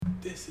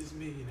This is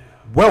me now.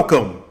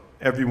 Welcome,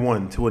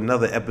 everyone, to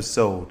another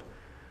episode.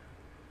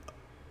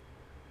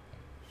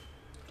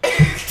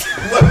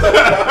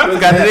 I'm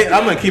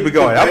going to keep it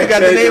going. I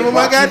forgot the name of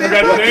my goddamn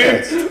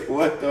podcast.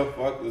 What the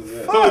fuck was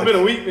that? It's only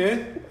been a week,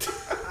 man.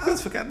 I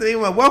just forgot the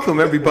name of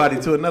Welcome,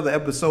 everybody, to another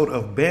episode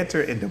of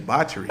Banter and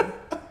Debauchery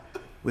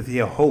with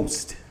your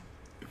host,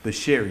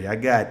 Bashiri. I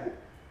got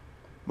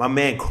my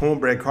man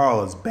Cornbread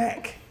Carl is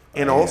back.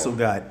 And I also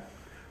got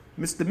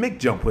Mr. Mick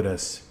Jump with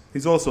us.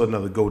 He's also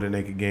another Golden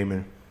Acre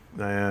gamer.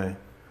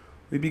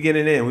 We be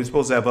getting in. We're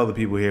supposed to have other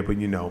people here, but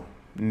you know,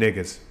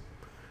 niggas.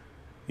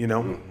 You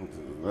know?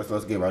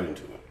 Let's get right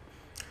into it.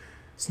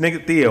 This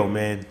nigga Theo,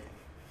 man.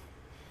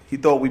 He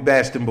thought we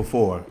bashed him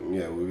before.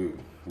 Yeah,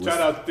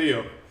 Shout out to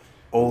Theo.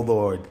 Oh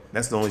Lord,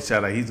 that's the only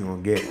shout out he's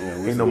gonna get.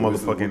 Yeah, Ain't no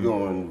motherfucking. We're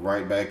going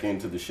right back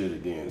into the shit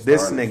again.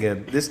 This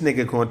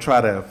nigga gonna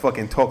try to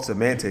fucking talk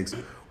semantics.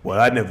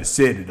 Well, I never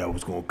said that I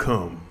was gonna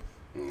come.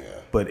 Yeah.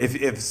 But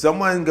if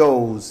someone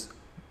goes,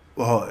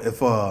 well,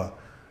 if I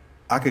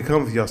could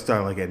come if y'all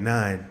start like at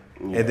 9,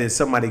 and then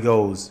somebody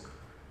goes,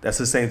 that's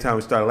the same time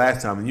we started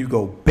last time, and you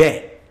go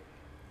bet,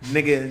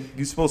 nigga,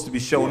 you supposed to be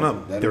showing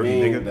up, dirty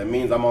nigga. That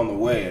means I'm on the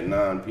way at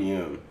 9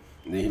 p.m.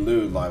 And then he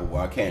literally like,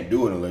 well, I can't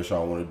do it unless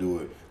y'all want to do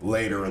it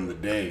later in the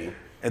day.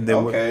 And then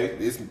okay,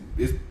 it's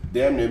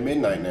damn near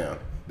midnight now.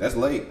 That's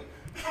late.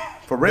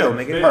 For real,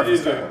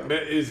 nigga.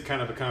 Bet is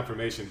kind of a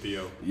confirmation,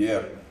 Theo.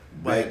 Yeah,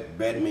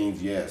 bet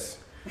means yes.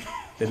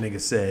 That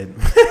nigga said,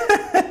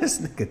 this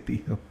nigga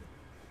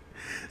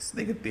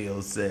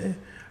Theo said,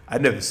 I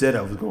never said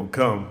I was gonna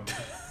come.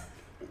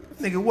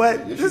 Nigga,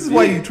 what? Yes, this is did.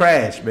 why you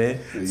trash, man.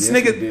 Yes,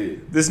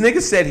 This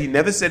nigga said he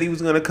never said he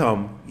was gonna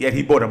come, yet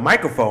he bought a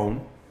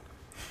microphone.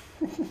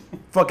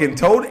 Fucking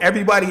told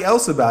everybody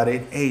else about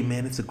it. Hey,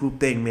 man, it's a group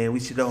thing, man. We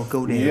should all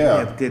go there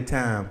and have a good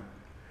time.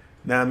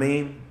 Know what I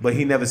mean? But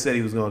he never said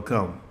he was gonna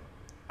come.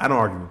 I don't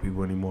argue with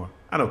people anymore.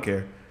 I don't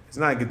care. It's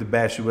not good to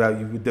bash you without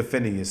you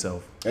defending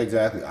yourself.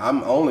 Exactly.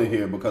 I'm only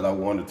here because I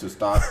wanted to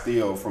stop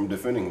Theo from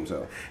defending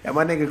himself. And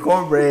my nigga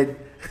Cornbread,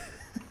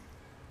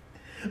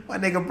 my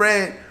nigga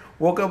Bread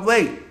woke up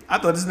late. I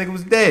thought this nigga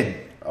was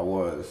dead. I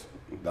was.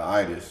 The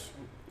itis.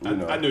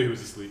 I knew he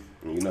was asleep.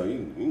 You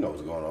know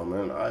what's going on,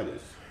 man. The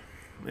itis.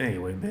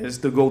 Anyway, man, it's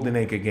the Golden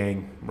Acre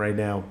gang right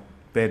now.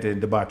 Banter and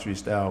debauchery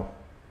style.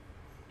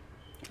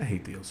 I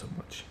hate Theo so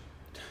much.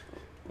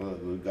 Well,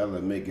 we gotta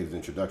let Mick get his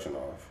introduction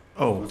off.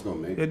 Oh, let's go,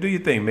 Mick. Yeah, do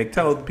your thing, Mick.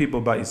 Tell the people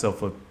about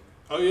yourself. Oh,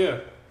 yeah.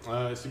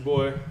 It's your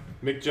boy,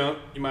 Mick Jump.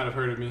 You might have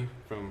heard of me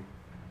from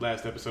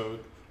last episode.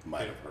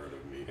 Might have heard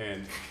of me.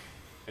 And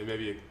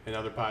maybe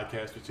another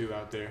podcast or two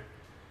out there.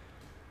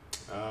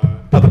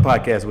 Other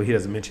podcast where he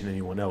doesn't mention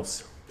anyone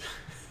else.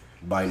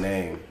 By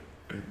name.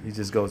 He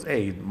just goes,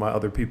 hey, my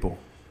other people.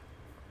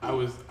 I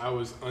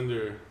was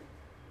under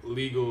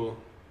legal...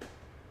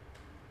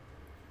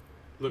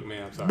 Look,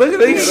 man, I'm sorry. Look at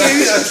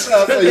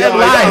that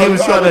lie he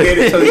was trying to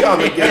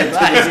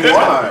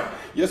get.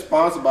 You're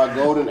sponsored by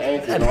Golden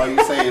Anchor, and all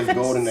you say is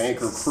Golden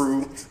Anchor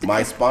Crew,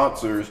 my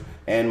sponsors,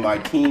 and my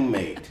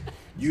teammate.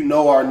 You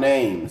know our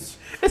names.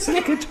 This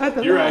nigga tried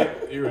to lie.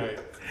 You're right.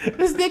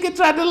 This nigga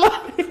tried to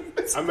lie.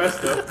 I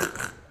messed up.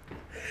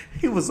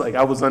 He was like,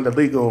 I was under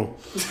legal.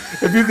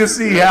 If you could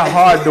see how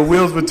hard the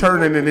wheels were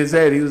turning in his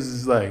head, he was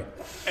just like,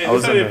 hey, I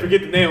didn't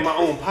forget the name of my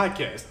own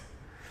podcast.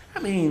 I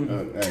mean,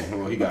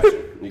 well, he got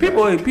you.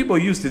 People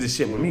used to this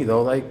shit with me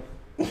though. Like,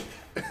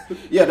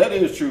 yeah, that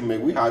is true,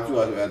 man. We hired you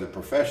as a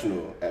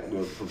professional,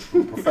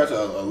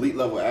 elite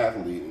level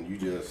athlete, and you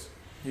just.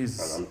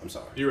 I'm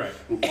sorry. You're right.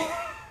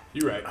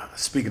 You're right.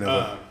 Speaking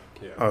of,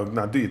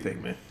 now do your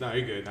thing, man. No,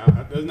 you're good.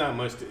 There's not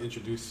much to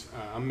introduce.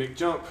 I'm Mick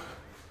Jump,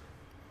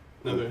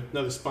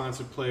 another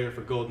sponsored player for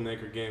Golden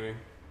Acre Gaming,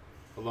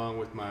 along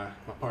with my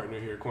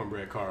partner here,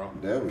 Cornbread Carl.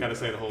 Gotta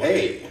say the whole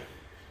thing.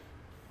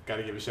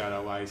 Gotta give a shout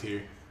out while he's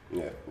here.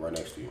 Yeah, right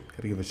next to you.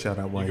 Gotta give a shout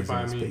out while he's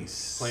in space. You can find me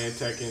playing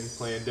Tekken,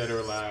 playing Dead or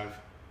Alive,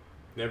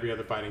 and every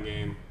other fighting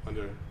game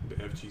under the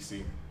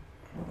FGC.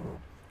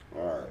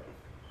 All right.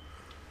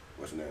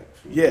 What's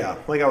next? Yeah,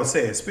 like I was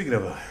saying, speaking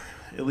of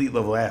elite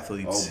level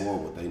athletes. Oh boy,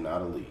 were they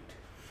not elite.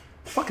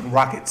 Fucking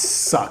Rockets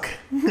suck.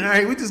 All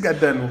right, we just got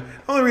done.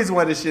 The only reason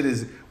why this shit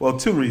is, well,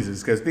 2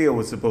 reasons, because Theo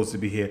was supposed to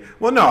be here.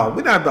 Well, no,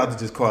 we're not about to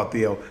just call out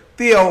Theo.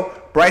 Theo,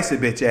 Bryson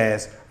bitch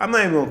ass. I'm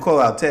not even going to call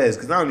out Tez,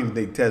 because I don't even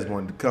think Tez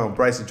wanted to come.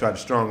 Bryson tried to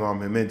strong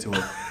arm him into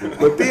it.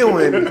 But Theo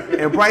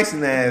and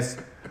Bryson ass,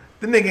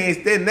 the nigga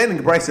ain't,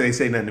 then Bryson ain't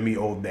say nothing to me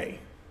all day.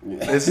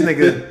 This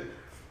nigga,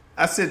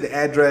 I said the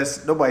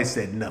address, nobody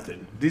said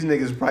nothing. These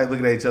niggas probably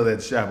looking at each other at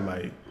the shop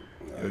like,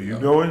 yo, you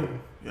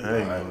going? I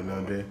ain't going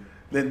down there.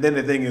 Then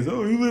the thing is,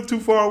 oh, you live too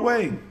far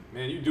away.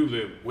 Man, you do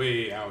live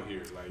way out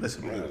here. Like,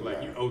 listen, man,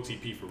 like you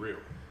OTP for real.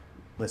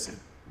 Listen.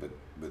 But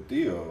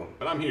Theo.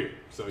 But I'm here.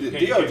 So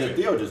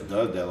Theo just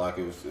does that. Like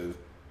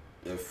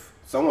if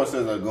someone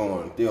says they're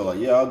going, Theo like,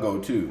 yeah, I'll go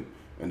too.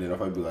 And then if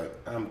I be like,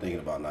 I'm thinking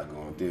about not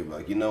going, Theo be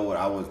like, you know what?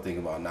 I was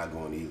thinking about not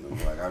going either.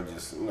 Like I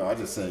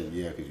just said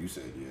yeah because you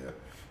said yeah.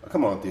 Like,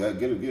 come on, Theo,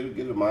 get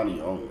a mind of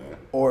your own, man.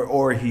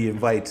 Or he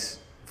invites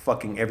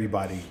fucking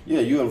everybody. Yeah,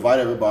 you invite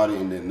everybody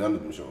and then none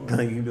of them show up. You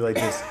can be like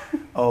this.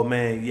 Oh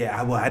man,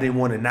 yeah. I didn't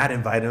want to not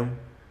invite him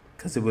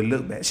because it would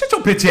look bad. Shut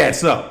your bitch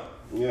ass up.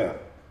 Yeah.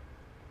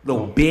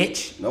 Little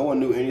bitch. No one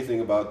knew anything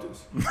about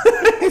this.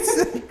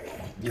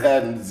 You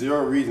had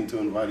zero reason to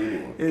invite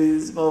anyone.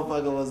 This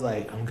motherfucker was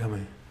like, I'm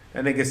coming.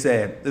 That nigga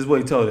said, this is what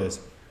he told us.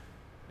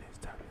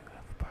 Next time you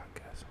have a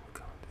podcast, I'm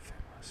going to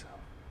defend myself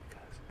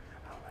because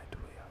I don't like the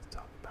way y'all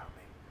talk about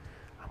me.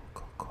 I'm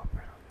going to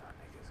corporate on y'all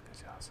niggas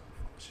because y'all so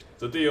full of shit.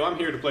 So, Theo, I'm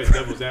here to play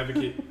devil's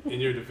advocate in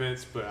your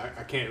defense, but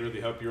I can't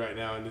really help you right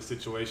now in this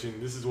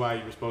situation. This is why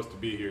you were supposed to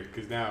be here,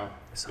 because now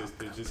it's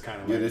just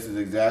kind of like... Yeah, this is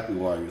exactly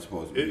why you're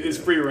supposed to be here. It's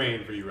free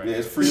reign for you right now. Yeah,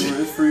 it's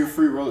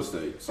free real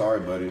estate.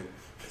 Sorry, buddy.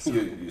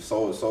 You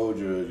sold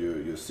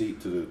your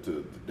seat to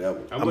the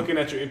devil. I'm looking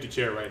at your empty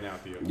chair right now,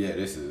 Theo. Yeah,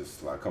 this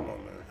is like, come on,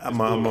 man. I'm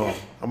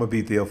gonna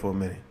beat Theo for a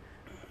minute.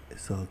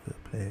 It's all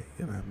good play.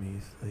 You know what I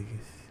mean? It's like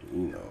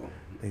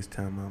next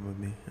time I'm gonna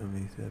be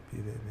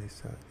there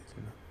next time.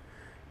 You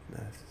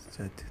know, it's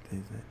try to do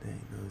things like that. You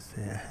know what I'm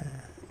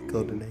saying?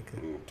 Golden Acre.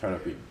 Turn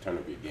up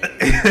your game.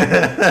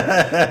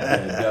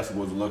 Yeah,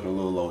 decibels looking a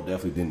little low.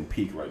 Definitely didn't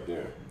peak right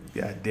there.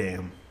 God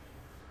damn.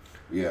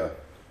 Yeah.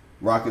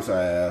 Rockets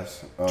are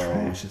ass.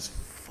 Trash as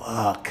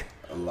fuck.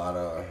 A lot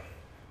of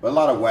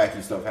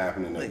wacky stuff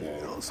happened in that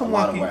game. A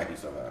lot of wacky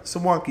stuff happened.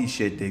 Some wonky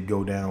shit did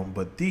go down,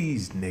 but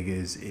these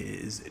niggas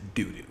is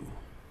doo-doo.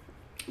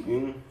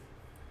 Mm-hmm.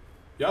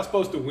 Y'all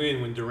supposed to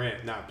win when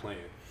Durant not playing.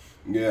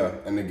 Yeah,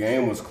 and the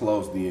game was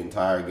close the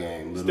entire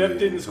game. Steph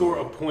didn't score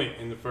a point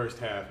in the first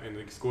half, and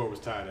the score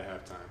was tied at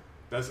halftime.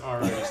 That's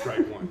already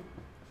strike one.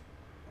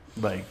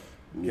 Like,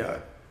 yeah,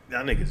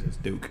 y'all niggas is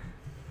Duke.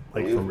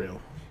 Like, for real.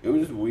 It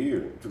was just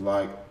weird.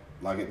 Like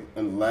in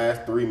the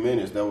last 3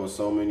 minutes, there was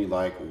so many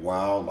like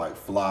wild like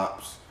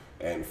flops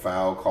and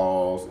foul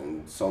calls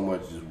and so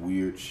much just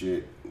weird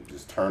shit,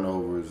 just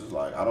turnovers. It's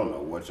like I don't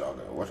know what y'all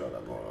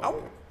got going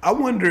on. I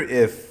wonder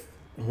if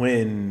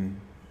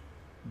when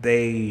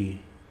they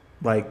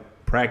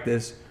like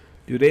practice,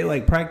 do they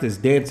like practice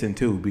dancing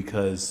too?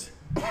 Because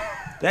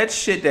that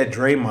shit that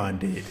Draymond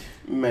did.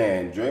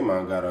 Man,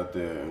 Draymond got out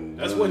there and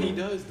that's what he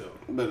does though.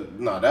 But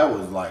no, that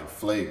was like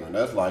flagrant.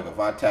 That's like if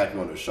I tap you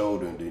on the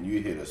shoulder and then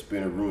you hit a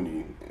spinner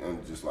Rooney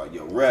and just like,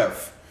 yo,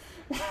 ref.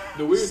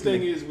 The weird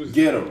thing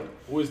get him.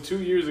 Was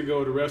 2 years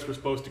ago the refs were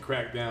supposed to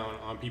crack down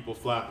on people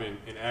flopping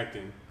and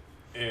acting,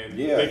 and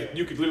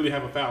you could literally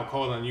have a foul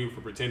called on you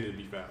for pretending to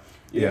be fouled.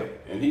 Yeah,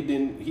 and he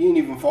didn't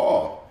even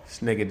fall. This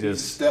nigga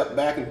just stepped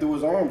back and threw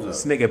his arms up.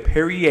 This nigga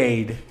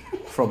Perrier'd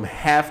from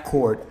half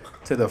court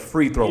to the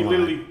free throw line. He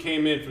literally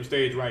came in from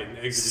stage right and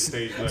exited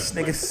stage left. This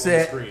nigga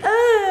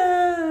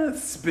said,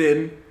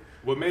 spin.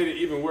 What made it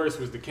even worse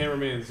was the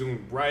cameraman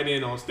zoomed right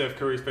in on Steph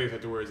Curry's face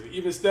afterwards. And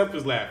even Steph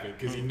was laughing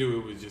because he knew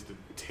it was just a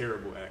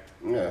terrible act.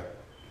 Yeah.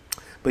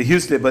 But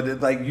Houston,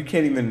 like you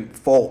can't even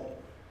fault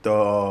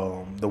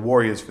the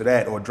Warriors for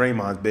that or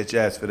Draymond's bitch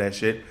ass for that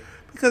shit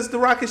because the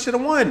Rockets should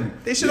have won.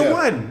 They should have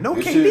won. No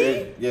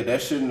KD.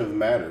 That shouldn't have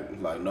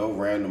mattered. Like no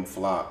random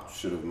flop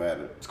should have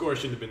mattered. Score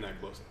shouldn't have been that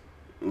close.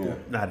 Yeah.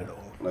 Not at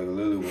all. Like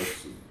literally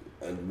was,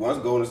 and once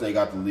Golden State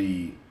got the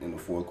lead in the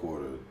fourth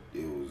quarter,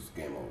 it was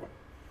game over.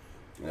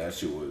 And that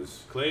shit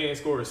was. Clay ain't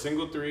scored a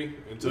single three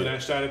until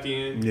that shot at the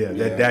end. Yeah,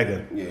 that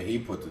dagger. Yeah, he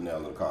put the nail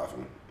in the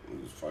coffin.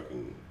 It was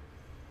fucking.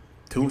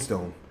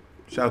 Tombstone.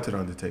 Shout out to the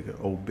Undertaker,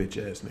 old bitch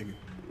ass nigga.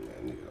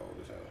 Yeah, nigga old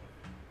as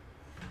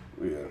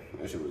hell. Yeah,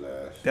 that shit was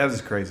ass. That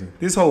was crazy.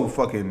 This whole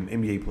fucking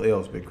NBA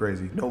playoffs been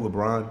crazy. No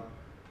LeBron.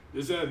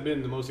 This has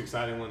been the most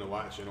exciting one to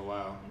watch in a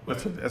while.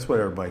 That's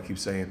what everybody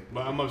keeps saying.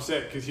 But I'm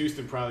upset because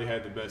Houston probably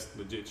had the best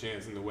legit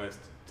chance in the West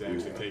to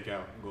actually take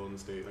out Golden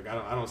State. Like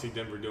I don't see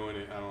Denver doing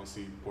it. I don't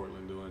see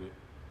Portland doing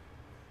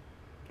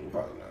it.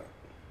 Probably not.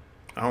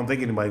 I don't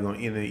think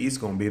anybody in the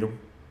East gonna beat them.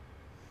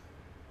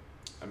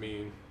 I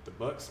mean, the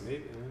Bucks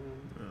maybe.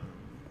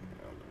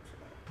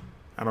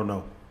 I don't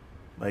know.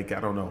 Like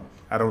I don't know.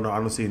 I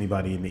don't see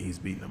anybody in the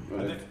East beating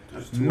them.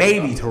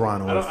 Maybe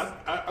Toronto. I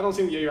don't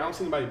see. I don't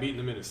see anybody beating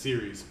them in a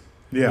series.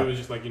 Yeah. It was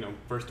just like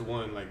first to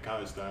one, like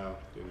college style.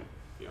 Then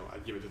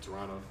I'd give it to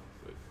Toronto.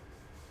 But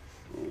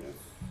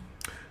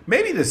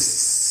maybe the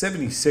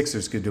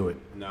 76ers could do it.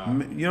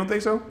 No. You don't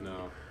think so?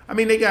 No. I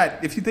mean,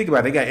 if you think about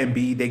it, they got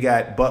Embiid, they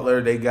got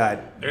Butler, they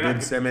got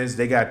Ben Simmons,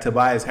 they got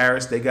Tobias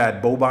Harris, they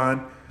got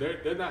Boban.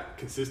 They're not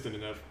consistent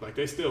enough. Like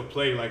they still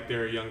play like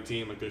they're a young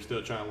team. Like they're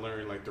still trying to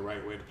learn like the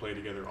right way to play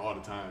together all the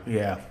time.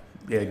 Yeah.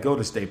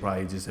 Golden State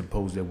probably just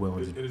imposed their will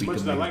and just beat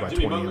them by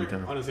Jimmy 20 Butler, every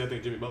time. Honestly, I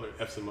think Jimmy Butler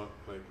F's him up.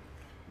 Like,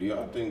 do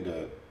y'all think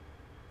that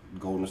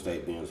Golden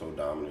State being so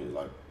dominant is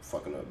like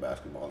fucking up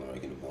basketball and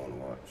making it boring to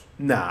watch?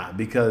 Nah,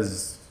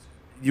 because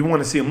you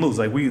want to see them lose.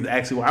 Like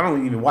I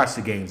don't even watch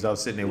the games. I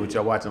was sitting there with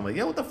y'all watching. I'm like,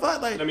 what the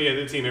fuck? Like, I mean,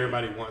 the team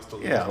everybody wants to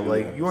lose. Yeah,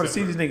 like you want to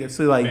see these niggas.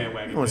 So like,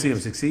 you want to see them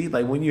succeed.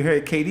 Like when you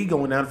heard KD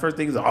going down, the first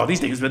thing is, oh,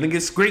 these niggas gonna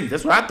get greased.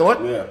 That's what I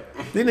thought. Yeah,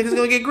 these niggas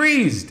gonna get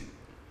greased.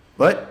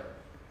 But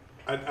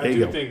I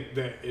do think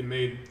that it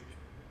made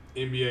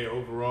NBA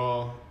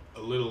overall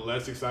a little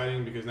less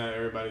exciting because now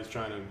everybody's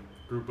trying to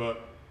group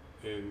up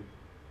and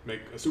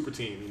make a super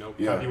team.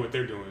 Copy what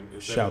they're doing.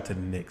 Shout to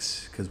the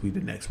Knicks because we the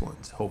next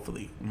ones.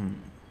 Hopefully.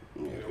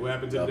 What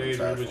happened to the days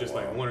where it was just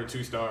like 1 or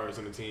 2 stars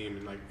on the team,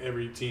 and like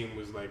every team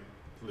was like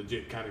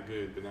legit kind of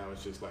good, but now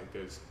it's just like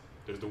there's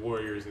the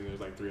Warriors and there's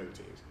like 3 other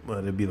teams. Well,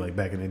 it'd be like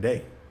back in the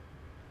day.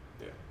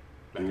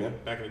 Yeah,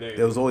 back in the day,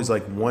 there was always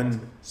like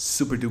one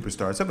super duper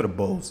star, except for the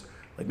Bulls.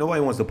 Like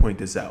nobody wants to point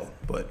this out,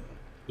 but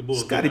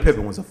Scottie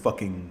Pippen was a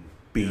fucking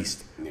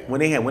beast. Yeah. When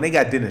they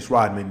got Dennis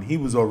Rodman, he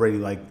was already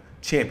like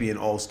champion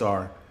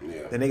all-star.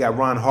 Yeah. Then they got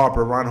Ron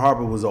Harper. Ron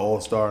Harper was an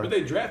all-star. But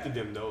they drafted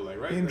them though, like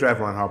right? They didn't draft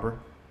Ron Harper.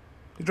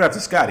 They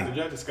drafted Scottie.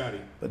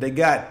 But they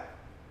got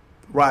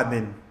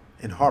Rodman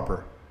and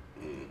Harper.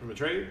 From a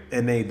trade?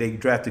 And they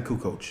drafted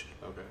Kukoc.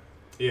 Okay.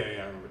 Yeah,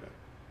 I remember that.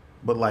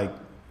 But like, you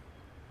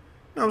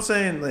know what I'm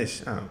saying? Like,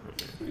 I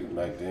don't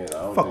know. Back then,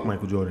 fuck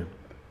Michael Jordan.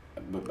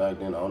 But back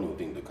then, I don't even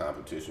think the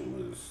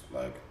competition was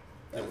like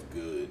as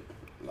good.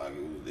 Like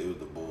it was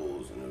the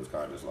Bulls, and it was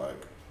kind of just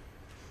like,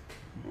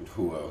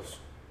 who else?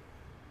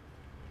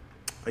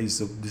 I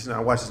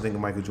watched this nigga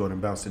Michael Jordan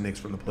bounce the Knicks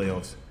from the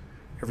playoffs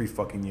every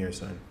fucking year,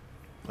 son.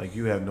 Like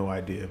you have no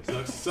idea.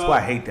 That's why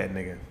I hate that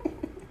nigga.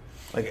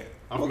 Like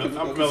I'm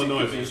from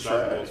Illinois, he's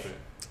trash.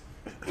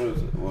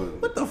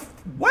 What the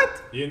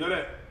what? You didn't know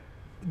that?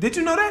 Did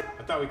you know that?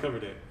 I thought we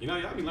covered that.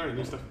 Y'all be learning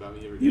new stuff about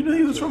me every day. You know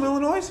he was from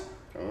Illinois?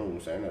 I remember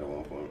him saying that at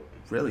one point.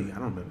 Really? I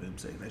don't remember him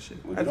saying that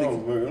shit. Well, you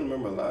don't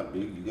remember a lot,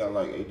 big. You got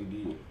like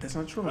ADD. That's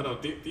not true. I know.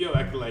 Theo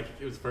acted like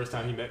it was the first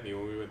time he met me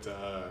when we went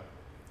to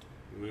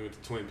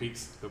Twin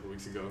Peaks a couple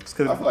weeks ago.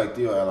 I feel like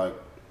Theo had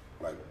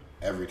like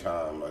every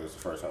time, like it's the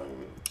first time.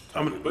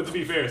 But to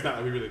be fair, it's not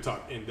like we really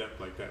talked in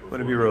depth like that. Let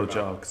me be real with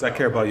y'all, because I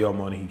care about y'all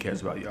more than he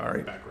cares about y'all,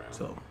 right? Background.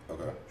 So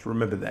okay. Just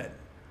remember that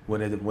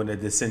when the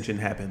dissension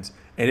happens,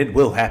 and it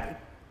will happen.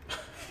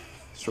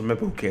 Just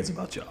remember who cares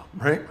about y'all,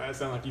 right? That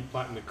sound like you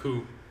plotting a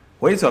coup.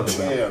 What are you talking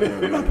about?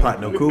 I'm not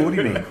plotting no coup. What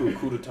do you mean?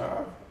 Coup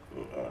d'etat.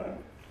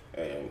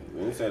 Hey,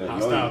 when you say that,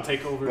 hostile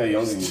takeover. Hey,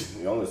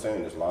 you're only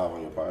saying this live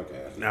on your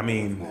podcast. I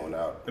mean, going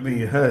out.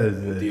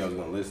 Theo's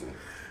gonna listen.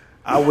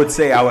 I would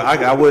say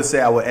I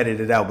would edit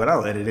it out, but I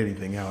don't edit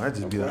anything out. I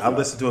just be like, I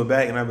listen to it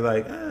back and I'd be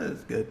like,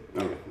 it's good.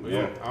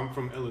 Yeah, I'm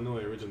from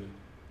Illinois originally.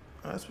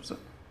 Oh, that's what's up.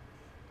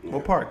 Yeah.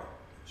 What part?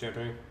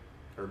 Champaign,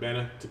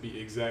 Urbana to be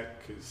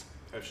exact, because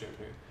F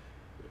Champaign.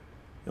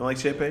 You don't like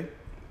Champaign?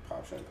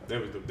 Pop Champaign.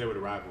 They were the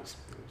rivals.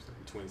 It was the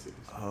Twin Cities.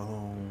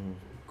 Oh.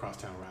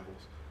 Crosstown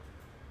rivals.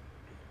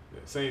 Yeah,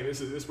 same.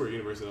 This is where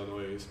University of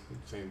Illinois is.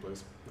 Same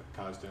place, like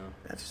College Town.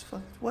 That's just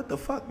what the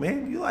fuck,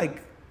 man? You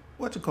like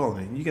what you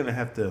calling it? I'm gonna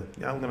have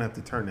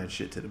to turn that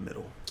shit to the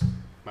middle.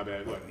 My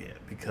bad. What? Yeah,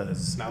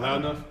 because not loud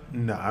enough.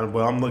 Nah,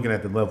 well, I'm looking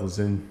at the levels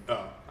and.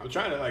 Oh, I'm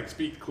trying to like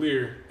speak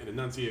clear and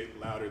enunciate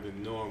louder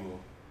than normal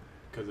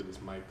because of this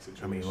mic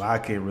situation. I mean, well, I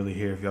can't really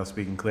hear if y'all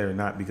speaking clear or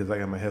not because I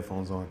got my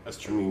headphones on. That's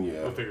true.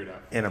 Yeah. We'll figure it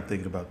out. And I'm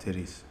thinking about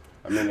titties.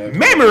 I mean,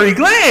 mammary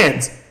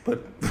glands.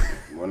 But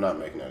we're not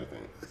making that a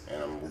thing,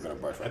 and we're gonna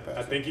brush right past.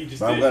 I think he just.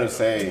 But did.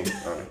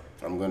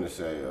 I'm gonna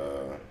say.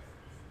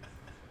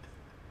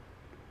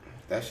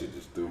 That shit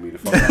just threw me the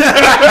fuck out.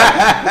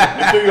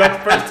 It threw you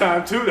out the first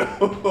time too,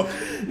 though.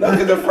 No,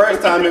 because the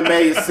first time it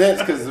made sense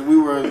because we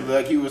were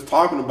like he was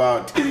talking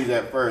about titties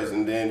at first,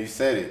 and then he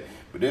said it.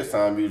 But this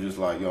time you just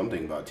like, yo, I'm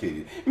thinking about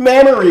titties.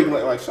 Mammary,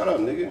 like shut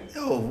up, nigga.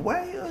 Yo,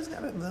 why you always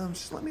gotta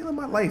just let me live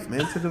my life,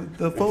 man, to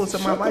the fullest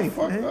of my life,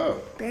 man.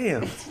 Up.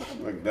 Damn.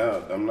 Like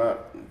that, I'm not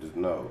just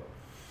no.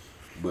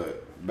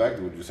 But back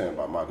to what you're saying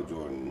about Michael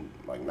Jordan,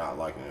 like not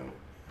liking him.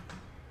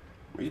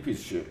 He's a piece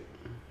of shit.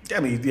 I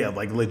mean, yeah,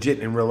 like legit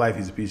in real life,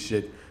 he's a piece of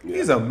shit. Yeah.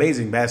 He's an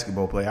amazing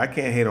basketball player. I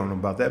can't hate on him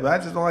about that, but I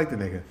just don't like the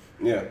nigga.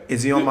 Yeah.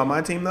 Is he on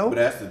my team though? But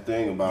that's the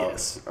thing about.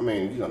 Yes. I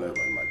mean, he's on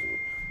everybody's my team.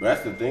 But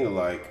that's the thing of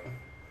like,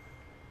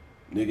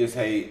 niggas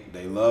hate.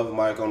 They love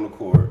Mike on the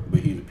court, but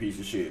he's a piece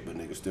of shit. But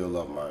niggas still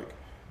love Mike.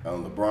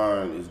 And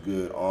LeBron is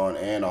good on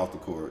and off the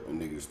court, and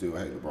niggas still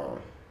hate LeBron.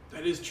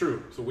 That is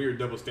true. It's a weird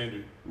double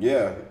standard.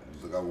 Yeah,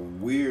 it's like a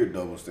weird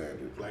double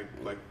standard. Like,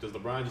 does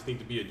LeBron just need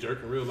to be a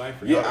jerk in real life?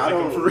 Yeah, I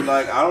don't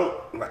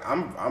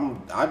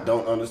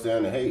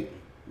understand the hate.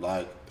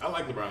 Like, I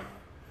like LeBron.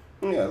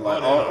 Yeah,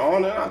 like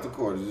on and out the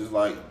court. It's just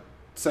like,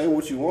 say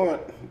what you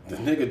want, the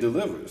nigga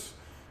delivers.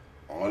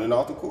 On and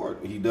off the court,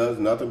 he does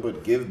nothing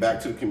but give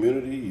back to the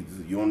community.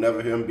 You'll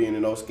never hear him being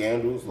in no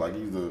scandals. Like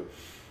he's a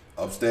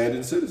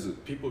upstanding citizen.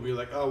 People be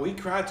like, "Oh, we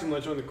cry too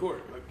much on the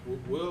court." Like,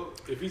 well,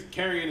 if he's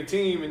carrying a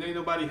team and ain't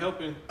nobody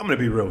helping, I'm gonna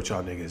be real with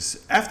y'all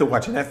niggas. After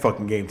watching that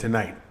fucking game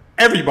tonight,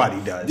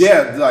 everybody does.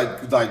 Yeah,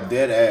 like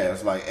dead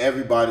ass. Like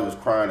everybody was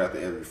crying after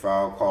every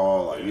foul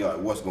call. Like you're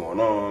like, what's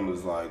going on?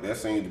 It's like that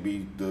seems to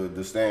be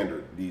the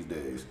standard these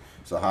days.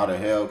 So how the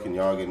hell can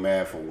y'all get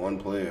mad for one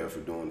player for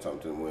doing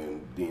something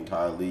when the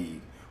entire league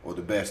or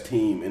the best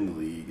team in the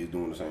league is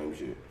doing the same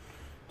shit?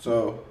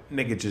 So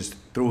nigga just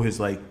threw his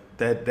like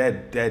that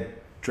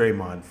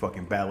Draymond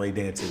fucking ballet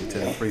dancing to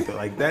the free throw.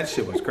 Like that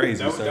shit was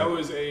crazy. That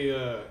was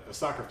a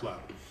soccer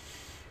flop.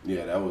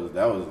 Yeah, that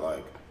was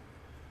like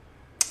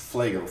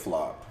flagrant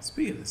flop.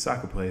 Speaking of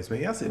soccer players,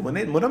 man, y'all said when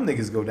them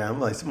niggas go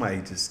down, like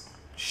somebody just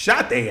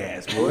Shot their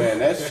ass, boy. Man,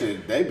 that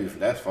shit,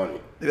 that's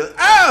funny.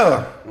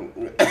 Oh!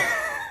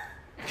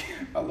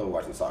 I love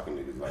watching soccer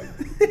niggas like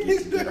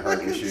get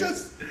hurt and shit.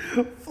 Just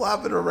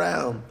flopping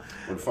around.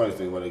 But the funniest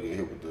thing when they get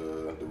hit with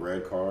the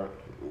red card,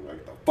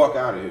 like the fuck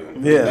out of here.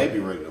 Yeah. They be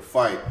ready to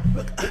fight.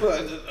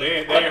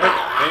 They ain't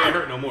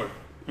hurt no more.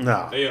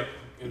 No. They up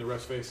in the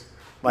ref's face.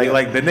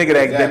 Like the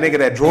nigga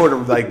that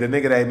drawed like the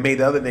nigga that made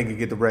the other nigga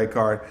get the red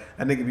card.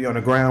 That nigga be on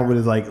the ground with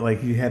his like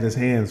he had his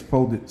hands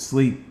folded,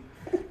 sleep.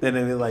 Then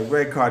they be like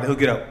red card, he'll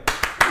get up.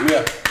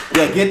 Yeah,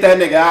 get that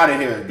nigga out of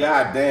here.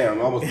 God damn,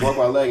 I almost broke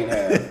my leg in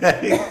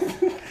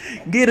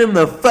half. Get him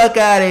the fuck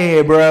out of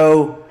here,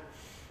 bro.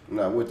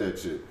 Nah, with that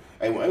shit.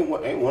 Ain't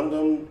one of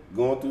them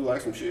going through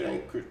like some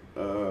shit?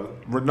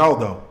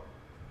 Ronaldo.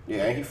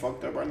 Yeah, ain't he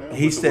fucked up right now?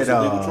 He said,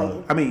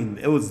 I mean,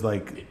 it was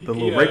like the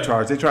little rape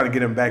charge. They trying to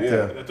get him back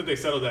to. I think they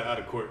settled that out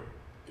of court.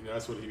 You know,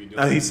 that's what he be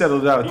doing. He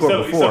settled it out of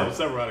court before. He settled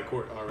several out of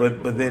court already.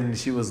 But then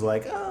she was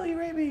like, "Oh, you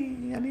raped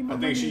me. I need my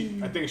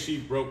money." I think she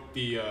broke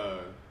the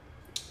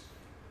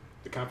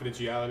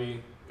confidentiality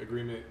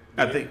agreement.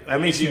 I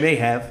mean, she may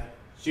have.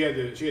 She had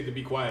to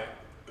be quiet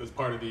as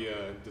part of the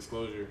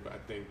disclosure, but I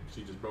think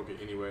she just broke it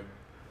anyway.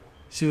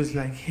 She was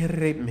like, "He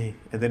raped me,"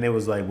 and then it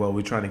was like, "Well,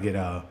 we're trying to get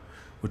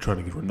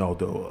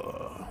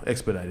Ronaldo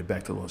expedited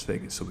back to Las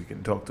Vegas so we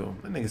can talk to him."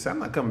 That nigga said, "I'm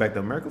not coming back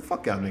to America.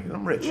 Fuck y'all niggas.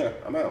 I'm rich." Yeah,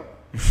 I'm out.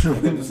 I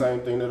did the same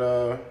thing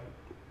that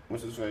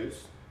what's his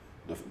face?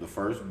 The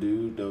first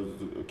dude that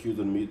was accused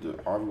of the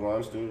Harvey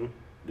Weinstein.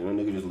 Then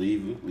that nigga just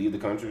leave the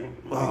country.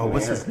 Oh,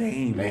 what's his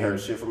name? They ain't heard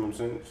shit from him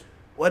since.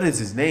 What is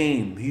his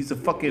name? He's the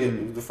fucking. Yeah,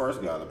 he was the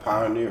first guy, the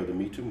pioneer of the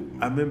Me Too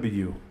movement. I remember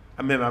you.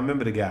 I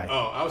remember the guy.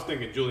 Oh, I was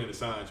thinking Julian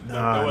Assange.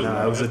 Nah,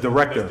 it was a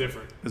director. That's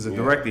different. It was a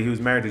director. He was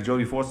married to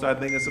Jodie Foster, I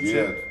think, or some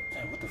shit.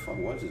 Damn, what the fuck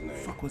was his name?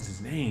 Fuck was his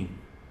name?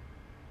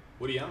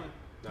 Woody Allen?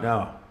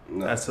 No.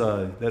 That's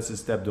his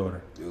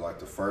stepdaughter. It was like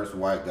the first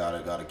white guy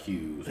that got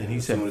accused. And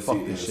he said,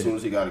 "Fuck this shit." As soon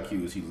as he got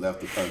accused, he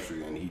left the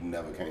country and he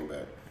never came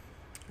back.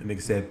 And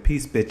nigga said,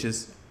 "Peace,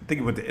 bitches." I think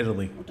he went to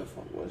Italy. What the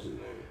fuck was his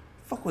name?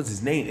 Fuck was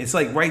his name? It's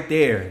like right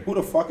there. Who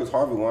the fuck is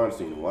Harvey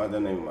Weinstein? Why is that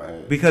name in my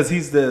head? Because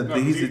he's the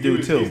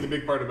dude too. He's the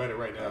big part about it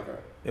right now. Okay.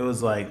 It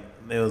was like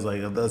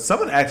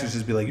some of the actors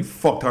just be like, "You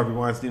fucked Harvey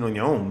Weinstein on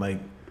your own." Like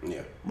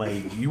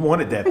you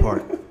wanted that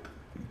part.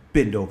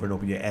 Bend over and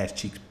open your ass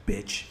cheeks,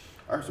 bitch.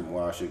 I heard some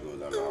wild shit goes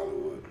down in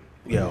Hollywood.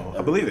 Yo,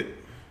 I believe it.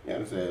 Yeah,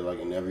 I said like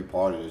in every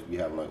party there's be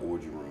having like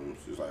orgy rooms,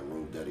 just like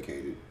rooms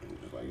dedicated. And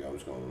just like I'm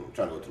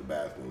trying to go to the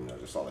bathroom. I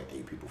just saw like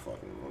 8 people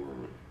fucking in one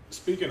room.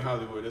 Speaking of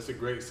Hollywood, that's a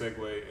great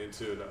segue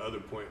into the other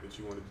point that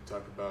you wanted to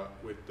talk about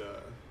with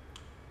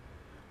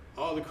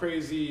all the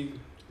crazy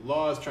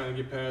laws trying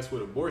to get passed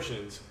with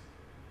abortions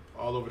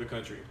all over the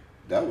country.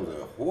 That was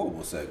a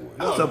horrible segue.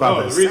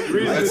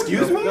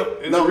 Excuse me?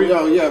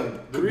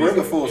 Bring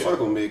it full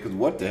circle, man, because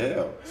what the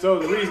hell? So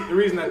the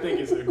reason I think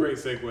it's a great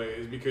segue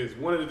is because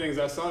one of the things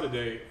I saw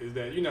today is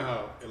that you know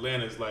how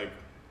Atlanta is like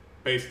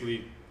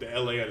basically the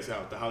LA of the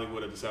South, the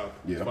Hollywood of the South,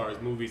 as far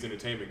as movies,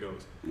 entertainment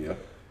goes. Yeah.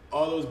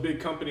 All those big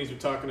companies are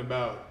talking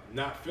about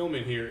not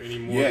filming here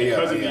anymore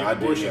because of the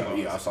abortion laws.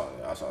 Yeah, I saw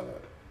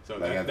that. So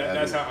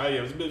that's how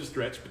it was a bit of a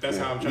stretch, but that's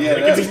how I'm trying to make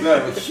it. Yeah,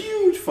 that's a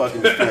huge fucking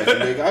stretch,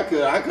 nigga.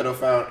 I could have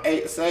found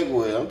 8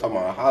 segues. I'm talking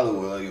about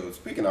Hollywood. Like,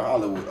 speaking of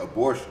Hollywood,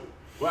 abortion.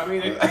 Well,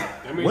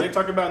 they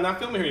talk about not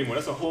filming here anymore.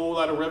 That's a whole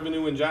lot of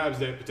revenue and jobs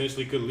that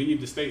potentially could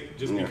leave the state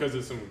just because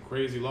of some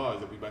crazy laws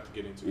that we about to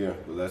get into. Yeah,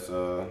 but let's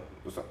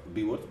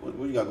B. What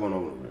you got going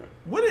on over there?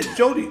 When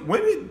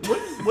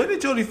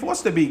did Jodie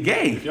Foster be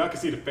gay? If y'all can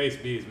see the face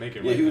B is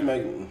making. Yeah, he was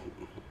making.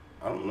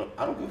 I don't know.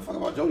 I don't give a fuck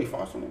about Jodie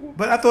Foster, nigga.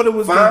 But I thought it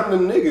was find the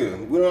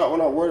nigga. We're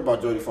not worried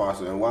about Jodie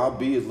Foster. And while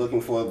B is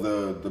looking for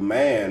the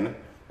man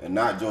and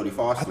not Jodie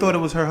Foster, I thought it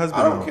was her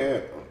husband. I don't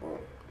care.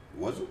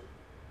 Was it?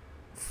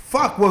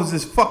 Fuck, what was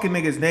this fucking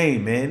nigga's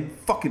name, man?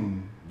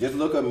 Fucking. Just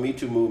look up Me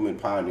Too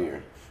movement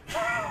pioneer.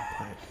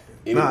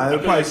 Nah, I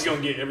probably he's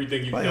gonna get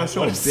everything you don't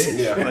want to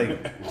see. Yeah,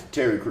 like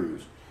Terry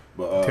Crews.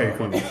 But Terry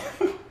Crews.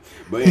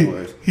 But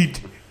anyways,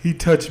 he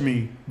touched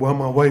me while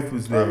my wife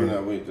was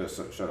there. Wait, just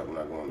shut up.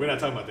 We're not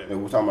talking about that.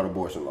 We're talking about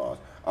abortion laws.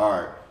 All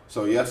right.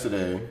 So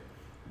yesterday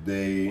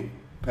they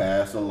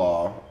passed a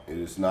law.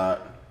 It's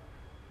not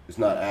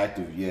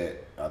active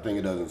yet. I think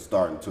it doesn't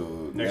start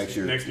until next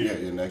year.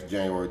 Yeah, next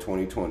January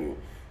 2020.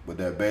 But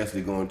they're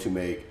basically going to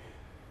make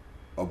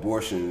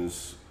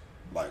abortions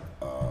like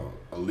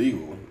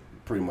illegal,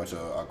 pretty much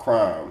a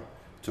crime,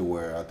 to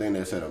where I think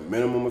they said a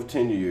minimum of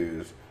 10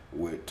 years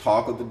with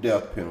talk of the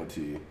death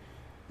penalty.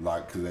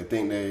 Like, because they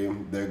think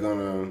they're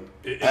gonna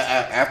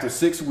after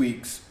 6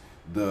 weeks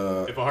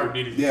if a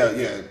heartbeat is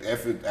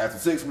after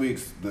 6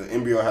 weeks the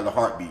embryo has a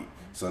heartbeat.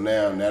 So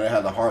now they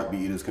have the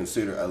heartbeat, it is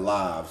considered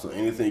alive. So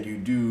anything you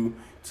do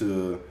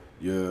to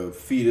your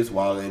fetus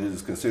while it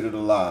is considered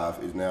alive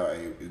is now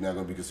going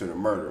to be considered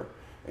murder,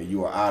 and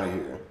you are out of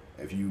here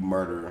if you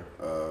murder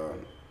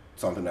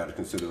something that is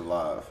considered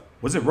alive.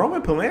 Was it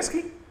Roman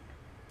Polanski?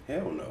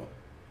 Hell no.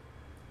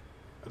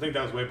 I think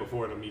that was way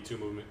before the Me Too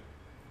movement.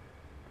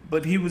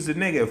 But he was the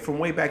nigga from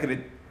way back in the.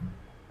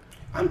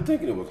 I'm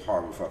thinking it was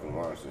Harvey fucking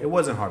Weinstein. It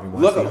wasn't Harvey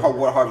Weinstein. Look at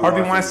what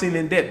Harvey Weinstein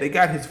in debt. They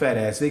got his fat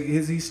ass.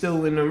 He's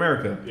still in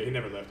America. Yeah, he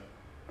never left.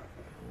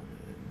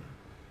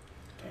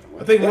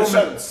 I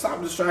think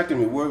stop distracting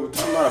me. We're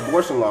talking about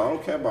abortion law. I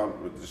don't care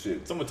about this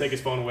shit. Someone take his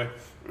phone away.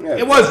 Yeah,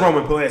 it was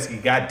Roman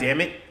Polanski. God damn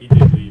it. He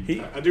did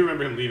leave. I do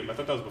remember him leaving. I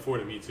thought that was before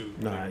the Me Too.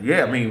 Nah,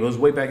 yeah, I mean, it was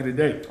way back in the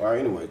day. All right,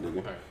 anyway, nigga.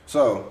 All right.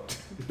 So,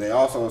 they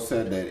also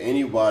said that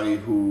anybody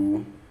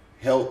who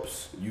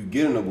helps you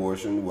get an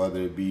abortion, whether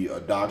it be a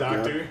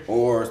doctor.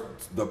 Or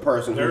the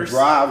person who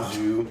drives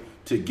you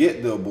to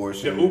get the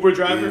abortion. The Uber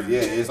driver?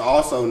 Is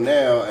also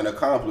now an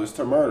accomplice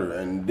to murder.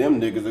 And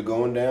them niggas are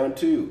going down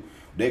too.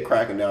 They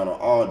cracking down on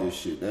all this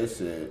shit. They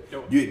said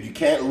you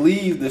can't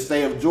leave the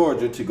state of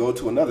Georgia to go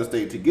to another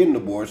state to get an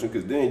abortion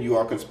because then you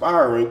are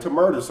conspiring to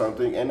murder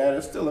something, and that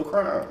is still a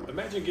crime.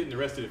 Imagine getting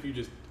arrested if you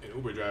just an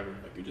Uber driver,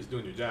 like you're just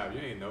doing your job. You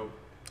ain't know.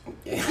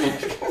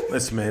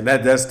 Listen, man,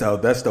 that's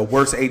the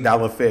worst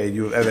 $8 fare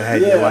you've ever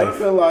had in your life. I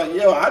feel like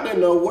I didn't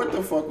know what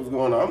the fuck was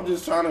going on. I'm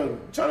just trying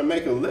to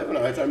make a living.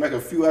 I'm trying to make a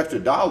few extra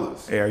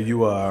dollars. Hey, are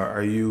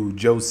you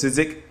Joe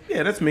Cizik?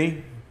 Yeah, that's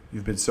me.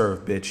 You've been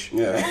served, bitch.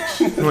 Yeah.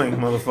 Like,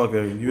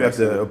 motherfucker, you have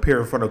to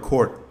appear in front of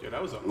court. Yeah, that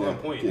was on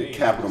point. Yeah,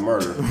 capital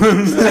murder. On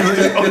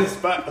the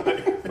spot.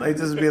 Like,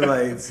 just be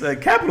like, it's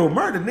like, capital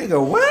murder, nigga,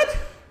 what?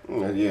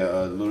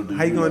 Yeah, little.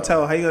 How you gonna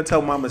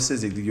tell Mama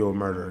Cizik that you're a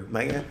murderer?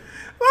 Like,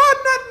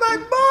 oh, not my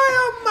boy,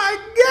 oh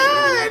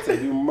my God.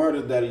 You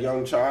murdered that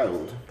young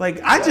child.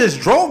 Like, I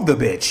just drove the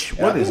bitch.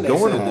 What is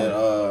going on?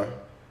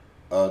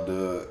 That,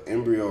 the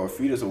embryo or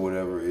fetus or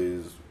whatever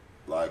is,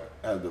 like,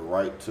 has the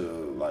right to,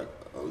 like,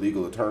 a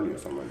legal attorney or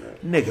something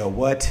like that. Nigga,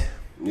 what?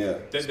 Yeah.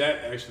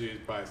 That actually is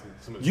biased.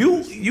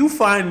 You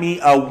find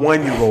me a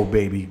 1-year-old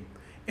baby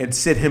and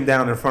sit him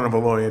down in front of a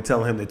lawyer and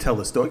tell him to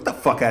tell a story. Get the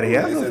fuck out of here.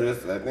 I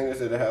think they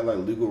said they had like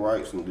legal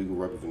rights and legal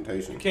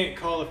representation. You can't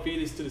call a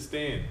fetus to the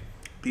stand.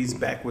 These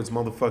backwards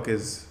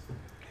motherfuckers.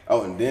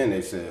 Oh, and then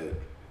they said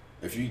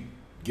if you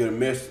get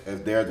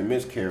if there's a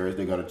miscarriage,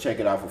 they're gonna check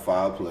it out for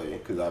foul play.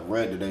 Because I've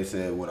read that they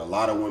said what a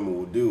lot of women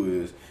will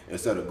do is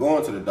instead of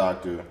going to the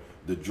doctor,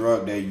 the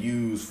drug they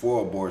use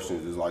for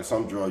abortions is like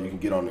some drug you can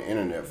get on the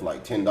internet for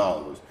like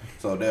 $10.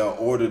 So they'll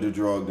order the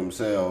drug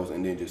themselves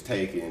and then just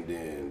take it and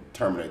then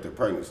terminate their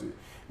pregnancy.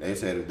 They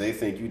said if they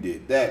think you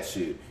did that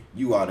shit,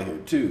 you out of here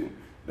too.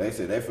 They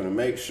said they're finna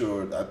make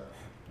sure that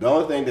the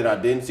only thing that I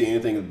didn't see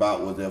anything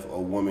about was if a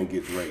woman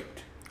gets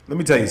raped. Let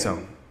me tell you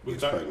something. They're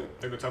going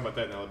to talk about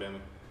that in Alabama.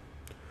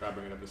 I'll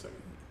bring it up in a second.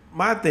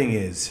 My thing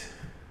is,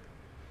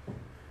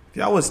 if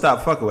y'all would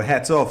stop fucking with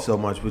hats off so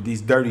much with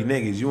these dirty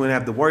niggas, you wouldn't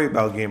have to worry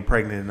about getting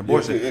pregnant and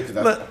abortion.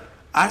 Look,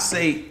 I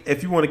say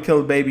if you want to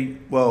kill a baby,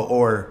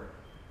 or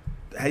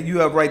you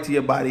have right to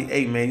your body,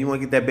 hey man, you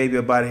want to get that baby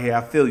up out of here,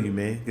 I feel you,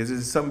 man. Because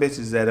there's some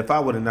bitches that if I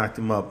would have knocked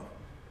them up,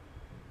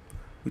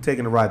 we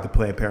taking a ride to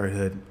Planned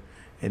Parenthood,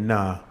 and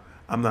nah,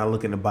 I'm not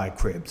looking to buy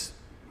cribs.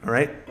 All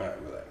right? All right,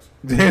 relax.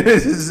 I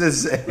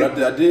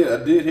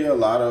did hear a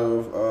lot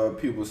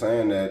of people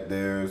saying that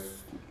there's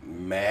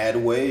mad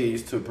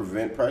ways to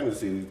prevent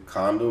pregnancy.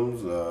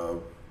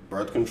 Condoms,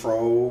 birth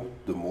control,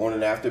 the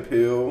morning after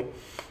pill.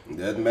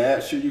 There's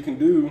mad shit you can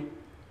do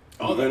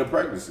to prevent a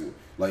pregnancy.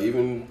 Like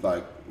even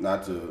like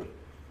not to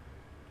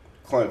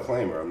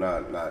claim her. I'm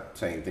not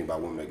saying anything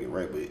about women that get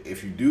raped, but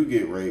if you do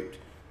get raped,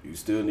 you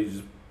still need to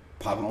just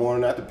pop a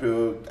morning after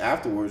pill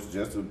afterwards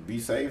just to be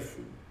safe.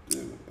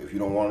 If you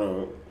don't want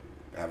to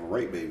have a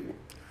rape baby.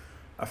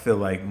 I feel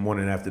like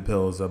morning after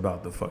pills are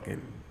about to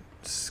fucking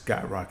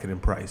skyrocket in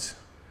price.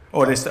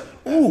 Or they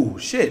ooh,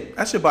 shit.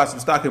 I should buy some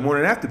stock in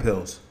morning after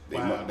pills. They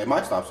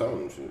might stop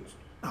selling them shits.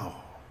 Oh,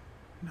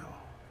 no.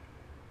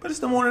 But it's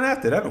the morning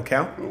after. That don't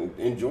count.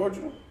 In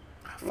Georgia?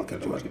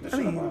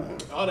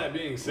 All that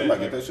being said,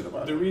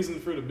 the reason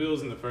for the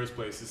bills in the first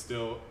place is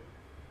still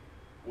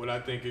what I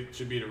think it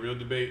should be the real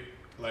debate.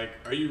 Like,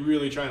 are you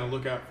really trying to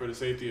look out for the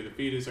safety of the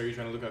fetus? Are you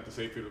trying to look out for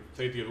the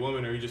safety of the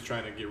woman? Or are you just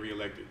trying to get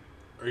reelected?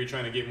 Or are you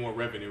trying to get more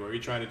revenue? Or are you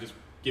trying to just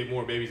get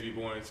more babies to be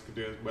born?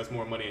 That's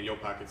more money in your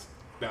pockets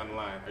down the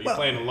line. Are you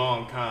playing the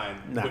long kind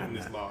putting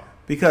this law?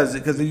 Because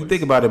when you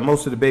think about it,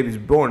 most of the babies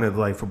born is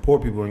like from poor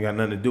people and got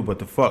nothing to do but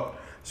to fuck.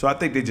 So I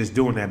think they're just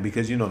doing that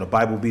because, you know, the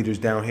Bible beaters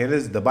down here,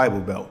 this is the Bible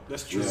Belt.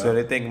 That's true. So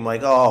they think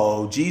like,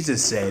 oh,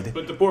 Jesus said.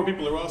 But the poor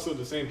people are also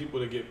the same people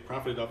that get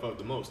profited off of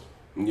the most.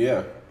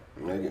 Yeah.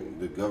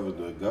 The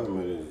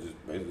government is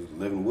just basically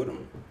living with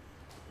them.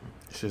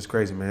 It's just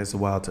crazy, man. It's a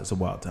wild time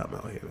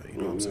out here. Man. You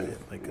know what I'm saying?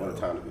 Like, what a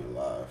time to be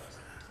alive.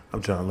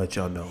 I'm trying to let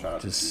y'all know.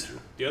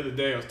 The other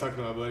day, I was talking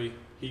to my buddy.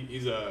 He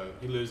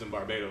lives in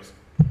Barbados.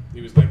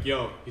 He was like,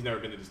 yo, he's never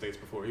been to the States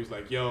before. He was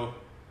like, yo,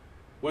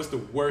 what's the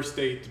worst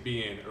state to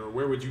be in, or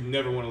where would you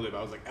never want to live?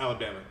 I was like,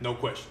 Alabama, no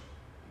question.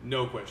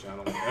 No question. I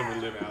don't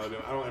ever live in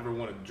Alabama. I don't ever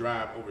want to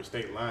drive over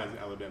state lines in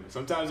Alabama.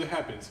 Sometimes it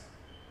happens.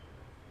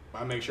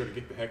 I make sure to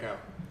get the heck out.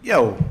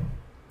 Yo,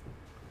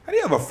 how do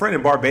you have a friend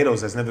in Barbados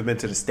that's never been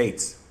to the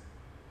States?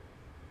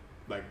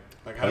 Like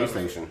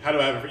PlayStation. How do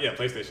I have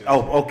PlayStation?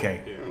 Oh,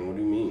 okay. Yeah. What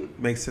do you mean?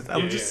 makes sense.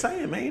 I'm just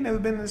saying, man. He never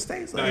been in the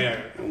States.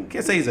 Like, no,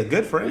 can't say he's a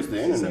good friend.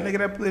 He's a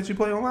nigga that you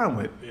play online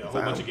with. Yeah, a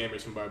whole bunch of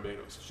gamers from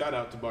Barbados. Shout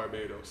out to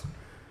Barbados.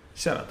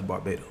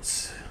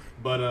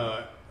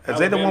 But is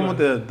they the one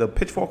with the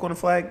pitchfork on the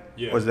flag?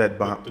 Yeah. Or is that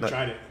bomb? The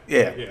trident.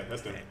 Yeah. Yeah,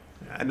 that's them.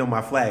 I know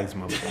my flags,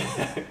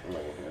 motherfucker.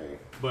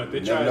 But they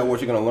you never know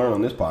what you're gonna learn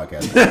on this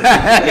podcast.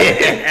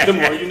 The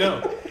more you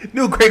know.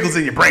 New crinkles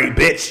in your brain,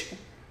 bitch.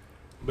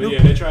 But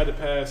yeah, they tried to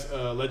pass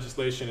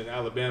legislation in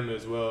Alabama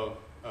as well,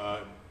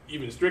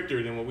 even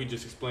stricter than what we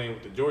just explained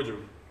with the Georgia.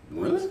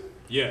 Really?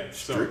 Yeah.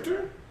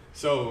 Stricter?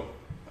 So,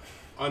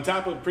 on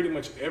top of pretty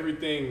much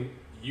everything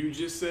you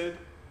just said,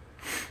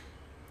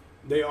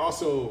 they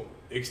also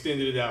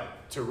extended it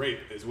out to rape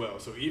as well.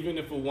 So even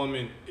if a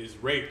woman is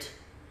raped,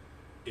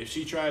 if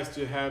she tries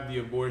to have the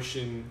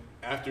abortion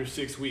after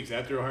 6 weeks,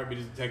 after a heartbeat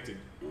is detected,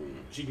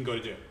 she can go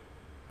to jail.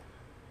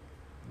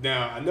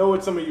 Now, I know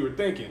what some of you were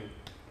thinking.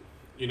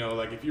 You know,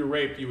 like if you're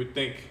raped, you would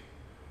think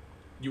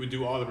you would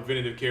do all the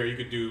preventative care you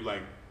could do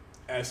like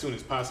as soon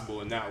as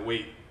possible and not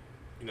wait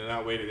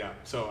it out.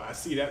 So I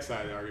see that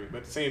side of the argument. But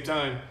at the same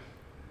time,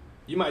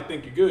 you might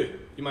think you're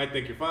good. You might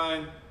think you're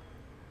fine.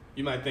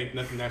 You might think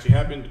nothing actually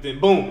happened, but then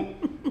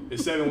boom, in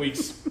 7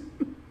 weeks,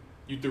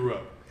 you threw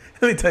up.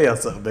 Let me tell y'all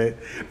something, man.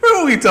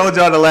 Remember we told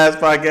y'all in the last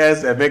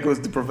podcast that Mick was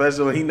the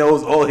professional and he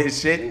knows all his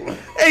shit?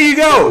 There you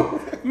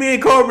go. Me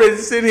and Corbin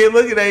sitting here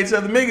looking at each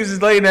other. Mick is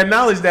just laying that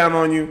knowledge down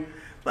on you.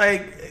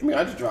 Like, I mean,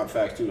 I just dropped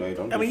facts too,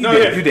 though.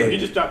 You did. He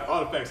just dropped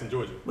all the facts in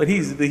Georgia. But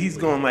he's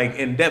going like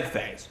in-depth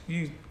facts.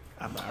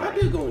 I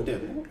did go in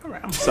depth. All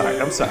right, I'm sorry.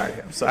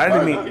 I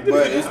didn't mean.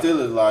 But it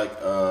still is like,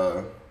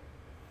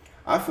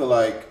 I feel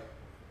like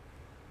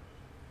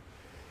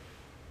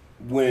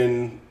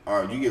when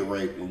you get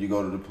raped and you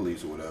go to the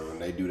police or whatever,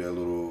 and they do their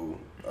little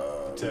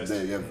test.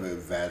 They have a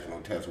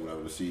vaginal test or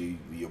whatever to see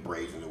the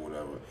abrasions or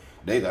whatever.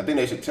 I think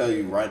they should tell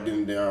you right then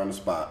and there on the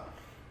spot,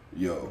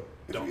 yo,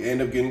 if you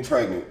end up getting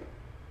pregnant,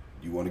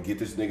 you want to get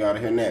this nigga out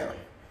of here now.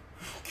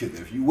 Because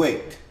if you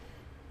wait,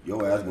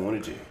 your ass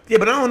going to jail. Yeah,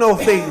 but I don't know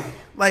if they,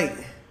 like,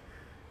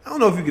 I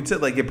don't know if you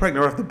could get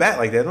pregnant off the bat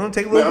like that. Don't it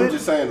take a little bit? I'm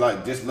just saying,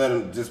 like, just let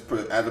them, just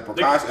as a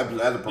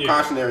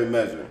precautionary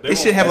measure. They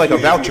should have like a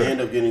voucher. If you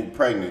end up getting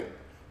pregnant,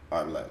 all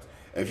right, relax.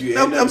 If you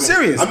I'm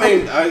serious. I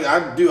mean,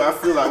 I do. I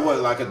feel like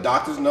like a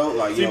doctor's note.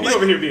 Like, you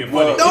over here being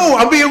funny. No,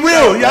 I'm being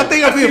real. Y'all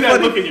think I'm being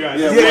funny? Look in your eyes.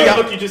 Yeah,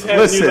 look you just had.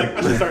 Listen, you're like,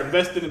 I should start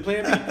investing in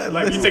Plan B.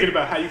 Like, you're thinking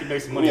about how you can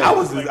make some money. I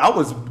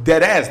was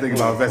dead ass thinking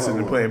about investing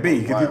in Plan B.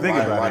 Because you think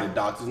about it. Why the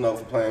doctor's note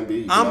for Plan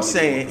B? I'm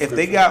saying if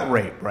they got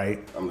raped, right?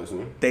 I'm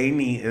listening. They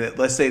need.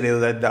 Let's say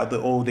they got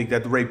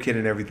the rape kit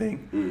and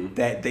everything.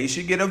 That they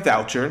should get a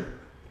voucher.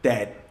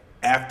 That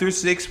after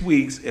 6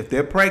 weeks, if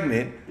they're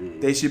pregnant,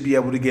 they should be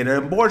able to get an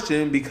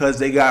abortion because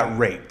they got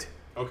raped.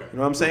 Okay. You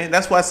know what I'm saying?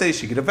 That's why I say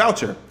she get a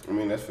voucher. I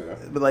mean, that's fair.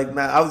 But like,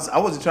 man, I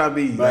wasn't trying to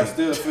be. But I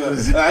still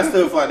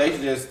feel like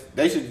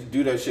they should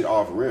do that shit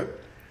off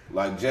rip,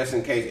 like just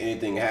in case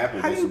anything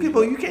happens. How do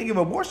you can't give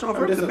abortion off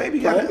rip? The baby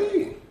got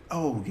B.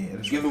 Oh yeah,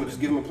 just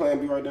give him a Plan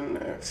B right then and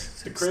there.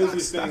 The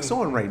craziest thing. Stop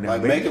on right now.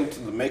 Like baby.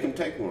 make him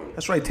take one.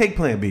 That's right. Take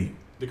Plan B.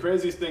 The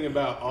craziest thing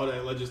about all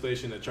that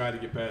legislation that tried to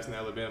get passed in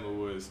Alabama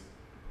was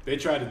they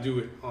tried to do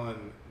it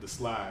on the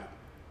slide,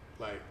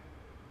 like.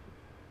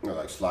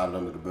 Like slide it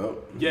under the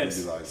belt?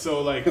 Yes. Like,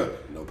 so like,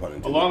 no pun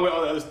intended. Along with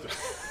all the other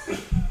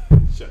stuff.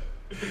 Shut up.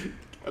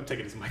 I'm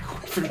taking this mic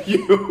away from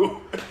you.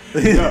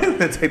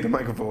 Take the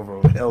microphone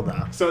over. Hell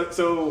nah.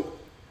 So,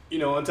 you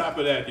know, on top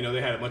of that, you know,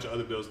 they had a bunch of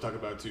other bills to talk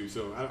about too.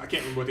 So I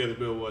can't remember what the other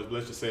bill was, but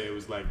let's just say it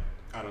was like,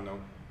 I don't know,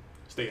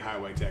 state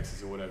highway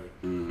taxes or whatever.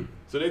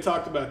 So they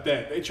talked about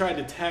that. They tried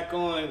to tack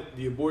on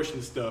the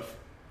abortion stuff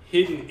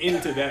hidden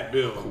into that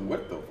bill.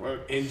 What the fuck?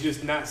 And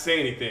just not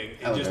say anything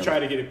and just try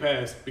to get it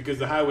passed because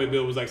the highway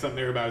bill was like something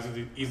everybody was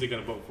easily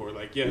going to vote for.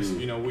 Like, yes,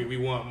 you know, we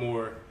want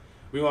more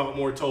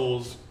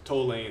toll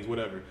lanes,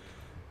 whatever.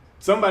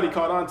 Somebody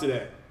caught on to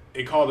that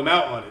and called them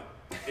out on it.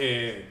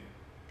 And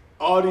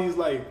all these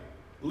like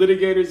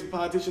litigators and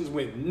politicians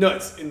went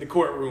nuts in the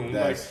courtroom.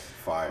 That's like,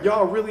 fire.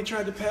 Y'all really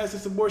tried to pass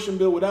this abortion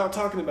bill without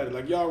talking about it.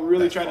 Like, y'all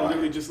really tried to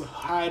literally just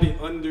hide it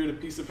under the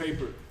piece of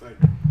paper. Like,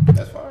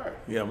 that's fire.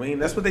 Yeah, I mean,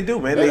 that's what they do,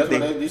 man. Yeah,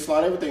 they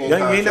slide everything in. You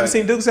ain't never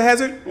seen Dukes of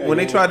Hazzard? Yeah, when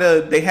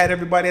they had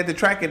everybody at the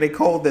track and they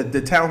called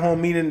the town hall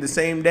meeting the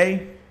same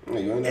day? Yeah,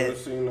 you ain't never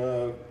seen,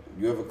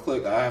 you ever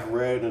click, I have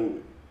read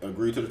and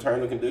agreed to the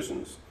terms and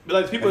conditions. But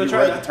like the people that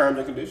tried the terms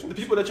and conditions? The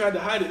people that tried to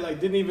hide it,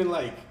 like, didn't even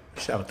like.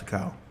 Shout out to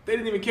Kyle. They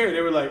didn't even care.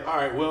 They were like, all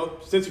right, well,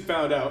 since we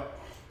found out,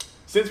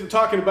 since we're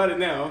talking about it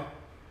now,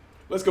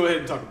 let's go ahead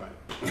and talk about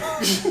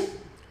it.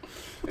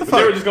 But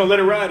they were just going to let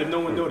it ride if no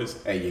one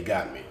noticed. Hey, you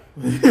got me.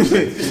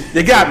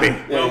 You got me.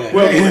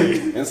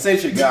 And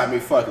since you got me,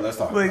 fuck it, let's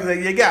talk about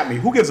it. You got me.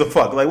 Who gives a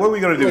fuck? Like, what are we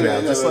going to do now?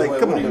 Just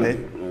come on,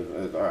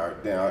 man. All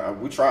right, damn,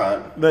 we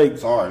tried. Like,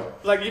 sorry.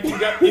 Like,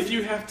 if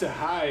you have to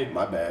hide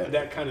my bad,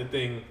 that kind of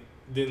thing,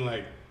 then,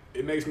 like,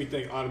 it makes me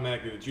think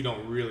automatically that you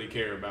don't really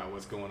care about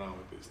what's going on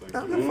with this. Like,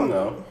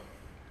 no.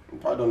 You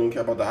probably don't even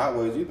care about the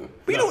highways either.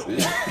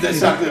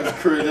 That's not the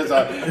career. That's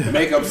our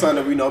make up something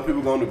that we know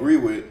people gonna agree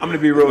with. I'm gonna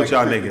be real with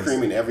y'all niggas.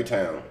 Cream in every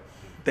town.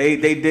 They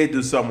did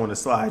do something on the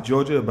slide,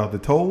 Georgia, about the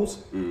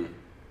tolls.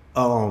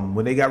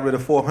 When they got rid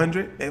of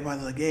 400, everybody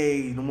was like,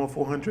 "Hey, no more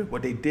 400."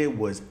 What they did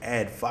was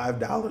add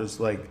 $5,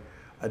 like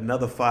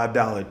another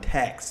 $5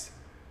 tax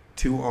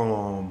to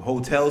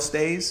hotel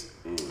stays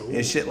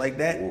and shit like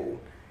that. Whoa.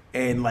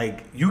 And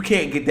like you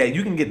can't get that.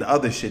 You can get the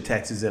other shit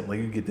taxes in. Like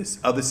you get this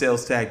other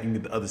sales tax, you can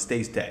get the other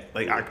stays tax,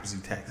 like occupancy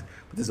tax.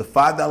 But there's a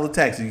 $5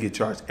 tax that you get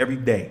charged every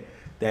day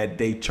that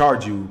they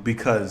charge you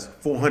because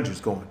 400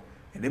 is going,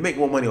 and they make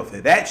more money off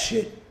of that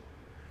shit.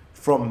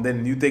 From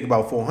then you think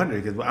about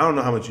 400 because I don't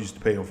know how much you used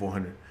to pay on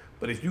 400,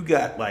 but if you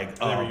got like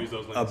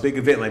a big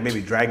event like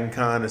maybe Dragon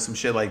Con or some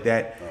shit like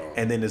that,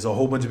 and then there's a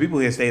whole bunch of people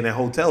here staying at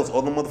hotels,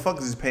 all the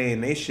motherfuckers is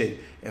paying their shit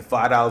at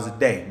 $5 a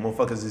day.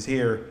 Motherfuckers is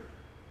here.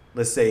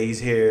 Let's say he's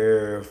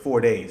here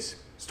 4 days.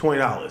 It's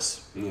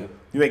 $20. Yeah.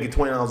 You make it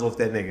 $20 off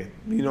that nigga.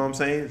 You know what I'm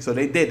saying? So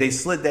they did. They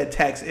slid that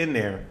tax in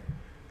there,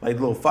 like a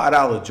little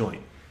 $5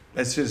 joint.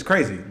 That's just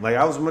crazy. Like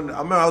I remember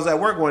I was at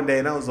work one day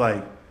and I was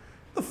like,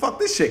 the fuck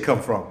this shit come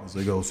from? I was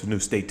like, oh, it's a new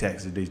state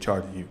tax that they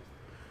charging you.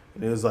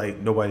 And it was like,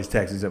 nobody's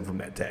tax exempt from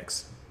that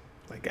tax.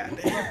 Like,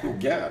 goddamn.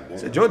 Goddamn.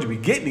 So Georgia be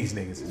getting these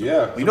niggas.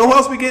 Yeah. You know who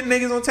else be getting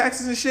niggas on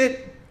taxes and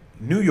shit?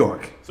 New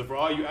York. So for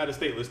all you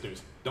out-of-state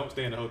listeners, don't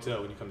stay in a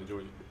hotel when you come to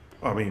Georgia.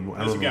 I mean,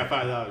 unless you got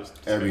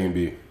 $5.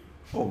 Airbnb.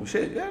 Oh,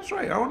 shit. Yeah, that's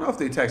right. I don't know if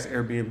they tax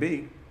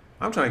Airbnb.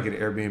 I'm trying to get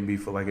an Airbnb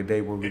for like a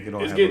day where we can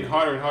all It's getting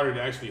harder and harder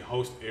to actually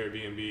host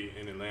Airbnb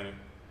in Atlanta.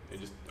 In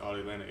just all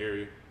the Atlanta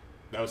area.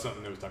 That was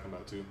something they was talking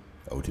about, too.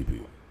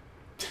 OTP.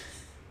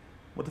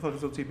 What the fuck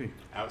is OTP?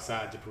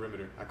 Outside the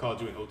perimeter. I called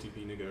you an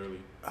OTP nigga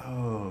earlier.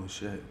 Oh,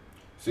 shit.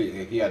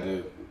 See, he had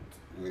to...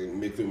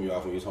 Mick threw me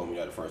off when he told me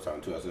that the first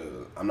time, too. I said,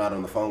 I'm not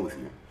on the phone with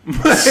you.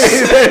 Not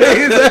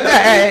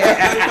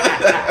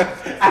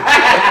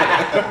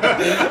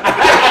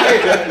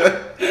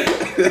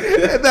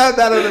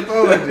on the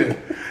phone with you.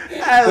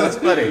 That was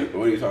funny.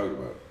 What are you talking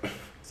about?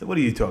 So what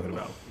are you talking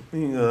about?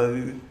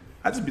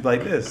 I just be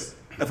like this.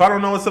 If I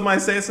don't know what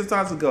somebody's saying,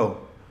 sometimes I go,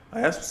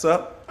 hey, that's what's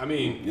up. I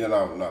mean,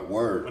 not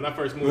word. When I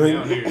first moved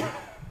down here,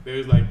 they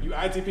was like, you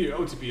ITP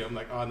or OTP? I'm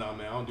like, oh no,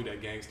 man, I don't do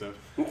that gang stuff.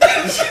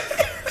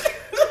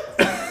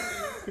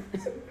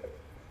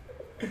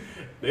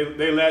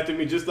 They laughed at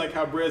me just like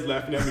how Brett's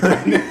laughing at me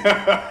right now.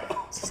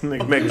 This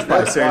nigga makes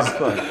probably serious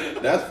fun.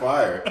 That's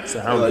fire.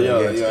 So how like, yo,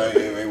 I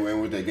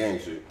ain't with that gang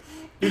shit.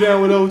 You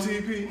down with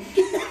OTP?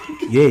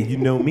 Yeah, you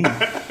know me.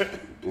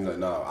 He's like,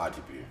 no,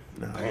 ITP.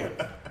 No. Damn.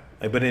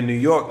 Like, but in New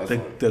York,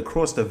 the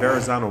across the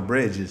Verrazano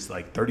Bridge is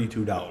like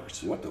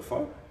 $32. What the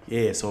fuck?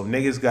 Yeah, so if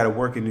niggas got to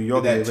work in New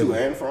York. Is that to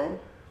and from?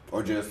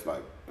 Or just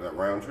like a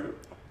round trip?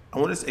 I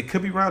want to say it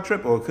could be round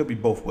trip or it could be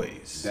both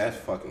ways. That's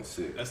fucking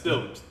sick. That's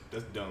dumb.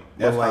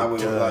 That's like, how it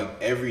was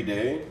like every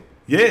day?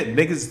 Yeah,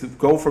 niggas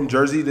go from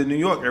Jersey to New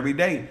York every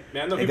day.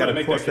 Man, I know they got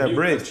to cross that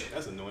bridge.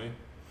 That's annoying.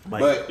 Like,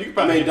 but you can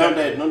probably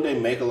don't they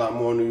make a lot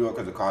more in New York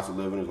because the cost of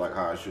living is like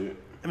high as shit?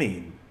 I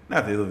mean, not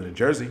if they live in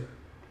Jersey.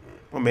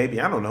 Or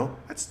maybe, I don't know.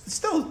 That's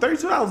still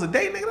 $32 a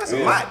day, nigga. That's a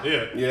lot.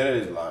 Yeah, that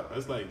is a lot.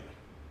 That's like,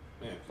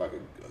 man, it's like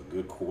a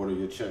good quarter of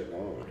your check.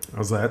 I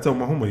was like, I told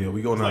my homie, yo,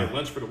 we going like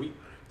lunch for the week.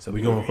 So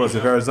we going across the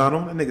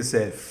Verrazano. That nigga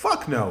said,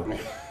 fuck no.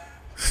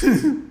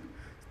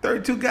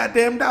 $32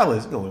 goddamn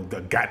dollars. Going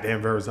to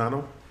goddamn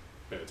Verrazano.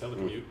 Better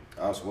telecommute.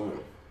 I'll swim.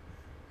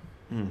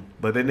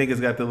 But the niggas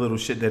got the little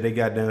shit that they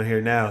got down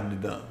here now.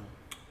 The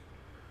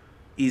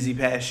Easy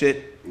Pass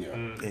shit. Yeah.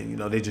 And,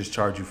 they just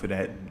charge you for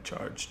that.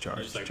 Charge. You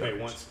just like pay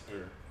once?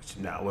 Or?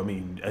 No, I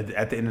mean,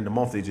 at the end of the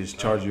month, they just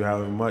charge you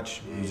however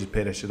much. You just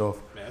pay that shit off.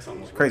 Man, that's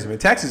almost crazy, man.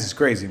 Taxes is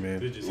crazy,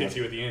 man. It just hits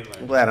you at the end. Like,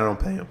 I'm glad I don't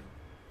pay them.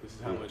 This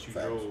is how much you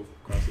drove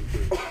across the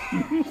bridge.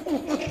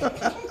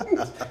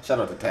 Shout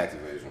out to tax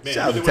evasion. Man,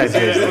 shout out to tax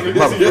evasion.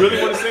 You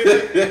really want to say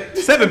that?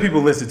 7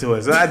 people listen to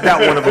us. I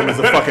doubt one of them is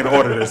a fucking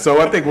auditor,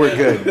 so I think we're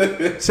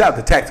good. Shout out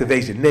to tax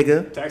evasion,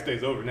 nigga. Tax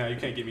day's over now. You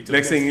can't get me to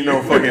next thing you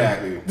know, fucking.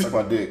 Exactly. Suck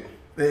my dick.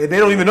 They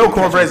don't even know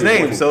Cornbread's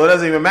name, so it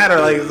doesn't even matter.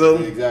 Like, so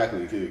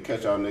exactly.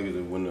 Catch y'all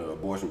niggas when the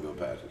abortion bill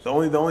passes. The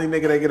only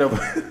nigga that get a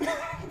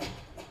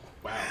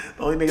wow.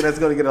 The only nigga that's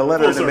gonna get a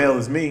letter in the mail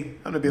is me.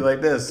 I'm gonna be like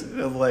this,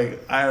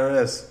 like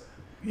IRS.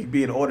 You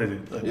being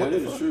audited. Like, yeah, that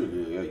is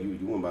true. Yeah, you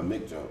went by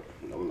Mick Jump.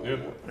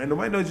 And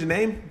nobody knows your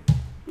name.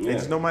 They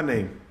just know my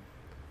name.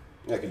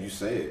 Yeah, cause you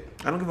say it.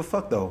 I don't give a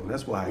fuck though.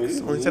 That's why.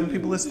 Only 7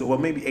 people listen. Well,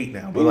 maybe 8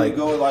 now. But like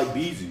go like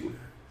BZ.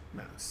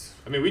 Nah,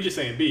 I mean, we just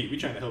saying B. We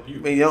trying to help you. I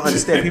mean, you don't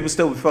understand. People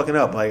still be fucking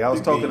up. Like I was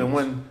talking to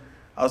one.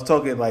 I was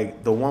talking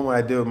like the one where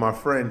I did with my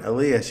friend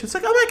Aaliyah. She was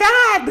like, "Oh my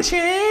God,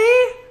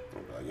 Bashir."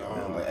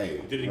 I'm like,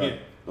 hey, did it again.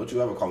 Don't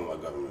you ever call me my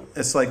government?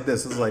 It's like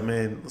this. It's like,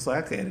 man, it's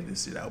like I can edit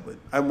this shit out. But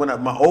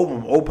my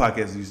old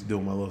podcast I used to do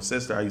with my little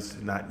sister, I used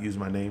to not use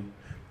my name.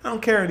 I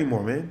don't care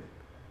anymore, man. You know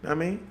what I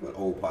mean? What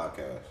old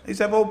podcast? I used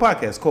to have an old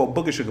podcast called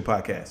Booger Sugar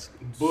Podcast.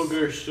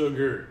 Booger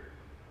Sugar.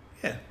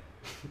 Yeah.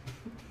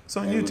 It's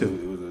on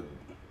YouTube.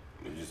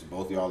 It was just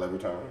both of y'all every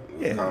time?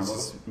 It was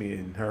just me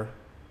and her.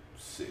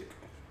 Sick.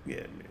 Yeah,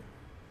 man.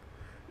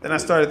 Then I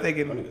started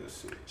thinking,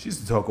 she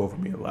used to talk over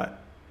me a lot.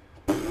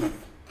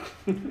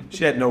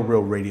 She had no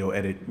real radio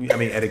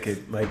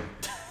etiquette. Like,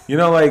 You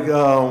know, like,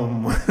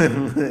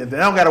 they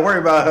don't got to worry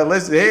about her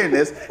hearing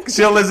this because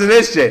she'll listen to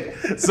this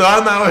shit. So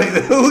I'm not like,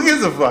 who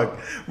gives a fuck?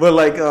 But,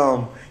 like,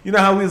 you know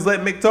how we was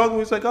letting Mick talk? We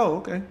was like, oh,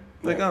 okay.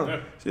 Like,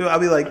 I'll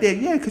be like,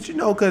 yeah, because you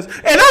know, because, and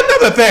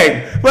another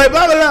thing, like,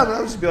 blah, blah, blah.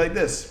 I'll just be like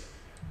this.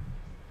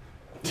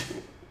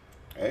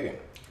 Hey.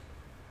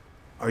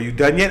 Are you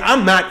done yet?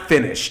 I'm not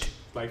finished.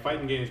 Like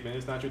fighting games, man.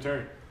 It's not your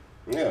turn.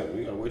 Yeah,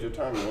 you gotta wait your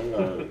turn, man.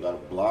 You gotta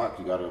block.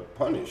 You gotta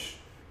punish.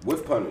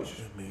 Whip punish.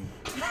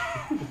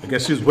 I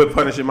guess she was whip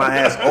punishing my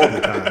ass all the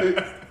time.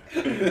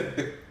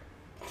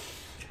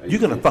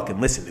 You're gonna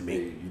fucking listen to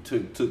me. You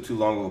took too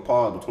long of a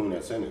pause between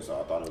that sentence, so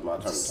I thought it was my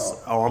turn to talk.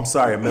 Oh, I'm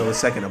sorry, a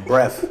millisecond of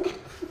breath.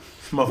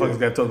 Motherfuckers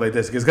gotta talk like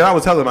this. Because I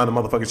was telling about the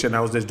motherfucking shit and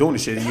I was just doing the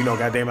shit. And you know,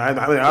 goddamn,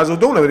 I was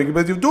doing everything,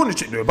 but you were doing the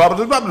shit. Blah, blah,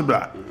 blah, blah,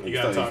 blah. You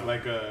gotta talk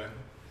like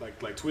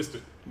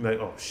Twister. Like,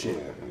 oh, shit.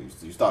 Yeah,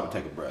 you start to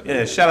take a breath.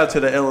 Yeah, shout out to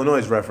the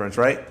Illinois reference,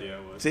 right? Yeah,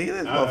 it was. See,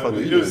 this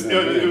motherfucker. It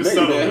was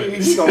subtle.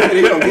 He's gonna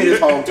get his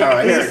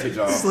hometown heritage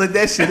on. Slid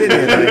that shit in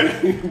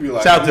there.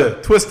 Like, shout out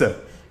to Twister.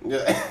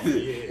 Yeah.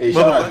 Hey,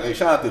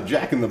 shout out to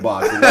Jack in the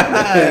Box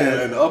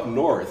and up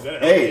north. Is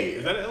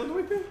that an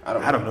Illinois thing? I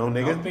don't know,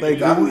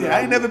 nigga.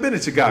 I ain't never been to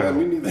Chicago. Yeah,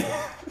 me neither.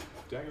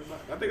 Jack in the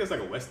Box. I think it's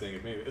like a West thing.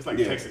 Maybe it's like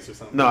Texas or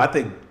something. No, I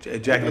think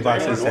Jack in the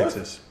Box is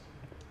Texas.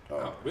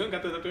 Oh, we don't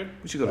got that up there.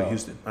 We should go to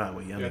Houston. I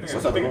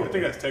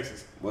think that's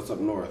Texas. What's up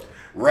north?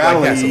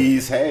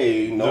 Rallies.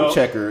 Hey, no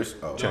checkers.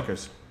 Oh.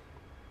 Checkers.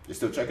 You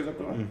still checkers up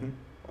there? Mm-hmm.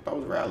 I thought it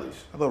was Rallies.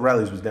 I thought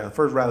Rallies was down. The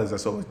first Rallies I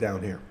saw was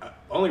down here.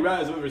 Only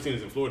Rallies I've ever seen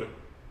is in Florida.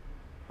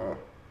 Huh.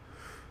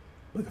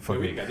 We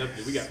ain't got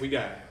nothing. We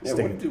got. Yeah,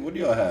 what do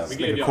y'all have? We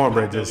gave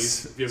Cornbread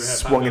just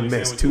swung and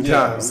missed 2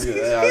 times. I'm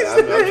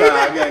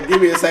trying. Give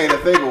me a second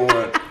to think of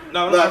one.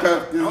 No, I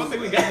don't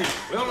think we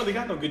don't really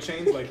got no good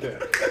chains like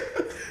that.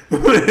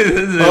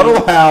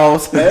 Huddle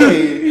House,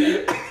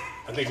 hey.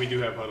 I think we do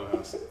have Huddle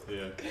House.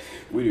 Yeah,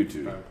 we do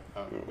too.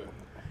 I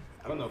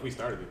don't know if we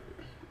started it.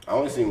 I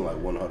only seen like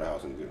one Huddle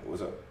House.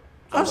 What's up?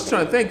 I was just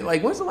trying to think.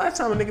 Like, when's the last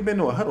time a nigga been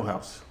to a Huddle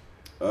House?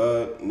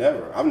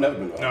 Never. I've never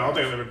been to a Huddle House. No, I don't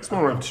think I've ever. It's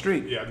one up the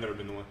street. Yeah, I've never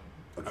been to one.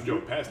 I've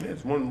drove past it. Yeah,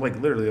 it's one like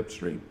literally up the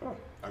street. Oh.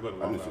 I go to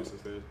Huddle House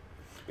instead.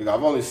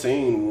 I've only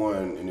seen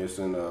one, and it's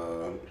in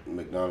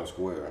McDonald's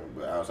Square.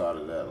 But outside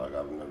of that, like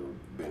I've never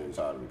been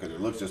inside of it because it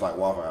looks just like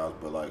Waffle House,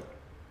 but like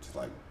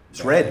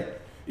it's red.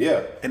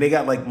 Yeah, and they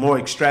got like more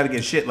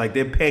extravagant shit. Like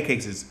their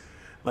pancakes is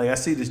like I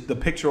see the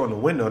picture on the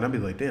window, and I'd be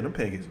like, damn, them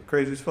pancakes are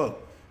crazy as fuck.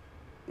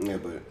 Yeah,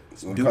 but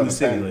Doobie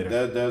City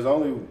later. There's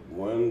only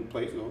one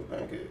place to go for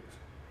pancakes.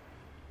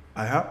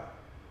 IHOP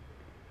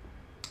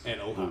and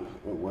OHOP.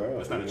 Where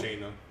else? That's not a chain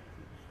though.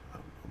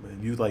 Man,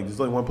 you like there's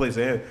only one place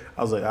there.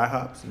 I was like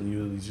IHOPs, and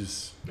you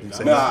just.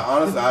 Honestly,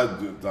 I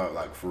thought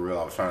like for real.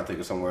 I was trying to think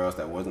of somewhere else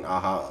that wasn't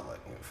IHOP. I was like,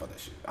 fuck that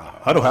shit.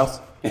 IHOP. Huddle House.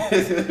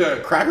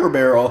 Cracker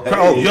Barrel. Hey.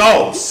 Oh,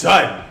 yo,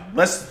 son,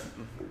 let's.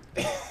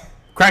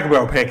 Cracker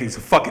Barrel pancakes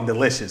are fucking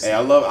delicious. Hey,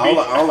 I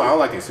don't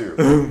like their syrup.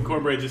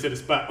 Cornbread just hit a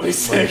spot. What he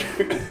said.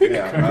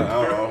 Yeah,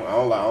 I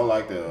don't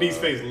like the. B's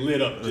face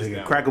lit up just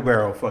now. Cracker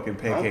Barrel fucking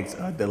pancakes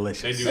are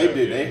delicious. They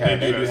do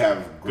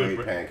have great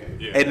pancakes.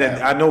 Yeah. And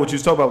then I know what you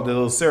was talking about with the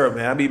little syrup,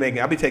 man.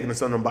 I be taking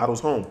some of them bottles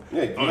home.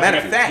 Yeah. Matter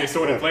of fact,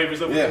 assorted flavors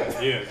of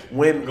it. Yeah.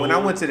 When I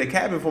went to the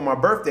cabin for my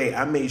birthday,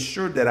 I made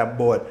sure that I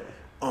bought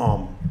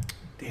damn,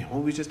 what were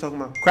we just talking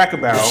about? Cracker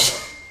Barrel.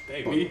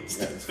 Hey, B,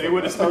 stay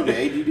with us. I told you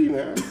ADD,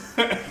 man.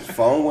 His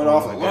phone went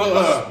off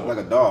like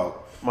a dog.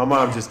 My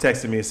mom just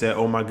texted me and said,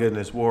 "Oh my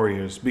goodness,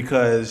 Warriors,"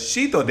 because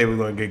she thought they were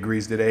going to get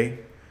greased today,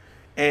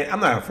 and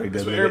I'm not afraid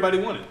that's what everybody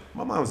wanted.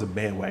 My mom's a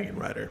bandwagon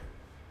rider,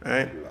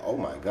 right? Oh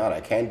my God,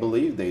 I can't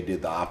believe they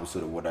did the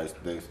opposite of what I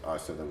said they were going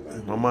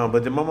to do.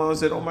 My mom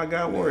said, "Oh my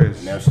God, Warriors."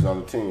 And now she's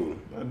on the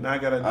team. Now I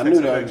gotta text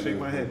her back, shake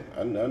my head.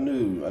 I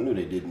knew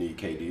they did need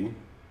KD.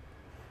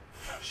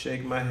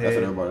 Shake my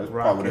head. That's probably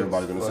what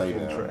everybody's gonna say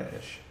now.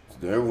 Trash.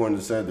 Everyone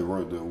that said the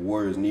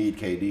Warriors need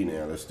KD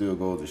now, that still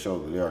goes to show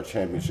that they are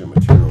championship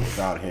material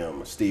without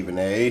him. Stephen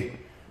A.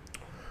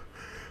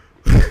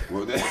 Back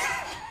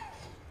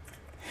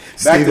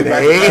to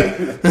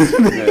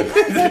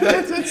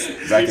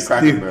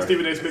Cracker Barrel.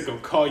 Stephen A. Smith gonna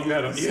call you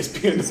out on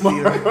ESPN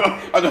tomorrow.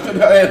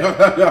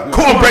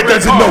 Cornbread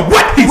doesn't know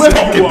what he's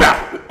talking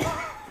about.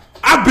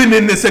 I've been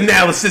in this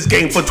analysis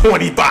game for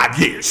 25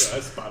 years. Yeah,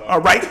 that's spot on.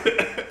 All right?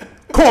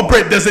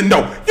 Cornbread doesn't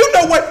know. You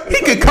know what?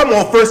 He could come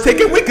on first take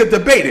it. We could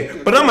debate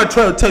it. But I'm going to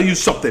try to tell you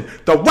something.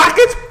 The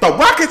Rockets,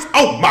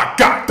 oh my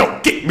God,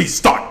 don't get me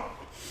started.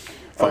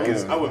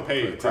 I would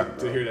pay to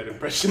hear that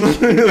impression.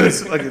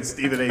 It's fucking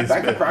Stephen A.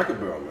 Back to Cracker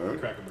Barrel, man.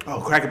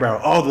 Cracker Barrel.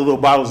 All the little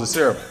bottles of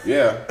syrup.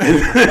 Yeah.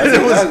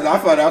 I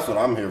thought that's what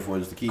I'm here for,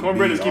 just to keep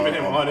Cornbread is keeping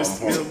him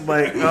honest.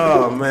 Like,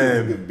 oh,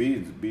 man.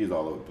 Bees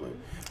all over the place.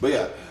 But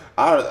yeah,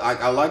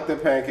 I like the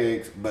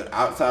pancakes, but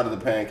outside of the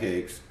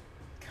pancakes,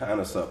 kind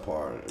of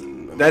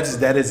subpar.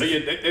 That is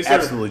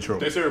absolutely true.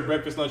 They serve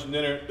breakfast, lunch, and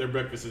dinner. Their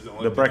breakfast is the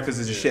only. The breakfast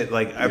is shit.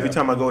 Like every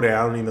time I go there,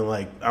 I don't even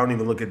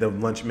look at the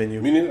lunch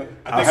menu. Me neither.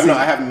 I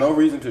have no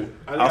reason to.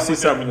 I'll see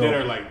something for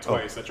dinner like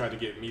twice. I tried to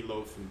get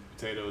meatloaf and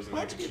potatoes and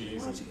mac and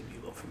cheese.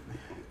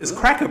 It's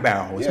Cracker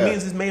Barrel, which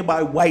means it's made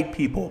by white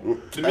people.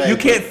 You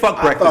can't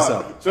fuck breakfast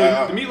up. So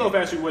the meatloaf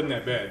actually wasn't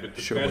that bad, but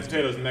the mashed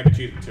potatoes and mac and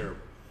cheese were terrible.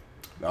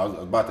 I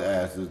was about to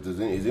ask,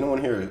 is anyone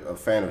here a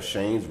fan of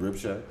Shane's Rib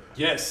Shack?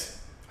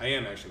 Yes, I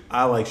am actually.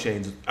 I like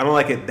Shane's. I don't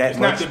like it that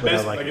much, but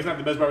I like it. It's not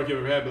the best barbecue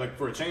I've ever had, but like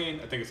for a chain,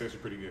 I think it's actually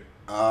pretty good.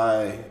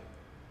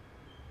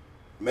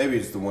 Maybe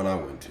it's the one I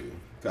went to.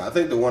 I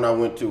think the one I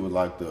went to was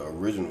like the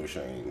original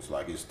Shane's.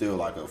 Like it's still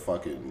like a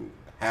fucking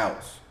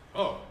house.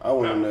 Oh. I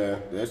went in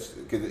there. Cause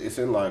it's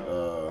in like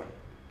I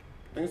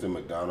think it's in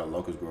McDonald's,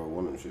 Locust Grove,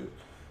 one of them shit.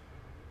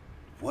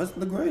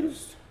 Wasn't the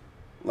greatest.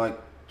 Like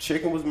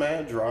chicken was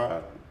mad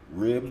dry.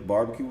 Ribs,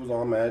 barbecue was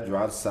all mad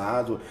dry. The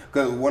sides were,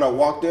 cause when I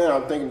walked in,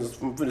 I'm thinking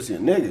I'm finna see a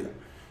nigga.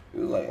 It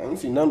was like I didn't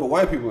see none but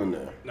white people in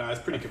there. Nah,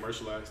 it's pretty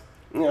commercialized.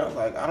 Yeah, I was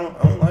like, I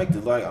don't like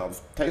this. Like,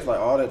 tastes like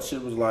all that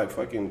shit was like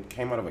fucking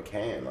came out of a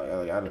can.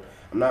 I'm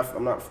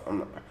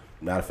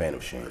not a fan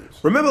of Shane's.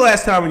 Remember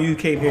last time when you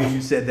came here,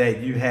 you said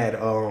that you had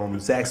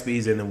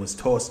Zaxby's and it was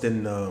tossed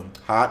in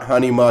hot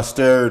honey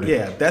mustard.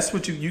 Yeah, that's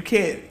what you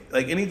can't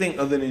like anything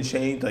other than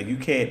Shane's. Like you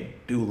can't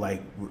do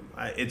like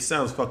it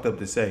sounds fucked up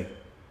to say.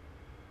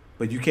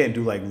 But you can't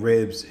do like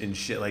ribs and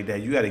shit like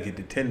that. You got to get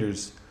the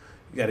tenders.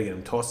 You got to get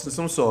them tossed in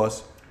some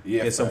sauce,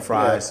 get some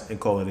fries, and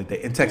call it a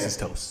day. And Texas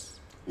toast.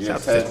 Yeah,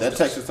 that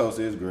Texas toast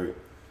is great.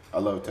 I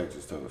love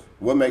Texas toast.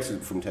 What makes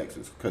it from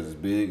Texas? Because it's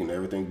big and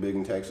everything's big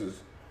in Texas?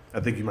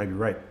 I think you might be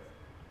right.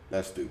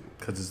 That's stupid.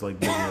 Because it's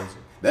like big.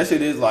 That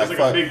shit is like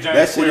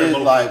that shit is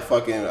like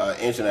fucking an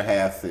inch and a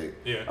half thick.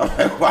 Yeah. I'm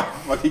like, why the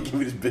fuck you give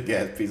me this big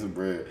ass piece of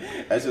bread?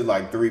 That's just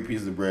like 3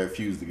 pieces of bread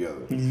fused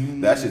together.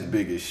 That shit's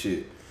big as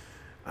shit.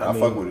 I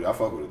fuck with it. I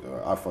fuck with it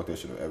though. I fuck that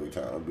shit up every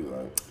time. I'll be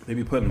like, they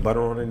be putting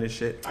butter on it and this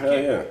shit.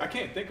 I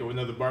can't think of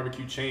another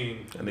barbecue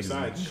chain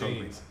besides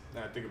Shane's.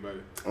 Now I think about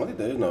it. I don't think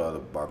there is no other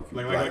barbecue.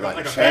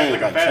 Like a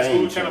fast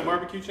food kind of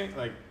barbecue chain.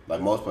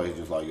 Like most places,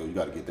 just like yo, you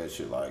got to get that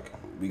shit. Like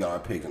we got our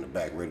pigs in the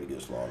back ready to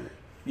get slaughtered.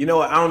 You know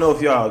what? I don't know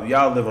if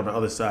y'all live on the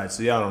other side,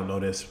 so y'all don't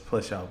know this.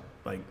 Plus y'all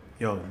like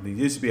there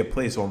used to be a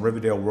place on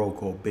Riverdale Road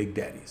called Big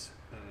Daddy's.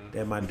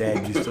 That my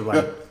dad used to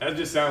like. That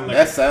just sounds like.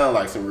 That sound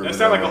like some. That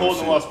sound like a hole in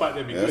the wall spot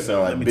that'd be good.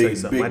 Let me tell you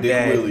something. My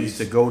dad used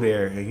to go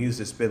there and he used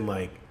to spend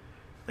like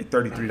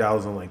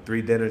 $33 on like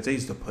 3 dinners. They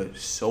used to put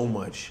so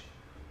much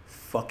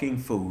fucking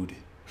food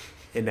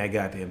in that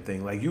goddamn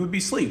thing. Like you would be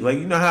asleep. Like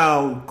you know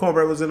how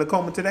Cornbread was in a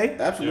coma today?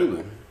 Absolutely.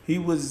 Yeah. He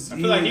was. I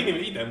feel like he didn't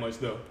even eat that much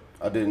though.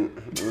 I didn't.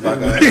 It was like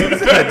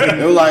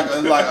it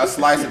was like a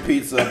slice of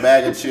pizza, a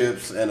bag of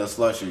chips, and a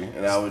slushie,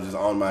 and I was just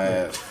on my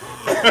ass.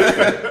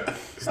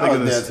 I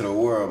was dead to the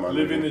world, my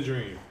living the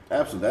dream.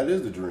 Absolutely, that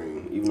is the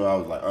dream. Even though I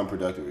was like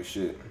unproductive as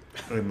shit.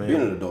 Hey, man.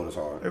 Being an adult is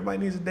hard. Everybody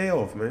needs a day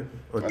off, man,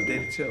 or a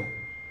day to chill.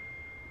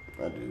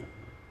 I do.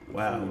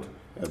 Wow.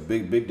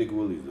 Big Dick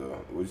Willies though.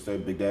 What'd you say,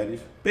 Big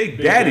Daddies? Big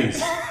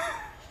Daddies.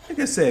 Like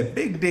I said,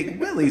 Big Dick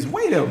Willies.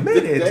 Wait a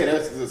minute.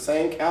 That's the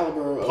same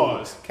caliber.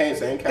 Pause.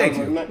 Same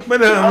caliber.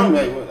 But I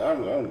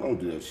don't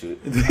do that shit.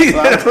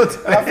 I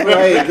feel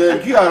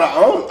like you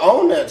gotta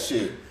own that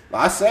shit.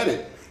 I said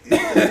it.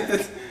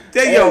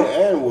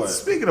 And what?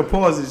 Speaking of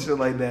pause and shit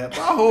like that, my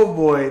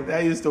homeboy that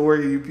I used to work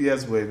at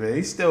UPS with, man,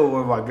 he's still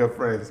one of my good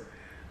friends.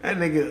 That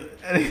nigga,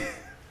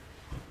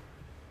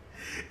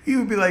 he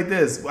would be like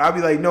this. I'd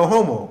be like, no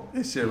homo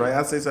and shit, right?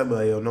 I'd say something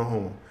like, yo, no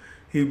homo.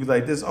 He'd be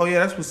like this, oh yeah,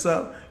 that's what's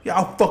up. Yeah,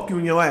 I'll fuck you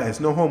in your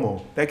ass, no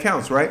homo. That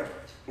counts, right?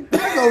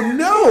 I go,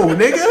 no,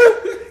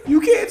 nigga.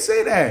 You can't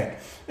say that.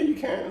 You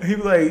can. He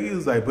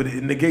was like, but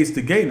it negates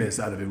the gayness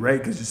out of it, right?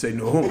 Because you say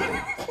no homo.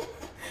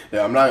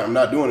 Yeah, I'm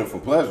not doing it for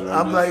pleasure.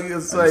 I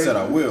said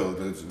I will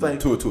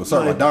to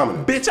assert my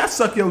dominance. Bitch, I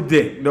suck your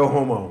dick, no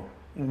homo.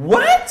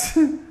 What?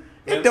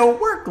 It don't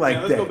work like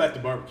that. Let's go back to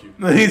barbecue.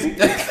 I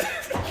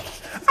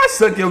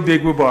suck your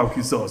dick with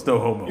barbecue sauce, no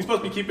homo. You're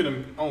supposed to be keeping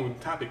them on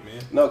topic,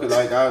 man. No, because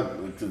like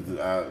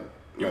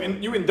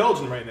you're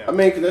indulging right now. I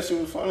mean, because that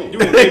shit was funny. You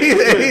an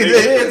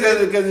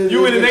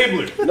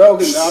enabler. No,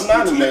 because I'm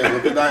not an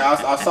enabler. Because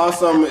I saw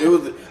some.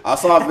 I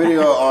saw a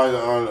video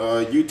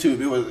on YouTube.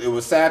 It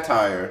was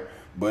satire,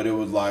 but it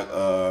was like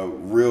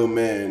real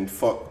men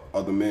fuck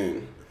other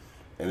men,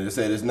 and it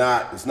said it's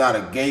not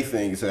a gay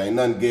thing. It said ain't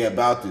nothing gay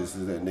about this.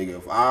 It said nigga,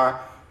 if I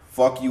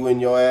fuck you in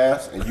your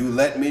ass and you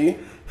let me.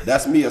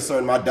 That's me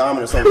asserting my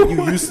dominance over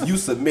you. You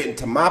submitting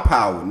to my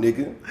power,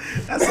 nigga.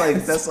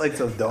 That's like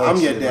some dog I'm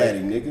shit. Your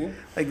daddy, nigga.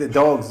 Like the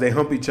dogs, they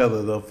hump each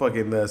other. They'll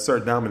fucking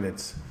assert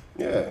dominance.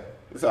 Yeah.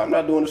 So I'm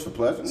not doing this for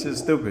pleasure. It's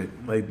just stupid.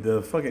 Like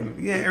the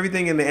fucking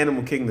everything in the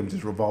animal kingdom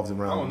just revolves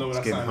around. I don't know what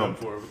I signed up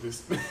for with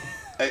this.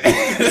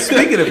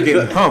 Speaking of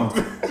getting humped.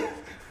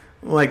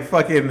 Like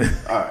fucking. All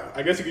right.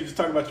 I guess you could just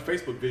talk about your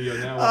Facebook video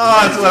now.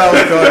 Oh, that's what I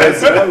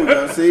was going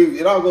to say. See,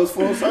 it all goes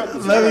full circle.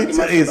 Let me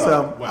tell you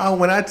something. Wow.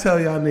 When I tell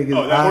y'all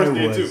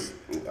niggas,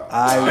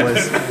 I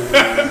was.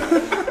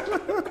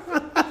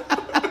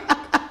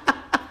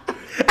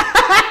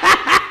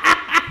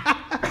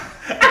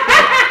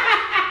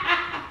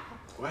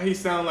 Why he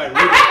sound like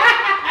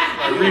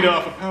Rita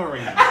off of Power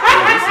Rangers?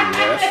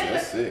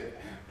 That's sick.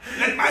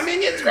 Let my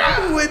minions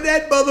grow with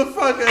that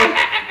motherfucker.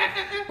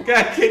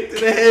 got kicked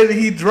in the head and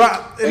he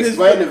dropped.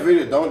 Explain the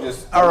video. Don't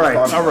just. All right.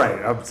 I'm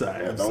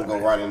sorry. Yeah, don't go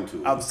right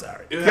into it. I'm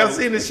sorry. Y'all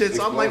seen this shit,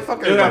 so I'm like,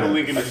 fuck it. You'll have a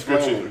link in the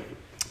description.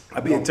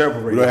 I'd be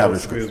interpreting. We don't have a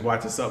description. Was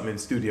watching something in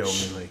the studio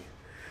and like,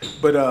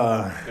 but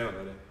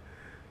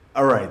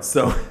all right.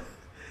 So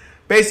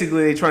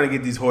basically, they trying to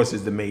get these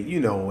horses to mate,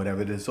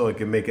 whatever, so it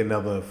can make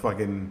another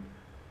fucking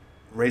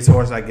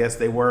racehorse. I guess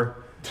they were.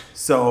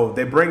 So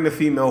they bring the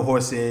female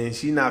horse in.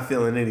 She's not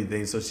feeling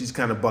anything, so she's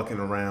kind of bucking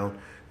around.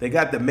 They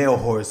got the male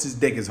horse. His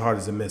dick is hard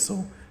as a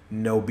missile.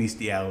 No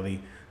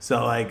bestiality.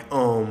 So like,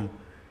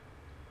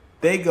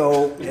 they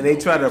go and they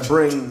try to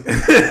bring,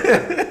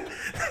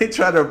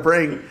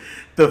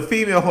 the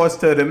female horse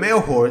to the male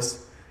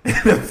horse,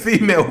 and the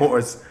female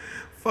horse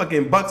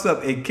fucking bucks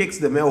up and kicks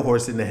the male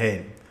horse in the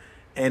head,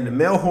 and the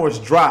male horse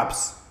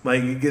drops.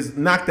 Like, he gets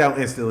knocked out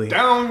instantly.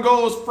 Down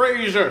goes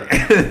Frazier.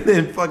 And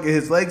then fucking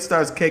his leg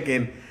starts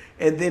kicking.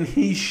 And then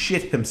he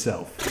shit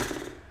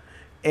himself.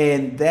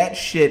 And that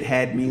shit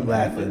had me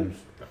laughing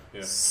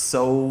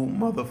so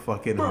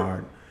motherfucking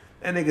hard.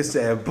 That nigga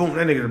said, boom.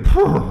 That nigga,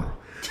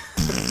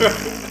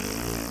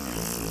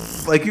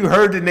 like, you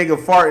heard the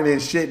nigga farting and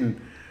shitting.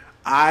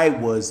 I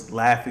was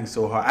laughing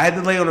so hard. I had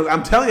to lay on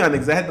I'm telling y'all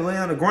niggas, I had to lay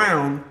on the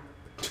ground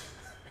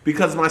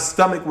because my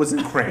stomach was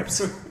in cramps.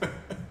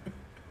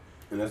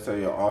 And let's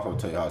also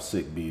tell you how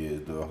sick B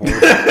is. The horse,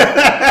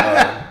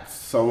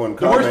 someone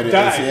commented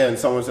and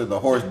someone said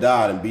the horse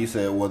died, and B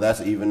said, well, that's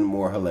even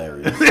more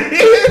hilarious. He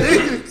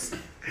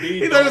thought he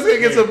was going to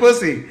get some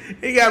pussy.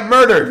 He got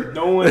murdered.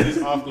 No one is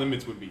off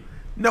limits with B.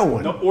 No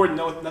one. No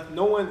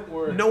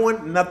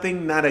one,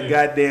 nothing, not a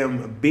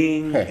goddamn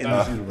being in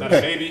this universe. Not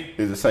a baby.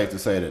 Is it safe to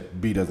say that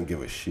B doesn't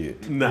give a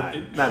shit? Not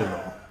at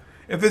all.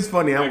 If it's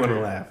funny, I'm gonna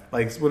laugh.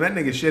 Like when that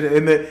nigga shit,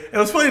 and it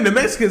was funny. The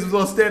Mexicans was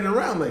all standing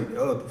around like,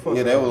 "Oh, the fuck."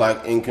 Yeah, they were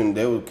like,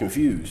 they were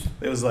confused.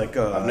 It was like,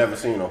 I've never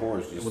seen a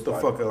horse just what the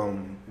fuck,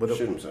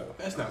 shit himself.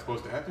 That's not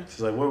supposed to happen.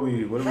 She's like, what are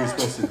we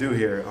supposed to do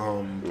here?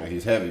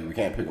 He's heavy. We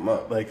can't pick him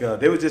up. Like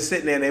they was just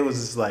sitting there, and they was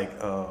just like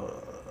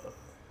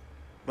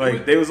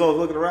they was all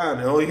looking around,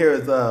 and all you hear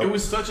is it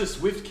was such a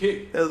swift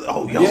kick.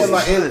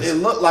 It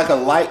looked like a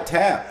light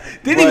tap.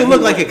 Didn't even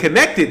look like it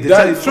connected. To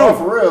tell you the truth,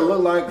 for real, it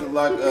looked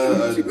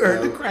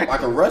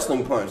like a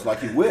wrestling punch, like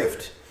he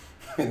whiffed,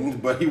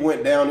 but he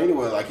went down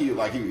anyway, like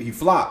he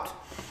flopped,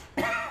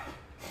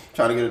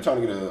 trying to get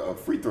a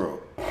free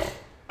throw.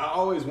 I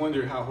always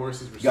wonder how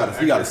horses were. You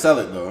got to sell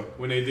it though.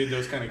 When they did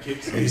those kind of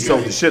kicks, he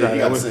sold the shit out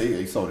of it.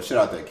 He sold the shit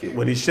out that kick.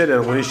 When he shit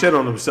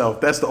on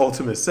himself, that's the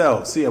ultimate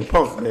sell. CM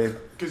Punk, man.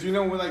 Because when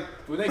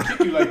they kick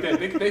you like that,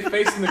 they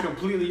face in the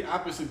completely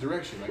opposite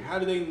direction. Like, how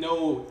do they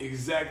know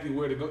exactly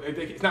where to go?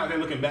 It's not like they're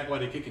looking back while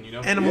they're kicking,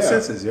 Animal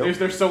senses, yo.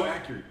 They're so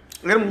accurate.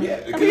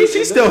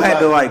 She still had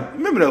to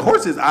remember the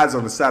horse's eyes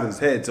on the side of his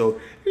head, so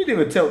he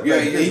didn't even tell. Yeah,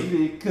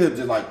 he could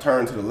just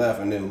turn to the left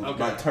and then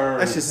turn.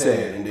 That's just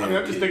sad.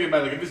 I'm just thinking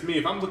about if it's me,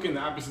 if I'm looking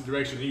the opposite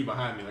direction and you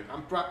behind me,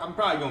 I'm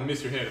probably gonna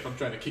miss your head if I'm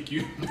trying to kick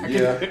you.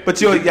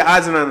 But your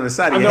eyes are not on the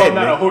side of your head. I'm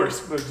not a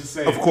horse, but just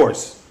saying. Of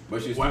course.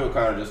 But she's still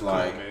kind of just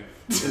walk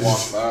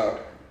by.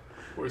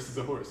 Horse is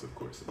a horse, of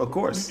course. Of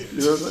course.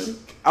 You know what I'm saying?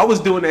 I was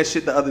doing that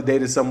shit the other day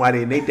to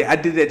somebody, and I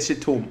did that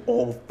shit to them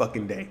all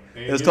fucking day.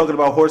 They was talking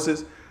about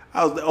horses.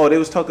 They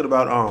was talking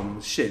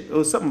about shit. It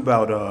was something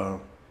about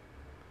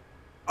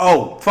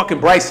fucking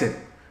Bryson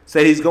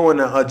said he's going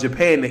to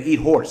Japan to eat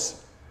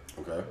horse.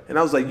 Okay. And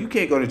I was like, you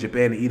can't go to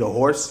Japan to eat a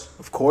horse,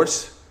 of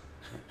course.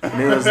 And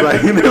it was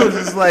like, it was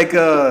just like,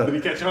 did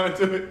he catch on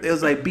to it? It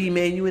was like, B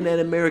man, you in that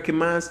American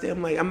mindset?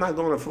 I'm like, I'm not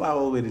going to fly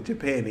all the way to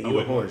Japan to eat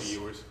a horse.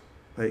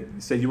 Like,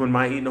 you said you wouldn't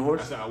mind eating a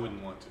horse? I said I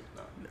wouldn't want to.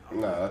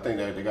 No, I think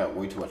they got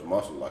way too much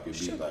muscle. Like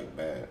it'd be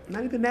bad.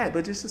 Not even that,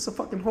 but just a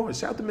fucking horse.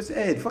 Shout out to Mr.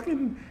 Ed.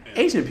 Fucking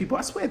Asian people.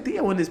 I swear,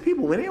 Theo and his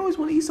people, man, they always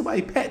want to eat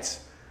somebody's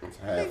pets. It's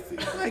half Theo.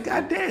 Like,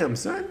 goddamn,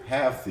 son.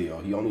 Half Theo.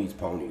 He only eats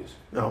ponies.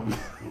 No.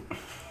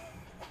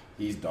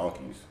 He's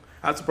donkeys.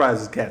 I'm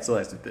surprised his cats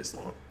lasted this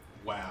long.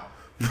 Wow.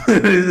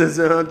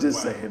 I'm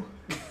just saying.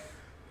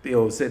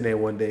 Theo was sitting there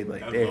one day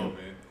like, that's damn, low,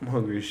 I'm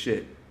hungry as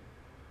shit.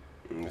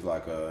 It's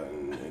like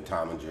in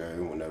Tom and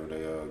Jerry, whenever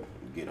they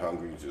get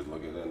hungry, you just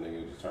look at that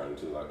nigga, just turn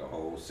into like a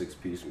whole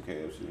 6-piece from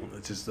KFC.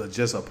 It's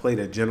just a plate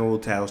of General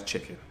Tao's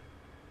chicken.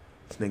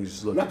 This nigga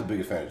just look. I'm not the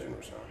biggest fan of General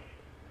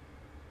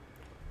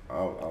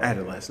Tao. I had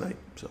it last night,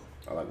 so.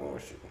 I like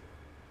orange chicken.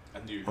 I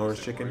do.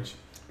 Orange chicken? Orange.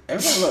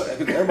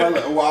 Everybody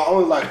look. Well, I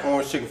only like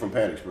orange chicken from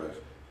Panda Express.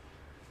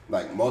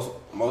 Like most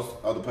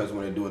other places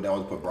when they do it, they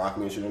always put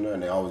broccoli and shit in there,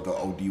 and they always go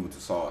OD with the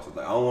sauce. It's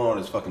like, I don't want all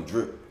this fucking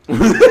drip.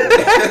 Normally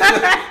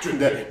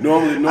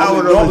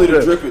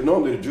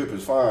the drip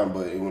is fine,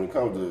 but when it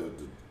comes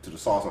to the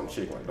sauce on the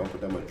chicken, like don't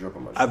put that much drip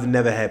on my chicken. I've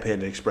never had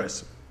Panda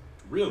Express.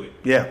 Really?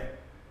 Yeah.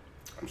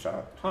 I'm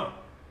shocked. Huh.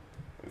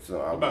 So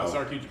what about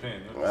Sarky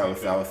Japan? I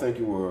would think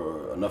you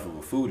were enough of a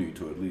foodie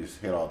to at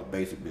least hit all the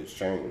basic bitch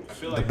chains. I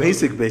feel like the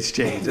basic bitch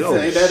chains. Oh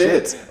that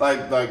shit! Is,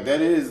 like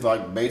that is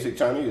like basic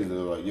Chinese. They're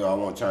like, yo, I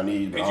want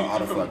Chinese, but I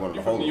don't feel like going to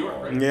the whole New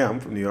York, right? Yeah, I'm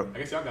from New York. I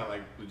guess y'all got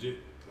like legit.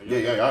 Like,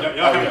 y'all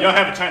y'all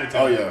have a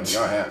Chinatown. Oh yeah,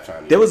 y'all have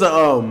Chinese. There was a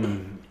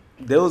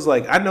there was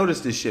like I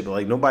noticed this shit, but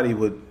like nobody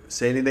would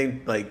say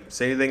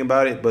anything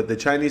about it. But the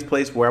Chinese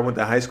place where I went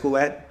to high school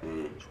at,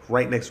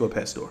 right next to a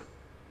pet store.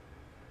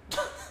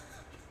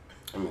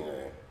 I mean,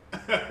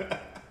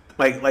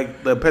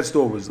 like the pet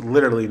store was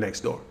literally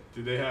next door.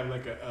 Did they have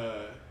like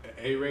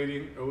a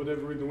rating or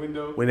whatever in the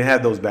window? We didn't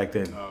have those back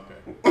then. Oh,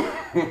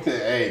 okay.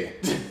 Hey,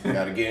 you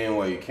gotta get in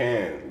while you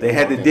can. They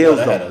had the deals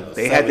though.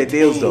 They had the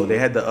deals though. They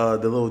had the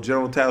little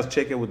General Tso's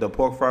chicken with the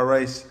pork fried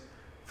rice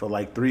for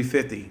like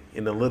 $3.50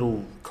 in a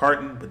little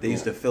carton, but they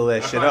used to fill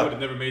that shit up. I would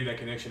have never made that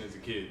connection as a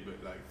kid,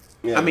 but like.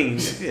 Yeah. I mean,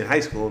 in high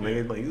school,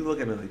 nigga, like you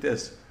looking at it like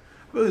this.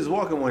 I was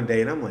walking one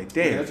day and I'm like,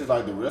 damn. Yeah, that's just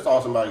like that's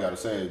all somebody gotta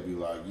say is be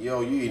like,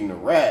 yo, you eating a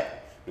rat.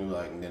 You're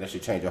like, that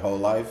should change your whole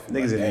life.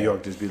 Niggas in New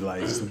York just be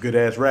like, some good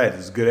ass rats,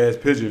 it's good ass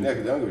pigeon. Yeah,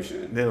 'cause they don't give a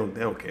shit. They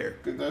don't care.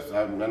 Cause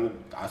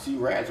I see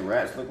rats.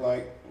 Rats look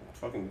like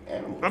fucking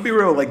animals. I'll be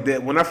real, like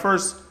that when I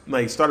first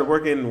started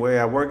working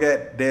where I work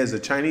at, there's a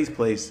Chinese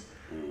place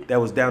that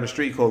was down the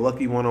street called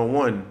Lucky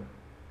 101,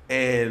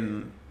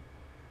 and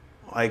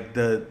like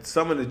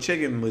some of the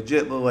chicken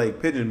legit look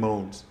like pigeon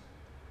bones.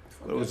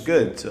 But it was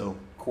good, so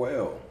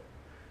quail.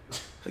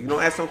 Like, you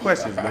don't ask no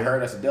questions, man. I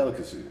heard that's a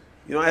delicacy.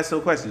 You don't ask no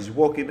questions. You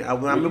walk in. I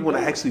remember when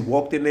I actually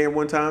walked in there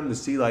one time to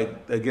see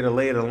get a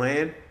lay of the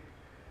land,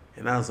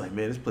 and I was like,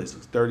 man, this place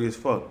looks dirty as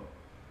fuck.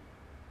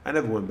 I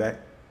never went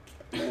back.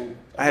 I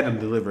had them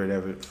deliver it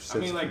ever since. I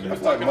mean, like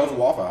that's like most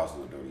Waffle Houses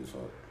are dirty as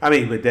fuck. I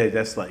mean, but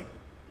that's like.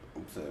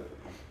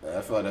 I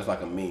feel like that's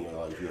like a meme.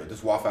 Like,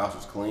 this Waffle House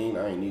is clean.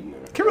 I ain't needing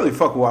it. Can't really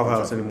fuck with Waffle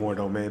House anymore,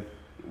 though, man.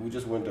 We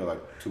just went there like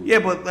 2 weeks. Yeah,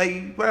 but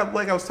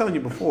like I was telling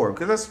you before,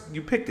 because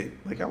you picked it.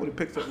 Like I would have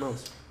picked something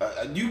else.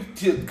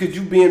 Because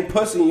you being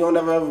pussy, you don't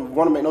ever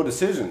want to make no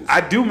decisions.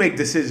 I do make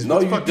decisions. No,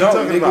 what the you fuck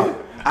don't. You talking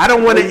about? I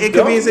don't want to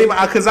inconvenience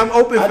anybody because I'm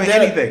open for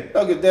anything.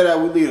 Look at that.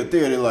 We leave the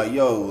theater like,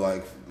 yo,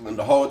 like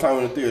the whole time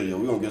in the theater, yo,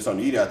 we gonna get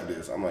something to eat after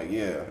this. I'm like,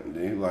 yeah. And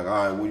then he's like,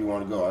 all right, where you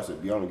want to go? I said,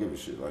 I don't give a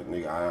shit. Like,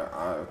 nigga,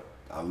 I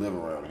live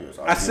around here.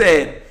 So I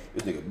said.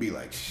 This nigga be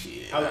like,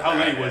 shit. How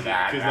late was it?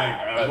 Because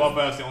like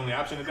Waffle House the only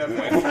option at that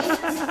point.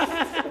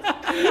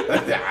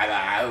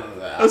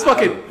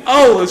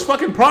 It's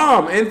fucking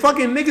prom, and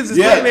fucking niggas is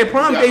taking their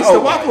prom dates to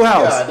Waffle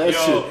House. God, that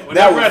shit.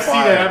 Whenever I see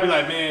that, I be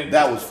like, man,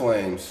 that was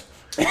flames.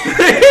 He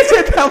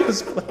said that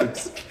was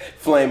flames.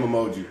 Flame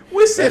emoji.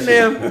 We're sitting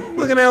there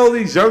looking at all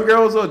these young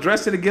girls all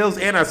dressed to the gills,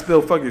 and I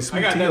spilled fucking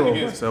sweet tea over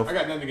myself. I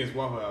got nothing against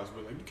Waffle House,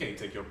 but like you can't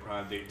take your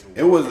prom date to.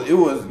 It was. You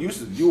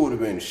would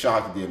have been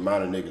shocked at the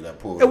amount of niggas that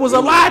pulled. It was a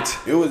lot.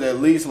 It was at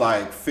least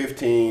like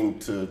 15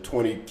 to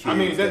 20 kids. I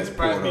mean, that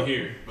surprised me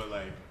here, but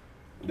like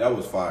that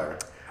was fire.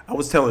 I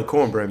was telling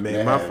Cornbread,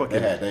 man, they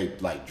had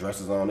like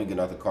dresses on. They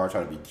getting out the car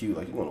trying to be cute,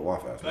 like you going to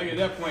Waffle House. Like at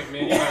that point,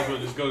 man, you might as well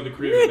just go to the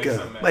crib and make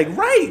something. Like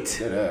right.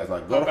 Yeah,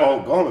 like go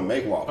home and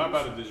make waffles. Pop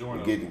out of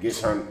DiGiorno. Get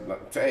turned.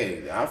 Like,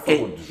 hey, I fuck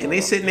with DiGiorno. And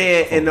they sitting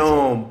there, and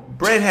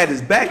Brad had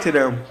his back to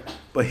them,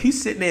 but he's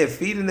sitting there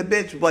feeding the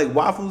bitch with like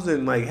waffles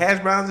and like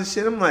hash browns and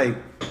shit. I'm like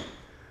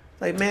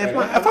man,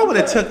 if I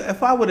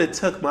would have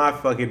took my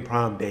fucking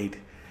prom date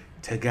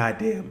to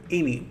goddamn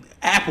any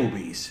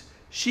Applebee's,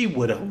 she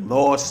would have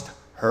lost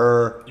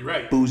her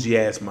bougie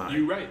ass mind.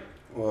 You right.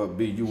 Well,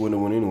 B, you wouldn't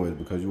have won anyways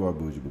because you are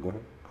bougie. But go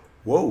ahead.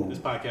 Whoa. This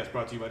podcast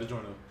brought to you by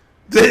DiGiorno.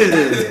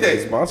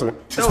 Hey, sponsor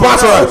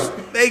us.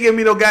 They give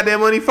me no goddamn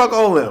money. Fuck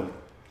all of them.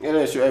 Yeah,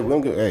 that's true. Hey, we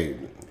don't get. Hey.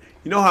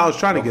 You know how I was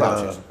trying to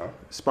get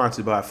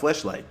sponsored by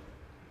Fleshlight?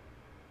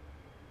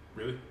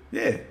 Really?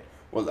 Yeah.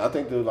 Well, I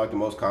think the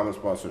most common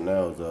sponsor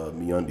now is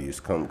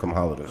MeUndies. Come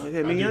holler at us. Oh,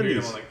 yeah,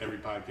 MeUndies. On like every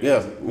podcast.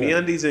 Yeah.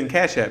 MeUndies and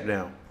Cash App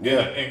now. Yeah.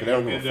 And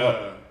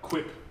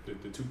Quip, the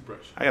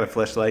toothbrush. I got a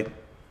Fleshlight.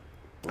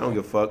 I don't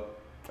give a fuck.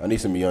 I need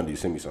some MeUndies.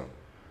 Send me some.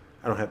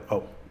 I don't have.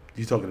 Oh,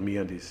 you talking to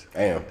MeUndies?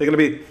 I am. They're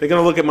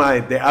gonna look at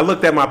I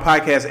looked at my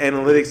podcast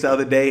analytics the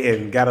other day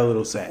and got a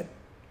little sad.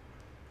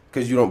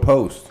 Cause you don't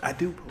post. I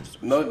do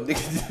post. No,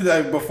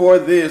 like before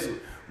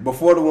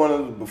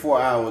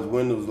hours.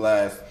 When was the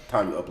last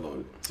time you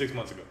uploaded? 6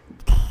 months ago.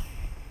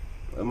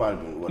 It might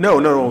have been. What,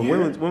 No.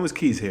 When was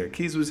Keys here?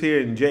 Keys was here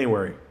in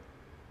January.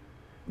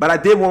 But I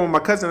did one with my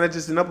cousin. I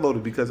just didn't upload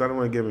it because I don't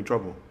want to get him in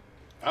trouble.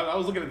 I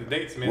was looking at the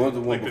dates, man.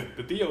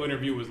 The Theo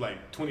interview was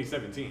like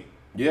 2017.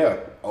 Yeah,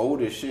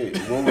 old as shit.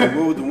 When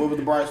was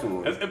the Bryson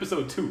one? That's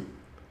episode 2.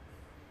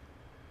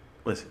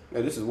 Listen. Yeah,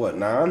 this is what,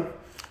 9?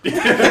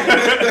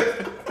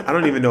 I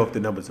don't even know if the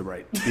numbers are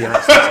right, to be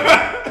honest with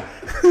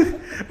you.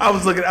 I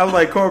was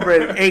like,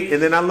 Cornbread 8,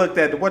 and then I looked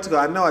at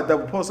I know I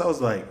double posted. I was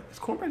like, is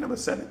Cornbread number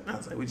 7? I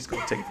was like, we just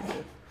gonna take it from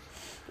there.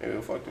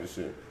 Yeah, fuck this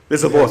shit.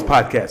 This is a lost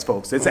podcast,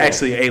 folks. It's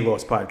actually a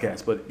lost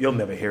podcast, but you'll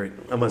never hear it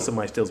unless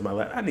somebody steals my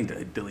laptop. I need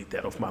to delete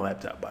that off my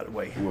laptop, by the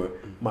way. What?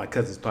 My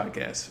cousin's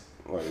podcast.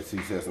 What, he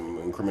said some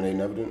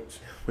incriminating evidence?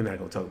 We're not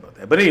going to talk about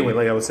that. But anyway,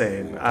 like I was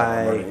saying, what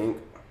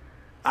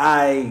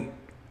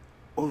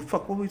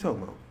were we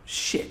talking about?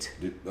 Shit.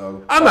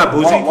 I'm not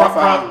bougie. Taking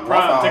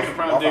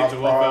prom dates to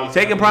Waffle House.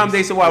 Taking prom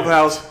dates to Waffle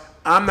House.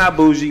 I'm not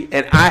bougie,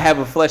 and I have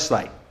a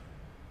Fleshlight.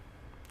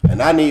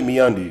 And I need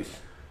MeUndies.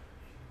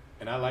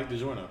 And I like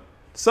DiGiorno.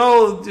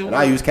 So, and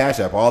I use Cash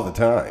App all the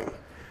time.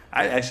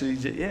 I actually,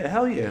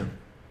 hell yeah.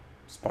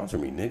 Sponsor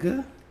me,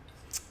 nigga.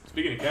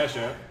 Speaking of Cash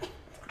App.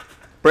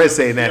 Brett's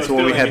saying that, so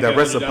when we had that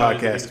wrestling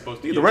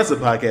podcast, the wrestling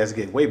podcast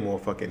get way more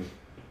fucking.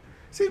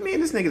 See, me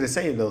and this nigga the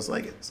same though. It's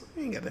like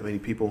we ain't got that many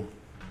people.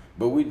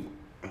 But we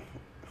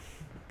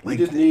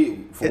just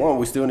need, for one,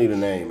 we still need a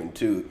name, and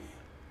two,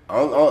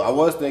 I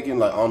was thinking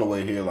like on the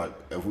way here, like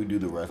if we do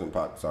the wrestling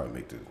podcast, sorry,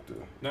 make the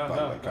kind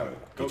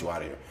of get you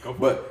out of here.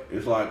 But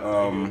it's like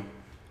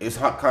it's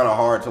kind of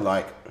hard to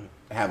like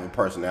have a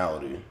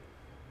personality,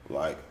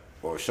 like.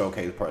 Or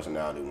showcase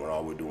personality when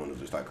all we're doing is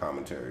just like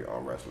commentary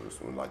on wrestlers,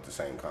 and like the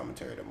same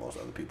commentary that most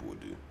other people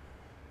would do.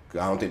 Cause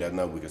I don't think there's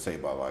nothing we could say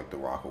about like The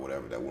Rock or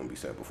whatever that wouldn't be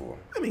said before.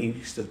 I mean,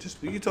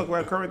 you can talk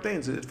about current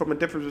things from a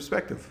different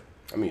perspective.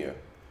 I mean, yeah. You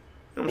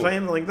know what I'm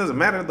saying? Like, it doesn't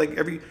matter. Like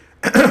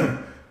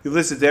you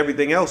listen to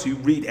everything else, you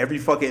read every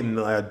fucking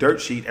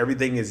dirt sheet.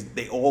 Everything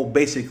they all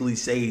basically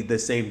say the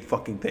same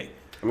fucking thing.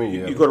 I mean,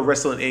 yeah. You go to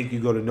Wrestling Inc., you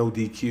go to No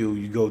DQ,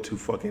 you go to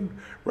fucking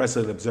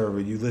Wrestling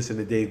Observer, you listen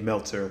to Dave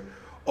Meltzer.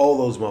 All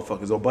those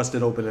motherfuckers, or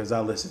Busted Open as I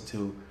listen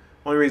to.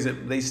 Only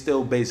reason, they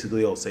still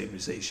basically all say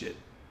shit.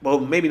 Well,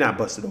 maybe not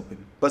Busted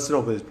Open. Busted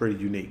Open is pretty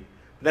unique.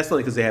 But that's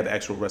only because they have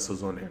actual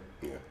wrestlers on there.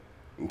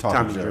 Yeah.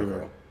 Tommy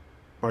Dreamer,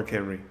 Mark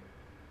Henry,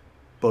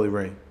 Bully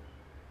Ray,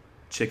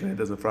 Chicken that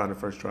doesn't fry on the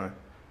first try.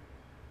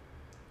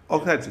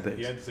 All kinds of things.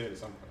 You had to say it at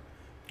some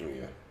point.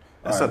 Yeah.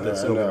 That's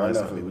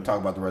something. We'll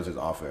talk about the rest of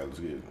off air. Let's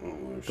get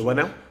the what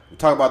now? We'll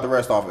talk about the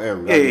rest off air.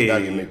 We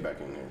gotta get Mick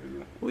back in there.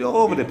 We all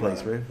over the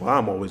place, man. Well,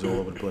 I'm always all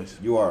over the place.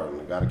 You are.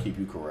 Got to keep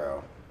you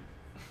corralled.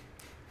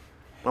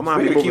 My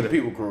mom be keep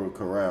people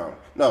corralled.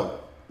 No,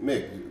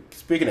 Mick.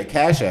 Speaking of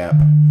Cash App,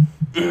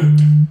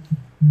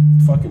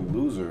 fucking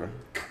loser.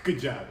 Good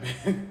job,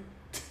 man.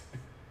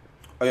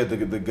 Oh yeah,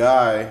 the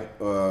guy.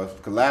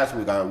 Cause last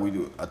week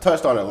I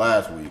touched on it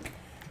last week,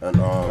 and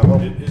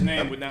his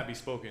name would not be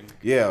spoken.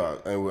 Yeah,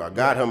 and I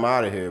got him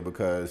out of here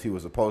because he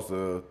was supposed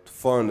to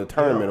fund the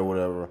tournament or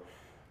whatever.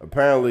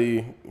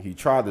 Apparently, he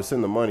tried to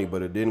send the money,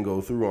 but it didn't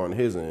go through on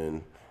his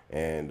end.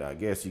 And I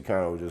guess he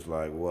kind of was just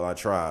like, well, I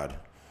tried.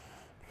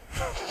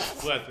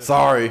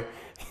 Sorry.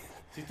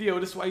 See, Theo,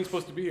 this is why you're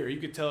supposed to be here. You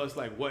could tell us,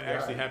 like, what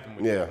actually happened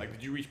with you. Like,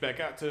 did you reach back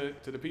out to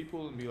the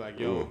people and be like,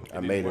 yo, I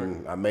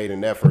made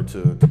an effort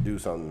to do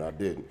something I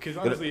didn't. Because,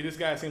 honestly, this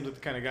guy seems like the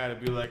kind of guy to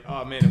be like,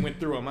 oh, man, it went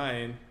through on my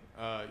end.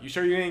 You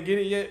sure you didn't get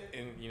it yet?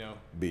 And, you know.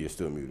 B, you're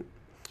still muted.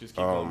 Just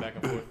keep going back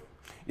and forth.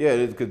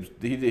 Yeah, because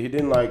he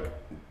didn't, like,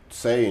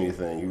 say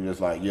anything. He was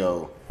just like,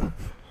 yo,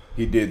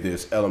 he did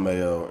this,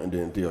 LMAO, and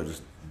then Theo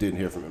just didn't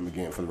hear from him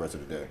again for the rest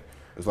of the day.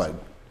 It's like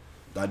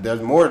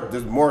there's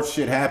more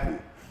shit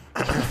happening.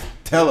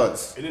 Tell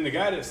us. And then the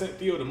guy that sent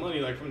Theo the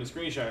money, like from the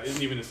screenshot,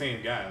 isn't even the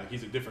same guy. Like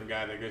he's a different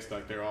guy that gets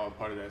like they're all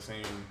part of that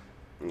same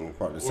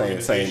part of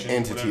the same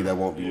entity whatever. That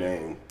won't be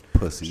named.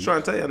 Pussy. Just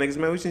trying to tell y'all niggas,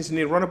 man, we just need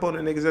to run up on the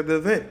niggas at the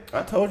event.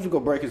 I told you to go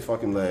break his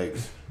fucking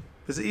legs.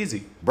 It's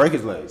easy. Break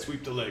his legs.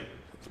 Sweep the leg.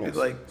 It's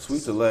like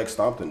sweep the leg,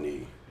 stomp the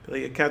knee.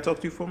 Like, can I talk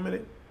to you for a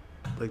minute?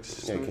 Like,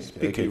 just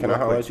can I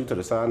holler at you to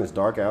the side in this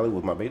dark alley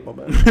with my baseball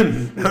bat? I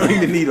don't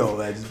even need all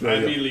that. Just I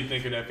immediately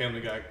think of that Family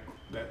Guy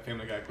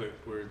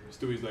clip where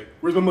Stewie's like,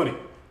 "Where's my money?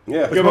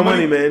 Yeah, where's my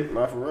money, man?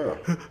 Not for real.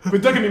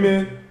 Quit ducking me,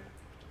 man."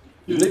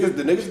 The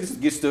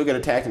niggas still get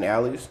attacked in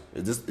alleys.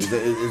 Is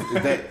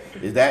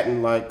that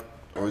in like,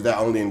 or is that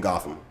only in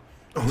Gotham?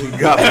 Only in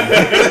Gotham.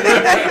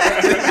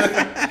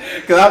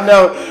 Cause I've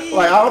never,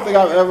 like, I don't think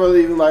I've ever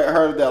even like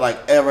heard of that like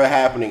ever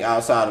happening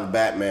outside of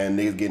Batman.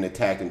 Niggas getting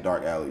attacked in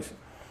dark alleys.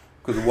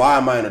 Cause why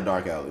am I in a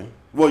dark alley?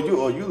 Well,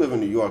 you live in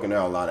New York and there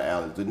are a lot of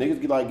alleys. Do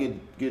niggas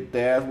get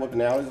their ass whooped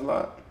in alleys a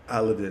lot?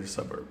 I lived in the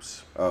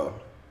suburbs. Oh,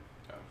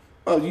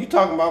 you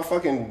talking about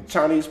fucking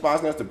Chinese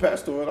spots next to pet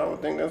stores? I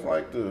don't think that's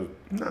like the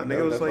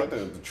nigga was like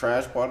the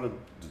trash part of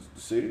the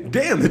city.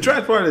 Damn, the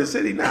trash part of the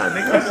city. Nah,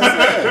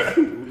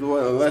 nigga.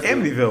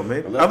 Amityville,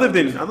 man. I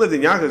lived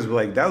in Yonkers.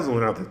 Like that was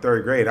when I was in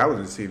third grade. I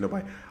wasn't seeing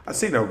nobody. I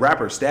seen a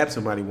rapper stab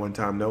somebody one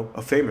time. Though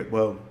a famous.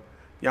 Well,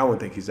 y'all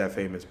wouldn't think he's that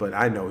famous, but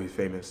I know he's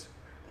famous.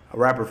 A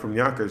rapper from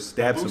Yonkers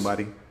stabbed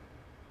somebody.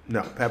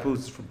 No, Papoose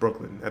is from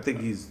Brooklyn. I think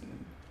he's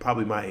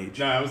probably my age.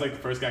 Nah, I was like the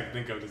first guy I could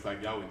think of. Just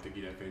like y'all wouldn't think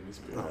he's that famous.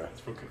 But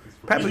he's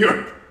from New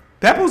York.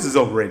 Papoose is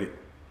overrated.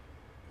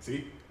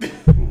 See, you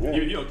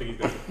don't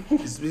think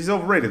he's that? He's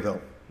overrated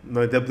though.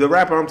 The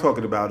rapper I'm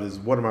talking about is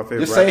one of my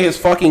favorite. Just say his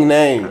fucking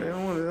name. I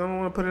don't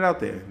want to put it out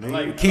there.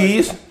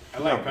 Keys. I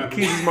like Papoose.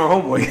 Keys is my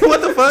homeboy.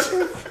 What the fuck?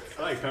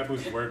 I like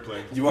Papoose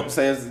wordplay. You want to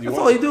say? That's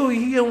all he do.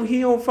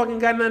 He don't fucking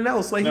got nothing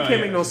else. Like he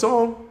can't make no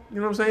song. You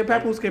know what I'm saying?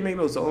 Papoose can't make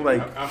no song.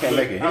 Like can't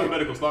make a hit.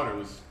 Alphabetical Slaughter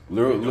was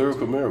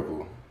lyrical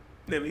miracle.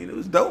 I mean, it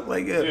was dope.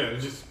 Like it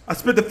was just. I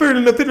spit the fear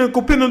in the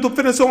pinnacle,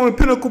 song,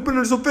 pinnacle.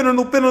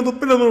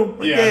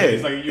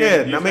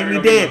 Yeah. Now make me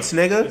dance,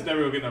 nigga. It's never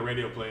gonna get no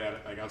radio play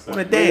out like outside.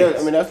 Wanna dance?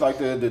 I mean, that's like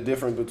the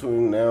difference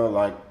between now,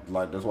 like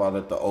that's why I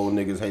let the old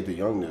niggas hate the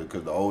young niggas,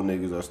 because the old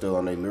niggas are still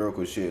on their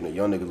lyrical shit, and the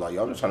young niggas like,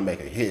 y'all just trying to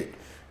make a hit.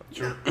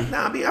 True.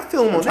 Nah, I mean, I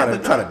feel him on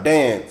that. Trying to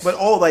dance. But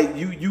all like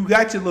you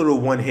got your little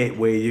one hit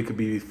where you could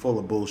be full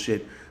of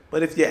bullshit.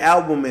 But if your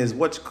album is you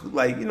know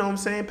what I'm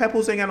saying?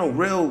 Papoose ain't got no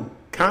real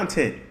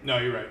content. No,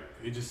 you're right.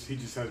 He just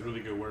has really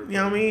good work. You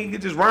know what I mean? He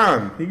could just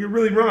rhyme. He could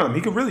really rhyme.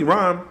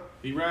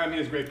 He rhyme. He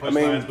has great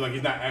punchlines, but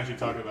he's not actually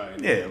talking about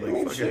it.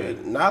 Yeah,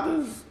 shit.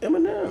 Neither's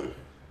Eminem.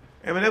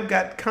 Eminem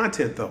got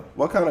content though.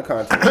 What kind of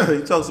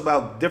content? He talks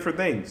about different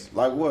things.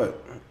 Like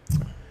what?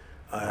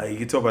 He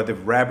could talk about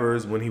different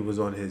rappers when he was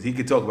on his. He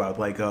could talk about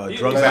drug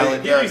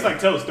ballad. He always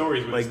tell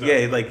stories with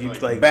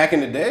stuff. Like back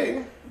in the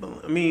day.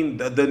 I mean,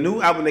 the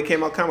new album that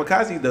came out,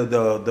 Kamikaze,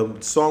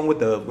 the song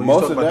with when he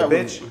was talking about the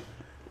bitch.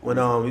 When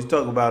he's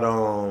talking about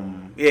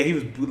he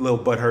was a little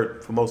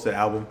butthurt for most of the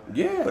album.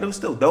 Yeah, but it was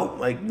still dope.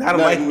 Like Not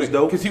Alike was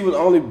dope because he was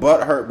only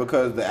butthurt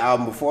because the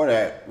album before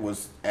that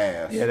was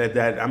ass. Yeah,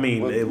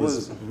 it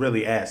was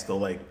really ass though.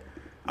 Like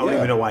I don't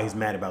even know why he's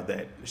mad about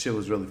that. The shit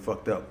was really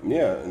fucked up.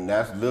 Yeah, and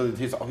that's literally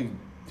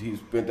he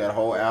spent that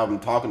whole album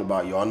talking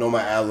about y'all know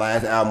my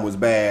last album was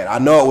bad. I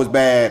know it was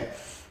bad.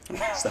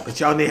 But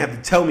y'all didn't have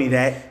to tell me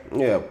that.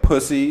 Yeah,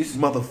 pussies.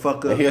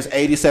 Motherfucker. And here's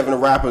 87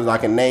 rappers I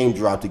can name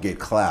drop to get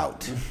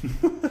clout.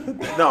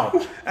 No,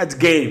 that's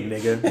game,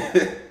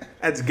 nigga.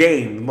 That's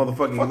game.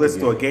 Motherfucker, you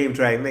listen to a game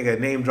track, nigga,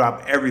 name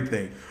drop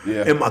everything.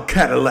 Yeah. In my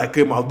Cadillac,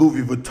 in my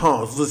Louis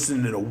Vuittons,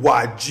 listening to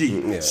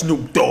YG,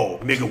 Snoop Dogg,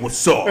 nigga,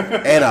 what's up?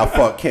 And I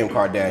fucked Kim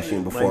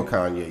Kardashian before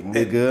Kanye,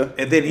 nigga.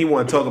 And then he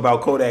want to talk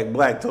about Kodak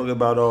Black, talking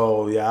about,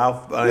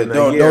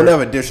 don't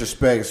ever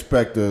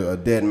disrespect a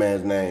dead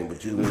man's name,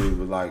 but you literally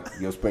was like,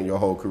 you'll spend your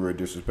whole career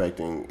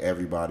disrespecting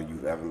everybody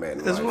you've ever met in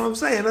life. That's what I'm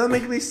saying. It doesn't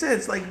make any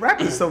sense. Like,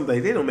 rapping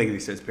something, they don't make any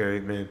sense,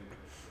 period, man.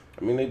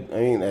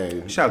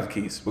 Hey, shout out to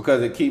Keys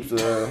because it keeps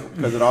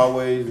because it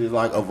always is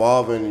like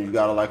evolving and you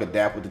gotta like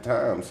adapt with the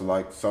times. So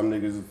like some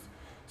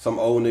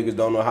old niggas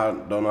don't know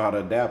how to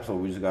adapt, so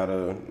we just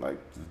gotta like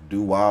just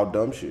do wild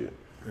dumb shit.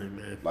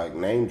 Amen. Like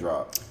name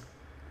drop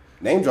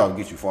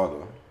gets you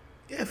farther.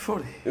 Yeah,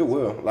 40. It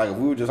will. Like if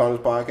we were just on this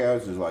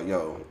podcast, just like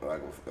yo,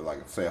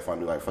 like say if I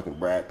knew like fucking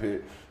Brad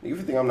Pitt. If you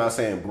think I'm not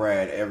saying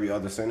Brad every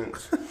other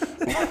sentence,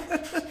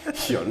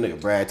 yo nigga,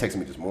 Brad texted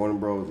me this morning,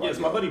 bro. Like, it's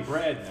my buddy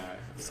Brad now.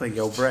 It's like,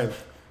 yo, Brad.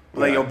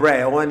 Yo,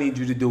 Brad, all I need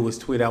you to do is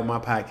tweet out my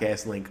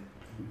podcast link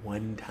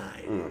one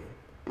time.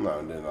 No,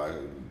 and then like,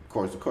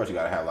 of course, you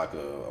gotta have like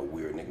a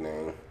weird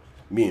nickname.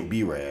 Me and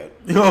B-Rad.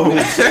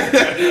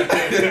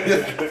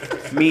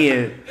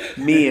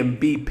 me and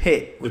B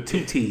Pitt with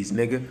 2 T's,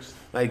 nigga.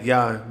 Like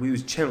y'all, we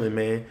was chilling,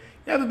 man.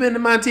 You ever been to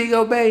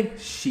Montego Bay?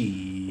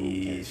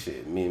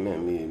 Shit. Me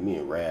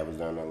and Rad was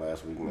down there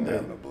last week, man.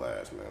 Having a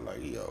blast, man.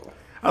 Like yo.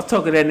 I was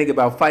talking to that nigga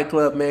about Fight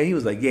Club, man. He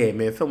was like, "Yeah,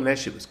 man, filming that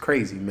shit was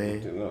crazy,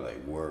 man." You know,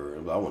 like word,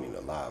 I wasn't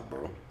even alive,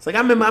 bro. It's like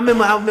I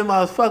remember I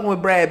was fucking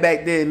with Brad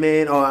back then,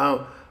 man.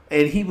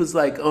 And he was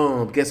like,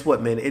 guess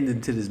what, man? The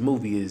ending to this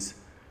movie is,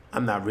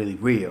 I'm not really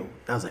real.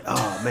 I was like,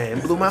 oh man,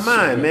 it blew my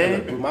mind,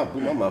 man. Blew my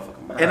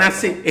motherfucking mind. And I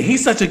see, and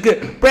he's such a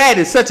good. Brad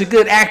is such a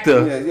good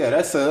actor. Yeah,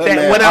 that's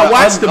when I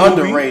watched the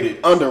movie,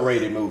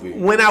 underrated movie.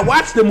 When I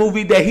watched the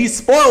movie that he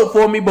spoiled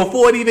for me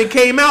before it even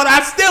came out, I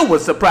still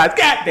was surprised.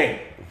 Goddamn.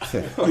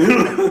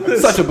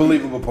 Such a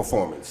believable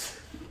performance.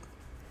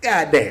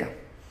 Goddamn.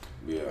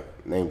 Yeah,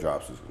 name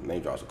drops are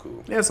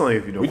cool. That's only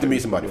if you don't. We need to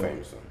meet somebody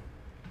famous. So.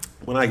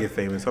 When I get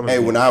famous,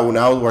 when I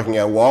was working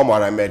at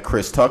Walmart, I met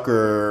Chris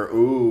Tucker.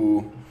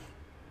 Ooh,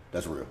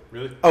 that's real.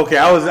 Really? Okay,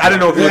 I didn't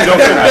know if you were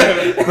joking.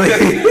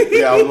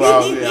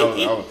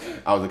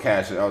 I was a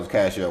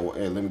cashier.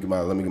 Hey, let me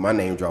get my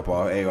name drop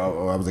off. Hey,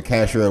 I was a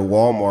cashier at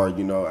Walmart.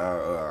 You know,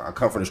 I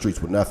come from the streets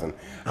with nothing.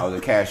 I was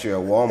a cashier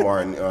at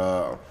Walmart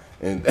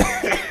and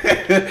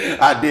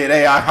I did.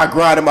 Hey, I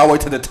grinded my way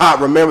to the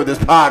top. Remember this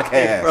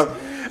podcast.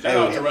 Shout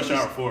out to Rush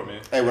Hour 4,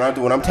 man. Hey,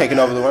 when I'm taking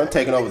over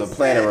the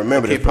planet,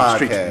 remember this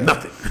podcast.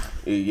 Nothing.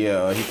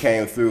 Yeah, he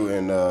came through,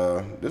 and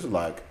this was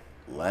like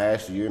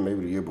last year,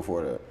 maybe the year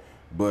before that.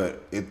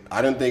 But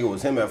I didn't think it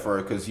was him at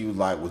first because he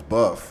was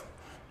buff.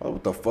 Oh,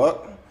 what the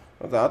fuck?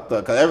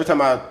 Because every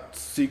time I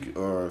see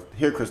or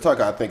hear Chris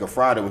Tucker, I think of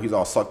Friday when he's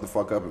all sucked the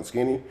fuck up and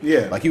skinny.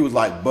 Yeah, like he was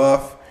like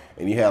buff.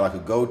 And he had like a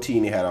goatee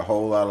and he had a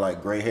whole lot of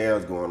like gray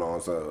hairs going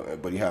on.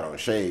 But he had on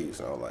shades.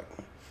 So I was like,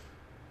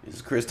 "This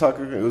is Chris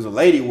Tucker." It was a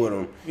lady with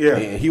him. Yeah,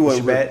 and he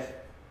wasn't bad.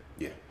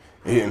 Yeah,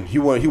 and he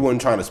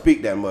wasn't trying to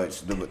speak that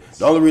much. The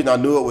only reason I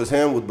knew it was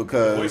him was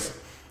because,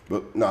 he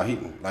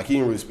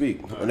didn't really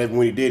speak. And then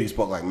when he did, he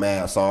spoke like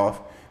mad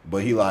soft.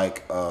 But he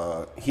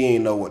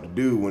ain't know what to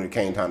do when it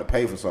came time to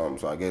pay for something.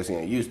 So I guess he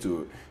ain't used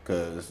to it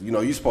because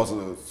you're supposed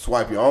to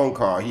swipe your own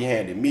card. He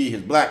handed me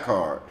his black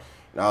card,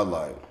 and I was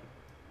like.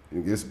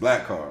 This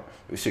black card,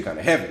 this shit kind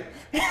of heavy.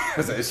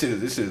 This shit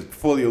is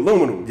fully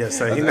aluminum. Yes,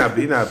 sir. He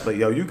not. But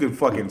yo, you could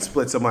fucking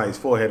split somebody's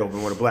forehead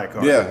open with a black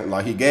card. Yeah,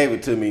 like he gave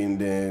it to me, and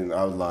then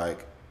I was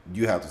like,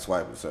 "You have to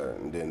swipe it, sir."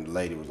 And then the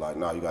lady was like,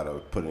 "No, you gotta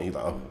put it in." He's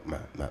like, "Oh,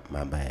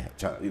 my bad."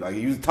 Like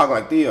he was talking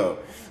like Theo,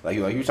 like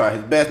he was trying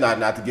his best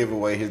not to give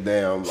away his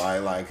damn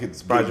like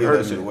his give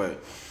that shit away.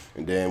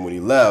 And then when he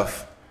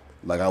left,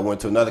 like I went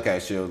to another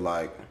cashier, was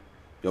like.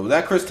 Yo, was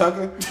that Chris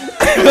Tucker? Why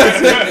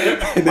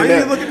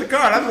you look at the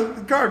card? I looked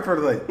at the card for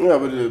the like. Yeah,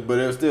 but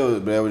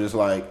it was just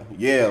like,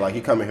 yeah, like he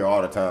coming here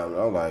all the time.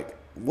 And I was like,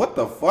 what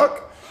the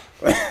fuck?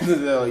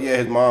 Yeah,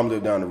 his mom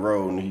lived down the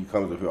road and he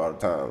comes up here all the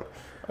time.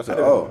 I said,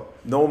 oh.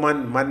 No,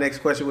 my next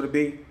question would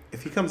be,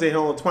 if he comes in here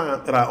all the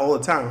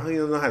time, he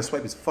doesn't know how to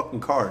swipe his fucking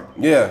card.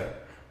 Yeah.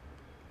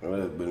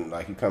 But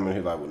like he come in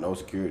here like with no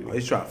security. Oh,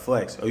 he's trying to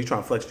flex. Oh, you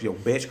trying to flex for your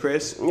bitch,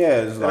 Chris?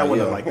 Yeah, it's like, I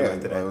wouldn't like it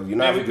after that.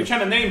 We're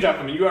trying to name drop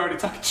him and you already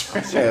talking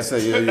trash. Yeah, so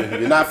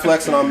you're not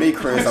flexing on me,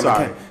 Chris. I'm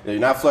sorry. You're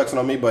not flexing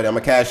on me, buddy. I'm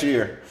a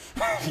cashier.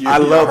 I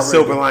love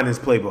Silver Linings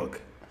Playbook.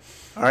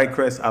 All right,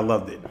 Chris, I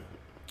loved it.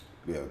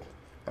 Yeah.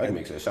 I can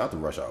make sense. Shout out to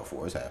Rush Hour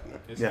 4. It's happening.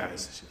 It's happening.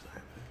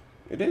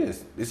 It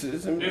is. It's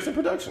in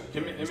production.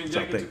 Him and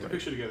Jackie took a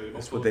picture together.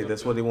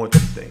 That's what they want to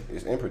think.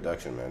 It's in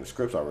production, man. The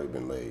script's already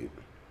been laid.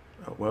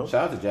 Oh, well.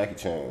 Shout out to Jackie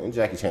Chan and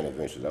Jackie Chan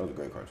Adventures. That was a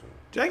great cartoon.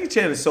 Jackie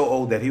Chan is so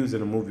old that he was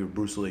in a movie with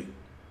Bruce Lee.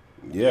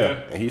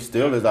 Yeah. And he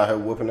still is out here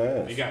whooping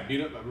ass. He got beat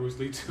up by Bruce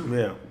Lee too.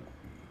 Yeah.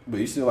 But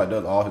he still like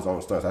does all his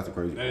own stunts. That's the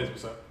crazy. That is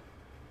what's up.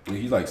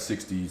 He's like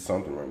 60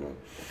 something right now.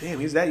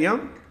 Damn, he's that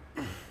young?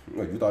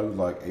 Like you thought he was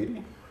like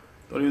 80?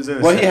 Thought he was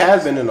in. Well, he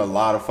has been in a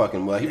lot of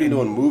fucking. Well, he's been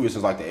doing movies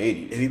since like the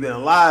 80s. And he's been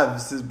alive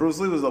since Bruce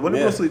Lee was like. When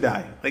did Bruce Lee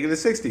die? Like in the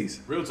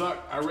 60s. Real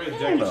talk. I read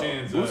Jackie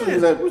Chan's.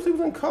 Bruce Lee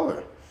was in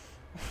color.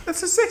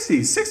 That's the 60s.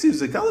 60s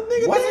was a color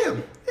nigga. What?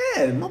 Damn.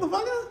 Yeah,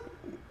 motherfucker.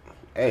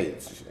 Hey,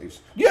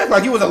 you act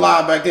like you was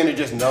alive back then and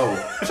just know.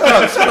 Shut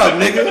up,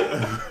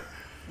 nigga.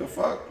 The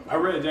fuck? I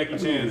read Jackie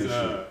Chan's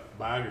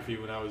biography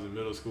when I was in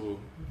middle school.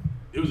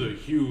 It was a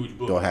huge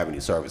book. Don't have any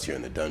service here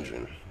in the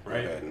dungeon.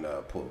 Right. Go ahead and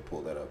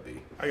pull that up,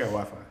 B. I got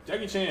Wi-Fi.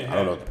 Jackie Chan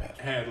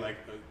had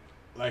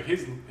like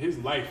his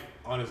life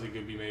honestly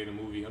could be made a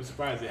movie. I'm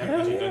surprised they haven't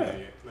actually done that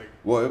yet. Like,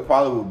 well, it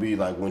probably would be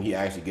like when he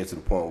actually gets to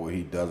the point where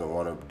he doesn't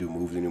want to do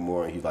movies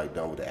anymore and he's like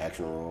done with the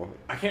action role.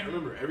 I can't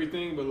remember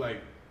everything, but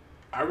like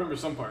I remember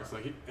some parts.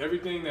 Like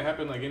everything that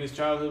happened like in his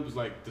childhood was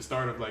like the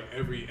start of like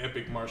every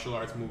epic martial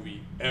arts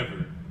movie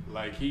ever.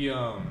 Like he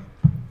grew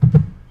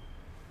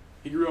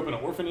up in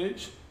an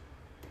orphanage.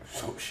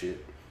 Oh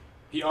shit.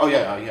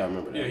 I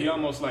remember that. Yeah, he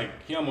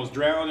almost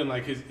drowned, and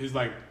like his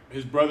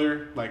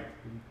brother,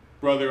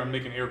 I'm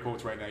making air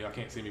quotes right now. Y'all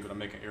can't see me, but I'm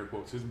making air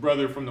quotes. His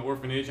brother from the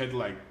orphanage had to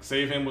like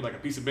save him with like a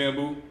piece of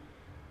bamboo,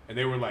 and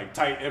they were like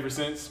tight ever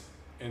since.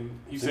 And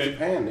he said,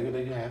 Japan, nigga,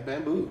 they have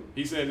bamboo.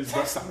 He said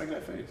Stop making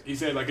that face. He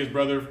said like his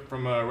brother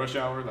from Rush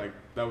Hour, like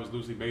that was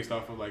loosely based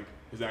off of like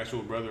his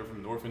actual brother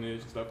from the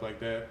orphanage and stuff like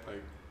that.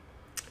 Like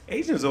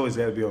Asians always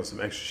got to be on some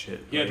extra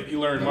shit. Yeah, he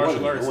learned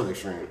martial arts. It was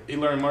extreme. He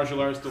learned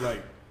martial arts to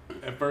like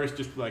at first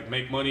just to like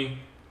make money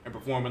and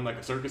perform in like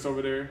a circus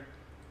over there.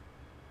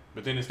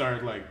 But then it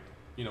started like,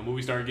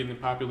 movies started getting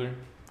popular.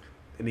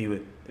 And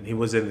he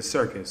was in the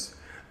circus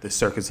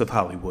of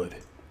Hollywood.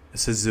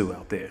 It's a zoo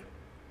out there.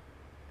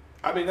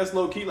 I mean, that's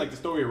low key like the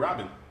story of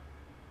Robin.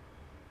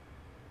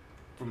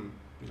 From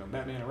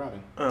Batman and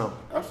Robin. Oh,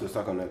 I'm still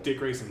stuck on that. Dick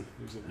Grayson.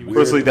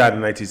 Bruce Lee died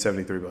in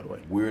 1973, by the way.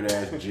 Weird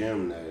ass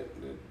gym that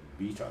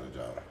beach on the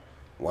job.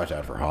 Watch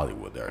out for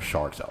Hollywood. There are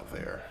sharks out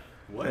there.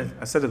 What?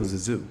 I said it was a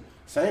zoo.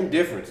 Same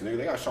difference, nigga.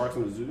 They got sharks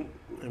in the zoo.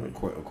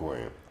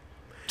 Aquarium.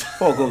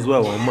 If all goes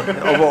well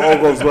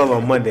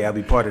on Monday, I'll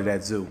be part of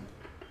that zoo.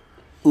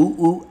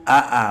 Ooh,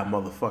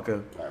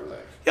 motherfucker. All right,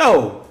 relax.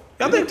 Yo,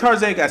 y'all think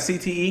Tarzan got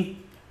CTE?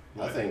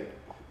 I think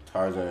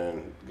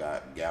Tarzan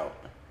got gout.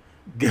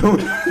 You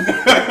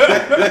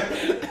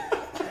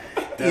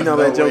know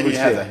that joke he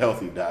has a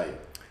healthy diet.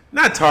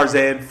 Not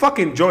Tarzan.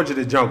 Fucking George of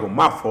the Jungle.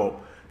 My fault.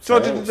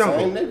 George of the Jungle.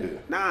 Same nigga.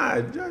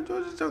 Nah, George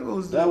of the Jungle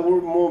is...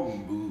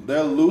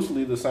 They're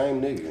loosely the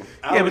same nigga.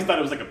 I always thought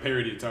it was like a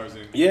parody of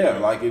Tarzan. Yeah,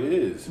 like it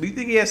is. Do you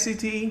think he has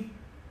CTE?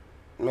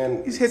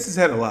 Man, he hits his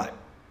head a lot.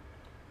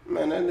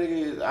 Man, that nigga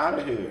is out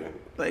of here.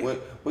 Like, well,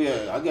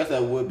 yeah, I guess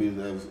that would be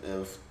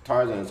if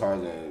Tarzan is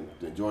Tarzan,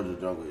 then George of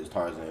the Jungle is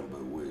Tarzan,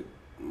 but with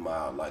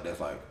mild, like that's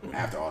like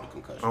after all the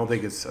concussions. I don't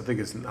think his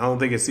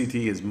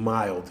CTE is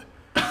mild.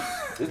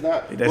 It's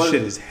not. That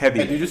shit is heavy.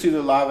 Hey, did you see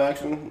the live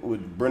action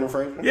with Brendan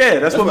Fraser? Yeah,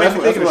 that's what made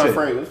me think of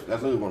shit.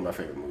 That's literally one of my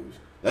favorite movies.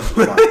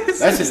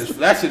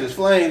 That shit is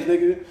flames,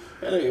 nigga.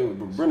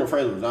 Brendan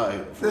Fraser was out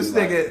here. This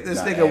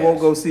nigga won't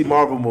go see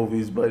Marvel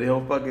movies, but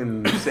he'll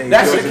fucking say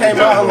that shit came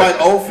out in like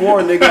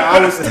 04, nigga.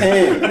 I was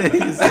 10.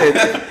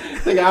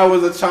 Nigga, I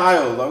was a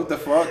child. Like, what the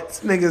fuck? This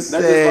nigga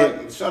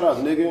said, like, shut up,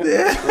 nigga.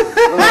 Yeah.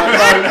 I'm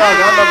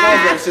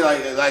not going to shit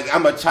like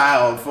I'm a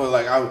child for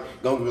like I'm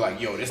gonna be like,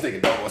 yo, this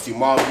nigga don't want to see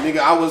Marvel. Nigga,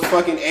 I was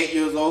fucking 8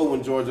 years old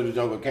when George of the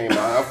Jungle came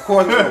out. Of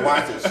course I'm gonna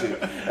watch that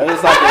shit. And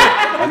it's like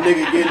a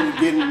nigga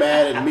getting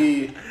mad at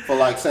me for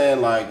like saying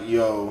like,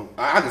 yo,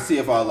 I can see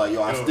if I was like,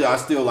 yo, I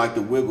still like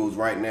the Wiggles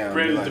right now.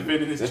 Brandon's like,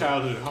 defending his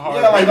childhood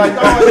hard. Yeah, like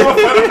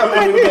don't come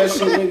at me with that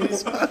shit,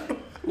 nigga.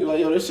 You're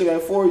like, yo, this shit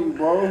ain't for you,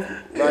 bro.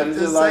 Like, it's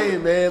just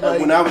saying, man. Like,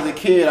 when I was a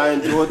kid, I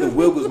enjoyed the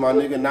Wiggles, my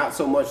nigga. Not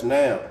so much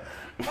now.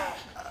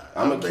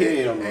 I'm a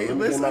kid.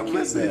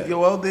 Listen.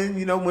 Well, then,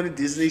 when a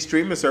Disney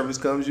streaming service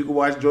comes, you can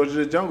watch George of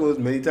the Jungle as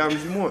many times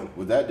as you want.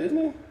 Was that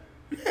Disney?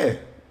 Yeah.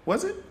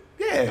 Was it?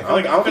 Yeah.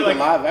 I don't think the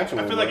live action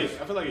one I feel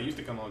like it used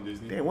to come on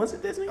Disney. Damn, was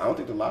it Disney? I don't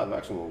think the live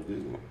action one was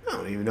Disney. I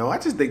don't even know. I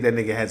just think that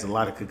nigga has a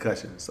lot of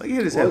concussions. Like he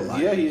hit his head a lot.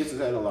 Yeah, he hit his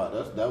head a lot.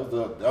 That was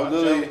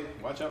literally.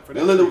 Watch out for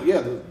that.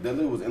 That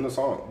literally was in the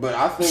song. But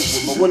I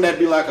think, but wouldn't that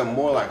be like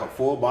a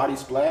full body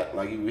splat?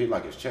 Like he hit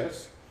like his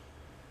chest.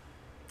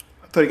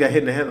 I thought he got hit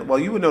in the head. Well,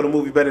 you would know the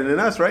movie better than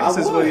us, right?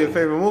 Since one of your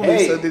favorite movies.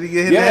 Hey, so did he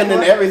get hit? Yeah, and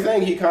then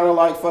everything he kind of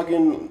like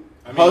fucking.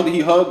 He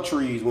hugged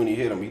trees when he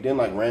hit him. He didn't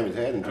like ram his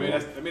head into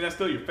him. That's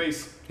still your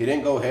face. He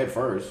didn't go head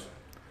first.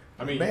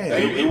 I mean,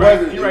 man, you're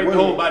right. The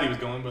whole body was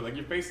going, but like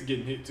your face is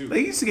getting hit too.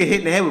 They used to get hit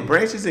in the head with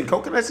branches and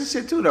coconuts and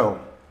shit too,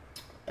 though.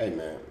 Hey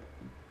man,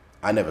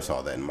 I never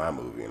saw that in my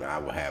movie, and I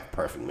would have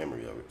perfect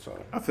memory of it. So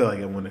I feel like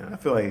I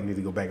feel like you need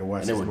to go back and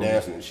watch. And they were movie.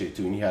 dancing and shit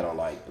too, and he had on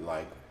like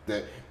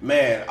that.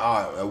 Man,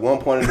 at one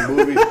point in the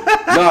movie,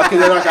 because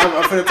then like,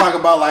 I'm finna talk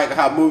about like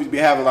how movies be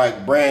having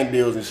like brand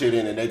deals and shit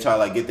in, and they try to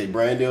like get their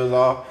brand deals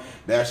off.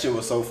 That shit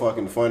was so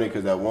fucking funny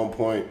because at one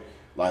point,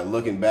 like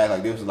looking back,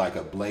 like this was like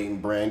a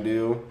blatant brand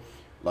deal.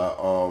 Like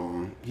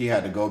he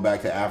had to go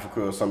back to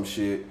Africa or some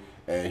shit,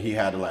 and he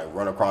had to like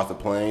run across the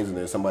plains, and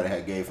then somebody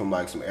had gave him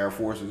like some Air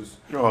Forces.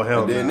 Oh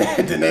hell! And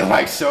then they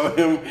like showed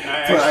him.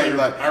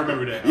 I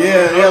remember that.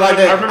 Yeah, like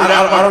that. I remember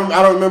that.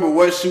 I don't remember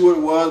what shoe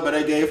it was, but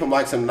they gave him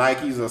like some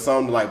Nikes or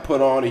something to like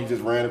put on. And he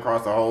just ran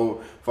across the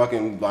whole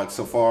fucking like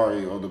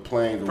safari or the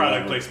plains. Or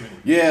product placement.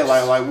 Yeah,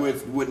 like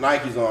with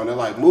Nikes on. They're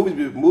like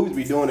movies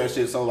be doing that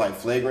shit so like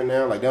flagrant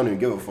now. Like they don't even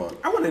give a fuck.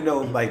 I want to know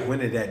like when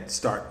did that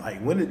start? Like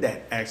when did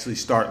that actually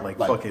start? Like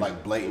fucking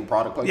like blatant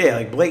product placement. Yeah,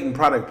 like blatant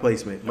product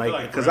placement.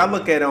 Like because I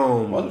look at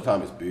most of the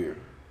time it's beer.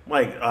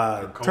 Like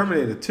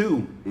Terminator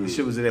 2, the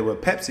shit was in there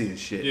with Pepsi and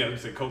shit. Yeah,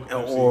 it's a Coke.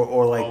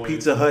 Or like always.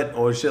 Pizza Hut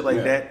or shit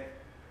like that.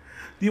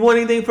 Do you want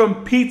anything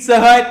from Pizza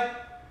Hut?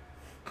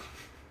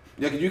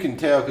 Yeah, cause you can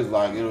tell, cause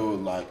like it'll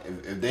like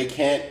if they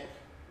can't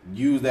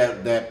use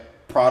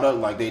that product,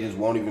 like they just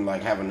won't even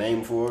like have a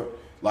name for it.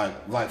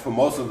 Like for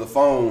most of the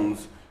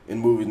phones in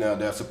movies now,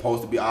 they're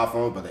supposed to be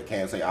iPhones, but they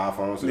can't say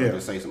iPhones, so they'll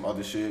just say some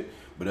other shit.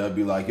 But they'll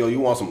be like, yo, you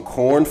want some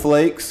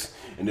cornflakes?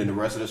 And then the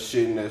rest of the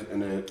shit in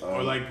the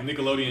or like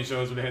Nickelodeon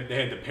shows where they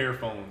had the pear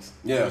phones.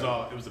 Yeah,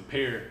 it was a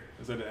pear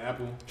instead of an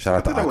apple. Shout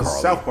out to that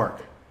was South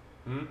Park.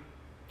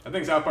 I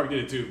think South Park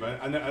did it too,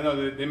 but I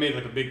know that they made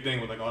like a big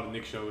thing with like all the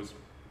Nick shows.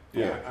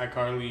 Yeah,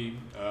 iCarly,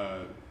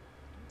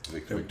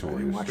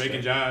 Victorious, Drake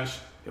and Josh.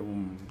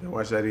 Didn't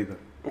watch that either.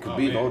 Because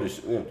Bees older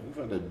shit. Yeah,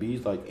 that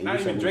Bees like not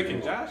even Drake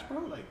and Josh,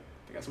 bro. Like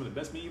they got some of the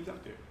best memes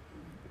out there.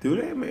 Do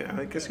they, man?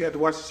 I guess you have to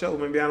watch the show.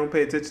 Maybe I don't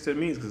pay attention to the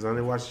memes because I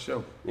didn't watch the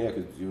show. Yeah,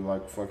 because you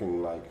like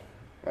fucking like.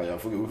 I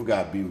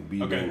forgot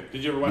Bees. Okay,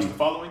 did you ever watch The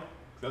Following?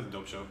 That's a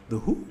dope show. The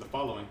who? The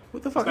Following.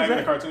 What the fuck is that? It's not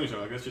even a cartoon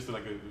show. Like that's just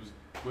like it was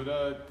with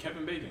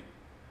Kevin Bacon.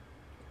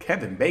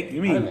 Kevin Bacon?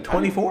 You mean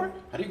 24?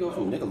 How do you go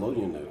from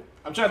Nickelodeon though?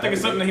 I'm trying to think of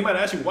something that he might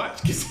actually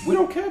watch. We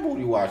don't care about what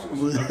he watches.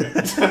 We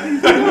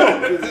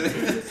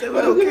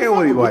don't care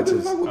what he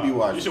watches.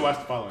 You should watch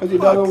The Following.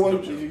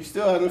 Because you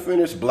still hasn't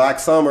finished Black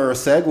Summer.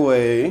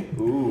 Segue.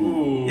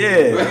 Ooh.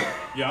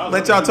 Yeah.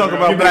 Let y'all talk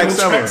about Black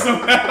Summer.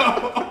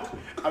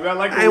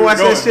 I ain't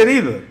watched that shit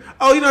either.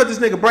 Oh, you know what this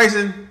nigga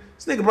Bryson?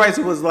 This nigga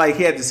Bryson was like,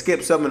 he had to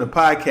skip some of the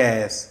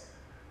podcast,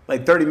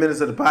 like 30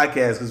 minutes of the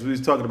podcast because we was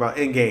talking about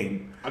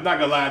Endgame. I'm not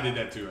gonna lie, I did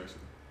that too,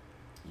 actually.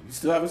 You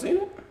still haven't seen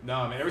it?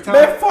 No, man. Every time.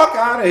 Man, fuck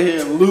out of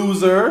here,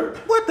 loser.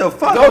 What the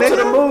fuck? Go to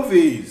the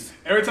movies.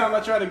 Every time I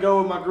try to go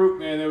with my group,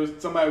 man, there was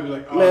somebody who was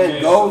like, "Oh man,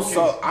 go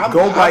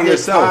by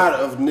yourself." I'm tired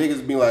of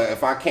niggas being like,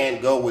 if I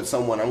can't go with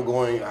someone, I'm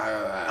going.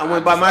 I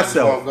went by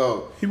myself. I just won't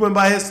go. He went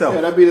by himself. Yeah,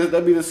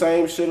 that'd be the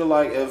same shit of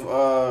like if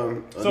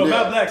so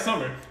about Black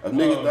Summer. If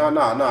niggas,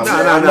 no. I'm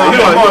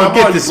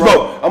get the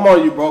smoke. I'm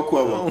on you, bro.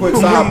 Quick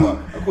sidebar.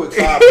 A quick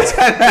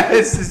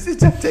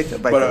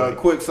sidebar. But a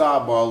quick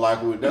sidebar,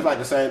 like that's like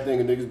the same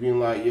thing. Of niggas being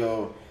like,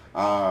 yo,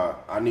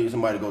 I need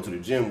somebody to go to the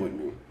gym with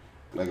me.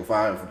 Like if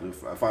I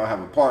have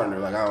a partner,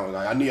 like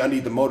I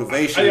need the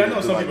motivation. I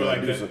know some people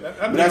like that.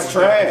 But that's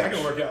trash. I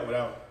can work out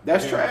without.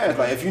 That's trash.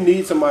 Like if you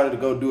need somebody to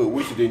go do it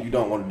with you, then you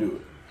don't want to do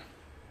it.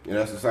 And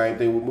that's the same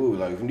thing with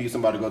movies. Like if you need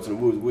somebody to go to the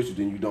movies with you,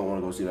 then you don't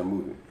want to go see that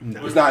movie.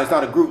 No. It's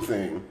not a group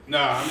thing. No,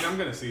 I mean I'm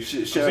gonna see it.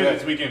 I'm seeing it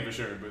this weekend for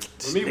sure. But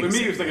with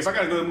me, it's like if I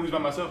gotta go to the movies by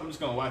myself, I'm just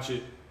gonna watch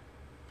it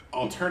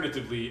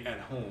alternatively at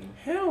home.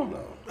 Hell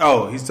no.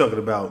 Oh, he's talking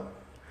about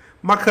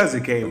my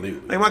cousin came.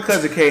 Like my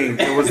cousin came.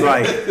 It was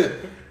like.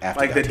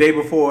 Like the day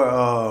before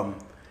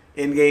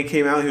Endgame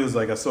came out, he was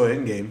like, I saw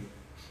Endgame.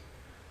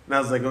 And I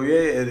was like, oh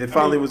yeah, it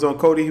finally was on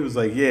Cody. He was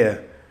like, yeah.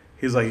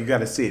 He was like, you got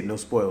to see it, no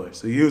spoilers.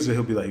 So usually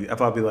he'll be like,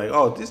 if I'll be like,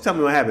 oh, just tell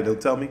me what happened, he'll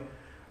tell me.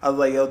 I was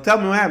like, yo, tell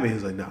me what happened. He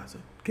was like, nah, so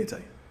can't tell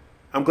you.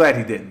 I'm glad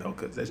he didn't though,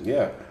 because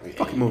that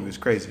fucking movie is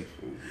crazy.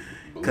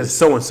 Because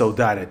so-and-so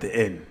died at the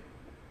end.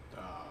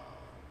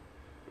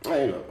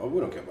 Hey, we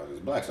don't care about this.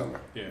 Black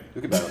Summer. Yeah.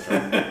 Look at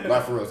that.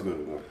 Black for us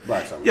good.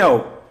 Black Summer.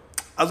 Yo,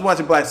 I was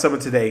watching Black Summer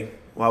today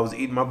while I was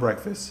eating my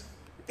breakfast,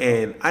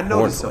 and I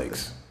noticed something.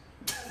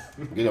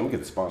 I'm gonna get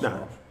the sponsor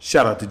off.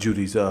 Shout out to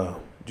Judy's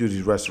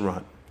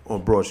restaurant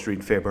on Broad Street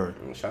in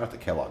Fairburn. Shout out to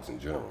Kellogg's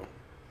in general.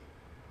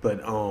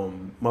 But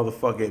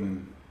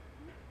motherfucking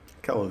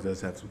Kellogg's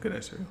does have some good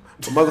ass cereal.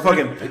 But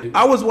motherfucking,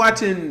 I was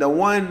watching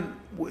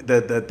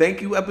the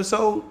thank you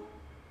episode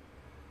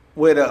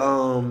where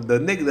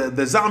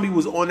the zombie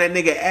was on that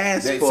nigga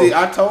ass. See,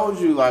 I told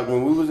you, like,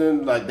 when we was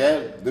in like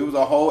that, there was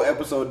a whole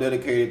episode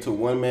dedicated to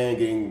one man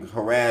getting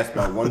harassed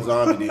by one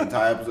zombie. The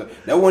entire episode.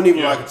 That wasn't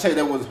even like a check.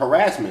 That was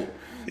harassment.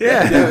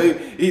 Yeah,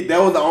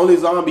 that was the only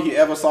zombie he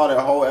ever saw that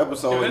whole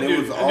episode, and it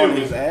was on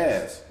his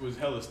ass. Was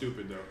hella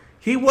stupid though.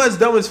 He was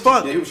dumb as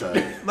fuck. Yeah, he was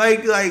trying.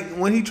 Like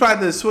when he tried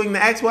to swing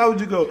the axe, why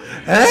would you go?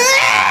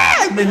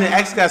 Ah! And then the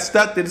axe got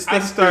stuck. Then the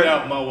stick started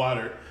out my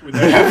water. With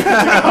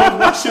that. I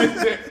was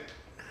watching it.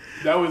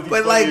 That was the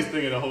funniest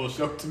thing in the whole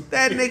show to me.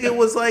 That nigga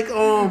was like,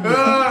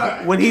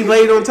 when he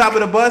laid on top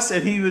of the bus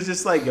and he was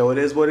just like, yo, it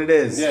is what it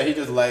is. Yeah, he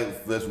just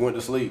like just went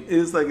to sleep. It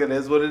was like, it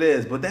is what it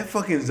is. But that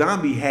fucking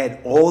zombie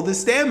had all the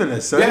stamina,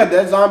 son. Yeah,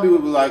 that zombie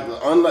was like,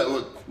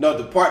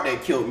 the part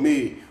that killed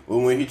me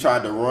was when he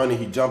tried to run and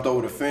he jumped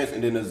over the fence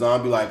and then the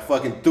zombie like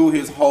fucking threw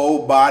his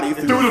whole body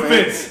through the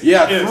fence.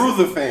 Yeah, yes. Through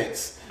the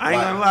fence. I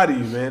ain't gonna lie to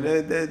you, man.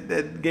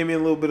 That gave me a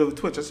little bit of a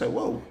twitch. I said,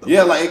 "Whoa."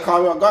 Yeah, like it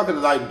caught me off guard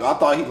because like I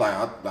thought he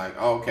like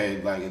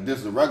okay, like if this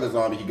is a regular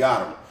zombie, he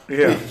got him.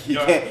 Yeah,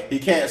 he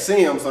can't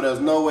see him, so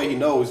there's no way he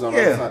knows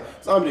something. Yeah.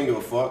 Zombie didn't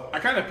give a fuck. I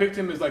kind of picked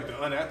him as like the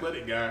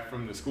unathletic guy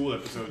from the school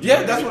episode.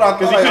 Yeah, that's what I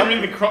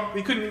thought.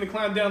 He couldn't even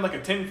climb down like a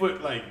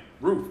 10-foot like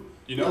roof.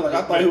 You know, yeah, like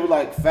I thought he was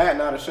like fat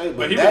and out of shape,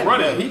 but he was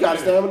running. He got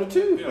stamina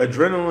too. Yeah.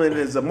 Adrenaline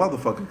is a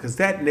motherfucker because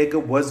that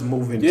nigga was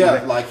moving.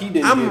 Yeah, like he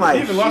didn't. He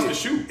even lost the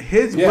shoe.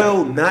 His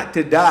will not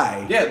to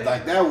die. Yeah,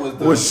 like that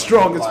was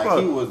strong as fuck.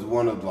 He was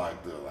one of like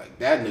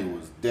that nigga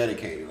was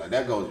dedicated. Like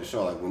that goes to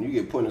show like when you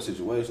get put in a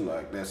situation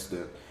like that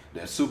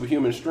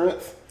superhuman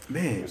strength,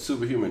 man,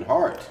 superhuman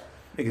heart.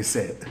 Nigga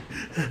said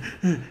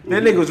that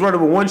nigga was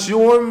running with one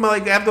shoe on him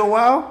like after a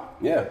while.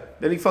 Yeah.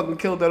 Then he fucking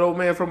killed that old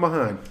man from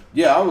behind.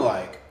 Yeah, I'm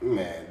like,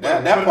 man,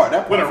 that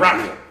part with a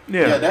rock.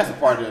 Yeah, that's the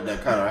part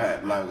that kind of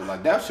had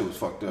like that shit was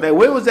fucked up. Like,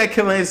 where was that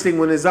killer instinct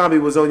when the zombie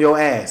was on your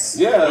ass?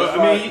 Yeah,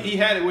 well, I mean, he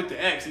had it with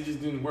the axe. It just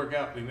didn't work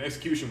out. The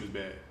execution was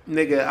bad.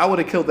 Nigga, I would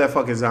have killed that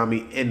fucking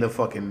zombie in the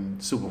fucking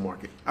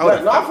supermarket.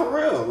 Not for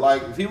real.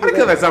 Like I would have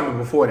killed that zombie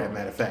before that.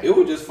 Matter of fact, it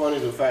was just funny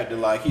the fact that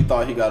like he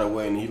thought he got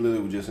away and he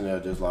literally was just in there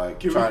just like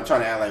trying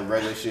to act like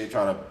regular shit,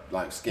 trying to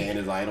like scan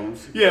his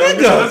items. Yeah,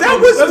 nigga, that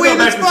was weird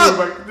as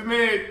fuck.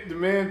 The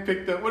man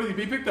picked up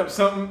he picked up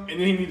something and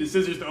then he needed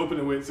scissors to open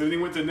it with, so then he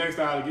went to the next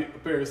aisle to get a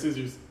pair of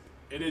scissors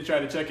and then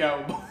tried to check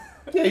out.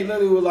 Yeah, he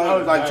literally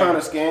was like trying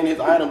to scan his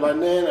item. Like,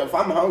 man, if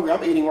I'm hungry,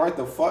 I'm eating right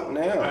the fuck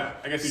now.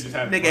 I guess he just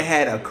had nigga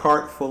had a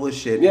cart full of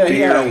shit. Yeah,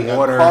 beer, he had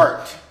water. A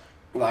cart.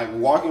 Like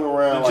walking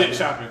around, legit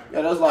shopping.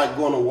 Yeah, that's like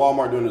going to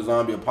Walmart during the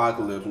zombie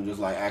apocalypse and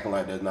just like acting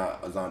like there's not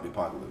a zombie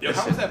apocalypse. Yeah,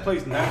 how was that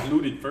place not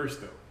looted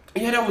first though?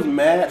 Yeah, that was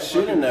mad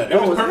shit in there. It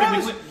was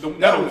perfectly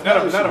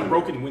not a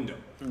broken window.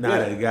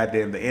 Not a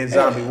goddamn the end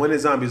zombie. When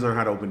did zombies learn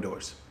how to open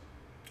doors?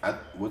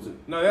 Was it?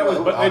 No, that was.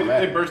 But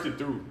they bursted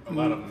through a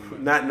lot of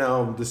them. Not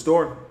in the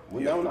store.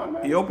 You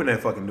opened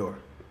that fucking door.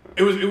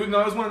 It was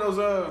one of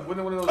those. One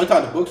of those. I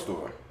thought the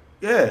bookstore.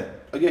 Yeah.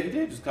 Oh, yeah, he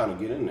did just kind of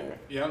get in there.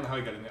 Yeah, I don't know how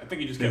he got in there. I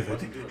think he just kept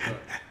busting through it.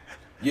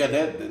 Yeah,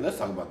 let's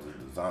talk about the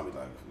zombie.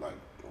 Like,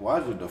 why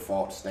is your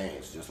default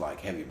stance just like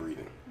heavy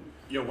breathing?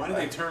 Yo, why did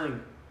they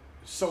turn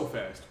so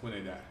fast when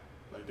they died?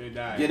 Like they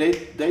died. Yeah,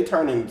 they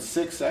turn in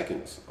 6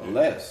 seconds or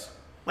less.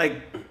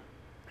 Like,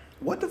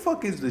 what the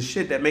fuck is the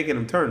shit that making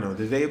them turn though?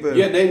 Did they ever?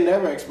 Yeah, they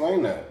never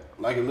explained that.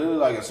 Like it literally,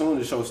 like as soon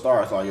as the show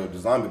starts, like the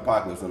zombie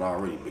apocalypse had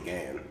already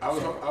began. I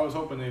was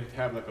hoping they'd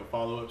have like a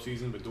follow-up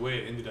season, but the way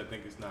it ended, I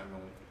think it's not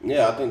going.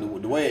 Yeah, I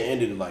think the way it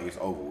ended is like it's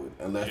over with,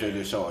 unless they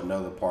just show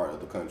another part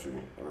of the country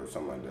or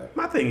something like that.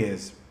 My thing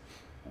is,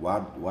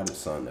 why does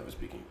Son never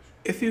speak English?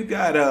 If you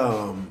got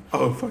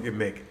fucking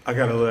Mick, I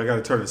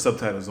gotta turn the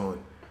subtitles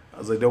on. I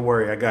was like, don't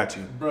worry, I got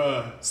you.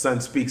 Bruh. Son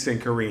speaks in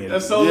Korean.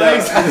 That's so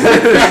lazy.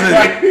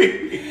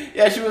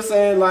 Yeah, she was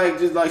saying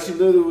she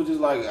literally was just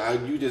like,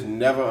 you just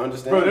never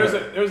understand. Bro,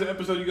 there's an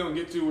episode you're gonna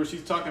get to where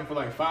she's talking for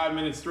like 5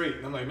 minutes straight,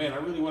 and I'm like, man, I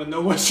really want to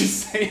know what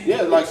she's saying.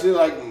 Yeah, most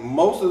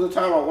of the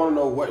time I want to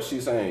know what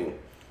she's saying.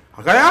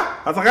 She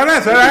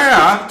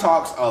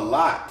talks a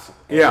lot.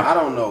 Yeah, I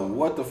don't know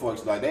what the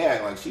fuck. Like they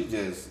act like she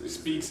just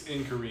speaks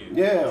in Korean.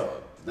 Yeah.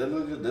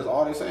 That's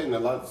all they say. And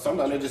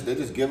sometimes they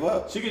just give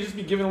up. She could just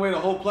be giving away the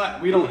whole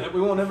plot. We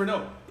won't ever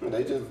know.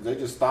 They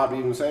just stop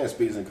even saying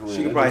speaks in Korean.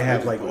 She could probably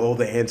have all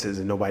the answers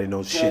and nobody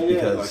knows shit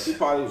because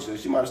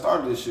she might have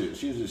started this shit.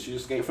 She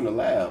escaped from the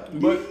lab.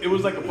 But it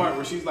was like a part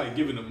where she's like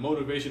giving a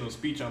motivational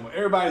speech on.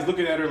 Everybody's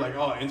looking at her like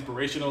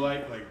inspirational,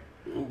 like.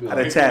 I'd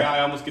have tapped. Guy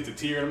almost gets a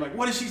tear. And I'm like,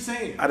 what is she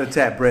saying? I'd have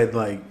tapped Brett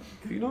like,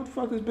 you know what the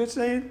fuck this bitch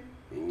saying?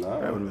 No.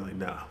 I would have been like,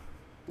 nah.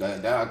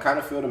 I kind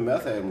of feel the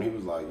meth head when he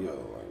was like, yo,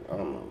 like, I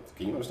don't know.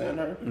 Can you understand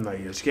her?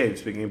 Like, yeah, she can't be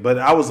speaking. But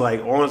I was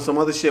like, on some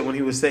other shit when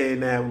he was saying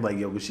that, I'm like,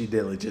 yo, but she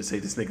did legit say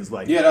this nigga's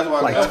like, yeah, that's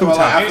why. Like that's 2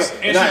 times.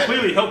 And she's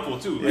clearly helpful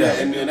too. Yeah,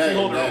 and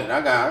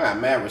I got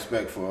mad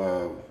respect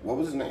for what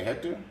was his name,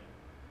 Hector?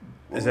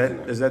 Is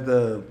that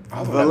the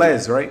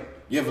Velez, right?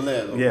 Yeah,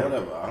 Velez. Yeah.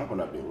 Whatever. I hope I'm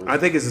not being racist. I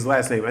think it's his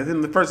last name. I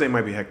think the first name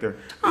might be Hector.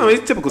 I don't know.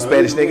 He's typical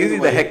Spanish nigga. He's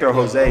either Hector or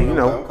Jose. You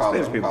know,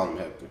 Spanish people. I'm calling him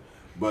Hector.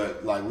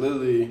 But like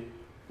literally,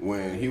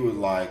 when he was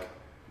like,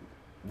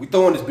 "We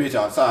throwing this bitch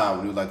outside,"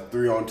 when he was like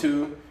 3-on-2, he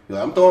was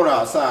like, "I'm throwing her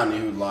outside," and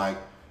he was like,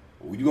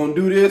 "Well, you gonna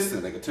do this?"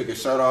 And nigga took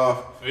his shirt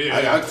off.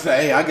 I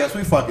say, "Hey, I guess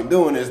we fucking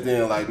doing this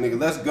then." Like, nigga,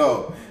 let's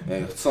go.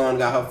 And son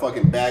got her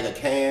fucking bag of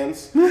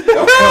cans.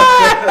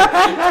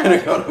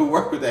 Gonna go to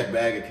work with that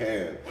bag of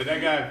cans. When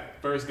that guy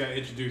first got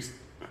introduced,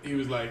 he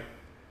was like,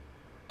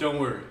 "Don't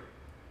worry,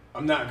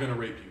 I'm not gonna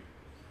rape you."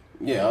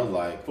 Yeah, I was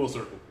like, full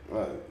circle.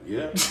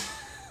 Yeah,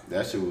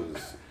 that shit was.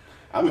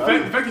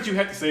 The fact that you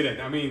had to say that,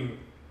 I mean,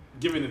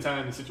 given the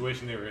time and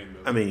situation they were in,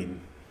 though. I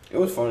mean, it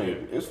was funny. Yeah.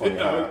 It was funny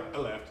how I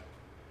laughed.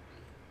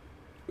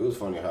 It was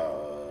funny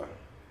how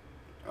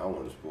I don't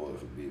want to spoil it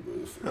for B, but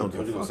I was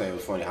just gonna say it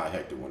was funny how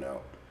Hector went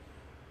out.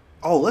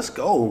 Oh, let's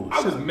go.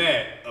 I was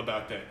mad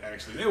about that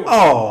actually.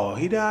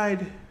 He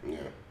died. Yeah,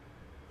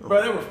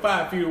 bro, they were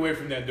 5 feet away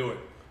from that door.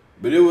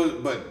 But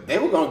they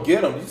were gonna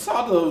get him. You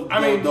saw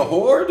the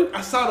horde.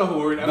 I saw the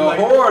horde. The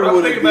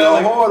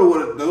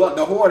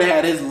horde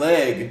had his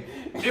leg.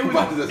 It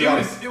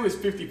was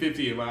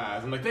 50-50 in my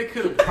eyes. I'm like, they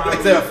could have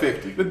probably. They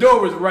 50. The door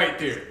was right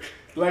there.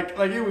 Like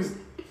it was.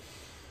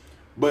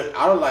 But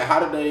I don't like. How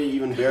did they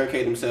even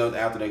barricade themselves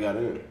after they got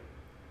in?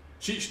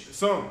 She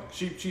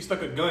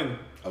stuck a gun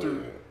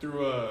through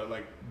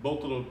like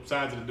both little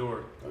sides of the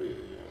door. Oh yeah.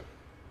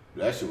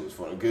 That shit was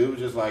funny because it was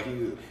just like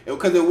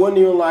because it wasn't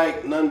even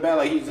like nothing bad.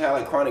 Like he just had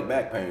like chronic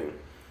back pain.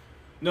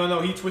 No,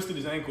 he twisted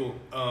his ankle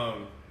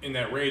in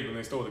that raid when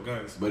they stole the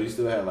guns. But he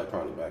still had like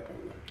chronic back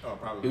pain. Oh,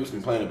 probably. He was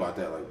complaining about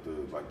that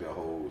like that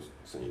whole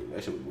scene.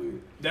 That shit was weird.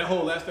 That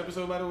whole last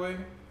episode, by the way,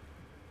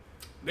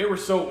 they were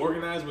so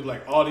organized with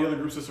like all the other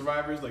groups of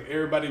survivors. Like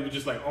everybody was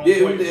just like on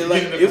point.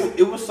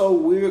 It was so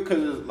weird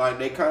because like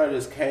they kind of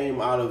just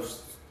came out of.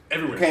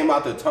 Everywhere. Came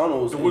out the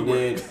tunnels and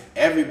then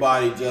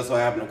everybody just so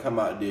happened to come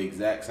out at the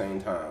exact same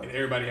time. And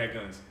everybody had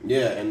guns.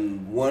 Yeah,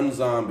 and one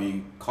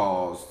zombie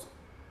caused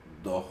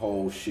the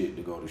whole shit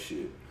to go to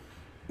shit.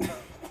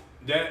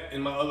 That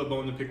and my other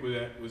bone to pick with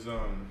that was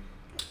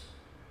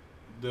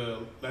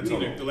the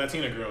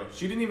Latina girl.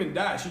 She didn't even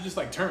die. She just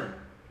like turned.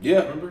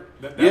 Yeah. Remember?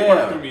 That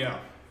part threw me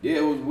out. Yeah,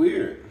 it was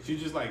weird. She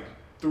just like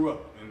threw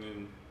up and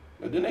then.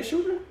 Didn't they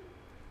shoot her?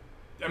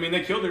 I mean,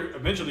 they killed her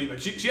eventually. Like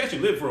she actually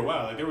lived for a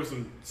while. Like there were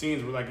some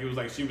scenes where like it was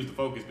like she was the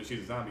focus, but she's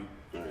a zombie.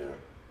 Oh, yeah.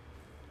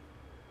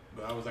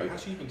 But I was like, how'd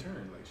she even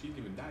turn? Like she didn't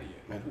even die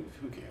yet. Man,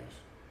 who cares?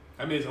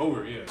 I mean, it's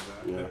over. Yeah.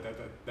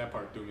 That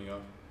part threw me off.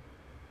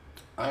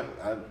 I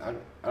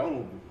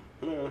don't.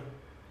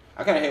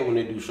 I kind of hate when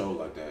they do shows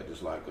like that.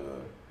 Just like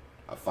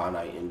a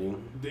finite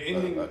ending. The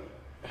ending. Like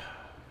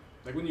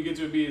when you get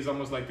to a beat, it's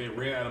almost like they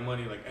ran out of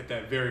money. Like at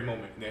that very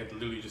moment, they had to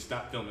literally just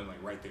stop filming.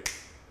 Like right there.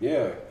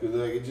 Yeah, because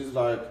like it just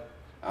like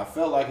I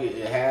felt like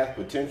it has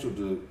potential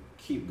to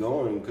keep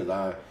going because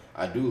I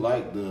do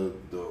like the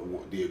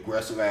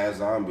aggressive ass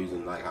zombies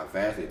and like how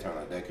fast they turn.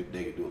 Like they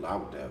could do a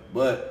lot with that,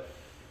 but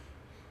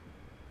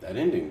that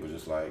ending was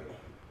just like,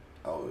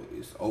 oh,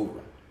 it's over.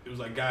 It was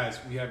like, guys,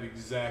 we have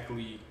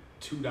exactly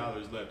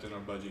 $2 left in our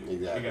budget.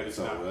 Exactly. We gotta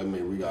stop. I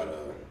mean, we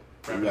gotta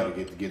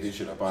get this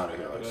shit up out of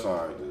here. Like,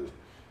 sorry,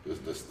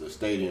 the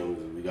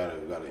stadium. We gotta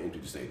empty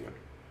the stadium,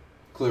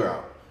 clear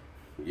out.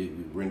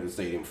 You rent the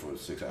stadium for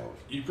 6 hours.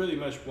 You pretty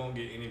much won't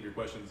get any of your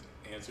questions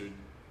answered.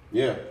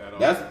 Yeah,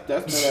 that's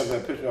that pissed me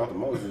off the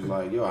most. Is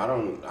like, yo, I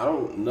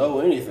don't know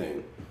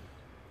anything.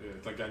 Yeah,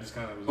 it's like I just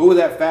kind of. Who was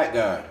that fat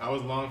guy? I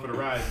was along for the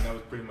ride, and that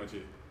was pretty much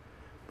it.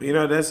 You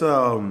know, that's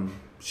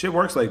shit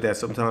works like that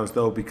sometimes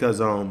though because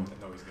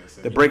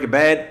the Breaking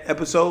Bad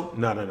episode.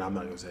 No, I'm not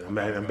gonna say it. I'm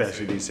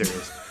actually being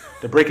serious.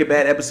 The Breaking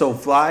Bad episode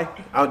Fly.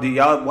 Did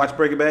y'all watch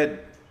Breaking Bad?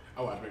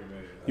 I watched Breaking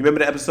Bad. Yeah. You remember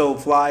the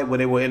episode Fly when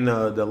they were in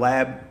the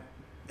lab?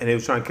 And they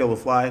was trying to kill a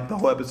fly the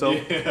whole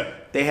episode. Yeah.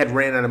 They had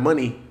ran out of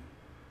money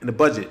in the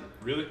budget.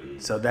 Really?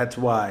 So that's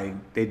why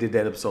they did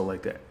that episode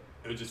like that.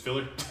 It was just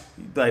filler?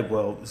 Like,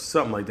 well,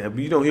 something like that.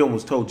 But you know, he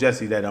almost told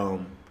Jesse that, are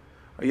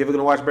you ever going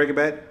to watch Breaking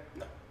Bad?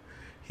 No.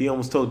 He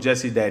almost told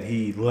Jesse that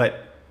he let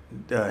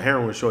the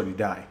heroin shorty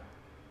die.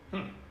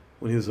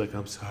 When he was like,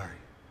 I'm sorry.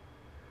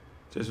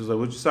 Jesse was like,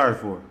 what you sorry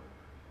for?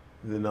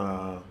 And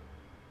then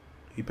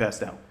he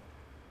passed out.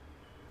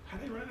 How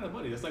they run out of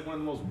money? That's like one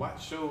of the most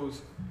watched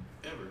shows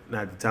ever.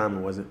 Not at the time,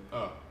 it wasn't.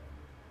 Oh.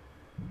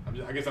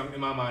 I guess in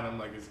my mind, I'm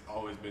like, it's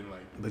always been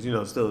like. But you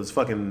know, still, it's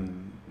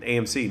fucking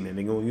AMC, man.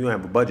 You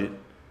have a budget.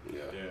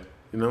 Yeah.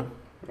 You know?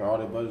 All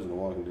their budgets in The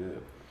Walking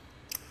Dead.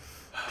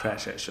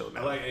 Trash that show,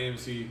 man. I like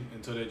AMC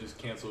until they just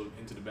canceled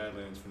Into the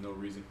Badlands for no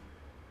reason.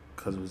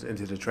 Because it was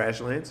Into the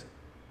Trashlands?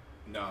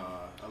 Nah,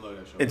 I love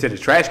that show. Into the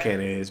Trash Can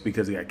is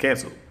because it got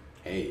canceled.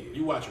 Hey.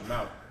 You watch your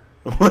mouth.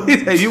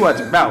 You watch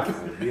your mouth.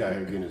 He out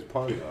here getting his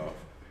pony off.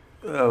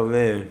 Oh,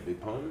 man.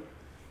 Big pony?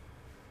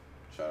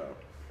 Shout out.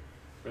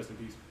 Rest in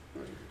peace.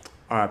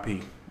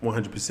 R.I.P.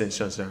 100%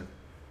 Sunshine.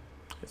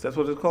 Is that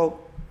what it's called?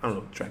 I don't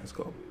know what the track is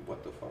called.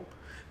 What the fuck?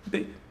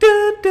 Dun,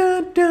 dun,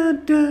 dun,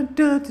 dun, dun,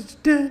 dun, dun,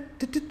 dun,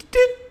 dun,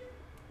 dun.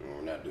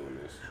 We're not doing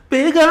this.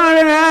 Big on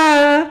and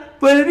I,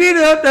 but it need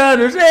up to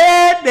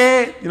understand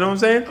that. You know what I'm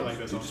saying? I like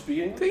that song. Did you speak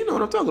English? You know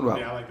what I'm talking about.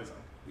 Yeah, I like that song.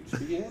 Did you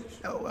speak English?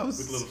 Oh, I was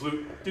With the little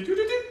flute.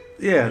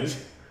 yeah.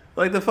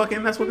 Like the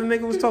fucking, that's what the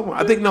nigga was talking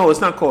about. I think, no, it's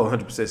not called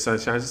 100%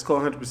 Sunshine. It's just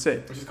called 100%.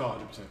 It's just called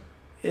 100%.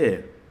 Yeah.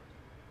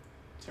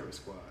 Terror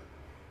Squad.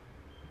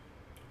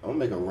 I'm gonna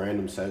make a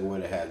random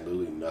segue that had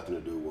literally nothing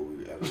to do with what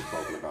we've ever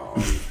spoken about on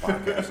this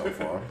podcast so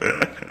far.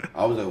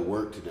 I was at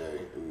work today,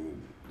 and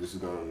this is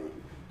gonna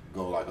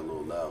go like a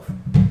little left,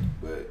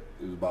 but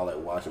it was about like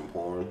watching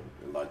porn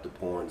and like the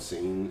porn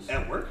scenes.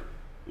 At work?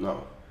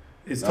 No.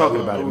 He's talking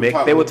about it,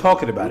 Mick. They were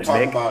talking about it, Mick.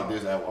 Talking about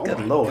this at work. Oh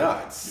my Lord.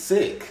 God,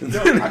 sick. I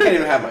can't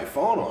even have my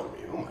phone on me.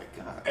 Oh my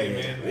God. Hey,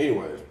 man.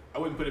 Anyways. I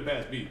wouldn't put it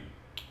past B.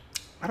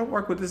 I don't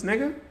work with this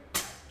nigga.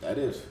 That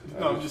is.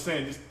 No, I'm just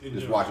saying.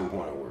 Just watching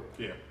porn at work.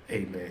 Yeah.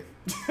 Hey, man.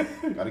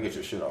 Gotta get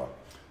your shit off.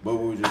 But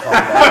we were just talking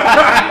about.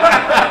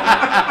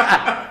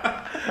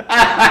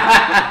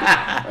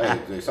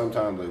 Hey,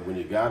 sometimes like when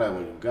you gotta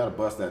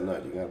bust that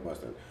nut, you gotta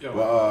bust that. Yo,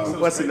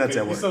 but, what's the nuts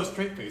at work? You're so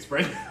straight faced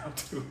right now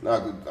too.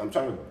 No, I'm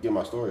trying to get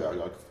my story out.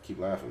 Y'all keep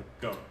laughing.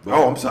 Go.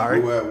 But I'm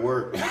sorry. We were at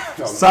work.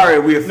 Sorry,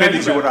 we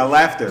offended you with our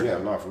laughter. Yeah,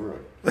 not for real.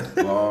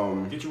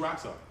 Get your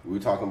rocks off. We were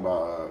talking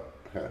about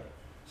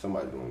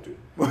somebody doing too.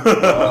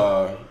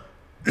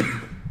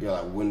 Yeah,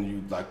 like when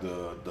you like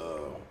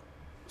the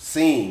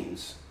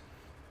scenes,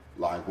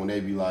 like when they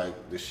be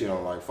like the shit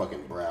on like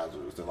fucking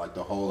browsers, they're like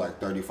the whole like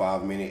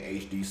 35-minute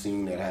HD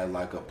scene that had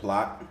like a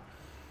plot,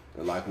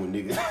 and like when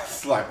niggas,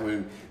 it's like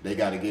when they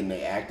got to get in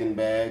their acting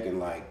bag and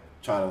like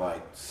trying to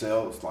like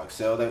sell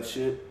that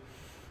shit,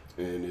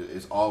 and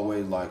it's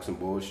always like some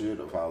bullshit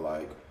of how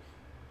like.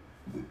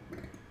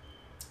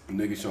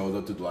 Nigga shows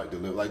up to like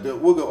deliver, like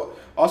we'll go.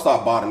 I'll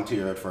start bottom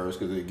tier at first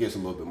because it gets a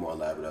little bit more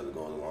elaborate as it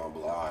goes along.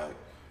 But like, all right,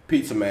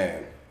 Pizza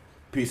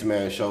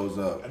Man shows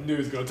up. I knew he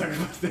was gonna talk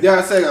about that. Yeah,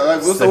 I say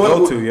like what's the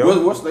go-to,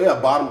 yo? What's the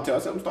bottom tier? I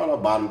said I'm starting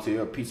off bottom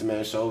tier. Pizza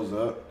Man shows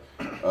up.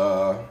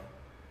 I'll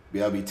be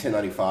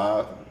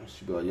 $10.95.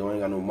 She be like, yo,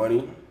 ain't got no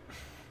money.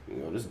 You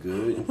know, that's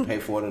good. You pay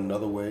for it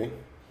another way.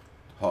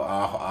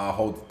 I'll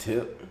hold the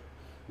tip.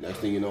 Next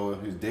thing you know,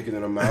 his dick is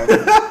in her mouth.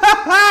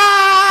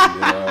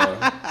 And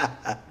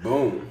then,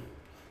 boom.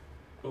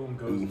 Boom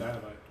goes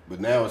dynamite. But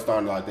now it's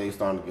starting to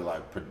get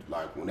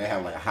like when they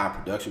have like a high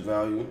production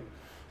value,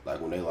 like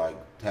when they like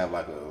have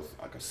like a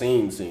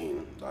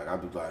scene. Like I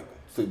be like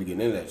still be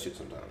getting into that shit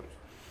sometimes.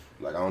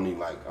 Like I don't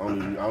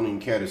even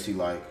care to see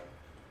like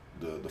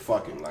the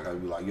fucking, like I'd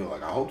be like, yo,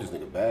 like I hope this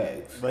nigga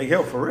bags. Like,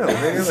 yo, for real,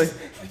 nigga. Like,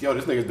 yo,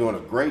 this nigga's doing a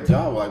great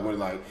job. Like when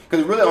like, cause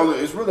it's really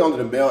only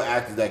the male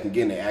actors that can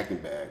get in the acting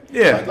bag.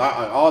 Yeah. Like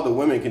all the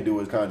women can do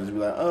is kind of just be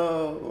like,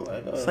 oh,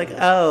 like, It's like,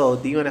 oh,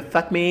 do you want to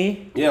fuck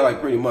me? yeah,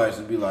 like pretty much.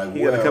 It'd be like,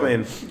 You gotta come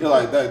in. They're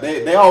like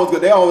they always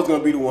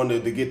gonna be the one to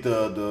get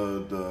their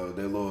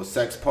little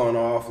sex pun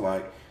off,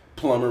 like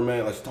plumber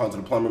man, like she's talking to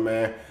the plumber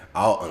man.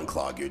 I'll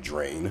unclog your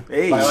drain.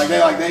 Hey.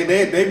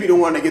 They be the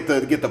one to get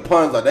the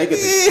puns, like they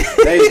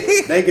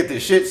get the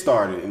shit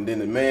started, and then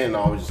the man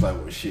always just like,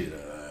 well shit,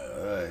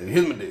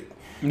 here's my dick.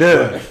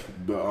 No.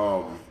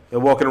 But He'll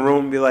walk in the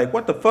room and be like,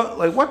 what the fuck?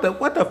 Like, what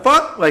the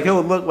fuck? Like,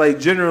 he'll look like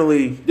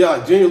genuinely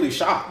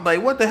shocked.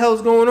 Like, what the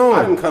hell's going on?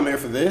 I didn't come here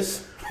for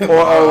this. or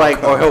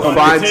he'll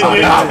find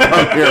something. I'll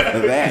come here for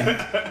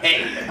that.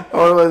 Hey.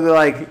 Or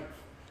like,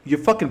 you're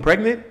fucking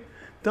pregnant?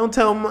 Don't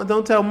tell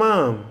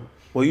mom.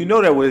 Well, you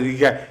know that you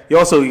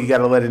got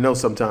to let it know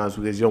sometimes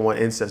because you don't want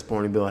incest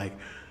porn to be like,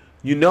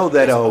 you know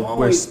that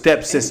we're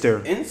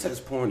stepsister.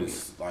 Incest porn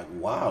is like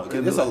wow.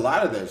 There's a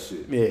lot of that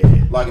shit.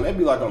 Yeah. Like and they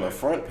be like on the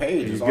front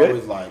page. It's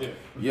always like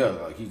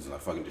like he's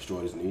like fucking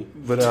destroyed his knee.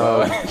 But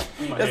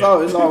it's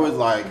always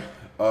like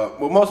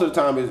well most of the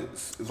time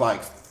it's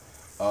like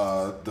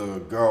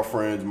the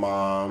girlfriend's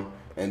mom.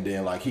 And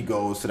then, like, he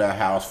goes to that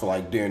house for,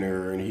 like,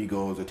 dinner, and he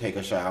goes to take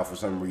a shower for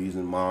some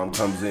reason. Mom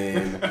comes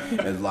in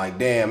and is like,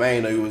 damn, I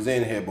ain't know you was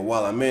in here. But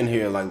while I'm in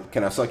here, like,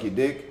 can I suck your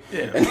dick?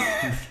 Yeah.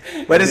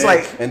 But it's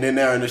like... And then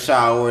they're in the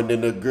shower, and then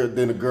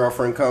the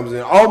girlfriend comes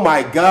in. Oh,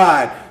 my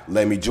God.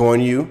 Let me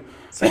join you.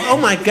 It's like, oh,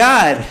 my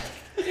God.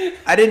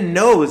 I didn't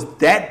know it was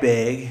that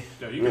big.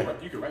 Yo, you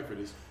can write for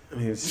this. I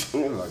mean, it's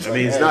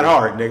not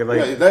hard, nigga.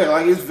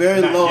 Like, it's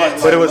very low.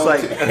 But it was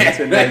like...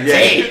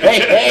 Hey.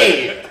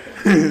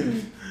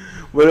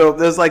 Well,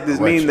 there's like this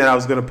meme that I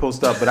was gonna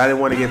post up, but I didn't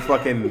want to get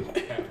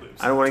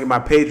my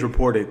page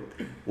reported.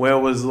 Where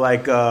it was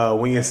like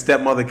when your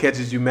stepmother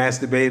catches you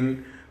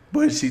masturbating,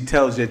 but she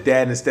tells your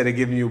dad instead of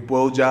giving you a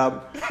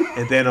blowjob,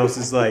 and Thanos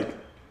is like,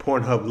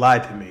 Pornhub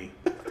lied to me.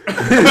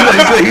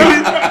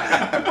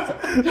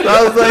 So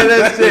I was like,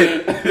 that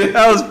shit.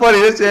 That was funny.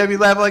 That shit had me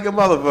laughing like a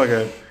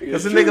motherfucker.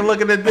 Because the nigga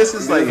looking at this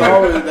is like...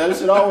 that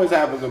shit always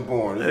happens in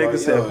porn. That nigga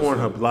said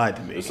Pornhub lied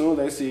to me. As soon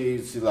as they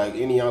see like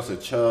any ounce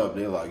of chub,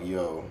 they're like,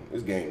 yo,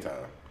 it's game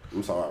time.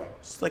 I'm sorry.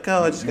 It's like,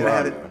 oh, I just gotta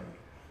have it.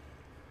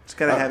 Just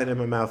gotta have it in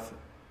my mouth.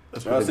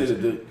 That's what does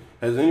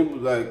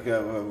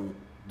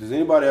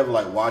anybody ever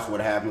like watch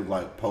what happens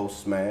like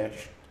post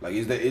smash? Like,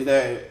 is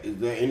there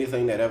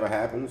anything that ever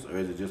happens, or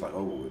is it just like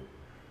over with?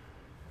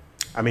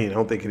 I mean, I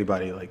don't think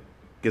anybody like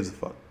gives a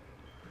fuck.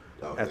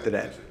 after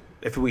that.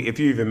 If you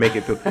even make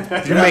it through,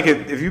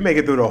 if you make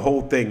it through the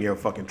whole thing, you're a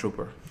fucking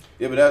trooper.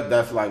 Yeah, but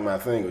that's like my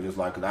thing. It's just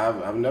like, cause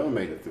I've never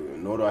made it through,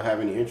 nor do I have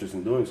any interest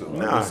in doing so.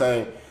 Nah. I'm just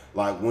saying,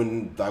 like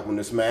when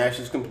the smash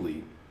is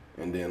complete,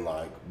 and then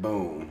like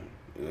boom,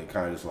 it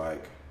kind of just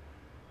like,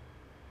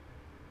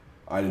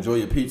 I enjoy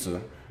your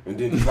pizza, and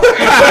then just like,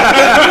 and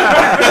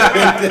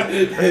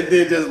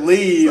then just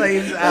leave.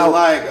 And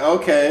like,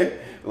 okay,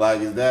 like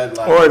is that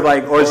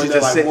like, or she's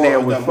just sitting there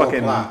with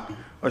fucking.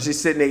 Or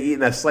she's sitting there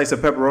eating a slice of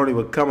pepperoni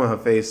with cum on her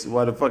face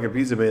while the fucking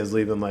pizza man's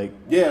leaving. Like,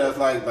 yeah, that's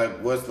like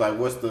what's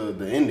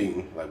the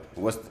ending? Like,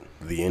 what's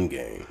the end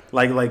game?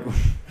 Like fucking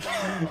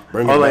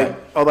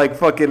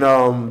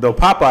the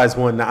Popeyes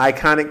one, the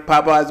iconic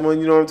Popeyes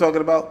one. You know what I'm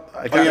talking about?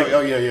 Iconic.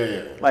 Oh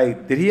yeah.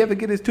 Like, did he ever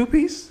get his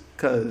 2-piece?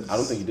 Cause I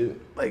don't think he did.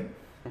 Like,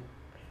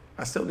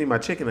 I still need my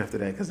chicken after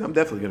that because I'm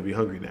definitely gonna be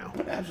hungry now.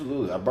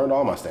 Absolutely, I burned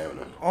all my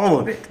stamina. All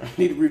of it. I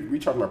need to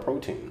recharge my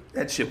protein.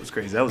 That shit was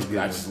crazy. That was good.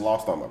 I just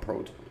lost all my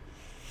protein.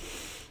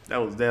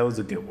 That was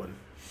a good one.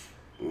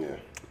 Yeah.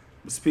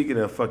 Speaking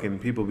of fucking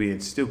people being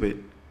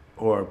stupid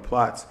or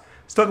plots,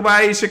 let's talk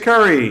about Ayesha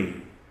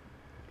Curry.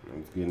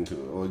 Let's get into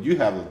it. Well, you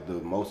have the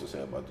most to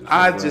say about this.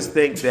 I just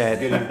think that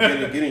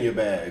get in your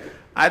bag.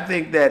 I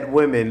think that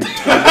women.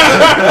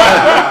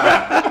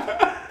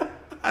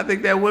 I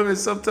think that women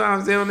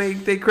sometimes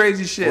they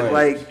crazy shit.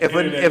 Right. Like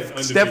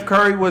if Steph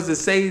Curry was to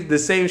say the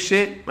same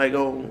shit, like,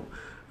 oh,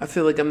 I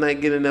feel like I'm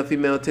not getting enough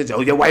female attention.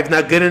 Oh, your wife's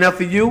not good enough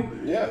for you,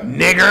 yeah,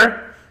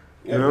 nigger.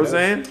 You know what I'm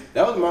saying?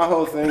 That was my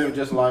whole thing. Of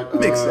just like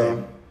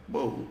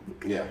whoa.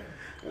 Yeah,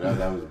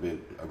 that was a bit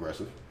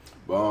aggressive.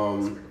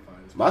 But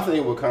my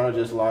thing was kind of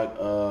just like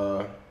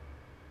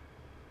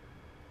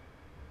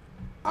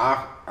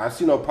I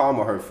see no problem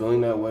with her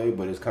feeling that way,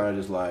 but it's kind of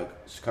just like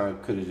she kind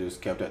of could have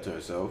just kept that to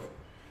herself.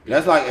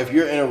 That's like if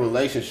you're in a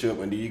relationship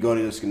and then you go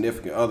to your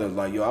significant other,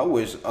 like, yo, I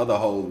wish other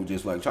hoes would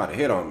just like try to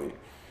hit on me.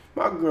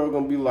 My girl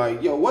gonna be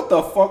like, yo, what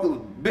the fuck,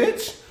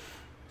 bitch?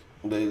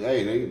 I'm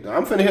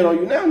finna hit on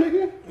you now,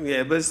 nigga.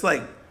 Yeah, but it's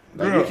like,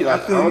 girl, I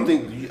don't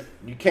think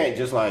you can't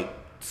just like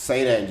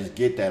say that and just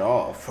get that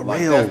off. For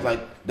like, real.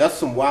 That's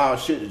some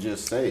wild shit to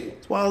just say.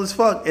 It's wild as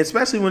fuck,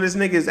 especially when this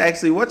nigga is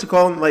actually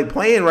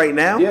playing right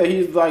now. Yeah,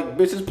 he's like,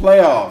 bitch, it's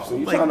playoffs. And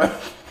you trying to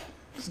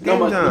it's game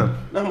time.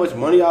 Know how much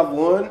money I've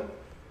won?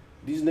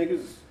 These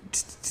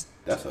niggas.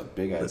 That's a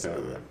big ass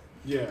paragraph.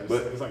 Yeah,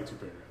 it's like 2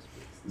 paragraphs.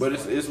 But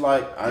it's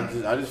like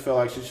I just felt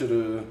like she should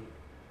have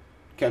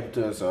kept it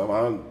to herself.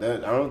 I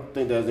don't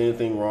think there's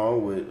anything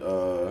wrong with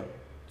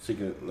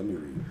seeking. Let me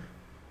read.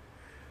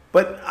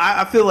 But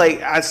I feel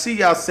like I see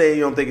y'all saying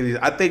you don't think it is.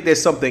 I think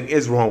there's something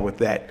is wrong with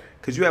that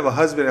because you have a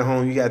husband at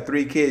home. You got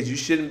 3 kids. You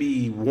shouldn't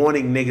be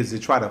wanting niggas to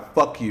try to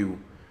fuck you.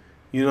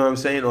 You know what I'm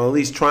saying? Or at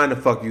least trying to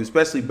fuck you.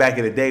 Especially back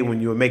in the day when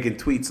you were making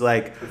tweets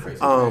like,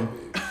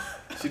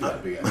 She's not a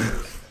big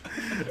ass.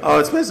 Oh,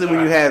 especially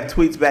when you have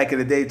tweets back in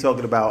the day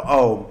talking about,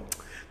 oh,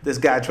 this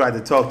guy tried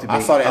to talk to me.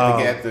 I saw that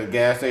at the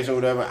gas station or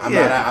whatever. I'm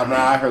not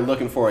out here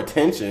looking for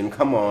attention.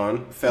 Come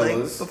on,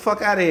 fellas. Like, the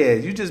fuck out of here.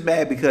 You just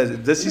mad because,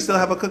 does she still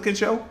have a cooking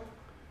show?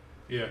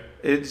 Yeah.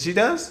 She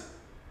does?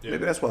 Yeah.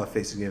 Maybe that's why her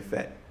face is getting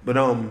fat. But,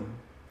 I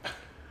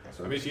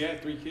mean, she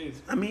had 3 kids.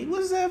 I mean, what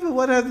does that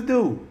have to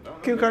do?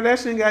 Kim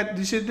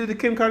Kardashian she did the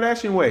Kim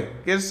Kardashian way.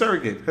 Get a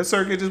surrogate. Her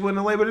surrogate just went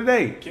on labor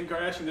today. Kim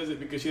Kardashian does it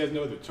because she has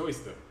no other choice,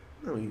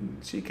 though. I mean,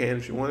 she can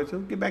if she wanted to.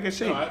 Get back in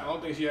shape. No, I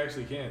don't think she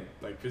actually can,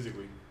 like,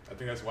 physically. I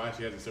think that's why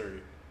she has a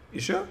surrogate. You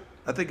sure?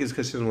 I think it's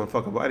because she doesn't want to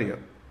fuck her body up.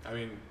 I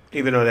mean,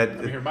 even though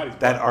her body's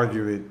that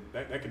argument.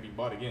 That could be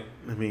bought again.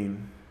 I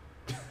mean,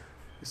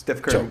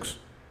 Steph Curry. Jokes.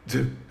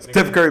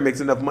 Steph Curry makes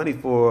enough money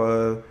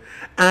for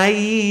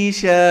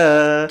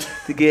Ayesha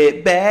to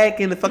get back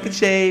in the fucking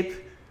shape.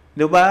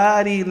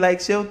 Nobody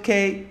likes your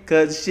cake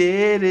because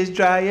shit is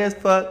dry as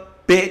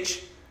fuck,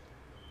 bitch.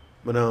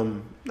 But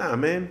nah,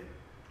 man.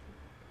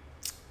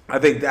 I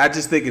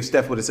just think if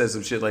Steph would have said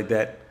some shit like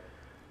that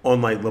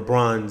on like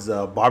LeBron's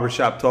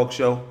barbershop talk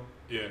show,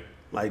 yeah,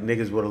 like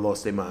niggas would have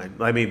lost their mind.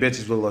 I mean,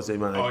 bitches would have lost their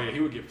mind. Oh yeah,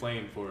 he would get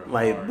flamed for it.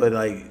 Like, hard. But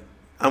like,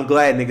 I'm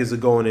glad niggas are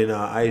going in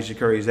Ayesha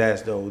Curry's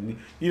ass though.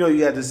 You know,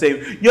 you have to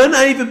say you're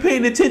not even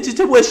paying attention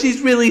to what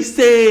she's really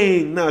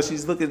saying. No,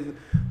 she's looking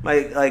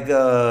like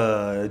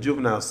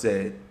Juvenile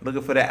said,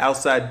 looking for that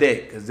outside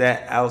dick, because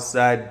that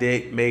outside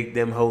dick make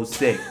them hoes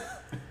sick.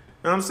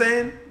 You know what I'm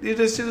saying?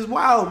 This shit is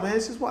wild, man.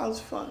 It's just wild as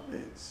fuck,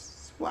 man.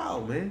 It's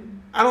wild,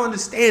 man. I don't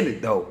understand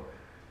it though.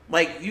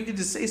 Like, you can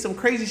just say some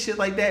crazy shit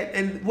like that,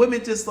 and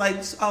women just like,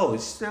 oh,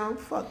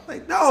 fuck.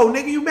 Like, no,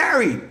 nigga, you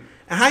married.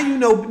 And how you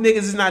know niggas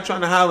is not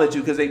trying to holler at you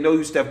because they know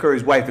you Steph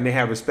Curry's wife and they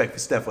have respect for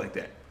Steph like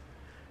that?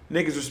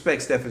 Niggas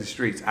respect Steph in the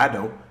streets. I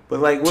don't. But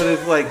like, what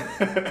if like,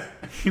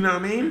 you know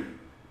what I mean?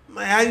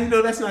 Like, how you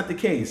know that's not the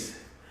case?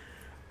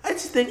 I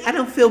just think I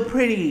don't feel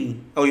pretty.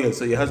 Oh yeah,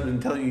 so your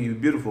husband telling you you're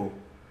beautiful.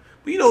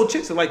 But you know,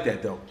 chicks are like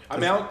that though. I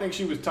mean, I don't think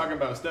she was talking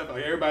about Steph.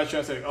 Like, everybody's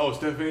trying to say, oh,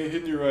 Steph ain't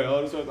hitting you right,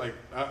 all this stuff. Like,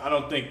 I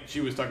don't think she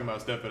was talking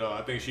about Steph at all.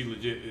 I think she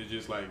legit is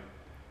just like,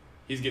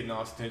 he's getting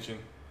all this attention.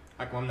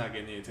 How come I'm not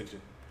getting any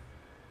attention?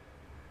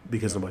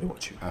 Because nobody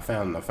wants you. I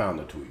found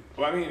the tweet.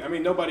 Well, I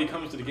mean, nobody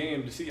comes to the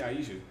game to see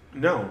Aisha.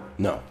 No.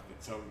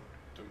 So,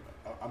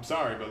 I'm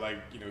sorry, but like,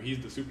 you know, he's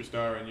the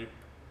superstar, and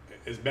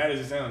as bad as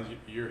it sounds,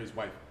 you're his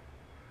wife.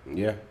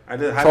 Yeah. How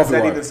does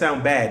that even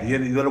sound bad?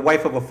 You're the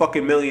wife of a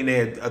fucking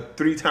millionaire, a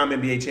 3-time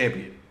NBA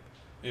champion.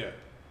 Yeah.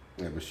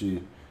 Yeah, but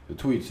the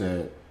tweet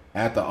said,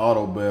 at the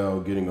Auto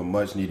Bell getting a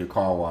much needed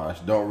car wash.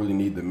 Don't really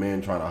need the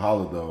men trying to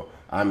holler though.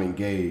 I'm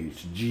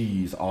engaged.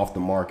 G's off the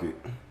market.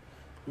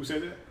 Who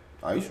said that?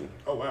 Aisha.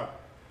 Oh wow.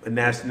 And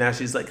now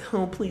she's like,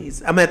 oh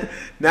please.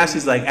 Now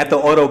she's like at the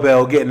Auto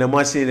Bell getting a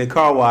much needed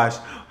car wash.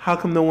 How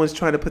come no one's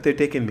trying to put their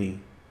dick in me?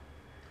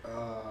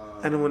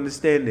 I don't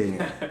understand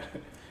it.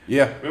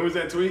 Yeah. When was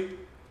that tweet?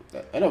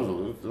 And it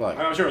was like,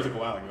 I'm sure it was like a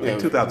while ago. Yeah,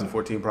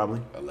 2014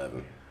 probably.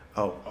 11.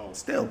 Oh,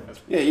 still.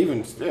 Yeah,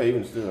 even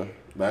still.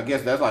 But I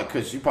guess that's like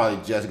because she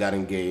probably just got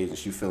engaged and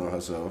she feeling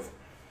herself.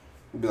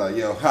 Be like,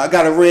 yo, I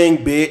got a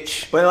ring,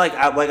 bitch. But like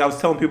I was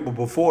telling people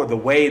before, the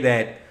way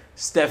that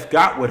Steph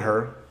got with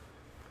her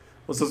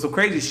was some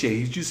crazy shit.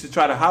 He used to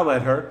try to holler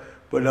at her,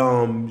 but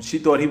she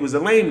thought he was a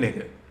lame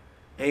nigga,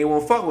 and he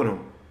won't fuck with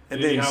him.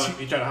 And then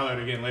he tried to holler at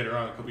her again later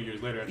on, a couple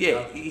years later.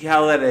 Yeah, he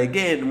hollered at her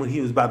again when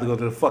he was about to go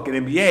to the fucking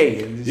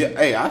NBA. And yeah,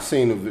 hey, I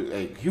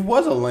seen he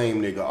was a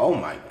lame nigga. Oh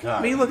my god.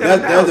 I mean, look at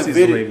him now, he's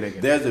a lame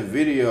nigga. There's a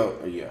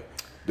video. Yeah.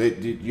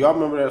 Y'all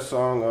remember that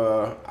song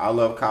 "I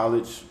Love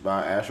College"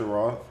 by Asher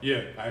Roth?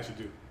 Yeah, I actually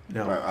do.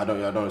 No, I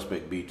don't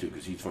expect B to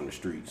because he's from the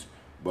streets.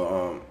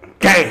 But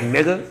gang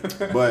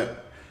nigga.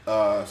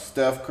 But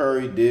Steph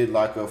Curry did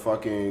like a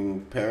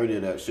fucking parody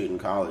of that shit in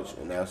college,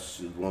 and that's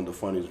one of the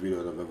funniest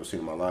videos I've ever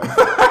seen in my life.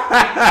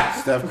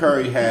 Steph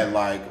Curry had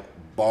like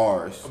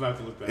bars. I'm about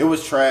to look that. It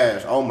was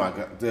trash. Oh my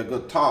god, the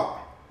good talk.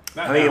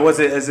 Is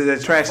it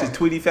as trash as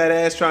Tweety fat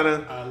ass trying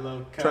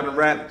to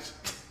rap?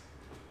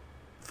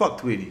 Fuck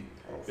Tweety.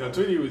 Yo,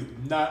 Tweety was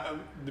not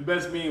the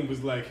best meme.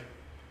 Was like,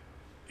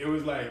 it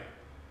was like,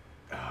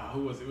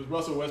 who was it? It was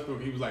Russell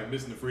Westbrook. He was like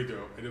missing the free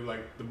throw, and it was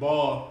like the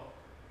ball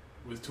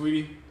was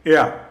Tweety.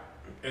 Yeah.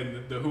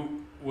 And the hoop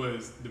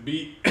was the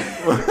beat.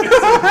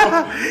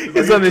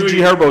 It's on the G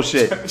Herbo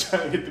shit.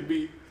 Trying to get the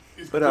beat.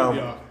 But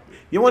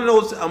you want to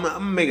know? I'm gonna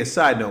make a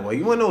side note.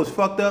 You want to know what's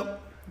fucked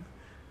up?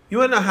 You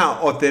want to know how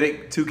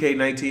authentic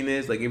 2K19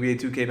 is? Like NBA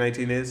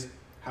 2K19 is?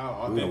 How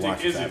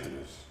authentic is it?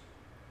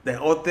 That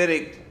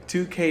authentic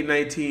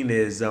 2K19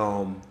 is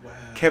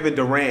Kevin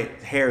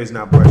Durant's hair is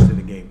not brushed in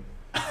the game.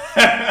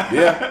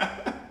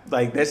 Yeah.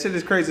 Like that shit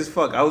is crazy as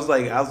fuck. I was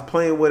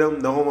playing with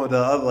him the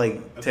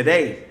other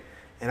today,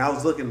 and I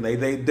was looking. They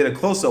did a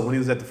close up when he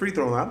was at the free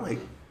throw line. I'm like,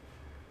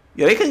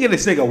 yeah, they couldn't get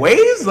this nigga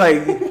waves.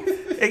 Like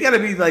it gotta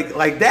be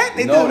like that.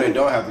 They don't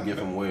have to give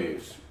him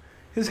waves.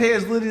 His hair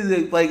is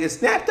literally like it's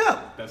snapped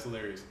up. That's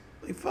hilarious.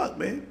 Like fuck,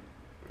 man.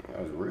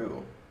 That's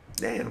real.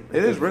 Damn,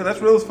 it is real. That's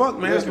real as fuck,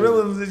 man. It's real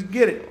as just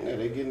get it. Yeah,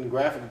 they getting the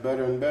graphics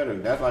better and better.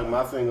 That's like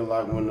my thing. Is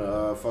like when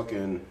the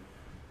fucking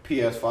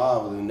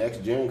PS5 or the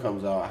next gen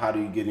comes out, how do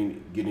you get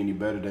any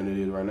better than it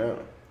is right now?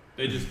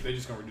 They just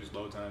gonna reduce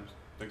load times.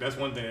 Like that's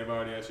one thing they've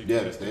already actually.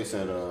 Yeah, they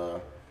said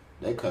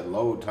they cut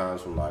load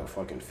times from like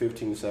fucking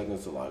 15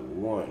 seconds to like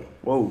 1.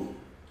 Whoa.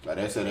 Like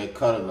they said they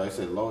cut it. They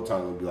said load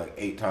time will be like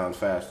 8 times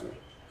faster.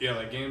 Yeah,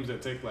 like games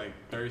that take like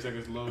 30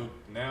 seconds to load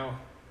now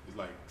is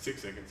like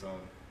 6 seconds on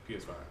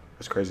PS5.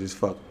 That's crazy as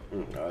fuck.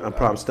 I'm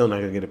probably still not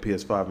gonna get a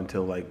PS5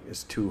 until like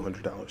it's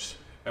 $200.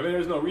 I mean,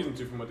 there's no reason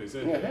to from what they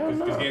said. Yeah,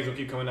 because games will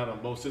keep coming out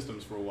on both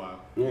systems for a while.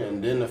 Yeah,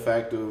 and then the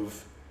fact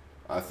of,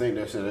 I think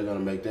they said they're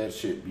gonna make that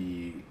shit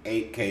be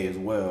 8K as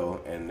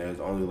well, and there's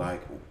only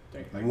like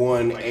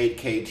one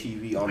 8K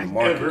TV on the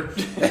market.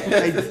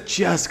 I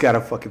just got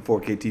a fucking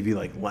 4K TV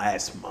like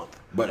last month.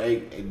 But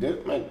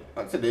like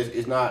I said,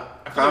 it's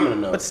not common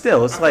enough. But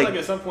still, it's like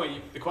at some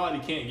point the quality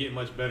can't get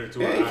much better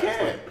to our eyes. It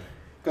can't.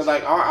 Because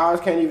like our eyes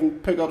can't even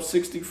pick up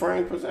 60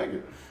 frames per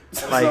second.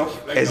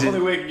 The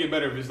only way it can get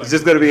better is like it's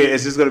just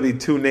gonna be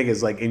two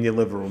niggas like in your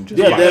living room. Just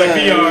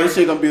VR. This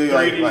shit gonna be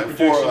like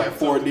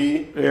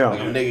 4D. Yeah. Like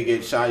if a nigga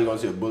get shot, you gonna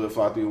see a bullet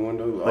fly through your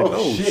window. Like,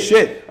 oh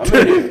shit.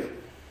 I mean,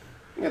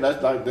 yeah,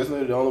 that's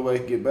literally the only way it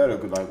can get better.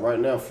 Because like right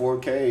now,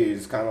 4K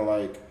is kind of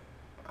like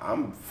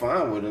I'm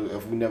fine with it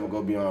if we never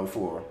go beyond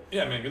 4.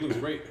 Yeah, man, it looks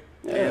great.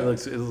 Yeah, it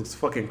looks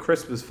fucking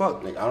crisp as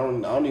fuck. Like I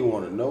don't even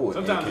want to know what.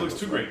 Sometimes it looks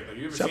too great. Like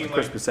you ever seen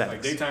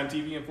like daytime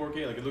TV in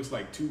 4K? Like it looks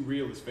like too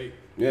real as fake.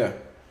 Yeah,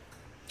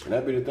 and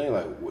that'd be the thing.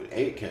 Like with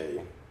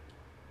 8K,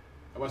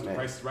 I watched The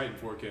Price is Right in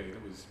 4K.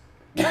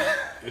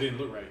 It didn't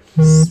look right.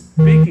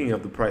 Speaking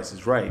of The Price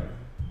is Right.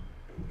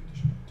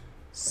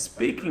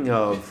 Speaking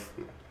of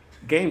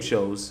game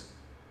shows,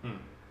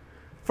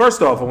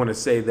 first off, I want to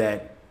say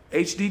that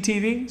HD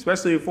TV,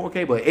 especially in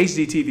 4K, but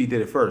HD TV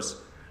did it first.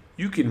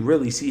 You can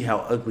really see how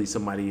ugly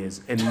somebody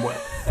is, and what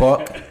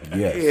fuck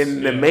yes,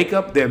 and their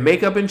makeup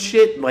and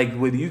shit. Like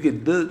when you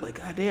get like,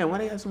 god damn, why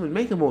they have so much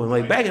makeup on?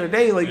 Like back in the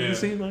day, like you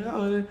see, like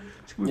oh,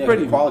 she was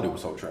pretty. The quality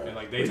was so trash. And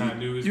like daytime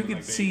news, you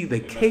could see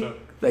the cake,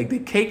 like the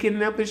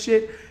caking up and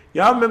shit.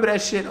 Y'all remember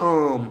that shit? I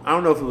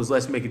don't know if it was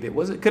Let's Make a Deal.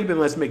 Could have been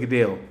Let's Make a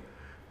Deal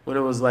when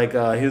it was like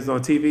he was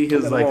on TV. He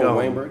was like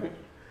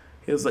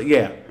It was like,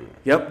 yeah.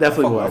 Yep,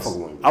 definitely was.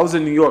 I was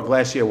in New York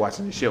last year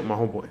watching this shit with my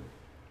homeboy.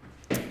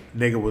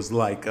 Nigga was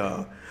like,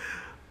 oh,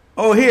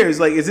 here.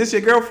 He's like, is this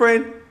your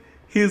girlfriend?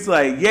 He was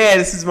like, yeah,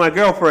 this is my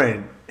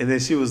girlfriend. And then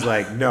she was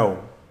like,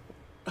 no,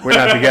 we're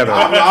not together.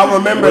 I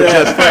remember we're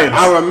that. Just friends.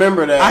 I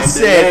remember that. I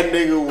said,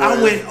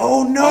 I went,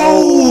 oh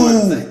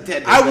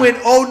no. I went,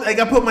 oh, like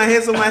I put my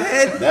hands on my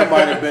head. That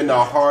might have been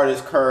the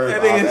hardest curve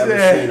I've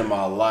ever seen in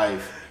my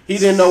life. He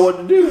didn't know what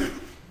to do.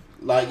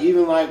 Like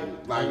even like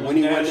when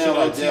he went down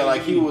like that,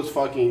 like he was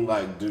fucking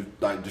like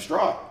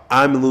distraught.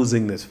 I'm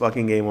losing this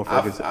fucking game on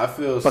I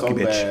feel so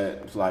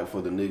bad like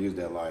for the niggas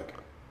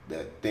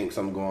that think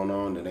something going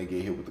on, then they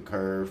get hit with the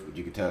curve. But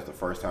you can tell it's the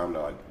first time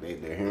they're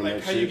hearing like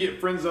that how shit. You get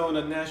friend zoned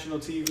on national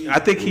TV. I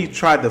think he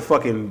tried to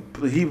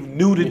he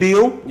knew the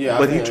deal. Yeah,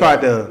 but he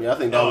tried to. Yeah, I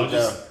think that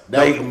was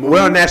like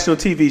we're on national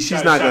TV.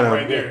 She's not gonna.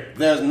 Right there.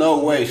 There's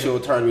no way she'll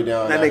turn me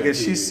down. That nigga,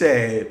 she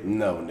said,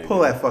 no, nigga. Pull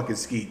that fucking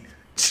skeet.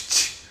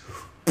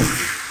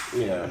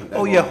 Yeah.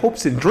 Oh yeah,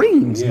 hopes and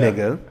dreams,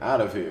 nigga. Out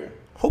of here.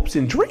 Hopes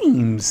and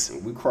dreams.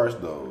 We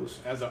crushed those.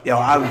 Yo,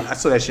 I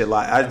saw that shit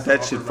live.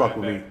 That shit fuck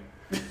with me.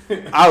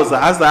 I was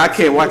like, I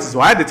can't watch this. So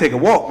I had to take a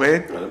walk,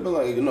 man. But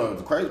like,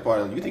 the crazy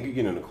part is, you think you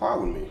get in the car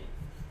with me?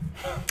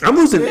 I'm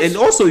losing, and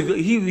also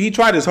he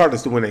tried his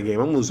hardest to win that game.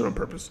 I'm losing on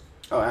purpose.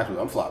 Oh, actually,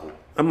 I'm flopping.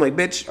 I'm like,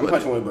 bitch. I'm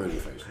punching one bird in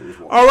the face.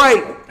 All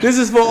right, this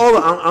is for all.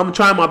 I'm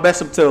trying my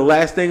best up to the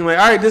last thing. Like,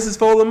 all right, this is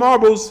for all the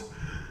marbles.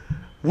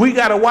 We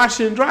got a wash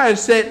and dry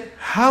set.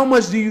 How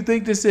much do you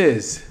think this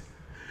is?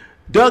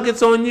 Doug,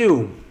 it's on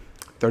you.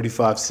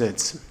 35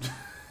 cents.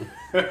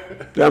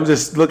 I'm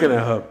just looking at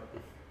her.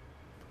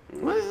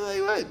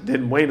 What?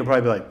 Then Wayne will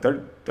probably be like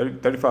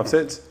 35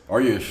 cents.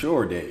 Are you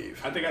sure, Dave?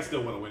 I think I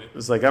still want to win it.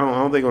 It's like I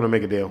don't think I'm gonna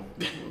make a deal.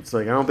 It's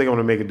like I don't think I'm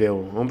gonna make a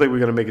deal. I don't think we're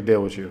gonna make a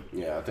deal with you.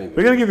 Yeah, I think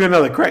we're gonna give you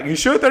another crack. You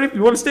sure 30?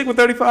 You want to stick with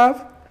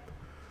 35?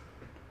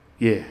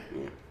 Yeah.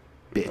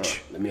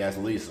 Bitch. Let me ask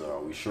Lisa.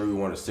 Are we sure we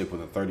want to stick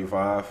with a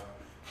 35?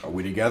 Are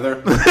we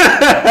together?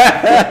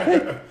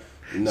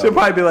 No. She'll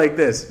probably be like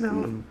this.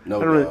 No,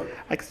 no. Really,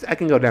 I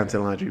can go down to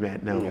the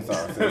laundromat. No, it's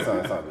not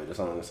good. It's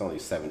only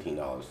 $17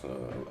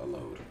 a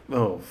load.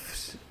 Oh,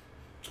 that's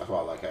why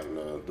I like having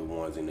the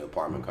ones in the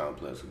apartment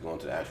complex. Going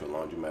to the actual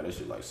laundromat, it's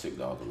just like $6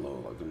 a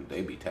load. Like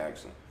they be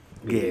taxing.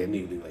 Yeah, you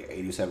need to do like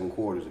 87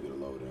 quarters to get a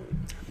load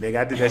in. Nigga,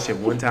 I did that shit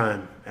one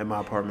time at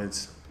my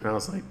apartments, and I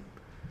was like,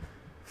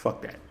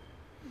 "Fuck that."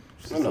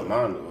 No,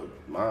 mine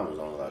was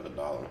only like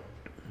 $1.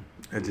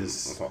 I'm talking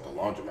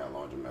the laundromat.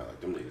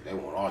 Like them niggas, they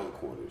want all your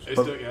quarters.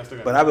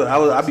 But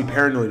I'd be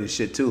paranoid as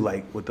shit too,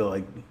 like with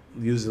the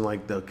using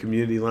like the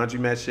community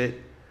laundromat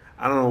shit.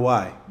 I don't know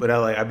why, but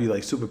I'd be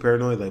like super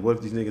paranoid. Like, what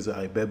if these niggas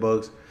are like bed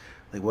bugs?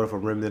 Like, what if a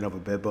remnant of a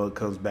bed bug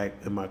comes back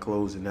in my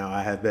clothes and now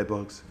I have bed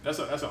bugs? That's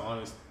an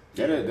honest.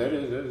 That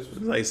is.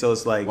 Like, so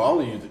it's like. Well, I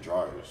only use the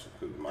dryers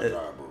because my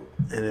dryer broke.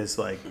 And it's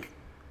like,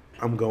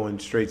 I'm going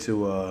straight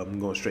to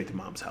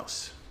mom's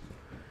house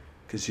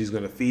because she's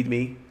gonna feed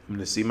me. I'm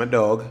gonna see my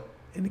dog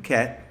and the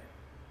cat.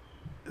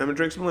 And I'm gonna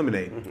drink some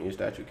lemonade. Your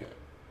statue cat.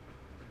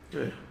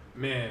 Yeah.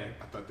 Man,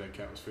 I thought that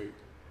cat was fake.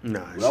 Nah.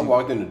 When I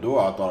walked in the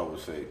door, I thought it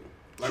was fake.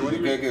 Like, what do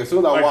you mean? As soon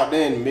as I walked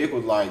in, Mick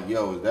was like,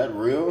 "Yo, is that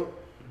real?"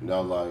 And I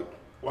was like,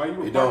 "Why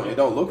you?" It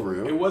don't look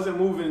real. It wasn't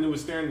moving. It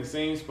was staring in the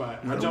same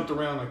spot. No. I jumped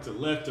around like to the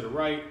left, to the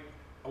right.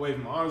 I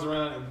waved my arms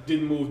around. It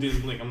didn't move.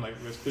 Didn't blink. I'm like,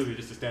 that's clearly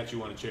just a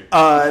statue on a chair.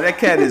 That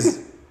cat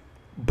is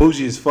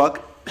bougie as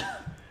fuck.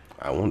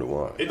 I wonder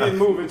why. It didn't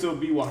move until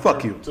B walked.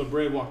 Fuck you. Until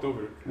Bread walked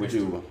over. Would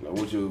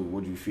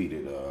you feed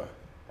it?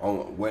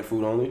 On wet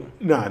food only?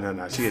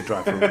 No. She had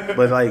dry food,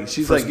 but like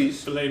she's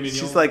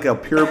Friskies. like a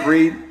pure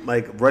breed,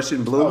 like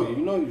Russian blue. Oh, you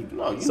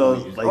know. So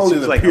like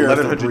she's like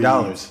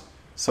 $1,100.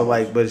 So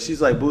like, but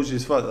she's like bougie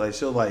as fuck. Like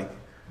she'll like.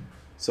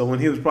 So when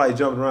he was probably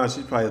jumping around,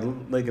 she's probably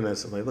looking at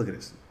us like, look at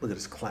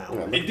this clown.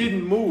 Yeah, it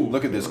didn't move.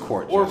 Look at this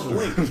court. Or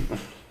blink.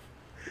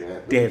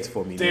 Dance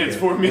for me. Dance nigga.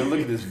 for me. Yeah, look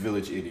at this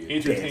village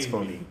idiot. Dance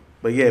for me.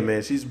 But yeah,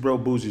 man, she's real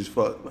bougie as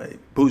fuck. Like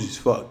bougie as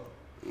fuck.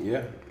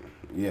 Yeah.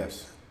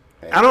 Yes.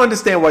 Hey. I don't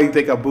understand why you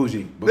think I'm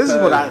bougie. Because this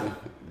is what I.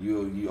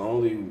 You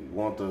only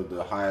want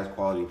the highest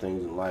quality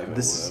things in life.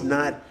 This is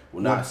not.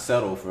 Will not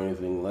settle for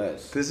anything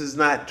less. This is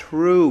not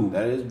true.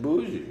 That is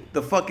bougie.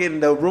 The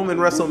room in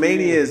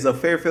WrestleMania is a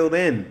Fairfield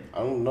Inn. I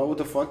don't know what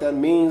the fuck that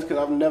means because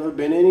I've never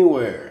been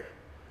anywhere.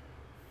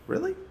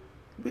 Really?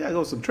 We gotta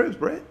go some trips,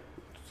 Brett.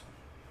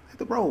 Hit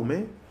the road,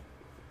 man.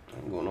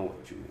 I'm going nowhere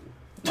with you.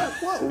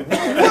 Whoa.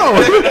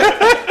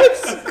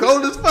 It's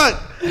cold as fuck.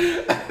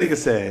 Nigga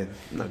said,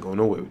 I'm not going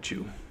nowhere with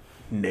you,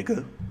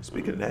 nigga.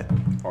 Speaking of that.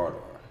 Hard.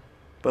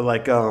 But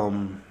like,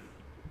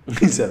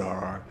 he said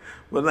RR.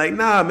 But like,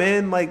 nah,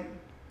 man, like,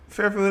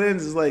 Fairfield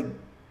Inns is like...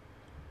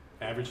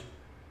 average?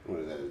 What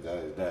is that?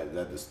 Is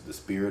that the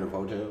Spirit of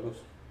hotels?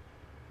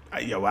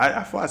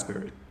 I fly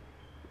Spirit.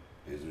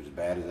 Is it as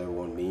bad as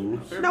everyone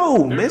means?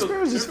 No, man,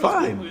 Spirit's just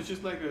fine. Cool. It's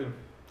just like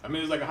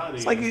it's like a holiday.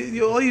 It's like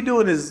all you're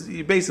doing is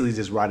you basically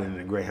just riding in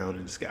a Greyhound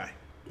in the sky.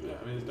 Yeah,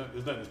 I mean,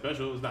 it's nothing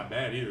special. It's not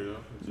bad either,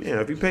 though.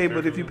 Yeah, if you pay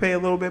a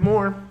little bit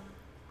more,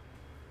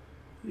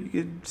 You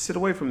could sit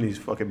away from these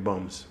fucking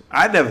bums.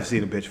 I'd never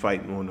seen a bitch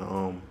fight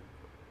on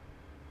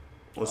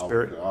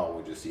Spirit. I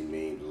would just see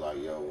memes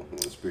like, yo, when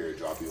Spirit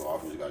drop you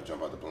off, you just gotta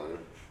jump out the plane.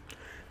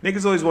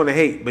 Niggas always want to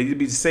hate, but you'd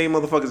be the same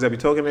motherfuckers that be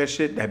talking that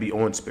shit that be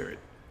on Spirit.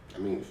 I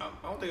mean, I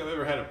don't think I've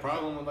ever had a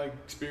problem with like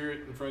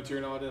Spirit and Frontier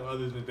and all that,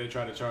 other than they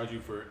try to charge you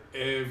for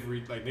they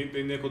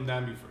nickel and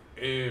dime you for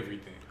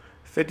everything.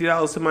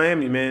 $50 to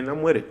Miami, man.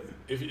 I'm with it.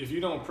 If you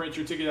don't print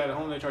your ticket out at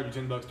home, they charge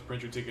you $10 to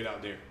print your ticket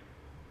out there.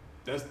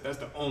 That's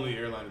the only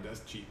airline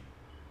that's cheap.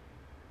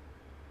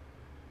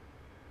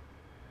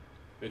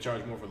 They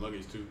charge more for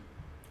luggage too.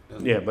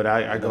 Yeah, but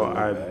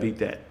I beat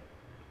that.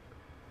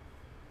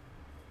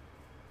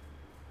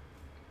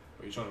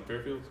 Are you showing him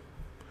Fairfields?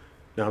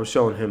 No, I'm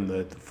showing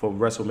him for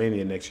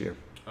WrestleMania next year.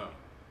 Oh.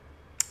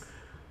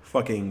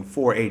 Fucking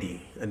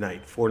 $480 a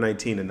night,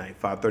 $419 a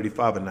night,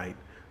 $535 a night.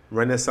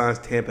 Renaissance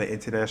Tampa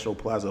International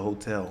Plaza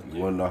Hotel. You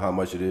want to know how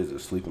much it is to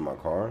sleep in my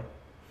car?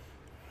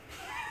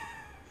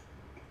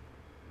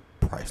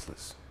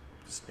 Priceless.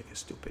 This nigga's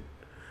stupid.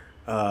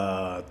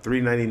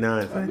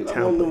 $399 for the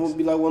town place. We'll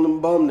be like one of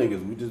them bum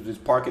niggas. We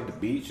just park at the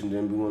beach and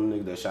then be one of them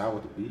niggas that shower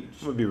at the beach.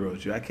 I'm gonna be real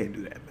with you. I can't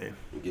do that, man.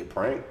 You get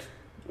pranked.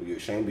 You get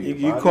ashamed of your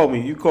You call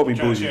me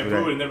bougie for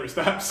that. It never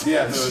stops.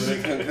 Yeah.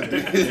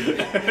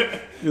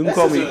 You can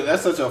call me.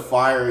 That's such a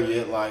fire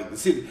yet like.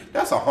 See,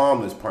 that's a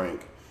harmless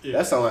prank. Yeah.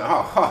 That sounds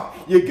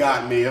like, you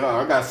got me,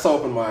 I got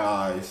soap in my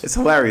eyes. It's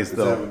hilarious,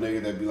 though. Type of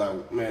nigga that be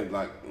like, man,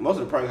 like, most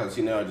of the pranks I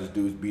see now are just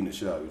dudes beating the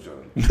shit out of each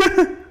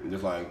other. And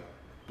just like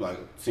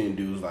seeing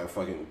dudes like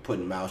fucking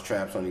putting mouse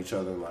traps on each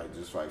other, like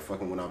just like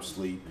fucking when I'm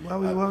asleep.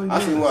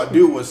 I seen what a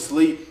dude was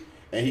asleep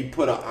and he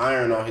put an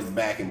iron on his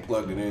back and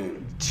plugged it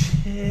in.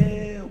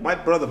 Chill. My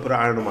brother put an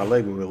iron on my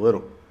leg when we were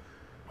little.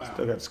 Wow.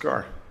 Still got a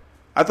scar.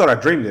 I thought I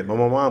dreamed it, but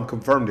my mom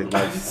confirmed it.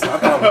 Like, I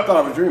thought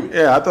I was dreaming.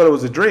 Yeah, I thought it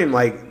was a dream,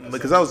 like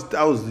because I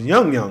was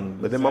young,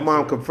 but then my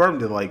mom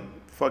confirmed it, like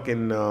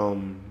fucking.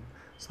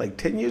 It's like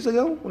 10 years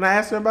ago when I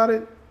asked her about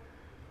it.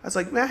 I was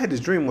like, man, I had this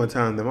dream one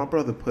time that my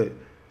brother put.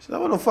 She said, that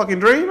wasn't no fucking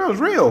dream. That was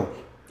real.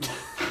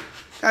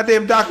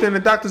 Goddamn doctor in the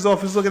doctor's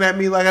office looking at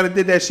me like I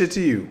did that shit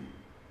to you.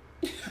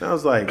 And I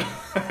was like,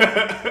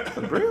 that's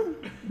real.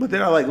 But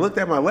then I like looked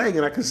at my leg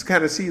and I could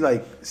kind of see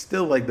like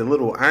still like the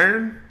little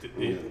iron.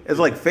 It's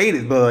like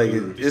faded, but like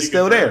it's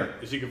still there.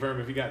 Did she confirm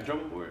if he got in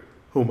trouble for it?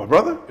 Who, my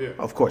brother? Yeah.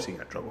 Of course he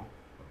got in trouble.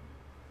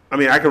 I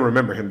mean, I can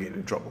remember him getting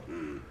in trouble,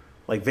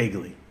 like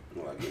vaguely.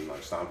 Like getting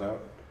like stomped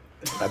out.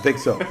 I think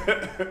so.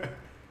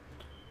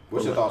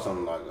 What's your thoughts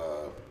on like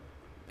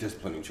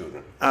disciplining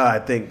children? I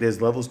think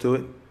there's levels to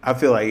it. I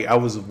feel like I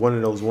was one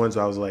of those ones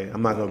where I was like,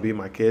 I'm not gonna beat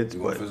my kids,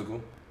 you but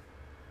physical.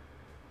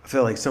 I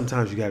feel like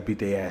sometimes you gotta beat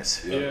their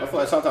ass. Yeah, I feel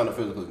like sometimes the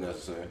physical is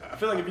necessary. I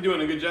feel like if you're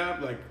doing a good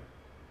job, like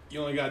you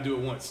only gotta do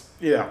it once.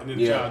 Yeah, and then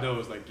the child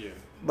knows, like,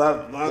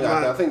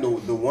 I think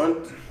the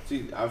one.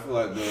 See, I feel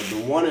like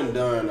the one and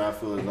done. I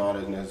feel is all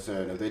that's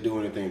necessary. And if they do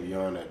anything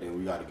beyond that, then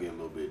we got to get a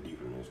little bit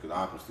deeper in this because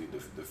obviously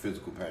the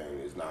physical pain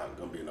is not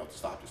gonna be enough to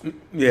stop this.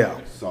 Yeah.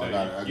 So you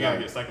gotta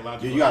get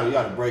psychological. You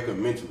gotta break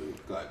them mentally.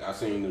 Like I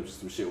seen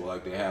some shit where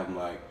like they have them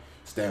like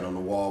stand on the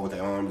wall with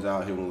their arms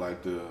out, hitting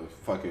like the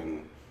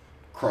fucking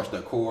crush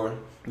their core.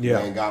 Yeah.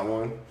 They ain't got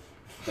one.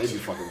 They be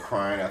fucking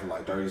crying after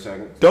like 30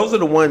 seconds. Those are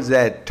the ones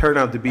that turn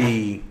out to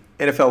be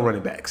NFL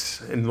running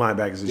backs and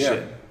linebackers and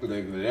shit.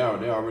 They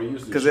already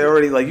used to. Because they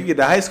already like you get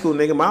to high school,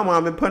 nigga. My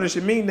mom been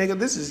punishing me, nigga.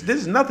 This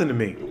is nothing to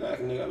me.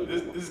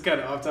 This is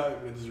kind of off topic.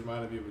 It just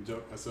reminded me of a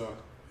joke I saw.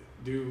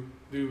 Dude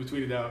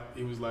tweeted out.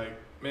 He was like,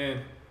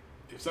 "Man,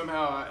 if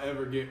somehow I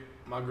ever get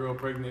my girl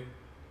pregnant,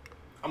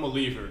 I'm gonna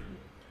leave her."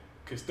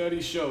 Cause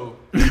studies show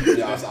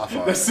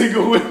that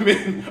single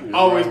women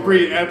always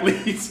breed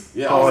athletes.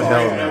 Yeah, hell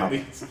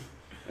no.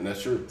 And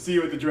that's true. See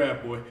you at the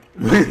draft, boy.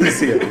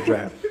 See you at the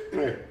draft.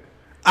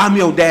 I'm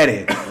your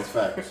daddy. That's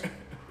facts.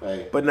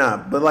 Hey. But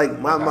like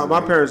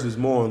my parents was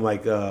more on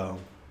like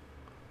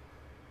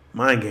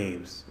mind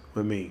games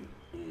with me.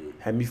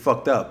 Had me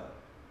fucked up.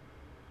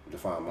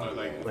 Define mind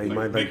games.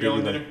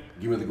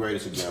 Give me the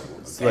greatest example.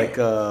 It's like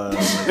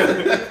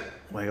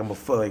like I'm a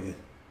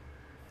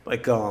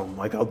like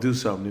I'll do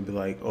something and be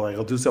like, or like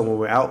I'll do something when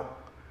we're out.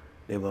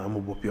 They be like, I'm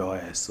gonna whoop your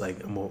ass.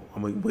 Like I'm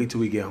gonna wait till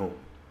we get home.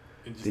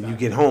 Then you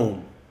get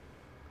home,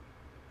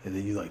 and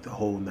then you like the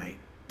whole night.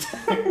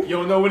 You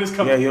don't know when it's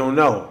coming. Yeah, you don't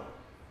know.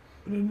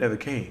 But it never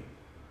came.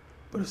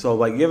 But so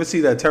like, you ever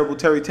see that Terrible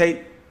Terry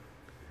Tate?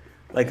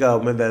 Like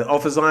when the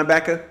offensive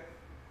linebacker.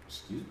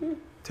 Excuse me.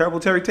 Terrible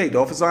Terry Tate, the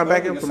offensive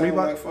linebacker from Reebok.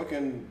 Like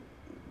fucking.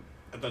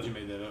 I thought you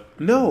made that up.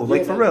 No,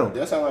 like for real.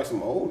 That sounds like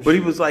some old. But shit.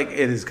 he was like,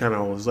 it is kind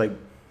of old. It was like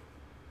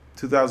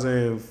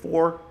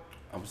 2004.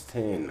 I was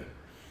 10.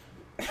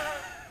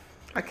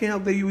 I can't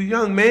help that you were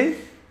young, man.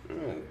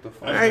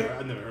 I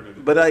never heard of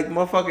it. But like,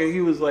 motherfucker, he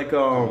was like,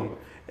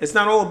 it's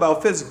not all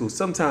about physical.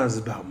 Sometimes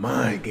it's about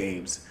mind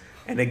games.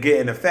 And they're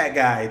getting a fat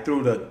guy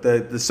through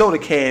the soda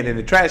can and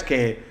the trash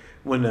can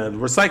when the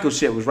recycle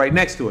shit was right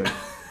next to him.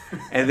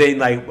 And then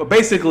like,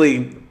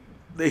 basically,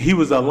 he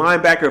was a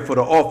linebacker for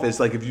the office.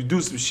 Like if you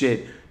do some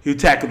shit, he'll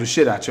tackle the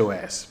shit out your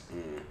ass.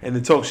 And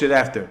then talk shit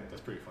after.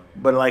 That's pretty funny.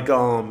 But like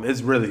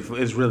it's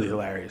really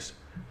hilarious.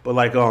 But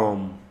like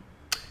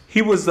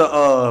he was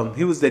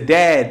the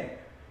dad.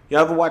 You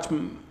ever watch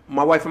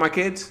My Wife and My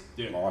Kids?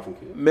 Yeah, My Wife and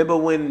Kids. Remember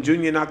when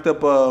Junior knocked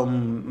up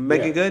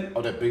Megan Good?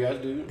 Oh, that big ass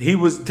dude. He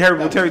was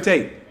terrible Terry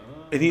Tate,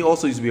 and he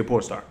also used to be a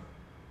porn star.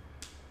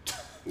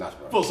 Not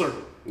surprised. Full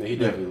circle. Yeah, he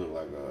definitely looked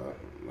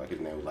like his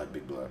name was like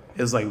Big Blood.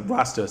 It was like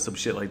Rasta, some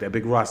shit like that.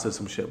 Big Rasta,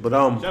 some shit. But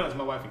shout out to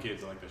My Wife and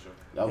Kids. I like that show.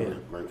 That was a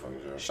great fucking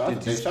show.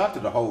 Shout out to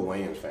the whole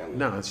Wayans family.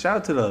 No, shout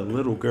out to the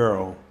little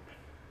girl,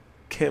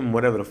 Kim,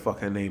 whatever the fuck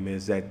her name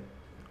is, that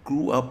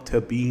grew up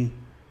to be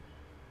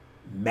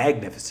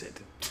magnificent.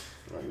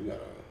 Right, you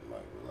gotta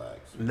like relax.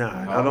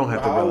 Nah, I don't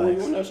have to relax. How old were you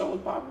when that show was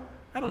popping?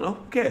 I don't know.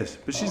 Who cares?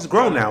 But she's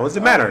grown now. What's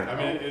the matter? I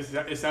mean,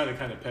 it sounded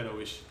kind of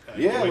pedo-ish.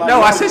 Yeah.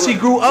 No, I said she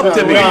grew up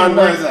to be.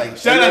 Like,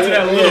 shout out to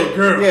that little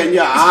girl. Yeah, and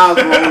your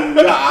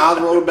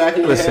eyes rolled back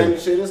in your head and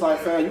shit. It's like,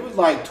 fam, you was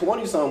like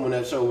 20-something when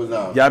that show was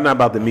out. Y'all not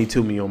about to Me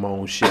Too me on my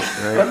own shit,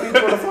 right? That means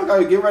what the fuck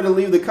are you? Get ready to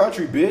leave the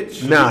country,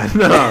 bitch. Nah.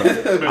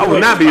 I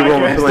would not be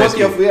Roman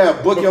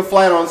Polanski. Book your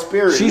flight on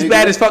Spirit. She's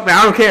bad as fuck now.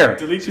 I don't care.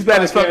 She's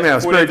bad as fuck now.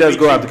 Spirit does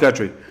go out the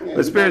country.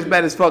 But Spirit's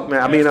bad as fuck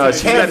now. I mean,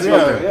 she's bad as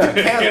fuck now.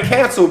 Yeah.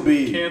 Cancel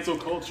B. Cancel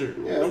culture.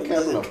 Yeah, I'm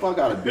canceling the fuck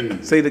out of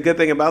B. See, the good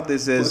thing about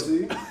this is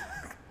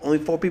only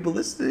 4 people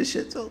listen to this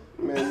shit, so.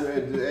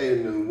 Man,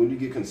 hey, when you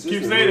get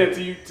consistent. Keep saying that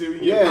to you, too.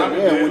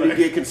 When you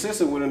get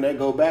consistent with them, they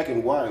go back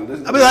and watch and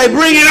listen. I be like,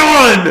 bring it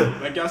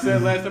on! Like y'all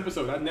said last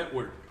episode, I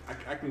network.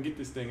 I can get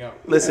this thing out.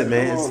 Listen,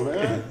 man.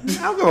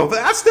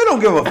 I still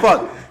don't give a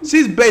fuck.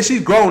 She's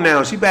grown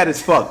now. She bad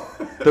as fuck.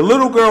 The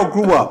little girl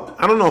grew up.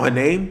 I don't know her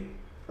name.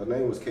 Her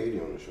name was Katie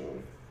on the show.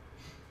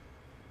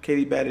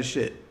 Katie bad as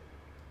shit.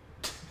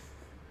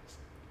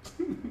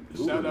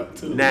 Shout out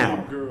to the now.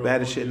 little girl.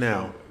 Bad as shit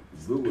now.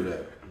 Google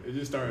that. It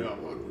just started off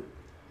awkward.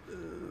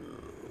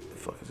 The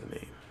fuck is her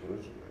name? What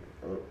is her name?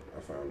 Oh, I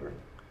found her.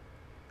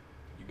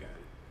 You got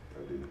it. I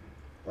did.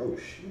 Oh,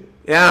 shit.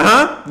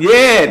 Yeah,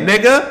 Yeah,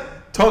 nigga.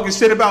 Talking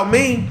shit about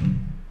me.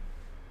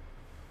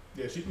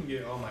 Yeah, she can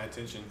get all my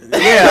attention.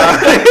 Yeah.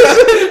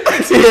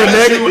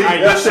 Nigga.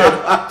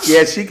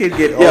 Yeah, she could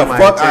get all my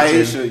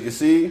attention. Aisha, you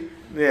see?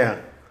 Yeah.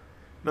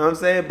 Know what I'm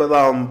saying? We're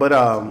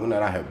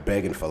not out here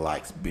begging for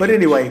likes, bitch. But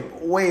anyway,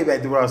 way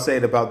back to what I was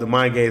saying about the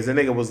mind games, the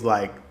nigga was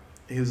like,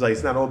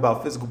 it's not all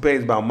about physical pain,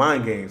 it's about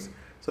mind games.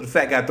 So the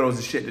fat guy throws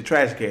the shit in the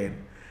trash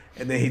can.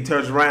 And then he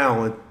turns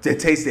around and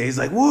tastes it. He's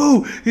like,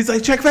 woo! He's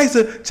like, check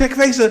facer.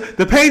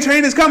 The pain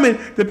train is coming.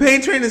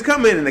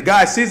 And the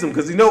guy sees him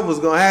because he knows what's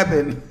going to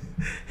happen.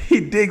 He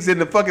digs in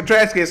the fucking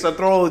trash can, starts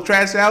throwing all the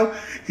trash out.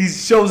 He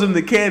shows him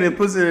the can and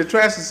puts it in a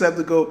trash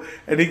receptacle.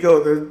 And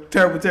the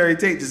terrible Terry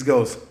Tate just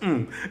goes,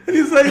 And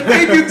he's like,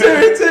 thank you,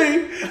 Terry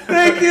Tate.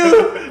 Thank you.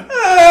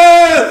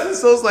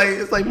 So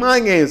it's like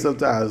mind games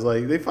sometimes.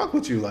 Like, they fuck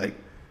with you. Like,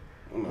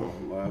 no,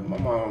 my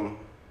mom.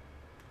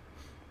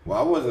 Well,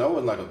 I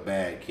wasn't like a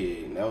bad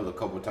kid. And that was a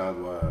couple of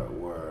times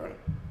where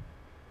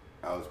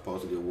I was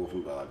supposed to get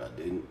whooped, but like I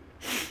didn't,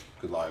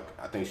 cause like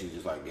I think she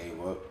just like gave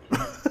up.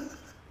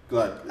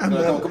 Like, I don't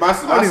even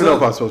know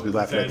if I'm supposed to be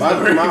laughing at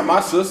that.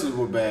 My sisters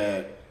were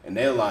bad, and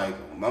they're like,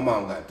 my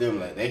mom got them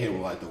like they hit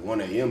them like the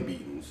 1 a.m.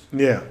 beatings.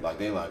 Yeah. Like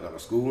they like on a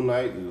school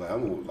night, like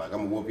I'm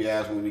gonna whoop your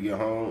ass when we get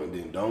home, and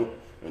then don't.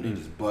 And they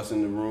just bust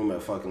in the room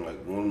at fucking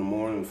like 1 in the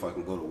morning and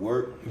fucking go to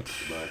work.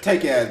 But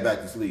take your ass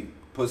back to sleep,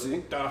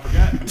 pussy. I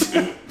forgot.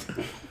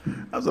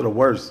 Those are the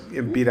worst.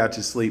 Getting beat out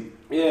your sleep.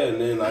 Yeah,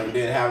 and then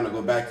having to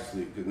go back to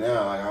sleep because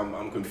now like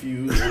I'm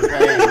confused and in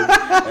pain,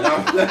 and I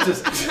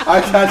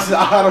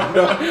don't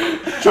know,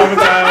 traumatized.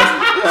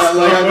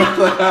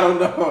 I don't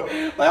know.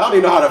 Like I don't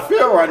even know how to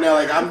feel right now.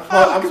 Like I'm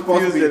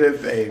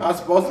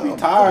supposed to be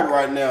tired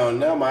right now, and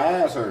now my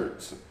ass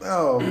hurts.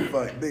 Oh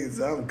fuck,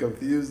 niggas! I'm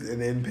confused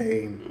and in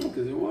pain.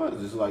 Because it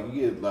was. It's like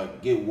you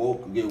get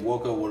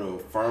woke up with a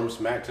firm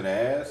smack to the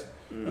ass.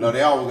 You know,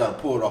 they always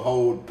got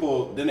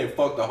to then they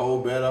fuck the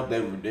whole bed up. They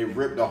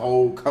rip the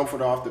whole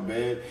comforter off the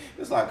bed.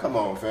 It's like, come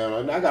on,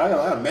 fam. I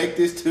gotta make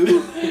this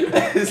too.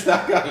 It's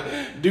like I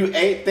gotta do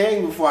 8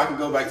 things before I can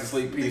go back to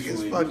sleep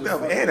peacefully. It's fucked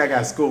up. And I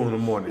got school in the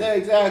morning. Yeah,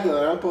 exactly.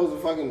 I'm supposed to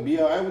fucking be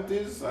alright with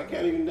this. I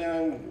can't even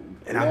down.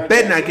 And I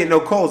bet not get no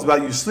calls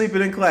about you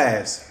sleeping in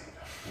class.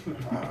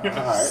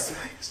 Alright.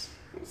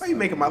 Why are you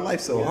making my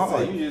life so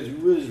hard? You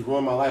really just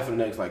ruin my life for the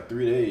next like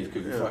 3 days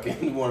because you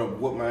fucking want to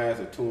whoop my ass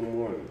at 2 in the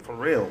morning. For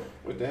real.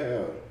 What the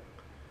hell?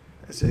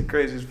 That shit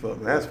crazy as fuck.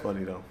 That's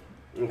funny though.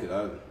 Because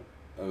I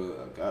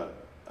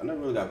never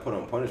really got put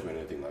on punishment or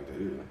anything like that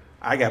either.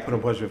 I got put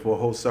on punishment for a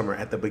whole summer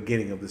at the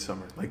beginning of the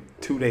summer, like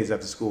 2 days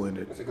after school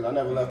ended. Because I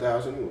never left the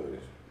house anyways.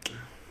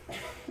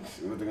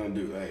 What they gonna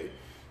do? Hey,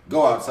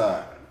 go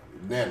outside.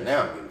 Now I'm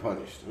getting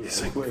punished.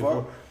 It's like,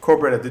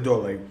 corporate at the door,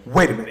 like,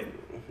 wait a minute.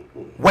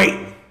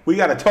 Wait. We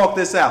gotta talk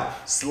this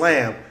out.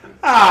 Slam.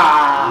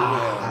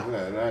 Yeah,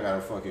 now I gotta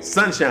fucking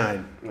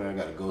sunshine. Now I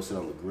gotta go sit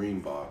on the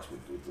green box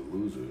with the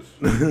losers.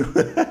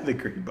 The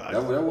green box.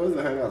 That was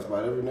the hangout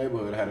spot. Every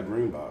neighborhood had a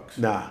green box.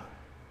 Nah.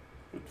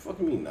 What the fuck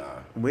you mean, nah?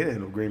 We didn't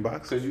have no green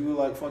box. Because you were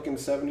like fucking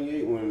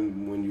 78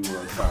 when you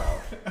were a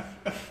child.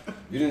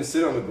 You didn't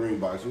sit on the green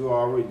box.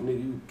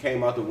 You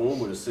came out the womb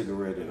with a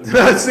cigarette in it.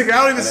 I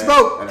don't even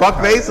smoke. Fuck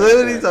face. What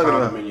are you talking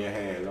about? In your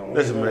hand.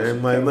 Listen,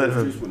 man. Let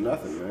him. With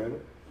nothing, man.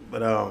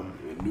 But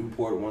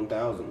Newport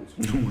 1000s.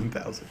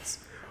 1000s.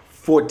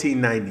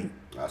 $14.90.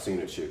 I seen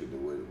a chick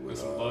with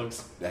some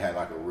bugs. That had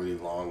like a really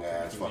long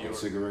ass fucking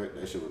cigarette.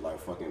 That shit was like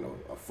fucking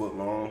a foot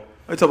long.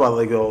 Are you talking about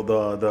like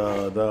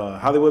the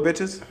Hollywood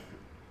bitches?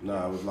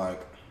 Nah, it was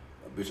like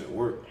a bitch at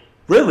work.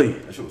 Really?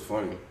 That shit was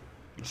funny.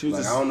 She was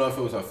like, I don't know if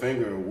it was her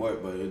finger or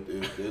what, but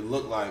it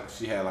looked like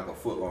she had like a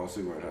foot long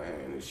cigarette in her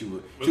hand, and she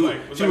was one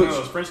of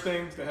those French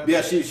things that had.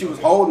 Yeah, she was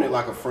holding it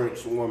like a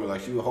French woman,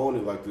 like she was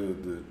holding it like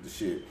the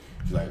shit.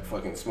 She like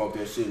fucking smoked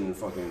that shit and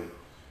fucking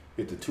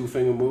hit the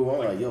 2-finger move. I'm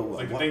like, yo,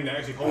 like the thing that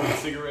actually holds the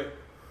cigarette.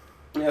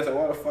 Yeah, I said,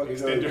 why the fuck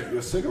is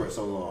your cigarette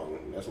so long?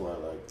 And that's why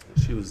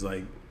she was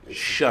like,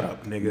 shut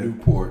up, nigga.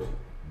 Newport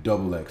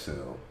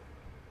XXL,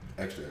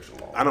 extra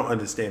long. I don't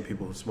understand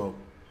people who smoke.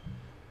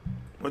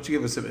 Why don't you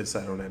give us some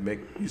insight on that, Mick?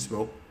 You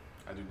smoke?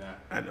 I do not.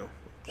 I know.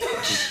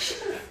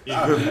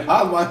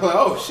 I was like,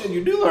 oh shit,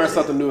 you do learn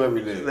something new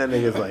every day. That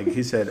nigga's like,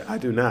 he said, I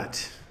do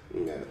not.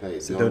 Yeah,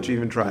 hey, so don't you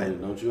even try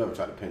it. Don't you ever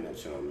try to pin that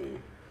shit on me.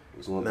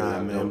 It's one thing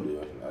man. I don't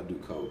do. I do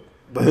coke.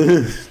 I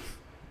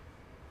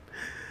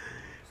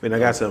mean, I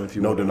got something if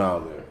you want. No denial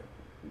there.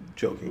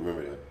 Joking.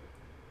 Remember that.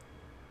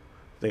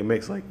 I think it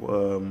makes like,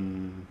 no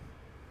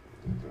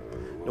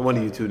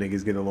wonder you two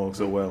niggas getting along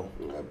so well.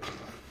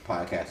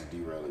 Podcast is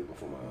derailing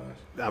before my eyes.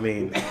 I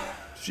mean,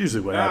 it's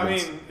usually what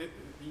happens. I mean,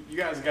 you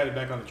guys got it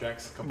back on the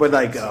tracks. But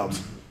like,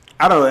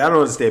 I don't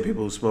understand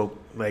people who smoke.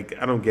 Like,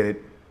 I don't get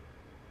it.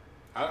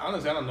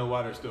 Honestly, I don't know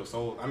why they're still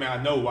sold. I mean,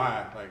 I know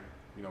why, like,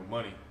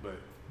 money, but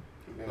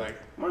like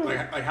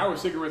how are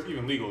cigarettes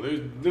even legal?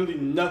 There's literally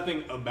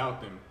nothing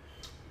about them.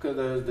 Because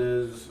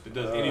it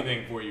does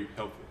anything for you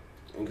helpful.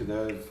 And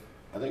because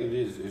I think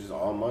it's just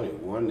all money.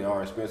 One, they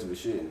are expensive as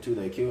shit, and two,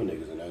 they kill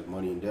niggas, and that's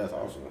money and death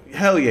also.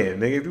 Hell yeah,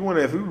 nigga!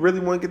 If we really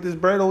want to get this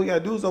bread, all we gotta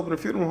do is open a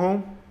funeral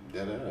home.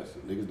 That ass,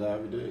 niggas die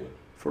every day.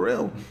 For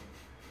real.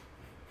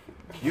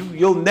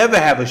 You'll never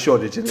have a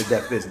shortage in the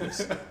death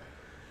business.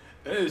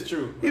 That is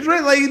true. He's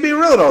right, like he's being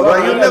real though.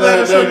 Like you'll never have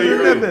a shortage in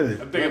the death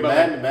business. I'm thinking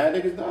about mad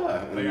niggas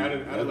die. Like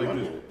out of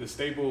like the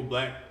staple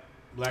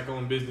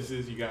black-owned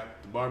businesses, you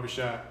got the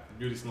barbershop, the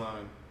beauty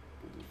salon,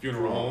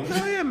 funeral homes.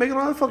 Oh yeah, making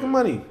all that fucking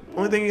money.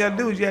 Only thing you gotta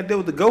do is you gotta deal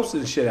with the ghosts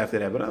and shit after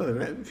that. But other than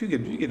that, if you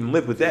can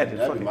live with that, then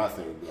that'd be my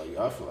thing. Like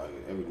I feel like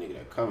every nigga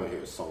that come in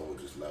here soul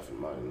just left in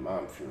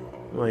my funeral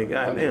home. Like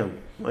goddamn,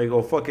 like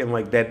oh fucking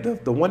like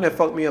that. The one that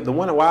fucked me up, the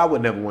one why I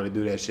would never want to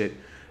do that shit,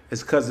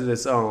 is because of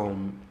this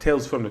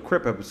Tales from the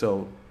Crypt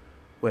episode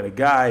where the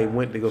guy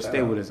went to go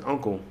stay with his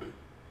uncle.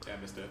 Yeah,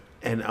 I missed that.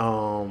 And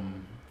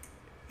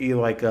he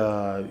like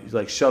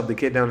shoved the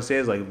kid down the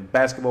stairs like a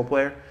basketball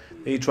player.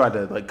 And he tried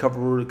to like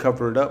cover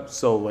it up,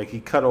 so like he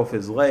cut off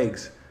his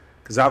legs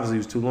because obviously he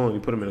was too long. He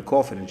put him in a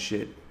coffin and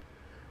shit.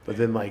 But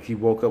then like he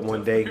woke up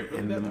one day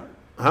and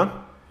I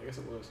guess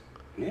it was.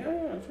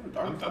 Yeah,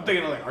 I'm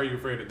thinking of like Are You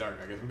Afraid of the Dark?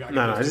 I guess.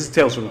 No, this is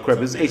Tales from the Crypt.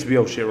 This is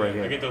HBO shit right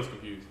here. I get those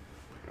confused.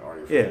 Are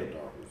You Afraid of the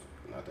Dark was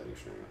not that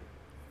extreme.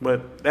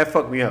 But that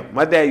fucked me up.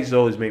 My dad used to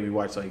always make me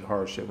watch like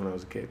horror shit when I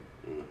was a kid.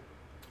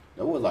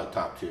 That was like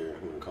top tier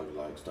when it comes to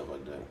like stuff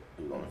like that.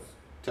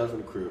 Tales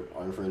from the Crypt,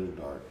 Are You Afraid of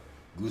the Dark?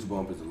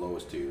 Goosebumps is the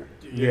lowest tier.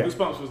 Yeah.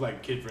 Goosebumps was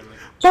like kid friendly.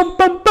 Bum,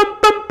 bum, bum,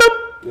 bum, bum.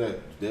 Yeah,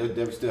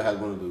 they still has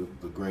one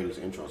of the greatest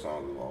intro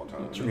songs of all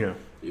time. Yeah.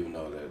 Even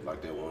though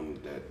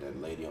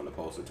that lady on the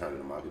poster turned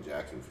into Michael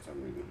Jackson for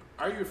some reason.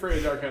 Are You Afraid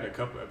of the Dark had a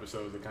couple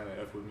episodes that kind of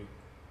F with me.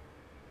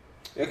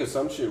 Yeah, because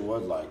some shit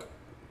was like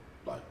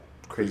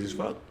crazy as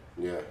fuck.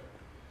 Yeah,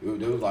 it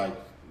was like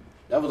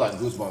that was like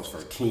Goosebumps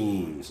for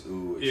teens.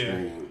 Ooh,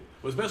 extreme. Yeah.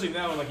 Well, especially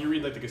now, like you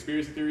read like the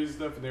conspiracy theories and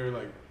stuff, and they were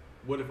like,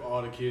 what if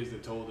all the kids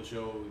that told the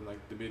show in like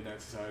the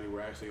Midnight Society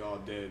were actually all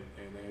dead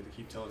and they had to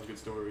keep telling good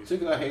stories? See,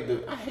 cause I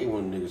hate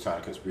when niggas try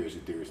to conspiracy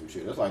theory some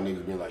shit. That's like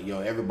niggas being like,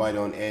 yo, everybody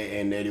on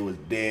Ed and Eddie was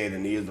dead,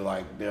 and they're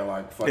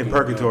like fucking in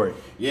purgatory.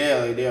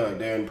 Yeah, like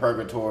they're in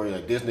purgatory.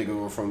 Like this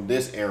nigga was from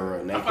this era,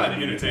 and they I find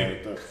it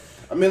entertaining.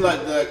 I mean, like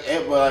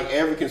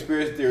every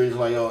conspiracy theory is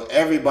like, yo,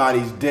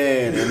 everybody's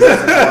dead, and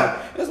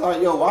it's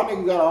like, yo, why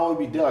niggas gotta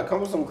always be dead? Like,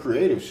 come with some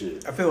creative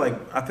shit. I feel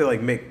like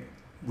Mick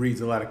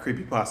reads a lot of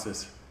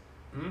creepypastas.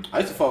 I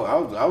used to fuck. I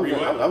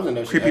was in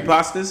that shit.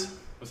 Creepypastas?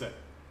 What's that?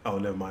 Oh,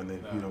 never mind.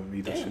 Then you don't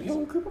read that shit. You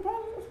don't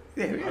creepypastas?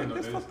 Yeah,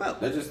 that's fucked up.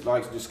 They're just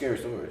like just scary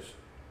stories.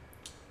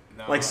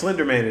 No, like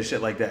Slender Man and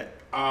shit like that.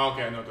 Oh,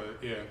 okay, I know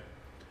that. Yeah,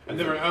 I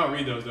don't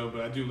read those though,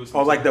 but I do listen.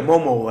 Oh, like the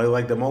Momo,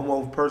 like the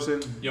Momo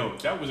person. Yo,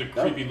 that was a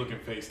creepy looking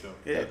face though.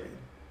 Yeah.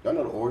 Y'all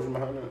know the origin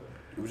behind that?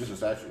 It was just a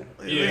statue.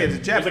 Yeah, it's a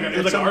Japanese.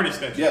 It was like an artist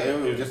statue. Yeah,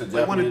 it was just a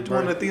Japanese.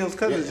 One of Theo's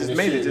cousins just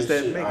made it. Just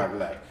that make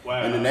it.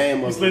 Wow. And the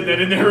name of slid that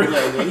in there.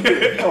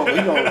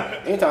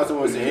 Yeah, anytime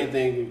someone says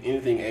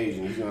anything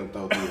Asian, he's gonna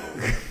throw Theo.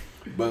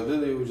 But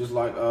literally, it was just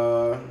like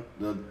the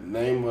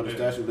name of the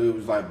statue. It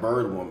was like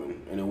Bird Woman,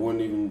 and it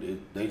wasn't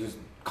even. They just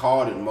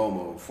called it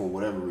Momo for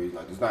whatever reason.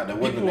 Like, it's not that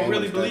wasn't people the name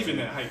really of the believe statue.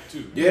 in that hype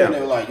too. Yeah, and they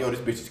were like, "Yo, this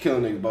bitch is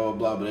killing niggas," blah blah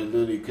blah. But they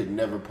literally could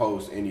never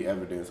post any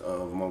evidence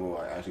of Momo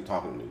like actually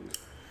talking to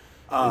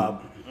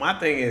niggas. My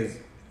thing is,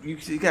 you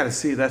gotta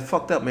see that's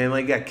fucked up, man.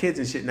 Like, you got kids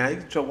and shit now.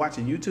 You try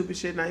watching YouTube and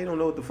shit now. You don't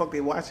know what the fuck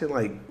they watching.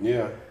 Like,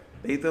 Yeah.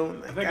 they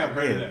don't. I think I've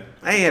heard of that.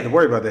 I ain't had to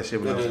worry about that shit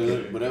when I was a But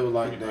kid. they were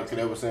like that because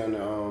they were saying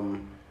that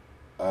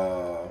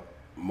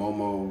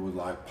Momo was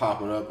like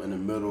popping up in the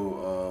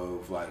middle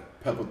of like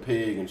Peppa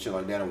Pig and shit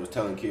like that, and was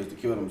telling kids to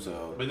kill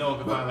themselves. But no one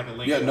could find like a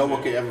link. Yeah, to no it.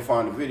 one could ever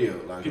find the video.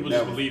 Like People that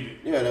just was, believed it.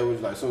 Yeah, that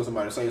was like, as soon as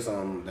somebody say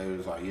something, they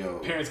was like, "Yo."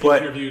 Parents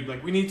get interviewed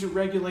like, we need to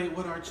regulate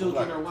what our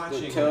children Like, are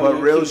watching. tell- But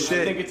real I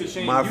shit, I think it's a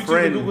shame. my YouTube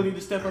friend, and Google need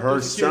to step up her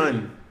their security.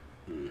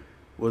 son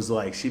was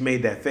like, she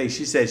made that face.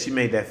 She said she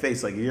made that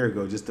face like a year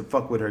ago just to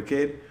fuck with her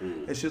kid.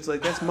 And she was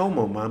like, "That's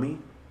Momo, mommy."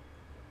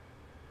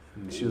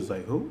 And she was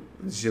like, "Who?"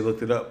 And she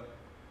looked it up.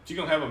 She's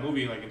gonna have a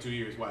movie like in 2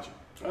 years. Watch it.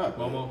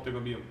 Momo, they're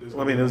gonna be.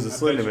 Well, I mean, it was a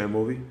Slender Man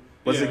movie.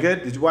 Was it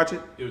good? Did you watch it?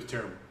 It was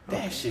terrible.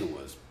 That shit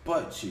was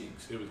butt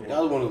cheeks. It was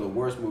That was one of the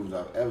worst movies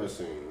I've ever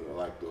seen.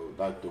 Like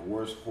the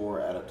worst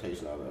horror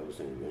adaptation I've ever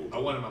seen. I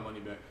wanted my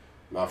money back.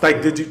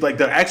 Like, did you like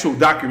the actual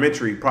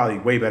documentary? Probably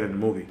way better than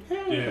the movie.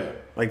 Yeah.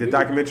 Like the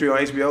documentary on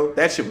HBO,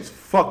 that shit was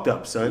fucked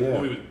up, son. Yeah. The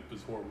movie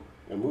was horrible.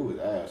 The movie was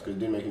ass because it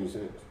didn't make any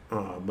sense.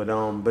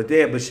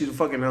 But she's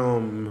fucking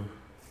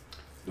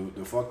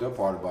The fucked up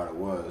part about it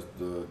was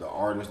the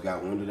artist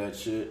got wind of that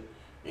shit,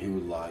 and he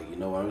was like, you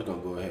know what, I'm just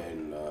gonna go ahead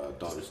and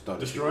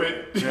Destroy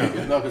it.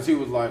 Yeah. No, because he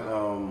was like,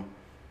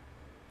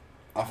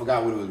 I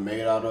forgot what it was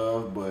made out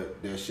of,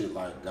 but that shit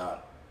like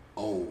got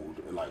old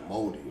and like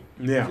moldy.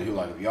 Yeah. So he was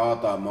like, if y'all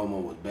thought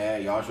Momo was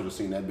bad, y'all should have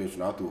seen that bitch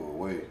when I threw her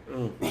away.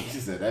 He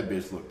said that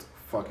bitch looked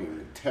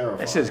fucking terrifying.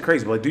 that shit's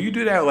crazy. But like, do you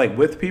do that like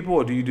with people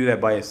or do you do that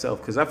by yourself?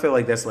 Because I feel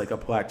like that's like a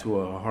plot to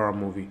a horror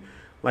movie,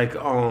 like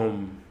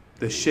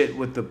the shit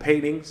with the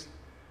paintings.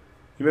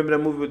 You remember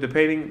that movie with the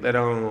painting that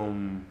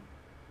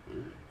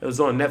it was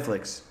on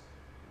Netflix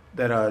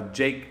that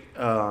Jake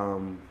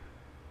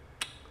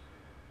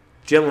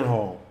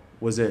Gyllenhaal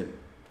was in.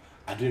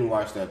 I didn't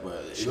watch that,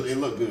 but it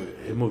looked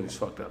good. The movie's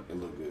fucked up. It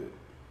looked good.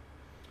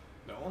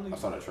 I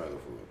saw that trailer for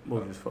it.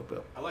 Movie's fucked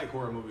up. I like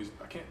horror movies.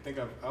 I don't think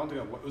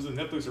I've. Was it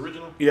Netflix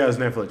original? Yeah, it was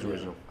Netflix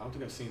original. I don't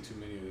think I've seen too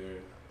many of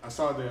theirs. I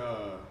saw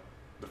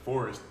the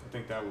Forest. I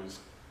think that was.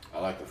 I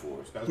like The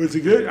Forest. Was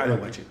it good? I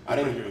didn't watch it. I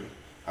didn't.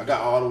 I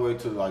got all the way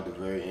to like the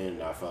very end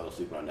and I fell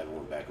asleep and I never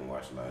went back and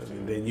watched the last And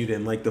time. then you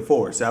didn't like The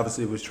Forest.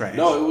 Obviously, it was trash.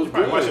 No, it was You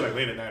probably good. watched it like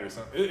late at night or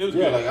something. It was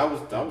Yeah, good. like I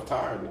was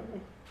tired.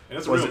 And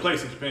that's a Was real it-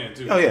 place in Japan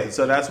too. Oh yeah,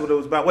 so that's what it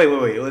was about. Wait.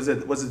 Was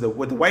it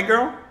with the white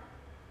girl?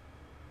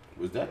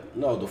 Was that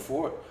no The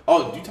Forest?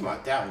 Oh, you talking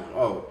about that one?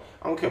 Oh,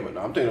 I don't care about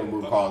that. I'm thinking of a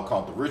movie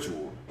called The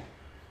Ritual.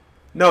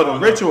 No, The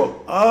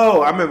Ritual.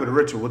 Oh, I remember The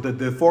Ritual with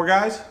the four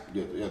guys.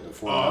 Yeah, The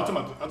Forest. I'm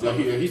talking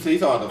about. He's talking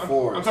about The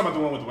Forest. I'm talking about the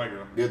one with the white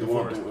girl. Yeah, the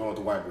one Forest. with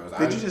the white girls.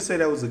 Did you just say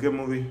that was a good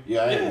movie?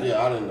 Yeah, I didn't. I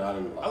I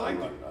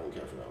liked didn't it.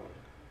 care for that one.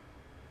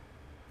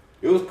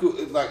 It was cool.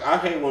 It's like I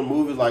hate when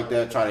movies like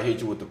that try to hit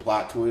you with the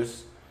plot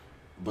twist,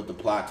 but the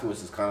plot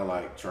twist is kind of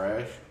like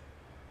trash.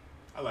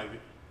 I liked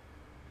it.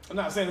 I'm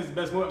not saying it's the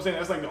best movie. I'm saying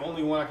that's like the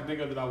only one I can think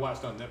of that I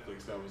watched on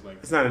Netflix that was like.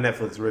 It's not a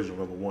Netflix original.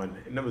 Number one.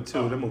 And number two,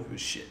 Oh. that movie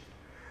was shit.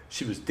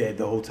 She was dead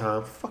the whole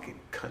time. Fucking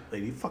cunt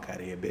lady. Fuck out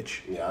of here,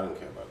 bitch. Yeah, I didn't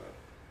care about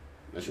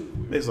that. That shit was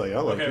weird. It's like I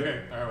like Okay, it.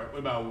 okay, all right. What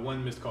about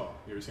One Missed Call?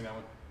 You ever seen that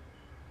one?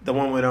 The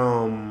one with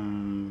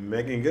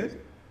Megan Good.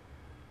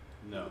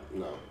 No.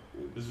 No,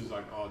 This is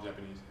like all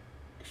Japanese.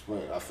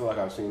 explain. I feel like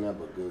I've seen that,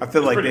 but good. I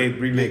feel It's like pretty- they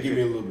remade Give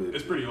me a it. little bit.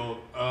 It's pretty old.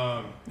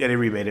 Yeah, they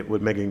remade it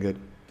with Megan Good.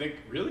 Think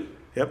really?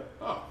 Yep.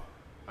 Oh,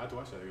 I have to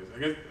watch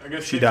that. I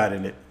guess She died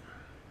in it.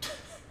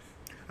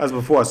 That was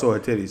before I saw her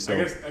titties, so I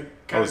guess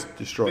I was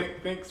destroyed.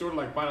 Think sort of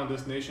like Final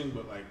Destination,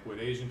 but like with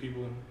Asian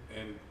people,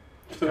 and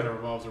it kind of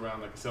revolves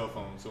around like a cell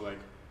phone. So like,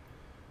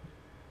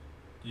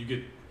 you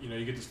get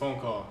this phone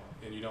call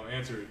and you don't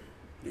answer it,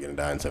 You're gonna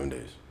die in 7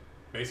 days.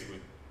 basically.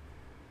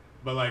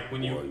 But like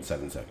when Or you in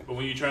 7 seconds. But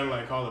when you try to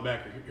like call it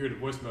back or hear the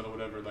voicemail or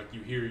whatever, like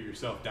you hear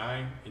yourself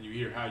dying and you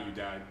hear how you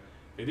died.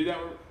 They did that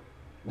with.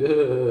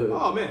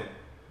 Oh man,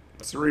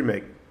 It's a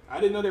remake. I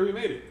didn't know they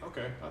remade it.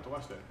 Okay, I will have to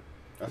watch that.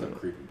 That's a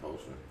creepy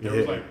poster. There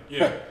was like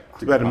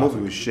Too bad the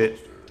movie was shit.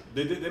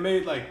 they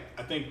made like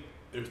I think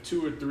there's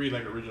 2 or 3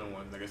 like original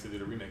ones. I guess they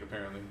did a remake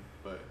apparently.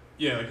 But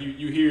yeah, like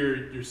you hear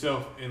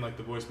yourself in like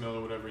the voicemail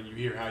or whatever, and you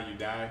hear how you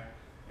die,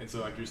 and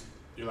so like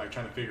you're like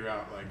trying to figure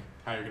out like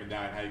how you're gonna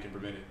die and how you can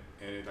prevent it,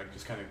 and it like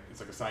just kind of it's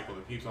like a cycle.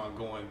 It keeps on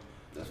going.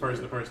 That's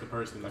person weird. to person to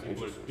person. Like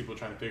That's people are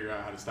trying to figure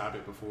out how to stop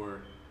it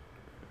before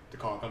the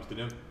call comes to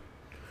them.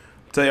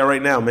 Tell you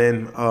right now,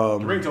 man. The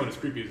ringtone is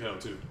creepy as hell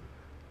too.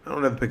 I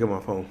don't ever pick up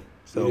my phone.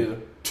 So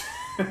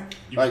Yeah.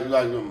 like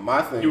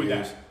my thing You would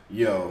is, die.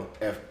 yo,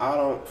 if I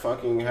don't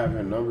fucking have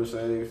your number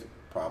saved,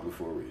 probably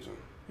for a reason.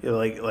 yeah,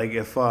 like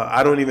if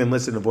I don't even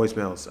listen to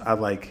voicemails, I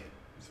like.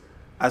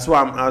 That's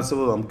why I'm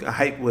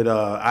hyped with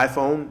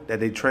iPhone that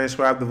they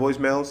transcribe the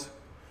voicemails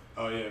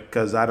Oh yeah.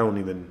 because I don't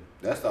even.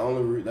 That's the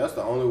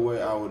only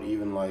way I would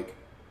even like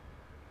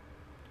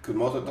Because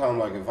most of the time,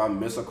 like if I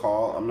miss a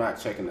call, I'm not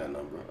checking that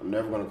number. I'm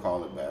never gonna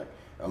call it back.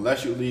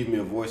 Unless you leave me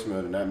a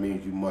voicemail, then that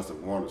means you must have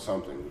wanted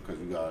something because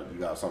you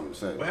got something to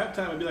say. Well, half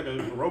the time it'd be like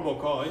a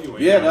robocall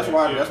anyway. Yeah, that's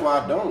why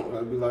I don't.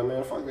 I'd be like,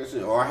 man, fuck that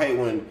shit. Or I hate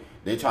when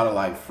they try to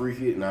like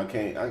freak it and I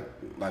can't. I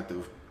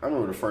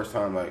remember the first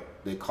time like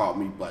they caught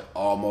me like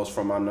almost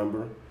from my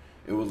number.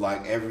 It was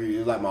like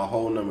my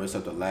whole number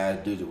except the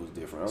last digit was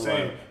different.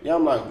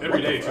 I'm like,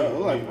 every day too. I'm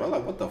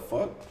like, what the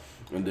fuck?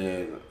 And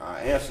then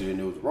I answered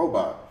and it was a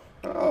robot.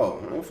 Oh,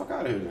 man, fuck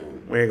out of here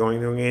then. We're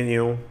going to get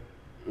you.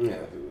 Yeah,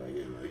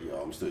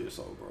 yo, I'm still your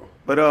soul, bro.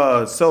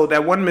 But so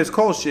that one missed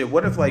call shit.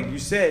 What if like you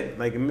said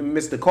like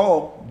missed the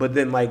call, but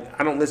then like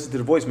I don't listen to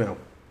the voicemail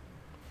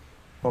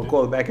or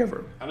call it back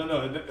ever? I don't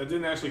know. It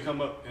didn't actually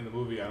come up in the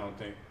movie. I don't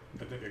think.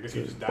 I guess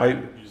you just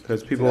died.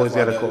 Because people always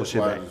gotta call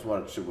shit back. That's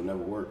why shit would never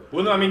work.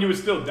 Well, no, I mean you would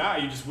still die.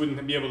 You just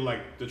wouldn't be able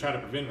to to try to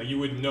prevent it. Like you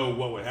wouldn't know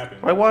what would happen.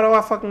 Like why do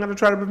I fucking gotta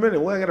try to prevent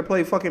it? What I gotta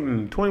play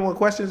fucking 21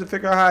 questions to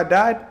figure out how I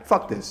died?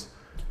 Fuck this.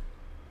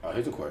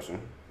 Here's a question: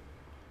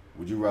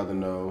 would you rather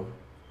know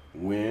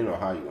when or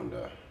how you gonna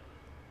die?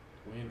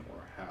 When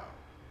or how?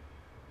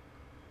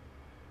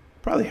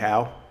 Probably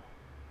how.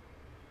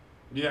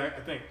 Yeah,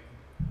 I think.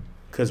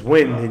 Because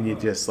when, then you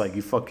just like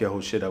you fuck your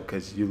whole shit up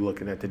because you're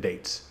looking at the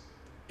dates.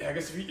 Yeah, I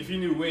guess if you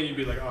knew when, you'd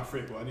be like, oh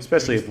frick, well I need.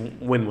 Especially if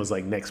when was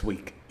like next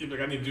week. You'd be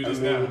like, I need to do this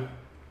now.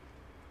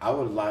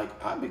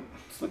 I'd be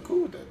still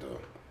cool with that though.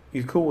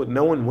 You cool with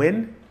knowing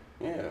when?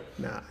 Yeah.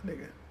 Nah,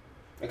 nigga.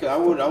 Because I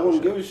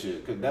wouldn't give a shit.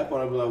 Because at that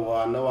point I'd be like, well,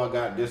 I know I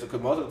got this. Because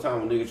most of the time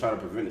when niggas try to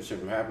prevent the shit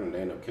from happening, they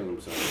end up killing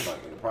themselves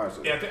like in the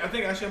process. Yeah, I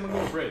think actually I'm gonna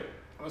go with Fred.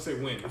 I'm gonna say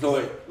when.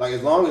 So like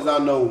as long as I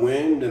know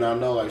when, then I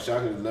know like shit, I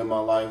can just live my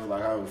life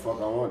like how the fuck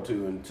I want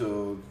to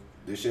until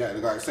this shit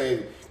happens. Like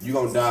say you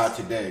gonna die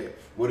today.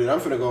 Well then I'm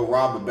finna go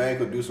rob a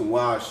bank or do some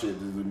wild shit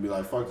and be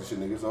like, fuck this shit,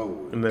 nigga, it's over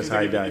with. And that's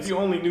how he dies. If you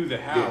only knew the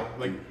how,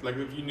 like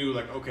if you knew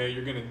like, okay,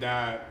 you're gonna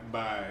die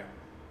by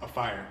a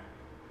fire.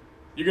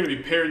 You're gonna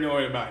be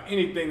paranoid about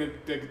anything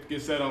that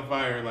gets set on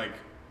fire, like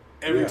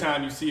every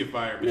time you see a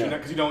fire, but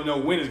because you don't know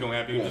when it's gonna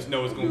happen. You just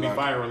know it's gonna be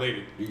fire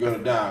related. You're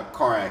gonna die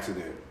car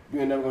accident.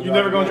 You're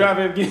never gonna drive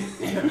it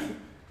again.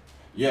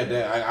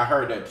 Yeah, I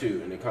heard that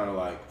too, and it kind of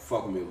like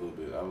fucked with me a little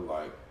bit. I was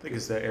like, I think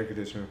it's that air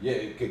conditioner.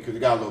 Yeah, because it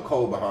got a little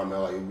cold behind me.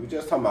 Like we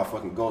just talking about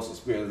fucking ghosts and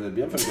spirits. I'm finna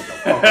get the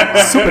fuck out.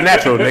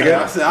 Supernatural, nigga.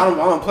 I said I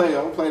don't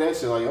play that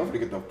shit. Like I'm finna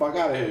get the fuck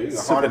out of here. You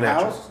got a haunted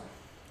house.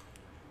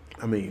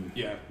 I mean,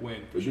 yeah,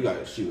 when? But you got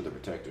to shoot with the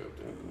protector up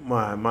there.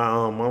 My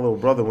little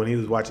brother, when he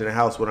was watching the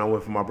house when I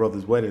went for my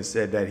brother's wedding,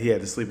 said that he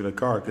had to sleep in the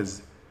car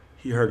because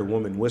he heard a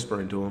woman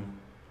whispering to him.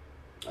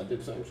 I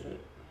did the same shit.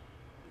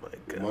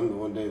 Like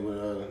one day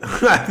with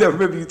I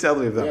remember you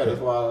telling me about that. Yeah,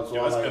 that's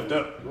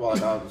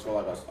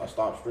why I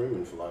stopped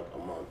streaming for like a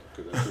month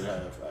because that shit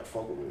had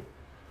fuck with me.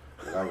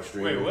 Like I was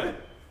streaming. Wait,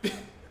 what?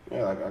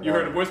 Yeah, like you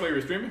heard the voice while you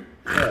were streaming?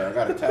 Yeah, I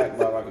got attacked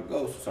by like a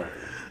ghost or something.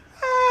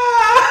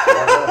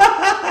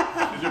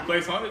 Is your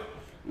place haunted?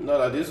 No,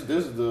 like this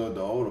is the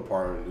older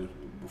part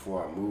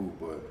before I moved,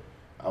 but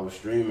I was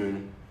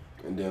streaming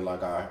and then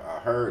like I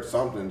heard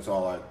something, so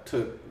I like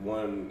took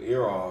one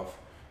ear off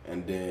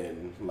and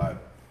then like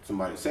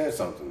somebody said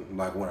something.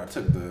 Like when I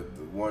took the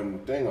one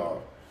thing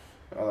off,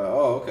 I was like,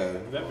 oh okay.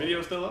 Is that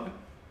video still on?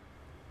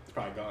 It's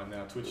probably gone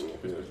now. Twitch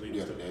deleted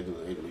it.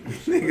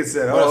 Nigga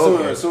said,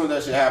 as soon as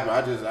that shit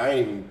happened, I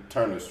ain't even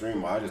turned the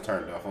stream off. I just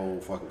turned the whole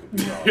fucking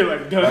computer off. You're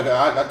like,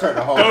 I turned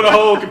the whole throw the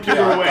whole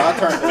computer away.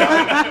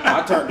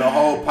 I turned the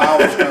whole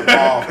power strip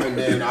off, and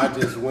then I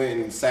just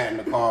went and sat in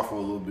the car for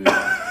a little bit,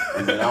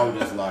 and then I was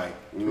just like,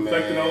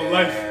 reflecting on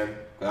life.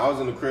 I was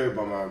in the crib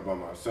by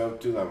myself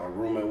too. Like my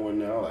roommate wasn't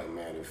there. I was like,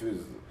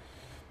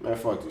 man,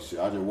 fuck this shit.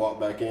 I just walked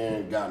back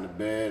in, got in the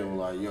bed, and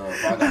was like, yo,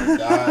 if I gotta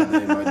die,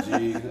 then my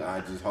G,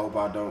 I just hope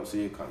I don't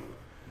see it coming.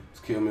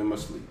 Just kill me in my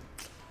sleep.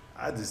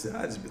 I just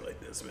be like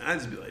this, man. I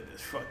just be like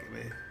this. Fuck it,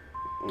 man.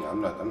 No,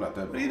 I'm not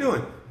that. What are you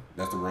doing?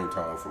 That's the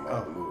ringtone from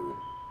the movie.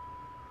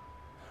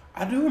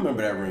 I do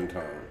remember that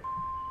ringtone.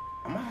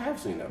 I might have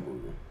seen that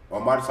movie.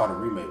 Or I might have saw the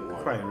remake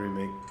one. Probably a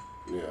remake.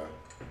 Yeah.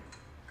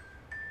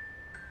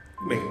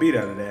 Make a beat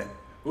out of that.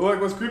 Well,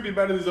 like what's creepy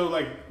about it is though,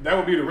 like that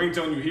would be the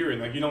ringtone you hear,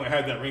 and like you don't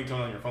have that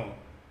ringtone on your phone.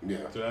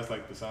 Yeah. So that's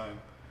like the sign.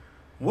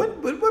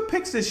 What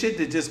picks the shit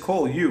to just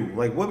call you?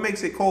 Like what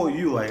makes it call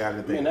you? Like out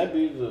of the thing.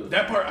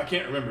 That part I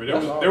can't remember.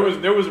 There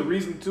was a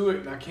reason to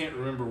it, and I can't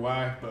remember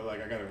why. But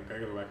like I gotta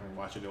go back and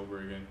watch it over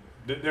again.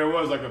 There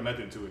was like a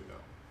method to it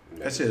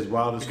though. That shit is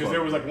wild as fuck. Because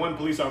there was like one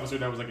police officer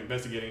that was like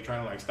investigating,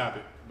 trying to like stop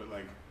it, but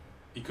like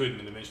he couldn't,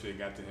 and eventually it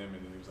got to him,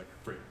 and then he was like,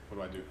 "Frick, what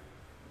do I do?"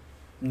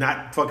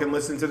 Not fucking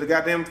listen to the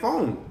goddamn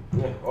phone.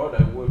 Yeah, or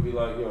that would be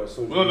like, yo, as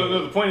soon as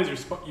no. The point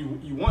is,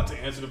 you want to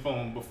answer the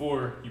phone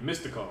before you miss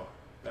the call.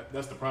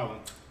 That's the problem.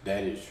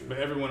 That is true. But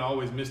everyone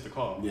always missed the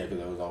call. Yeah, because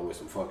there was always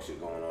some fuck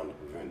shit going on to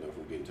prevent them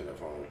from getting to their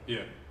phone.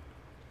 Yeah.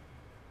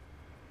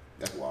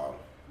 That's wild.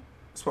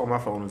 That's why my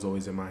phone is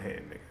always in my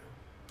hand,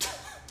 nigga.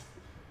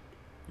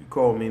 You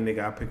call me,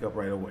 nigga, I pick up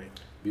right away.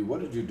 B, what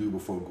did you do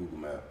before Google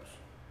Maps?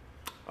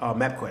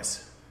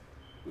 MapQuest.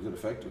 Was it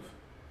effective?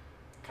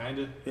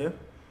 Kinda. Yeah.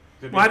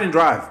 Well, I didn't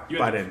drive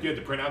by then. You had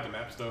to print out the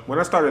map stuff. When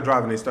I started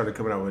driving, they started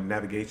coming out with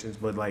navigations.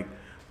 But like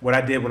what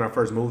I did when I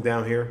first moved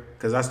down here,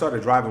 because I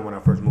started driving when I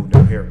first moved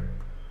down here,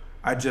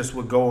 I just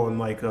would go on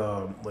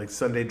like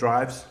Sunday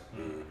drives,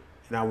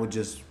 and I would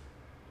just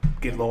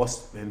get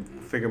lost and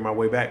figure my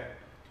way back.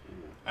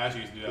 I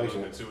actually used to do that a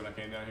little bit too when I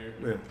came down here.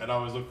 Yeah. I'd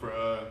always look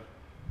for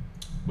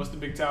what's the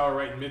big tower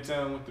right in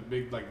Midtown with the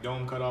big like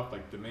dome cut off,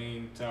 like the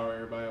main tower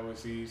everybody always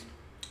sees,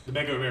 the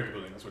Bank of America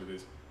building. That's what it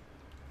is.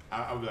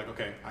 I would be like,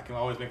 okay, I can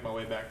always make my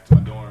way back to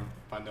my dorm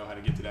if I know how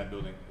to get to that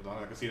building. As long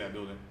as I can see that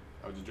building,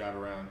 I would just drive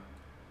around.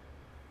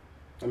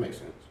 That makes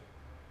sense.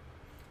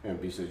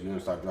 And B says you're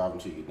gonna start driving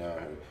till you get down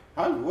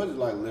here. What is it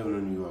like living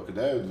in New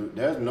York?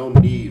 There's no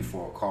need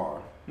for a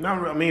car. No,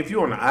 I mean if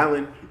you're on the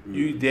island,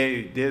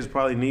 there's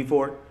probably need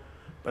for it.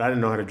 But I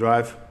didn't know how to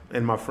drive,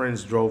 and my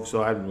friends drove,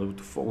 so I didn't know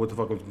what the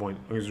fuck was the point?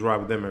 I just ride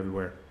with them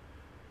everywhere.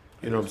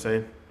 You know what I'm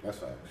saying? That's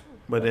facts.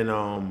 But then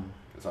some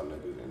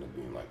niggas end up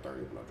being like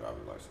 30 with no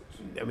driver's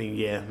license. I mean,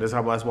 yeah, that's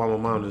why my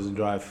mom doesn't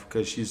drive,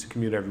 because she used to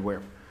commute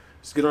everywhere.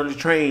 Just get on the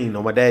train,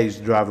 or my dad used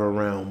to drive her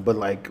around. But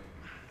like,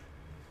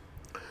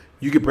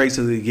 you could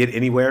basically get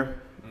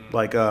anywhere.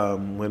 Like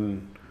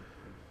when,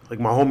 like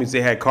my homies,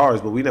 they had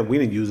cars, but we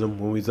didn't use them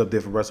when we was up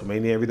there for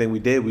WrestleMania. Everything we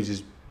did, we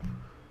just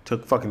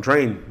took fucking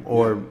train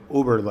or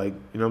Uber. Like,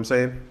 you know what I'm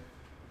saying?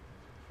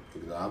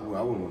 I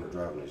wouldn't want to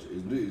drive this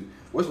shit.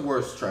 What's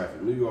worse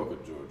traffic, New York or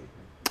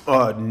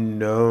Georgia?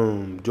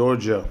 No,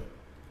 Georgia.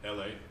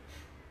 L.A.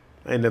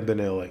 I ain't never been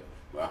to L.A.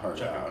 I heard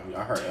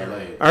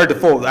L.A.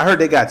 I heard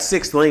they got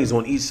 6 lanes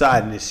on each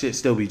side, and this shit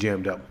still be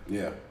jammed up.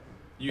 Yeah,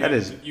 that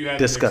is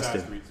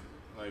disgusting.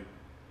 Like,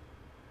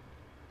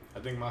 I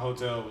think my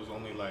hotel was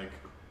only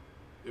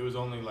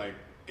like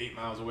 8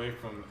 miles away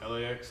from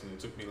LAX, and it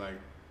took me like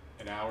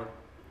an hour.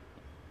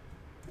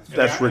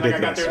 That's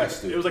ridiculous. I got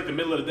there, it was like the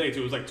middle of the day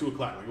too. It was like 2:00.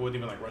 Like it wasn't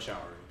even like rush hour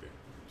or anything.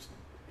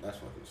 That's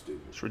fucking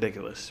stupid. It's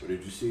ridiculous. But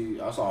did you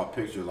see? I saw a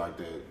picture like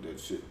that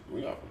shit.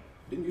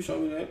 Didn't you show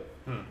me that?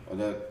 Or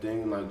that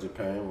thing in like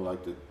Japan where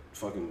like the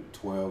fucking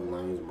 12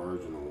 lanes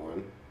merge into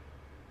one.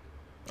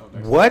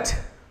 What?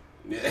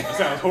 Yeah. That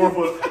sounds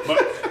horrible, but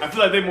I feel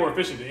like they're more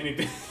efficient than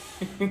anything.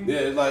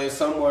 Yeah, it's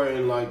somewhere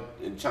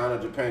in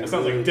China, Japan. That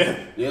sounds like death.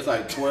 Yeah, it's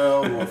like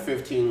 12 or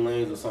 15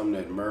 lanes or something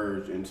that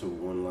merge into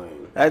one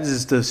lane. That's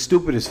just the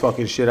stupidest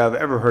fucking shit I've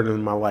ever heard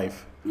in my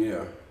life.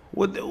 Yeah.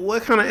 What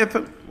kind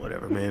of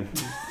whatever, man.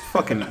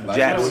 Fucking like,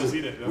 Japs.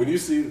 When you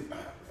see,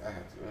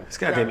 it's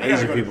goddamn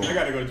Asian people. I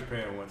gotta go to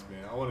Japan once,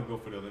 man. I want to go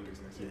for the Olympics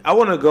next year. I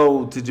want to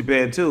go to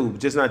Japan too,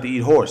 just not to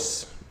eat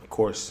horse, of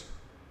course.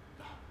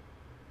 You know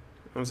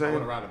what I'm saying? I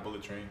want to ride a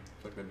bullet train. I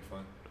feel like that'd be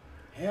fun.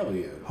 Hell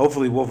yeah.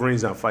 Hopefully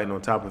Wolverine's not fighting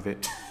on top of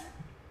it.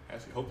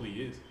 Actually, hopefully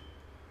he is.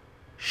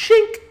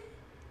 Shink.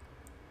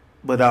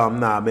 But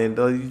nah, man.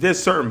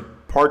 There's certain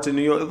parts of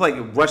New York, like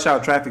rush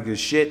hour traffic is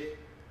shit.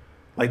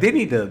 Like they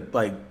need to,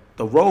 like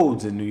the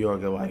roads in New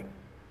York are like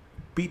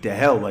beat the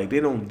hell. Like they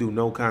don't do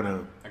no kind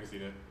of. I can see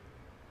that.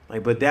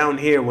 Like, but down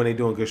here when they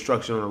doing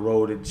construction on the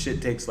road, it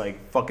shit takes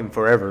like fucking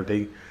forever.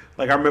 I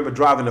remember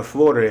driving to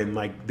Florida and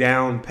like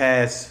down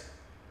past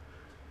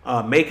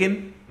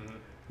Macon,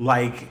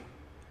 like.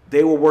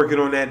 They were working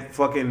on that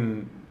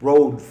fucking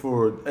road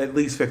for at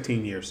least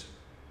 15 years.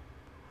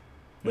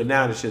 But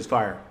now the shit's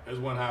fire. There's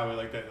one highway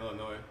like that in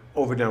Illinois.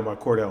 Over down by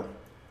Cordell.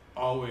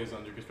 Always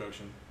under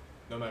construction,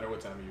 no matter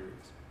what time of year it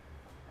is.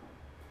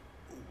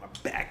 Ooh, my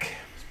back.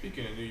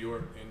 Speaking of New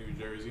York and New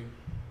Jersey,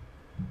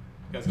 you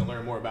guys gonna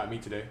learn more about me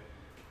today.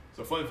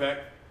 So fun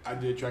fact, I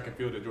did track and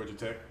field at Georgia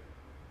Tech.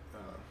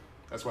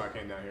 That's why I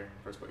came down here,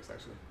 first place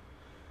actually.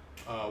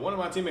 One of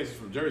my teammates is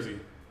from Jersey.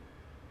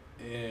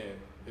 And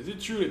is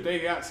it true that they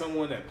got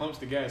someone that pumps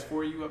the gas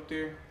for you up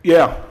there?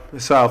 Yeah,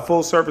 it's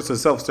full service or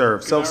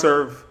self-serve.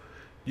 Self-serve,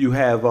 you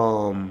have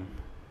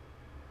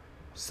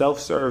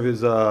self-serve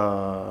is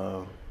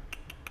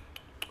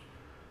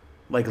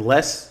like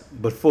less,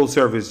 but full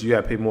service you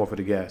got to pay more for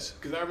the gas.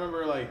 Because I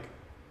remember like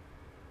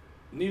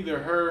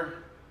neither her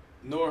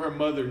nor her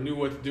mother knew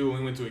what to do when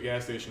we went to a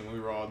gas station when we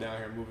were all down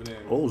here moving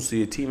in. Oh, so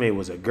your teammate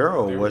was a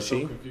girl, was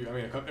she? Confused. I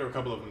mean, there were a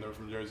couple of them that were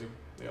from Jersey.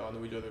 They all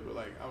knew each other, but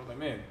like I was like,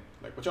 man,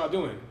 like what y'all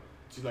doing?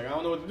 She's like, I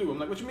don't know what to do. I'm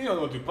like, what you mean I don't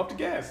know what to do? Pump the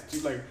gas.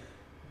 She's like,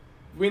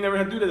 we never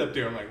had to do that up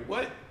there. I'm like,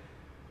 what?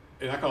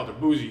 And I called her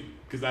bougie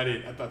because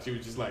I thought she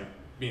was just like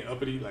being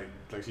uppity, like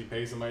she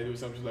paid somebody to do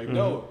something. She's like,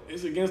 no,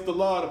 it's against the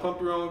law to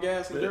pump your own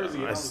gas in Jersey.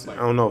 And I was like,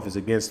 I don't know if it's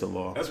against the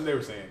law. That's what they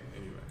were saying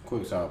anyway.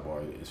 Quick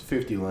sidebar: it's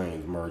 50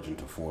 lanes merged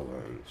into 4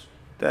 lanes.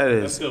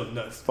 That's still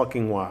nuts.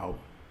 Fucking wild.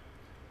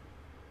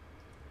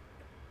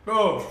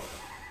 Bro,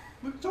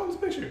 look at this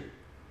picture.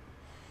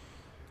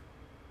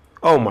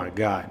 Oh my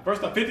God!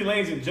 First off, 50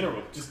 lanes in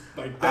general, just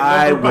like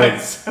that number by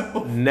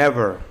itself.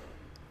 Never.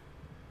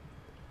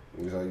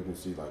 It's like you can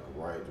see like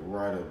right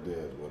up there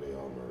is where they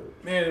all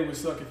merge. Man, it would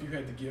suck if you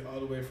had to get all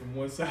the way from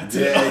one side to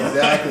the other. Yeah,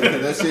 exactly.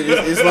 That shit,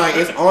 it's like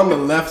it's on the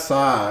left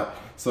side.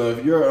 So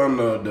if you're on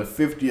the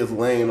 50th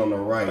lane on the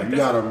right, like you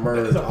gotta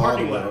merge all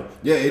the way.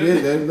 Yeah, it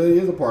is. It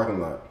is a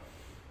parking lot.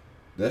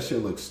 That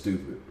shit looks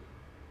stupid.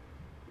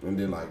 And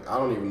then like I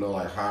don't even know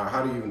like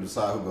how do you even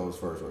decide who goes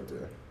first right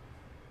there?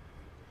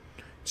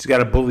 Just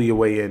gotta bully your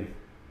way in.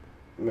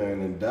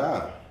 Man, and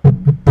die.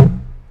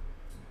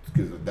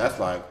 Because that's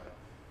like,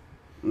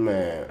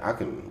 man, I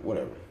can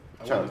whatever.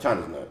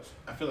 China's nuts.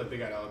 I feel like they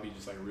got to all be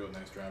just like real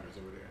nice drivers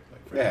over there,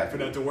 like for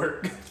that to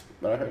work.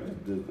 But I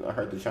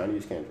heard the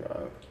Chinese can't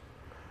drive.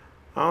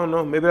 I don't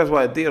know. Maybe that's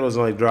why Theo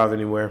doesn't like drive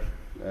anywhere.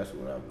 That's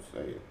what I would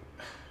say.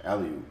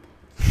 Alley-oop.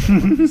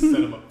 Set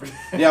them up.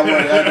 Yeah,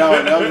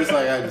 well, that was just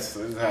like I just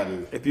had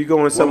to. If you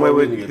go in somewhere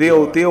with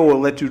Theo will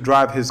let you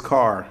drive his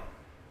car.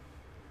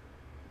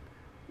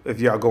 If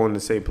y'all go in the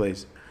same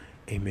place.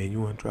 Hey man, you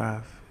want to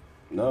drive?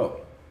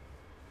 No.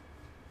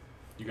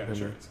 You got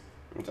insurance.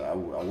 I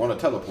want to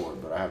teleport,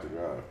 but I have to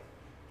drive.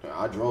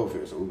 I drove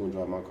here, so we're gonna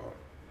drive my car.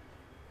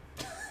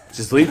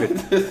 Just leave it.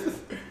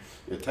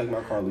 Yeah, take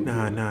my car. Leave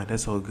it. Nah,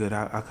 that's all good.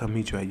 I'll come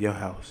meet you at your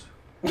house.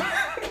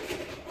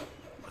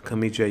 I'll come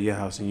meet you at your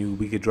house, and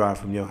we could drive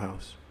from your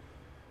house.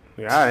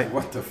 All right.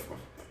 What the fuck?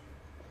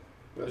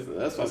 That's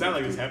it sounds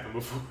like this happened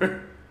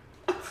before.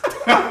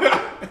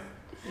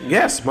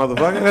 Yes,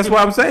 motherfucker. That's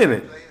why I'm saying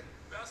it.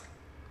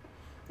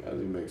 That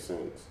doesn't make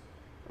sense.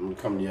 I'm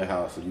gonna come to your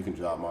house so you can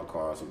drive my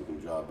car, so we can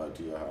drive back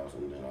to your house,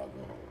 and then I'll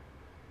go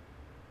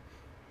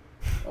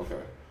home.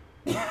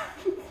 Okay.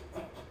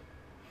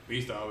 We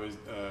used to always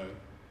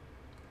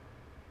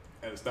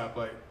at a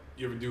stoplight.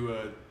 You ever do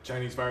a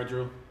Chinese fire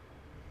drill?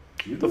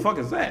 What the fuck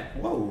is that?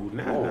 Whoa,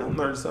 now I'm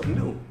learning something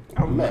new.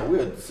 Man,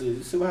 we'll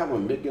see what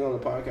happened when Mick get on the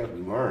podcast.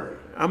 We learn.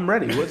 I'm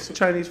ready. What's the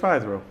Chinese fire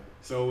drill?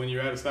 So when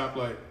you're at a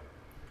stoplight,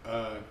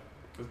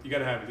 you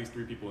gotta have at least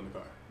 3 people in the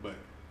car, but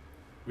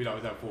we'd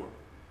always have 4.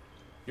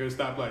 You're at a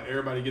stoplight,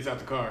 everybody gets out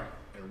the car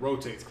and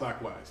rotates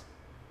clockwise.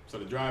 So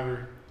the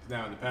driver is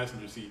now in the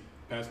passenger seat.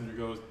 Passenger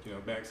goes,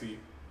 back seat.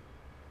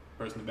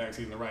 Person in the back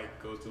seat on the right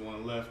goes to the one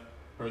on the left.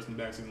 Person in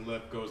the back seat on the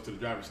left goes to the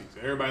driver's seat.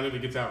 So everybody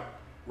literally gets out,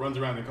 runs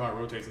around the car,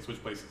 rotates and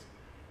switch places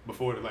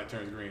before the light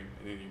turns green,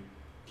 and then you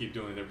keep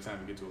doing it every time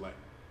you get to a light.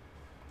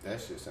 That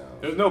shit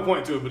sounds. There's no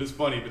point to it, but it's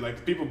funny. But like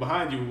the people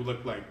behind you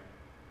look like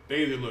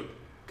they either look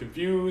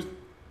confused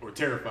or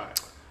terrified.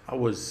 I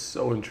was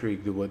so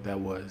intrigued with what that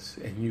was,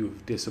 and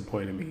you've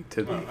disappointed me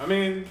to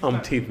the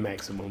umpteenth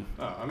maximum.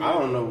 I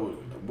don't know.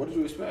 What did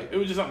you expect? It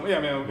was just something. Yeah,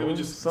 man. It was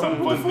just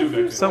something fun to do back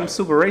then. Something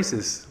super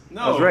racist.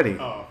 No. I was ready.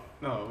 Oh,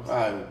 no.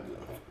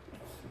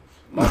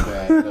 My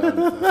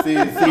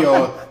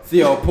bad.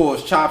 Theo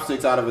pulls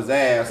chopsticks out of his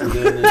ass and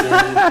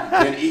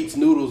then eats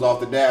noodles off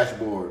the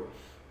dashboard.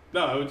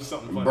 No, it was just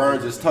something fun.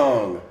 Burns his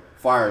tongue.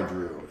 Fire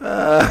drill.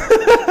 Try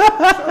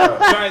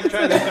next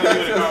time you get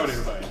in a car with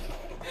everybody.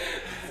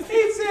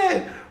 He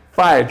said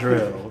fire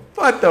drill.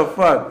 What the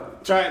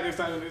fuck? Try it next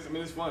time.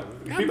 It's fun.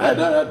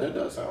 That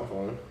does sound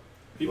fun.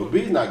 But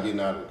B's not getting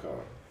out of the car.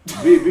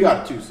 B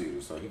got a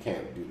 2-seater, so he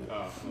can't do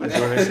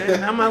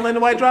that. I'm not letting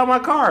nobody drive my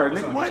car.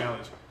 That's Nigga, not a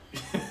challenge.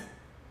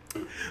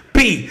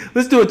 B,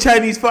 let's do a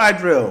Chinese fire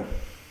drill.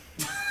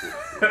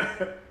 Right.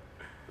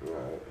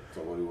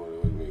 So what do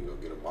you mean? Go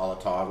get a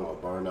Molotov or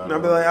burn down?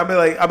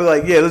 I'll be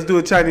like, yeah, let's do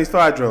a Chinese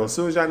fire drill. As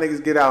soon as y'all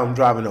niggas get out, I'm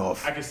driving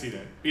off. I can see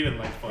that. B doesn't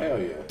like fun. Hell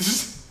yeah.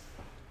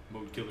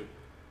 Mode killer.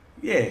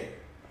 Yeah.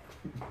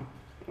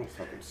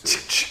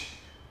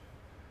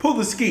 Pull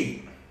the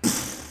skeet.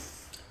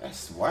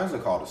 Why is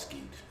it called a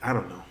skeet? I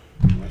don't know.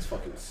 That's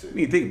fucking sick. When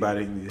you think about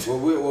it.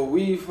 Well,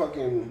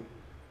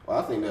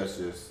 I think that's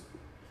just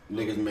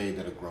niggas made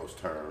that a gross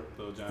term.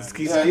 Lil Jon.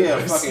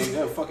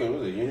 Fucking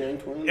was it Yin Yang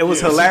Twins? It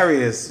was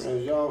hilarious.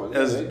 It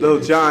was Lil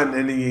Jon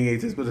and the Yin Yang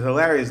Twins, but it's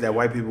hilarious that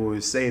white people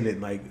were saying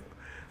it like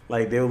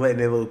they were letting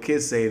their little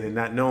kids say it and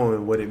not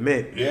knowing what it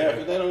meant. Yeah,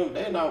 because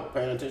they're not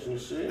paying attention to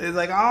shit. It's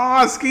like,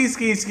 oh, ski.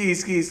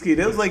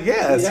 It was like,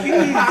 yeah, ski.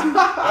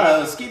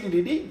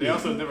 They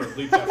also never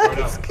bleeped that part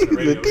out on the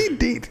radio.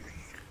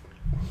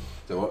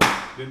 So what?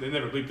 They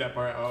never bleeped that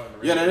part out on the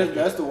radio. Yeah,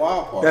 that's the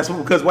wild part. That's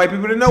because white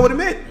people didn't know what it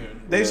meant. Yeah.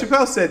 Dave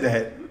Chappelle said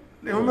that.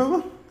 You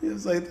remember? He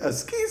was like, a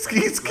ski.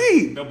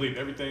 They'll bleep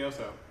everything else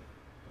out.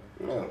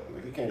 No,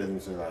 like you can't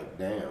even say like,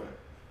 damn.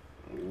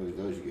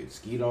 Those you get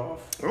skied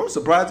off. I'm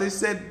surprised they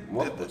said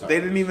they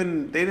didn't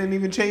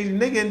even change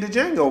nigga into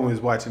Django when we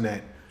was watching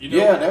that.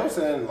 Yeah, they were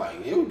saying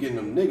like it was getting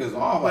them niggas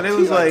off. But it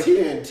was like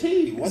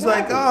TNT. It's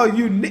like, oh,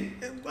 you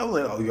nigga. I was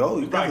like, oh, yo,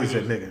 you probably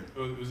said nigga.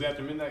 Was it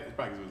after midnight? It's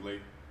probably because it was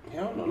late.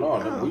 Hell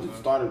no. We just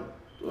started.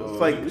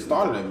 We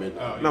started at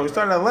midnight. No, we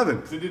started at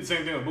 11. They did the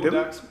same thing with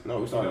Boondocks.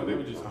 No, we started.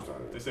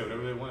 They said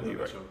whatever they wanted on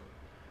that show.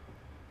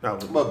 No,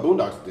 but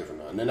Boondocks is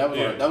different now. And then that was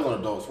on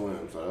Adult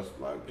Swim, so that's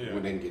like we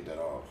didn't get that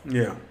off.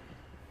 Yeah.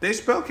 Dave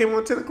Chappelle came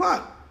on 10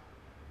 o'clock.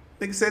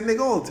 Nigga said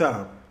nigga all the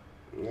time.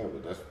 Yeah,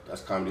 but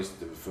that's Comedy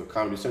for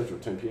Comedy Central.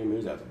 10 p.m.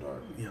 is after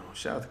dark. Yo,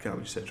 shout out to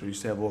Comedy Central.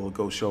 Used to have all the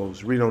ghost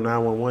shows. Reno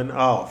 911.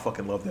 Oh, I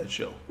fucking love that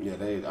show. Yeah,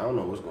 I don't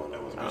know what's going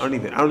on. I don't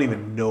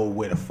even know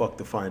where the fuck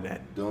to find that.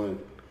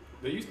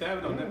 They used to have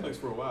it on Netflix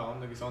for a while. I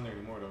don't think it's on there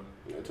anymore though.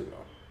 Yeah, it took it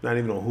off. Not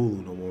even on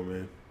Hulu no more,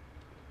 man.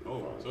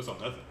 Oh, so it's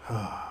on nothing.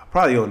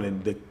 Probably on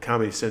the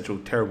Comedy Central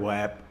terrible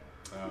app.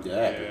 The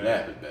app is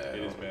bad.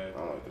 It is bad. I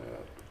don't like that.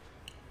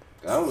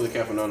 I don't really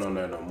care for none on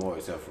there no more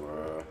except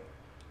for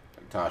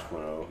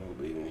Tosh.0,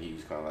 believing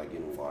he's kind of like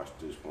getting washed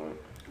at this point.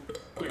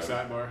 Quick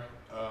sidebar.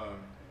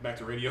 Back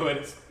to radio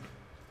edits.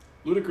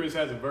 Ludacris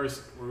has a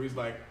verse where he's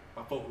like,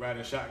 my folk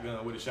riding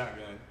shotgun with a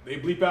shotgun. They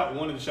bleep out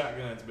one of the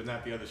shotguns, but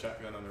not the other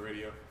shotgun on the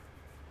radio.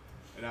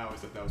 And I always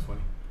thought that was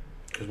funny.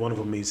 Because one of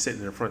them means sitting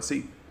in the front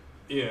seat.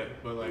 Yeah,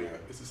 but like,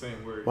 it's the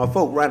same word. My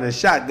folk riding a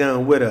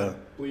shotgun with a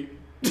Bleep.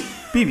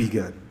 BB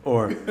gun.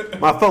 Or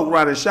my folk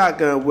riding a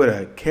shotgun with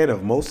a can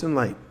of Molson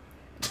Light.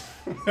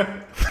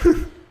 Product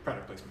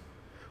placement.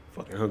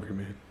 Fucking hungry,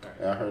 man.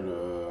 Right. I heard,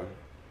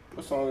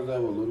 what song is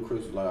that with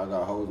Ludacris? Like, I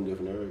got hoes in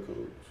different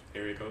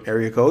area codes.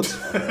 Area codes?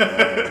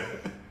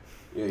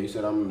 Yeah, he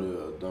said I'm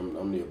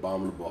the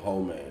abominable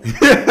hoe man.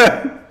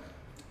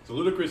 So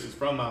Ludacris is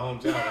from my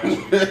hometown,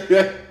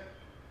 actually.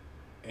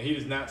 And he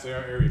does not say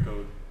our area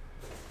code.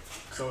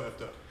 So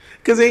effed up.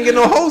 Because he ain't get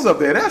no hoes up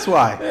there. That's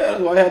why. Yeah,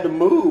 that's why I had to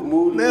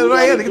move. That's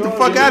why he had to get the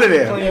fuck out of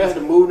there. He had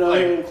to move down like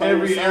here and claim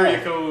every the area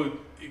side. code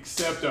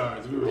except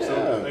ours. We were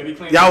so like, he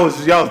claimed Y'all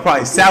was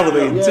probably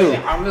salivating too.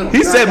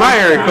 He said my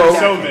area I'm code.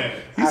 so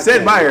mad. He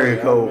said my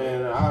area code.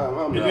 Man,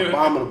 I'm the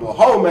abominable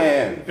hoe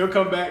man. He'll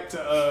come back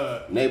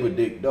to Neighbor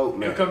Dick Dope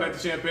man. He'll come back to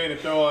Champaign and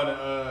throw on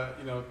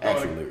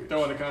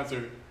throw on a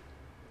concert.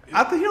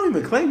 I think he don't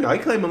even claim y'all. He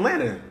claim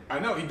Atlanta. I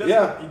know he doesn't.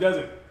 Yeah. He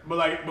doesn't.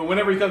 But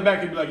whenever he comes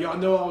back, he'll be like, "Y'all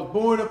know I was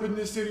born up in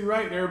this city,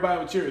 right?" And everybody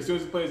would cheer. As soon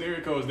as he plays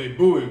area codes, they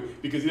boo him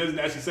because he doesn't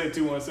actually say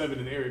 217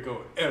 in the area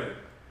code ever.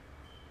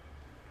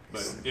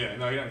 But yeah,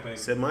 no, he doesn't claim.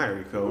 Said my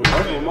area code.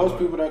 Most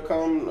people that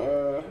come,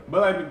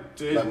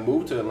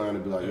 move to Atlanta,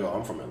 be like, "Yo,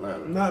 I'm from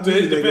Atlanta." Not to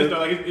me, his defense, nigga. though,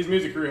 like his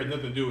music career had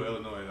nothing to do with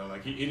Illinois, though.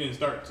 Like he didn't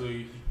start until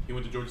he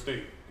went to Georgia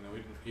State. You know,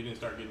 he didn't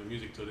start getting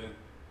music till then.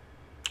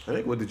 I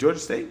think with the Georgia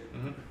State.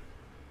 Mm-hmm.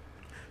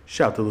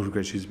 Shout out to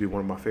Ludacris. He used to be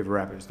one of my favorite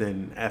rappers.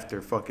 Then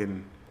after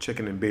fucking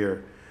Chicken and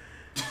Beer,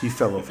 he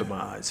fell off in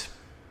my eyes.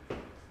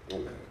 Now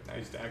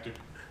he's the actor.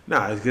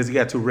 Nah, it's because he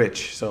got too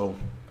rich. So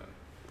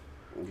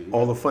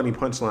all the funny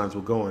punchlines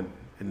were going.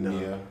 And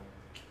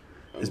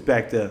it's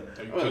back to...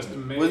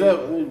 were they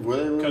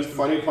really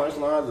funny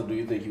punchlines, or do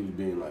you think he was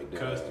being like that?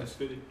 Custom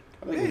fitted?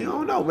 I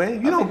don't know,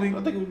 man. I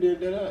think he was being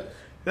dead ass.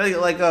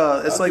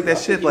 It's like that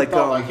shit. Like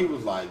he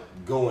was like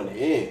going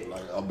in.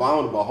 Like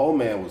Abominable Hoe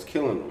Man was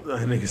killing him.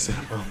 That nigga said,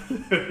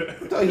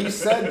 He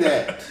said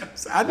that.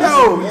 I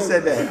know he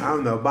said that.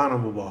 I'm the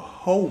Abominable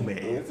Hoe Man.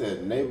 He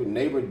said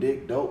neighbor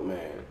Dick Dope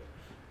Man.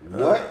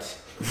 What?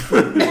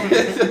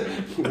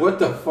 What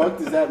the fuck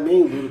does that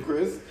mean,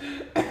 Ludacris?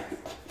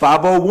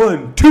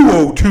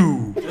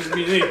 501-202. Doesn't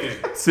mean anything.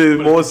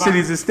 To more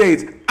cities and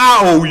states,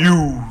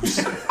 IOUs.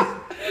 He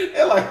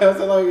thought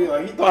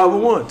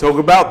 501. Talk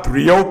about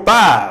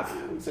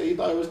 305. Say he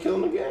thought he was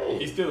killing the game.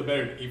 He's still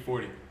better than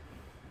E40.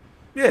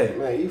 Yeah.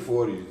 Man,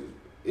 E40,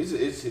 it's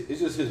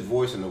just his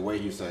voice and the way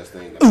he says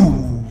things.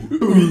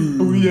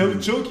 Ooh, yeah,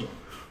 chunky.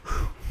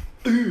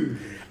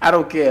 I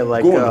don't care.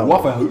 Like, go on the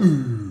Waffle House.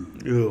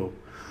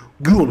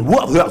 Go on the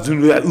Waffle House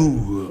and do that.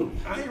 Ooh.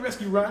 I ain't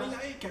rescue Ronnie.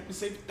 I ain't Captain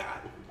Safe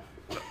Dot.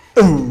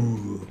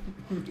 Ooh.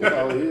 Ooh.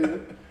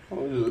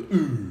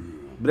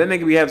 But that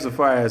nigga be having some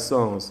fire ass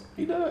songs.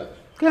 He does.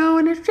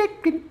 Going and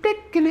shaking,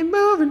 picking and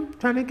moving,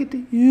 trying to get to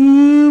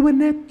you and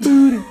that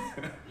booty.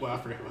 Well, I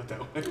forgot about that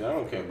one. I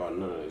don't care about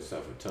none of that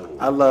stuff for telling.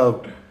 I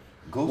love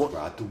Ghost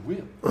Ride the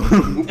Whip.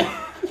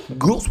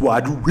 Ghost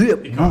Ride the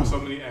Whip. He caused so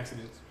many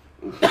accidents.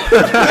 We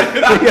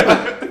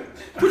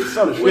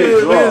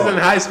was in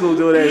high school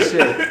doing that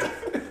shit.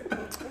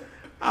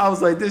 I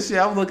was like, this shit.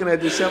 I'm looking at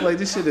this shit. I'm like,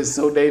 this shit is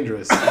so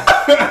dangerous.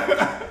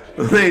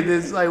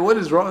 What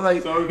is wrong?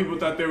 Like, so people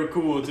thought they were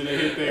cool until they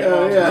hit their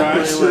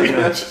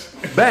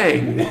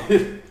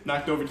bang.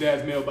 Knocked over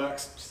dad's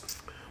mailbox.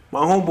 My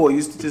homeboy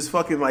used to just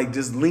fucking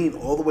just lean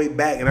all the way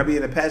back, and I'd be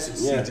in the passenger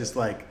seat, just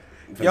like,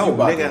 yo,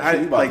 nigga, I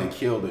like to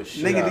kill the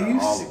shit.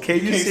 Nigga, can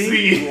you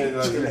see? Yeah,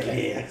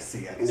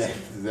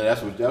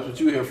 that's what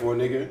you here for,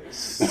 nigga.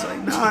 It's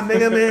like, nah,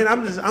 nigga, man,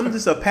 I'm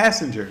just a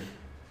passenger.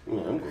 Yeah,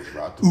 I'm gonna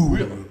ride the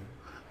whip.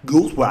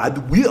 Ghost Ride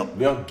the Whip.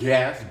 Now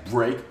gas,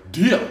 brake,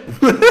 dip.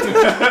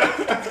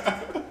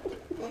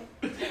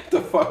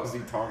 The fuck is he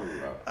talking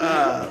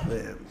about?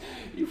 Man.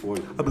 You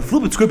 40. I've been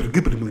flipping script,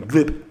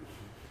 grip.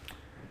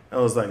 I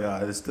was like,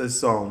 this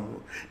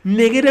song,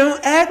 nigga,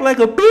 don't act like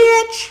a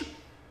bitch.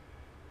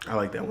 I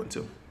like that one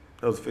too.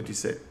 That was 50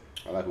 Cent.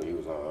 I like when he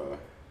was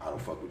I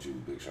don't fuck with you,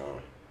 Big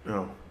Sean.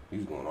 No. He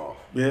was going off.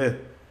 Yeah.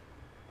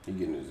 He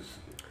getting his.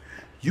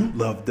 You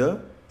loved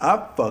her. I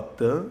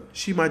fucked her.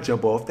 She might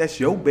jump off. That's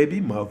your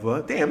baby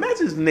mother. Damn,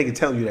 imagine this nigga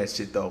telling you that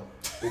shit though.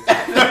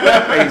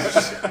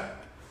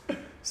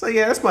 It's like,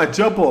 yeah, that's my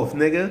jump off,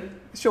 nigga.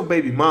 It's your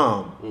baby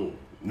mom.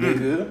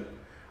 Nigga.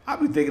 I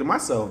be thinking to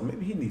myself,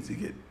 maybe he needs to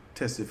get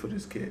tested for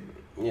this kid.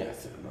 Yeah, I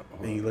said no.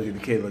 And you look at the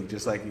kid, look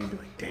just like you, be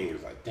like, He damn.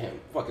 was like, damn,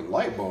 fucking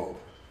light bulb.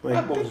 Like,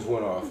 Light bulb just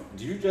went off.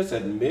 Did you just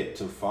admit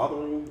to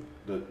fathering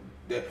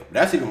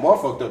that's even more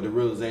fucked up, the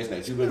realization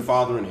that you've been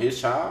fathering his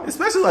child?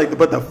 Especially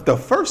but the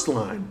first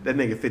line that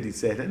nigga 50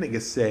 said, that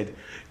nigga said,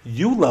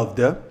 you loved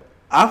her,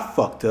 I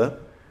fucked her,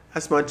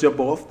 that's my jump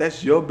off,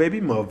 that's your baby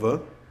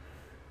mother.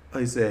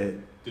 He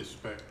said,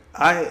 disrespect.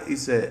 he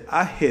said,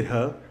 I hit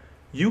her,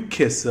 You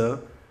kiss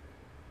her.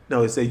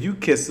 No, it said you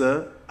kiss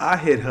her. I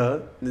hit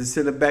her. And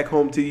send her back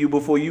home to you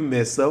before you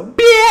miss her.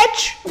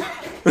 Bitch!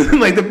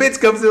 Like the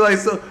bitch comes in like,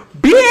 so,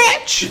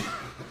 bitch!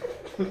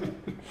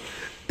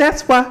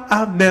 That's why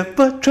I'll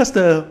never trust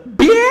a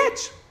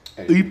bitch.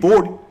 Hey,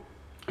 340.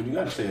 You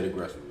gotta say it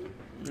aggressively.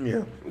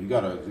 Yeah. You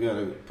gotta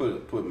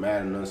put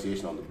mad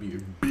enunciation on the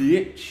beat.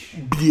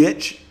 Bitch.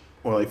 Bitch.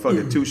 Or like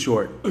fucking Too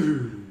Short.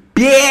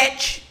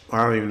 Bitch.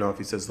 I don't even know if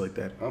he says it like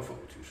that. I'm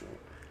fucking Too Short.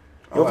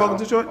 You don't fuck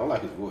with Too Short? I don't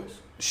like his voice.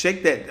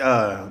 Shake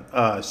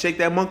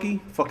that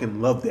monkey.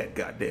 Fucking love that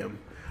goddamn.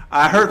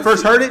 I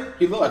first heard it.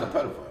 He look like a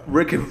pedophile.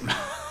 Rick and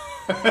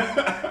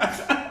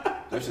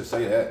Let's just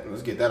say that.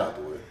 Let's get that out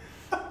the way.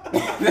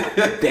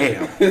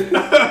 damn,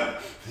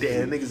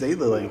 niggas say he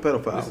look like a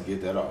pedophile. Let's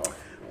get that off.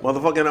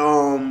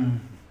 Motherfucking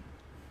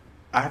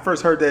I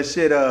first heard that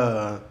shit.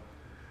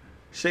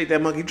 Shake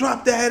that monkey,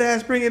 drop that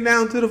ass, bring it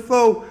down to the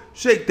floor.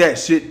 Shake that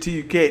shit till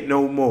you can't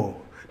no more.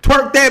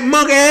 Twerk that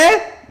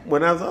monkey.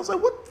 When I was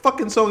like, what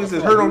fucking song is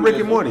this? Heard on Rick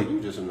and Morty. You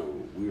just know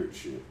weird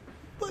shit.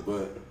 But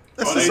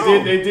that's the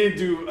song. They did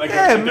do like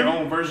their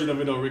own version of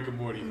it on Rick and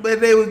Morty.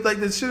 But they was like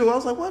the shit. I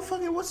was like, what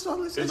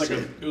song is this?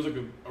 It was like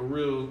a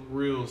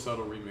real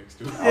subtle remix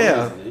too.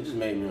 Yeah. It just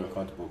made me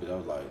uncomfortable because I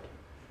was like,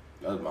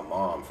 that was my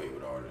mom's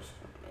favorite artist.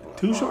 Like,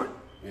 Too Short?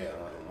 Yeah,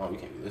 like, Mom, you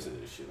can't be listening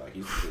to this shit. Like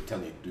he's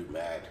telling you to do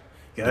mad.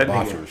 Yeah, that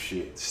nigga,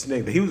 shit.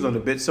 Snake, he was on the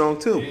bitch song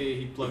too. Yeah,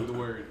 he plugged the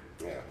word.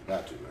 Yeah,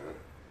 got to, man.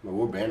 But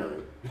we're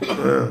bannering.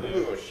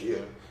 Oh shit!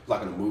 It's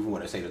like in a movie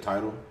when they say the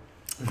title.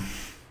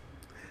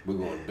 We're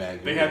going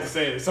back. They had to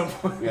say it at some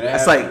point. Yeah,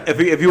 it's like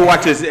if you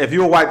watch this,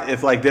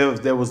 if like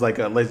there was like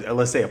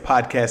let's say a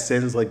podcast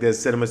sins like there's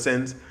cinema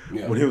sins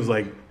when he was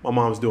like my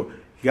mom's doing.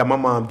 He got my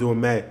mom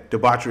doing mad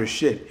debaucherous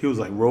shit. He was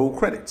like roll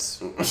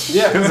credits.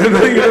 Yeah,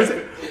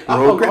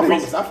 roll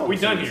credits. We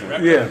done here,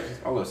 right? Yeah,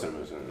 I love cinema.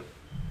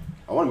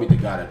 I want to meet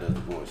the guy that does the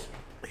voice.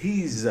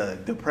 He's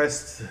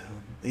depressed.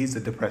 He's a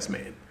depressed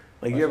man.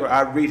 Like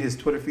I read his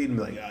Twitter feed and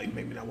be like, oh, you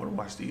make me not want to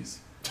watch these.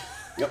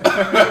 Yep.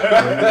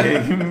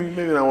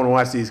 Maybe not want to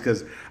watch these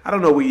because I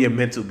don't know where your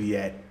mental be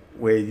at.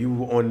 Where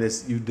you on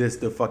this, you this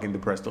the fucking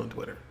depressed on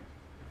Twitter.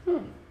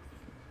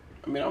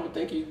 I mean, I would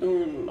think he's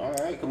doing all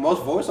right. Cause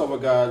most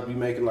voiceover guys be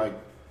making like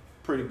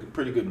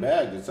pretty good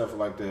bags and stuff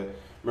like that.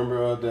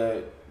 Remember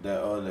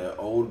that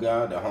old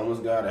guy, the homeless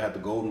guy that had the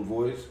golden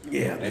voice?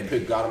 Yeah.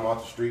 They got him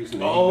off the streets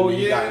and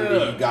he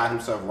got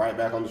himself right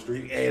back on the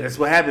street. Yeah, that's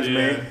what happens,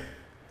 man.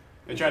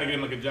 They tried to get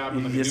him like a job.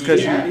 Like just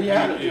because he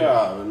had a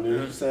job, and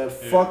he said,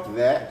 "Fuck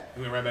that."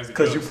 He went right back to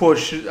because you pour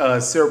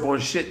syrup on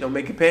shit, don't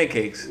make it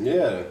pancakes.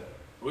 Yeah.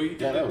 Well,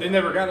 they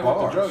never got him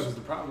off the drugs. Is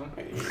the problem?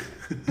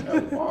 That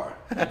was a bar.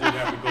 They did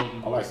have the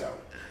golden. I like that one.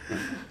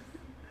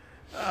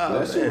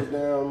 That shit was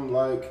damn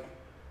like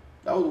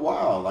that was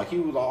wild. Like he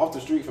was off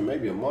the street for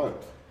maybe a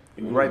month.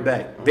 Right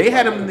back. They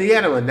had him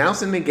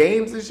announcing the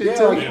games and shit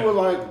too. Yeah, he was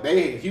like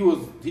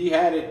he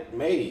had it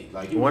made.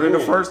 Like he one of the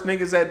first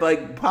niggas that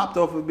like popped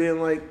off of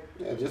being like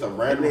just a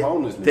random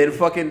homeless nigga. Then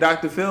fucking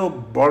Dr. Phil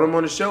brought him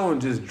on the show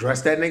and just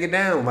dressed that nigga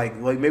down like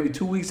maybe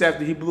 2 weeks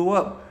after he blew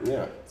up.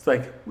 Yeah. It's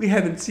like, we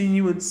haven't seen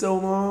you in so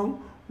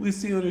long. We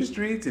see you on the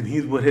streets, and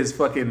he's with his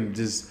fucking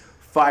just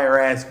fire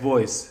ass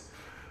voice.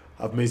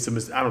 I've made some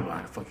mistakes. I don't know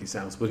how the fuck he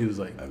sounds, but he was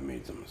like, I've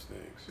made some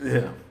mistakes.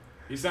 Yeah.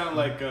 He sounded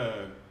like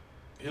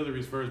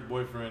Hillary's first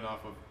boyfriend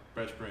off of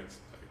Fresh Prince.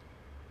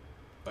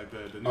 Like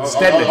the new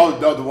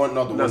the one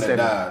that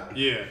died.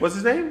 Yeah. What's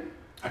his name?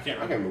 I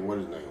can't remember what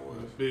his name was.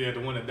 But yeah,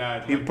 the one that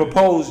died. He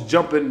proposed bungee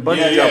jumping.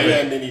 Yeah,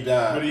 and then he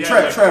died. But he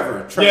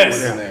Trevor was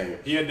his name.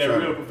 He had that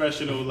real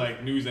professional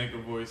like news anchor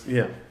voice.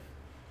 Yeah.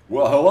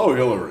 Well, hello,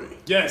 Hillary.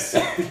 Yes,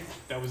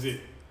 that was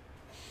it.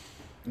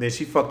 Then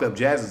she fucked up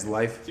Jazz's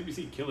life.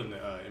 CBC killing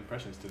the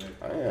impressions today.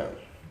 I am.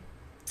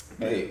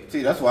 Hey,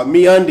 see, that's why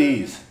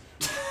MeUndies.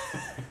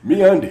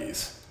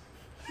 MeUndies.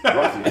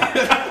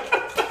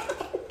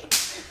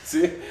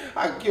 See,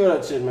 I can kill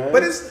that shit, man.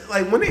 But it's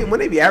like when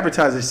they be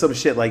advertising some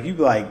shit, like you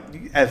be like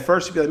at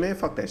first you be like, man,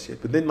 fuck that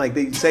shit. But then like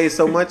they say it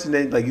so much and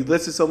then like you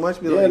listen so much,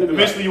 be like,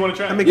 eventually you want to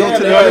try. Let me go to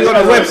the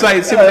website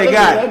and see what they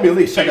got. Let me at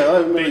least check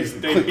out.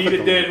 They beat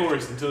a dead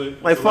horse until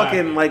it like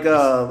fucking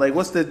like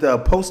what's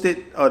the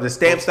Post-it or the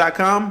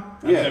stamps.com?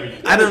 Yeah.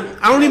 I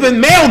don't even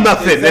mail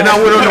nothing. Exactly. Then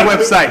I went on the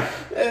website.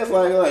 Yeah, it's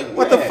like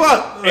what the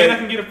fuck? And like, I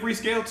can get a free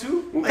scale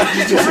too. Like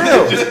just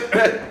real.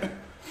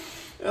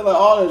 And like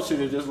all that shit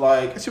is just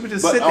like that shit would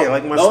just sit there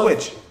like my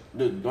Switch.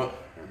 The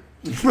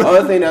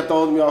other thing that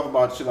throws me off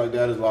about shit like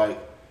that is like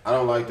I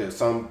don't like that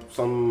some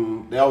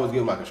they always give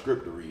them like a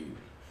script to read.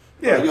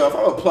 Yeah. Like, yo, if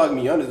I'm gonna plug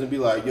MeUndies and be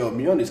like, yo,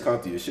 MeUndies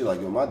comfy as shit, like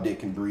yo, my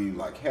dick can breathe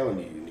like hell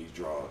in these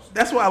drawers.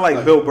 That's why I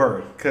like Bill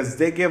Burr, because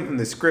they give him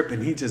the script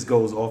and he just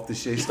goes off the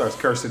shit. He starts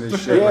cursing and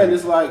shit. Yeah, and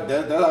it's like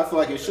that I feel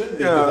like it should be.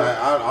 Because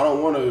I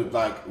don't want to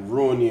like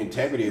ruin the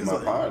integrity of my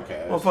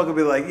podcast. Motherfucker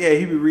be like, yeah,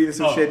 he be reading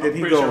some shit. Then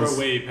he goes. Sure we're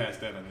way past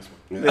that on this one.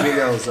 Yeah. Then he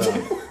goes,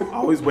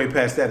 always way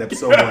past that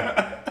episode one.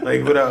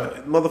 Like,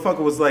 but motherfucker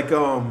was like,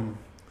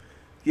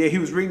 yeah, he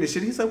was reading this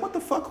shit. He's like, what the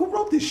fuck? Who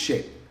wrote this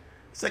shit?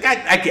 It's like,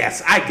 I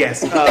guess.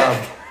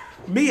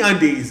 Me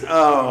undies.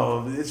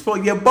 It's for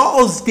your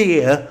balls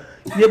there.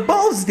 Your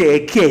balls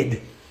there,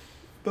 kid.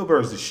 Bill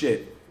Burr's the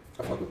shit.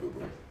 I fuck with Bill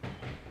Burr.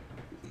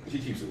 He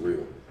keeps it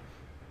real.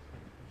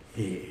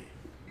 Yeah.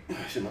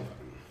 Shit, my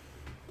fucking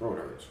throat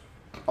hurts.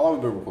 How long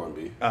have we been recording,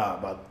 B?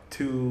 About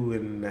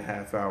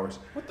 2.5 hours.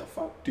 What the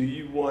fuck? Do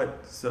you want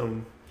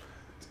some?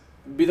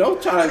 B,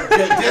 don't try to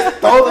just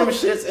throw them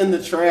shits in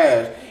the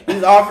trash.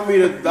 He's offered me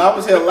to. I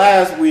was here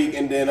last week,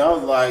 and then I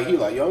was like, he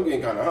like, yo, I'm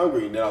getting kind of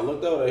hungry. And then I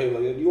looked over at him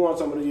like, you want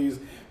some of these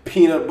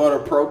peanut butter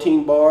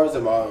protein bars?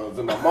 And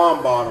my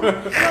mom bought them.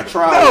 And I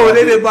tried. No,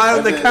 they didn't buy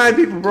them. The kind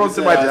people brought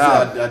to my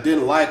job. I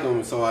didn't like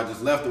them, so I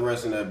just left the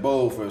rest in that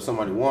bowl for if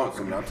somebody wants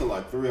them. And I took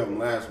like 3 of them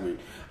last week.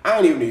 I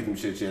ain't even eat them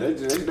shit yet.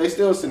 They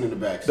still sitting in the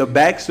back. The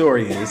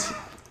backstory is,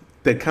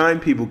 the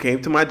kind people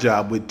came to my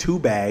job with 2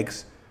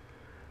 bags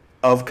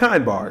of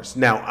Kind bars.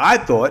 Now, I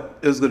thought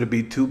it was going to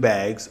be 2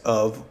 bags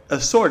of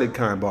assorted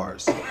Kind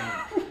bars.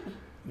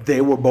 They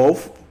were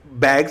both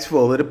bags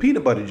full of the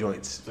peanut butter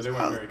joints. So they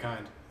weren't very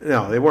kind.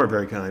 No, they weren't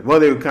very kind. Well,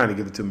 they would kind of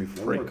give it to me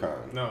for free.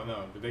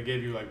 No, but they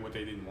gave you like what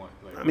they didn't want.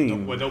 Like, I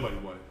mean, what nobody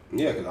wanted.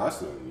 Yeah, because I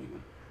still didn't eat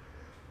them.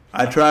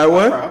 I tried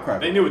one.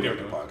 They knew what they were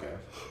doing.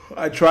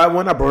 I tried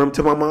one. I brought them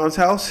to my mom's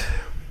house.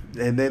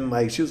 And then,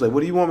 like, she was like, what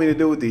do you want me to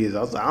do with these?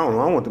 I was like, I don't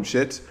know. I want them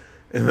shits.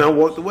 And I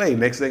walked away.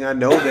 Next thing I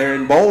know, they're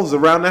in bowls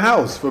around the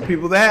house for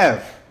people to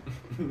have.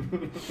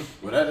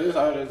 Well, that is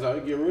how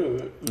you get rid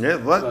of it. Yeah,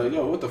 what? Like,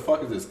 yo, what the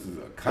fuck is this?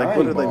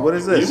 What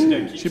is this?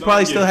 She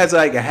probably still has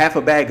like a half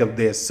a bag of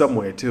this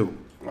somewhere, too.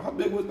 How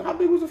big was the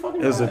fucking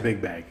bag? It was a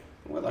big bag.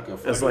 What, like a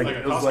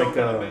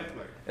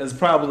it was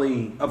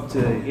probably up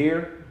to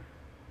here.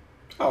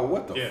 Oh,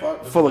 what the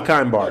fuck? Full of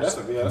Kind bars. That's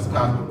a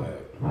Costco bag.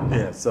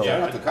 Yeah, so.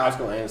 Shout out to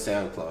Costco and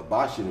Sam's Club.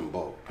 Buy shit in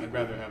bulk. I'd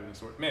rather have an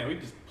assortment. Man, we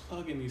just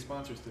plug in these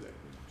sponsors today.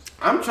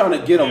 I'm trying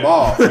to get them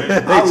off.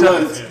 I'm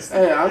trying he's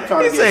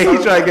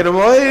trying to get them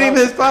all. It ain't even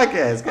his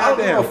podcast. Goddamn. I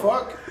don't give a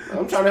fuck.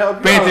 I'm trying to help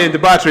you. Banter and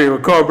Debauchery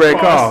with Cornbread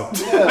Carl.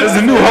 There's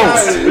a new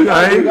host. You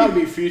gotta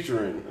be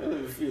featuring.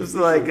 It's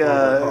like,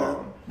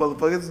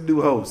 motherfucker, it's a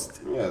new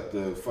host. Yeah,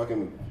 the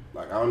fucking,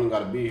 like, I don't even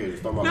gotta be here.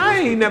 Just throw my I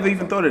ain't never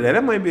even thought of that.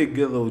 That might be a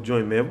good little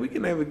joint, man. We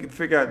can never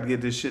figure out to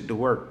get this shit to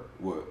work.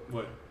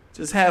 What?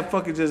 Just have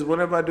fucking, just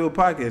whenever I do a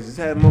podcast, just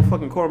have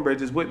motherfucking Cornbread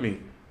just with me.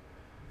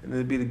 And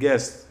it'd be the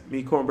guest.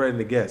 Me, Cornbread, and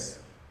the guest.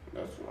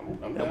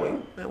 I'm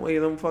that way,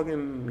 them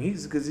fucking,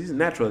 because he's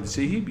natural.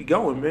 See, he be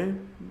going,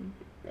 man.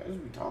 Yeah,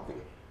 just be talking.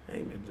 Hey,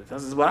 man,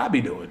 this is what I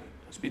be doing.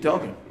 Just be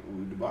talking.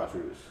 We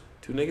debaucheries.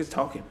 2 niggas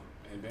talking.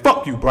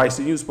 Fuck you,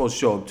 Bryson. You supposed to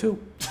show up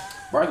too.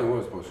 Bryson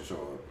was supposed to show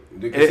up.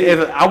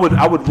 If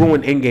I would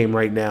ruin Endgame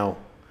right now.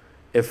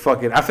 If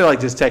fucking, I feel like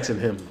just texting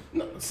him.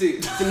 No,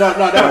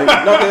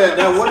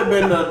 that would have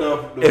been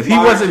the if he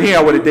wasn't here,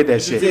 I would have did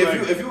that shit. See,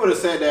 if you would have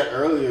said that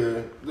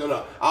earlier,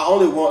 no, I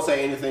only won't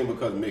say anything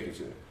because Mick is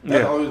here.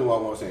 That's the only reason why I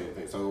won't say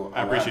anything. So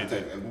I appreciate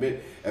that.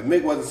 If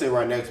Mick wasn't sitting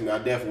right next to me, I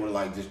definitely would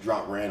have like just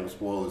dropped random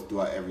spoilers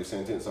throughout every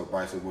sentence, so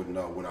Bryson wouldn't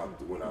know when I was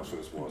going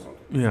to spoil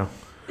something. Yeah.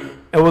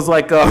 It was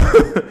like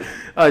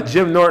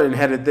Jim Norton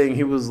had a thing.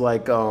 He was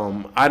like,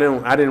 I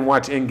didn't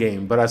watch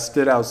Endgame, but I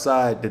stood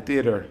outside the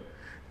theater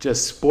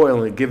just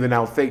spoiling, giving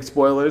out fake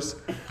spoilers.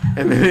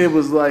 And then it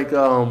was like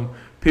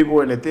people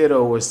were in the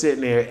theater were sitting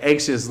there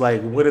anxious,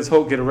 like, when does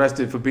Hulk get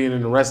arrested for being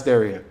in the rest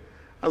area?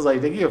 I was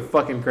like, you're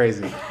fucking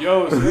crazy.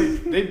 Yo, so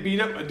they beat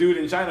up a dude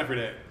in China for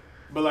that.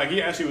 But like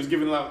he actually was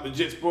giving out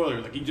legit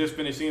spoilers. Like he just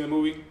finished seeing the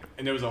movie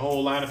and there was a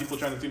whole line of people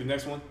trying to see the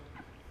next one.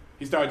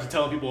 He started just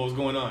telling people what was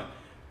going on.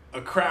 A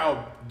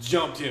crowd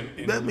jumped him.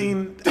 I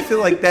mean, I feel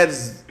like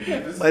that's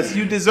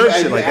you deserve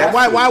shit like that.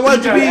 Why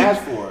would you be?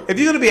 If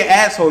you're gonna be an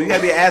asshole, you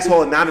gotta be an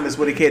asshole anonymous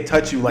where they can't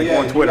touch you like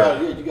on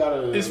Twitter. You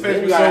gotta, his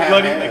face was so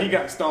bloody, like he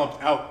got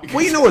stomped out.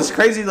 Well, you know what's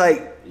crazy?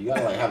 Like you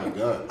gotta like have a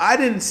gun. I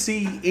didn't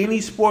see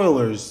any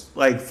spoilers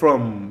like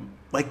from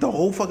like the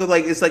whole fucking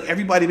like it's like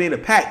everybody made a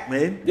pact,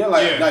 man. Yeah,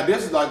 like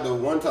this is like the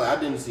one time I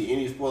didn't see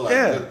any spoilers.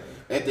 Yeah.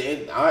 At the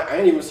end, I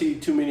didn't even see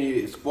too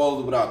many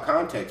spoilers without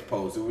context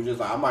posts. It was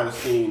just like I might have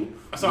seen.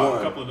 I saw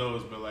a couple of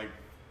those, but like,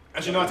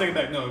 actually, no, I take it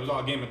back. No, it was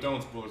all Game of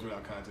Thrones spoilers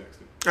without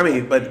context. I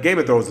mean, but Game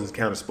of Thrones is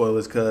kind of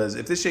spoilers because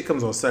if this shit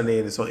comes on Sunday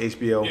and it's on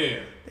HBO,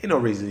 ain't no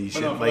reason you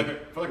should. No,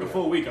 for a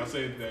full week, I'll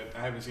say that I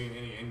haven't seen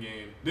any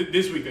Endgame.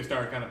 This week they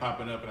started kind of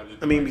popping up, and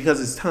I mean,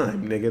 because it's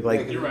time, nigga.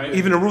 Like, you're right.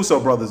 Even the Russo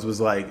brothers was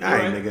like, all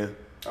right, nigga.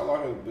 How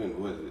long has it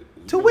been? Was it?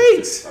 2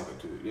 weeks. Okay,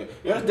 2 weeks.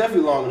 Yeah, it's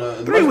definitely long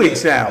enough. 3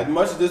 weeks now. As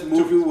much as this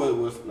movie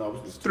was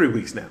 3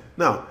 weeks now.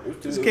 No,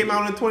 this came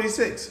out on the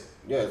 26th.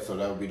 Yeah, so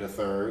that would be the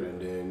 3rd,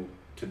 and then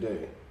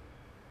today.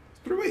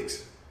 3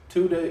 weeks.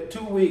 2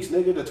 weeks,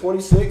 nigga. The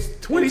 26th.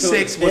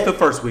 26th was the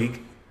first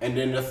week. And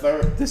then the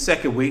 3rd. The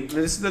second week.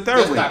 This is the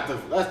third week.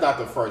 That's not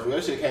the first week.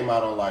 That shit came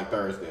out on like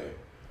Thursday.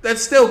 That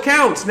still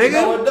counts, nigga.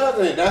 No, it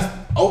doesn't. That's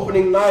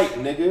opening night,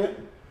 nigga.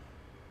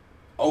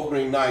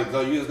 Opening night.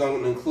 So you just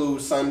gonna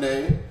include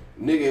Sunday?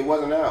 Nigga, it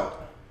wasn't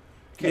out.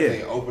 Can't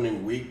say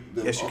opening week.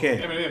 Yes, you can.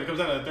 Yeah, but it comes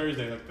out on a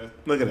Thursday like that.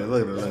 Look at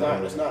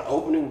it. It's not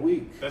opening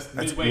week. That's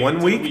 1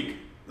 week. week.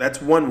 That's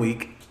 1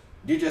 week.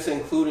 You're just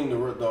including the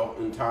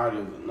entirety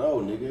of the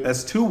nigga.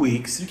 That's 2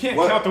 weeks. You can't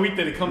count the week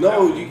that it comes out.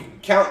 No, you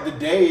count the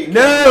day.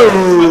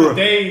 No. The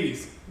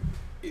days.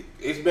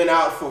 It's been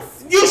out for.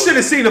 You should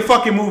have seen the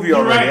fucking movie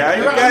already. Right.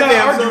 I'm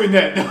not arguing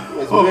that.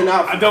 It's been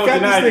out. I don't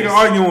deny this. Nigga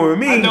arguing with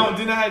me. I don't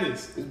deny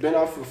this. It's been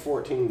out for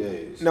 14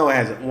 days. No, it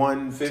hasn't.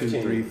 1, 15.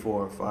 2, 3,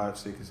 4, 5,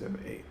 6,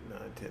 7, 8, 9,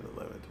 10,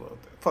 11, 12.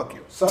 Fuck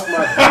you. Suck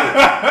my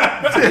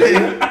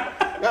dick.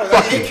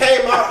 It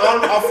came out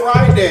on a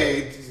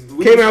Friday.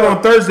 Came out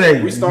on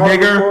Thursday. We started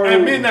recording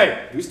at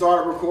midnight. We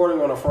started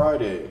recording on a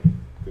Friday.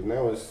 Because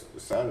now it's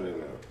Saturday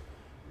now.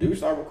 Did we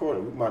start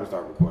recording? We might have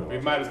started recording. We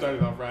might have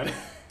started on Friday.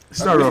 It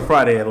started on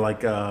Friday at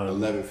like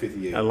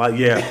 11:58.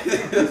 Yeah.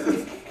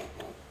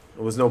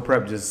 There was no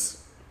prep, just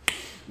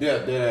yeah,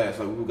 dead ass.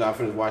 Like we got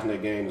finished watching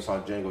that game and saw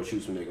Django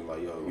shoot some niggas.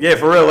 Like yo. Yeah,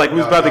 for real. Like we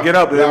was about to get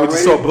up and we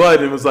just saw blood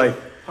and it was like,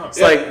 it's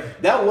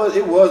like that was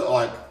it was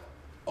like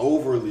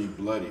overly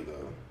bloody though.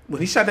 When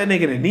he shot that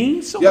nigga in the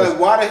knee, so yeah, like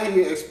why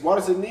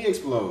does his knee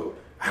explode?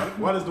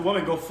 Why does the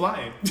woman go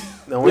flying?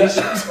 No, when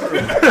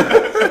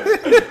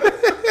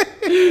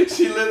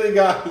she literally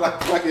got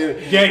like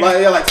fucking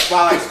like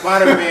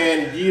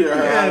Spider-Man yeeted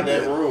her out of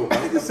that room.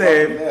 Like, you can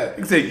say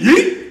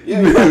yeet.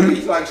 Yeah,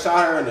 he like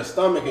shot her in the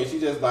stomach and she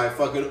just like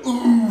fucking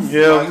ooh.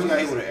 Yeah, like, she got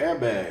hit with an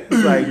airbag.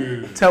 It's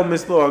like tell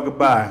Miss Laura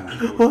goodbye.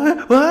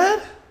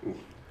 What?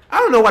 I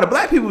don't know why the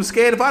black people were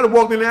scared. If I'd have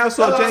walked in the house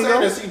saw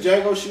Django, to see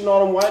Django shooting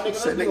all them white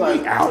niggas, I'd be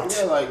like, out.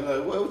 Yeah, like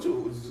what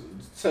you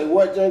say?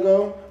 What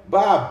Django?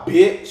 Bye,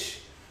 bitch.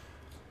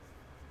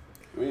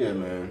 Yeah,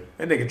 man.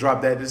 That nigga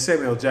dropped that.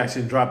 Samuel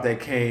Jackson dropped that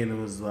cane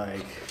and was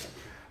like,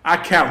 "I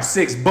count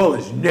 6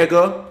 bullets,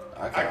 nigga.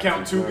 I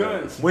count 2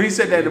 guns." When he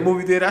said that in the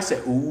movie theater, I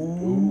said,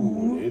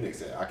 "Ooh." That nigga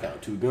said, "I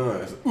count 2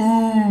 guns."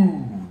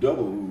 Ooh,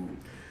 double ooh.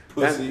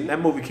 Pussy. That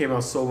movie came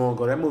out so long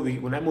ago.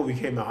 When that movie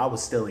came out, I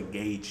was still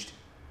engaged.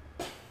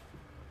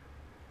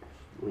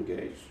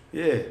 Engaged?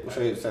 Yeah. We'll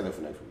say that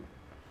for next week.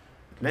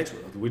 Next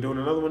week? We doing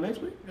another one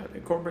next week? I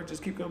think Cornbread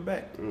just keep coming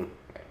back.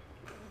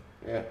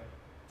 Yeah.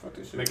 Fuck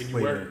this shit. Making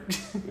you work.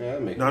 Yeah,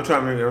 I'm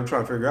trying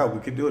to figure out. We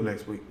could do it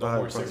next week. No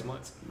more 6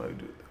 months. Might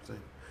do it.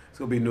 It's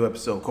gonna be a new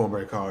episode.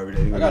 Cornbread Carl every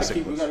day. We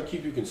gotta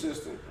keep you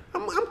consistent.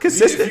 I'm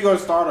consistent. If you're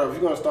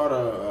gonna start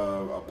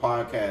a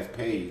podcast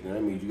page, then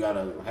that means you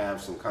gotta have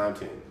some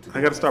content.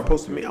 I gotta start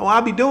posting me. Oh,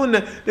 I'll be doing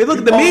they look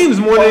at the memes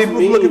more than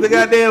they look at the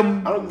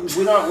goddamn.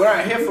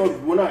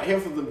 We're not here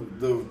for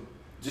the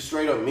just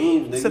straight up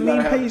memes. It's a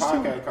meme page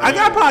too. I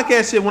got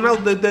podcast shit. When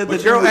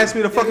the girl asked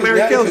me to fuck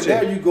Mary Kill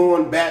shit. Now you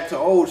going back to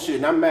old shit,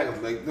 and I'm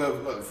back like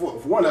for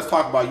one. Let's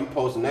talk about you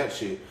posting that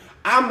shit.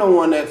 I'm the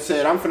one that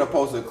said I'm finna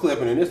post a clip,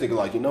 and then this nigga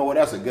like, you know what?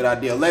 That's a good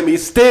idea. Let me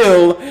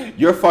steal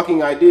your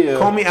fucking idea.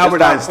 Call me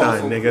Albert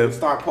Einstein, nigga.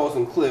 Start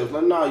posting clips.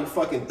 Like, nah, you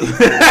fucking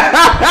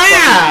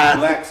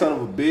black son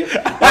of a bitch.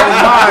 That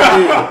was my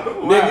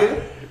idea,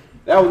 nigga.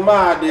 That was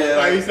my idea.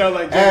 Like, you sound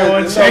like Django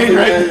Unchained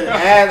right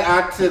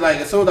now.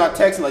 As soon as I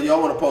texted like, yo, I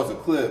want to post a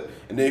clip,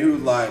 and then he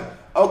was like,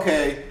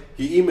 okay.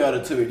 He emailed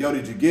it to me. Yo,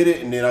 did you get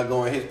it? And then I go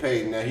on his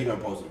page, and now he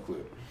done posted a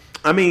clip.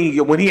 I mean,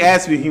 when he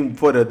asked me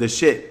for the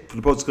shit for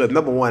the post clip,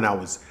 number one, I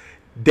was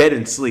dead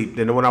in sleep.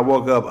 Then when I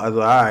woke up, I was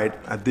like, all right.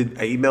 I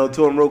emailed it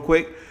to him real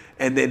quick,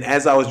 and then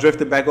as I was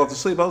drifting back off to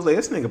sleep, I was like,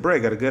 this nigga Bray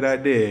got a good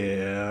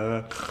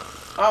idea.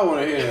 I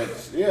want to hear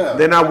that. Yeah.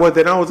 Then I was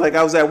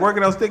at work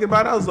and I was thinking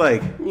about it. I was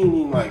like, you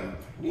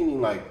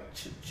need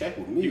check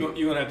with me. You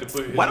gonna have to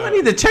put. Why do I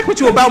need to check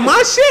with you about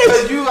my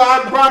shit? Because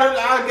I brought it.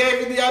 I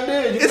gave you the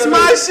idea. It's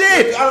my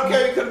shit. I don't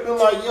care. You could have been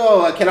like,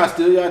 yo, can I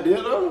steal your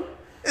idea though?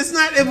 It's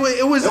not. It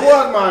was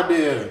my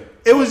idea.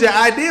 It was your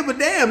idea, but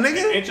damn,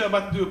 nigga. Ain't y'all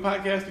about to do a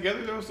podcast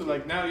together though? So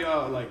like now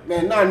y'all like.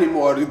 Man, not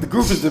anymore. The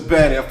group is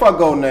disbanded. Fuck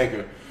Golden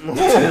Anchor.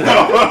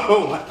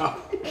 Oh wow.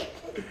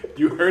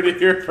 You heard it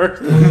here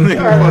first.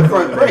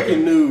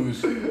 Breaking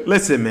news.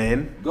 Listen,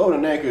 man.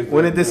 Golden Anchor.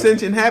 When a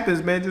dissension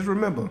happens, man, just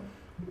remember.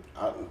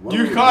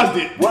 You caused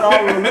it. What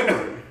all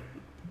remember?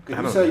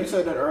 You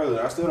said that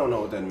earlier. I still don't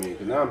know what that means.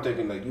 Because now I'm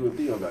thinking like you and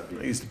Theo got beat.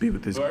 I used to be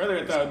with this. Well,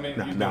 earlier I thought it meant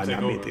you nah,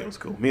 me and Theo's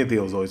cool. Me and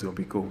Theo's always gonna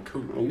be cool.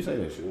 Well, you say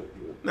that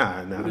shit.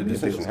 Nah. The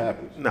dissension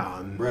happens.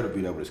 Nah. Brett will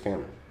beat up with his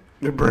camera.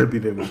 Brett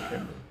beat up with his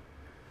camera.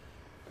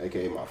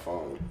 AKA my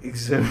phone.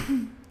 Except,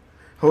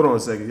 hold on a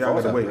second. Y'all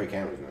gotta wait. Great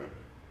cameras now.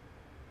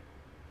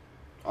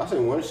 I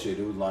seen one shit.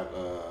 It was like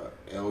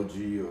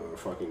LG or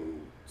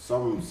fucking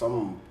some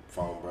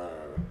phone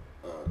brand.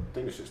 I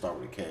think it should start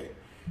with a K.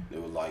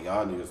 It was like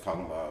y'all niggas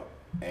talking about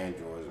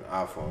Androids and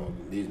iPhones,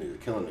 and these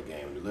niggas killing the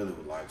game. It literally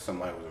was like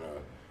somebody was in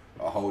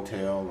a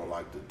hotel on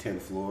like the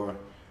 10th floor,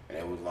 and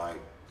it was like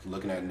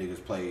looking at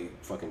niggas play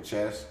fucking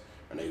chess,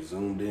 and they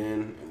zoomed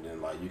in, and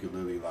then like you could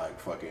literally like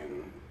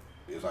fucking.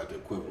 It's like the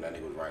equivalent that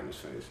nigga was right in his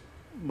face.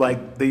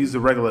 Like they used a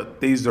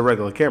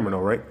regular camera though,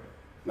 right?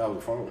 That was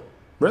a phone.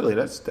 Really?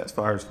 That's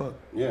fire as fuck.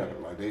 Yeah,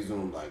 like they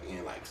zoomed like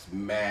in like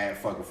mad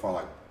fucking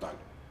far, like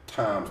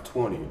times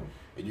 20,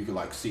 and you could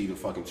like see the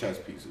fucking chess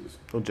pieces.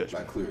 Don't judge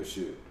like me. clear as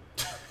shit.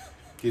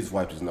 He just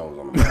wiped his nose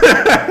on the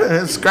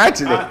map.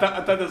 Scratching it. I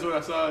thought that's what I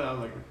saw, and I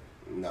was like,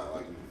 no,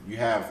 like you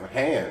have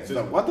hands.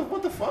 Like, what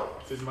the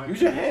fuck?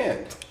 Use your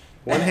hand.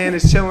 One hand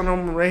is chilling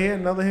on right here,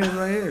 another hand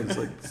right here. It's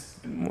like it's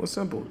more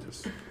simple.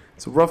 Just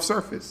it's a rough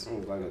surface.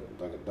 It's like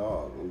a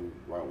dog. When you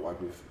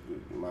wipe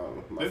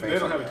my face. They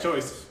don't have a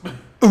choice.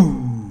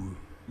 Ooh.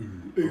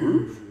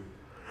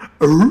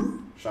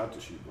 Shout out to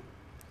Sheba.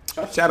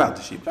 Shout out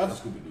to Sheba. Shout out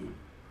to Scooby Doo.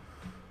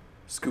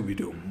 Scooby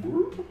Doo.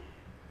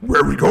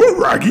 Where we going,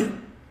 Rocky?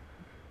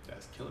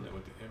 That's killing it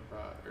with the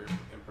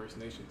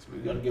impersonations, man.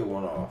 You gotta get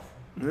one off.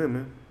 Yeah,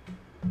 man.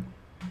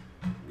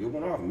 Get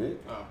one off, Mick.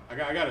 Oh, I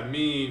got a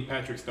mean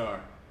Patrick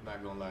Star.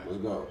 Not gonna lie.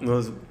 Let's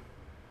go.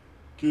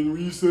 Can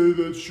we say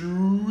that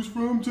shoes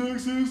from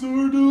Texas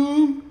are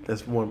dumb?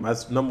 That's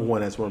number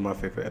one. That's one of my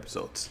favorite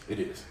episodes. It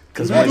is.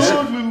 Because get a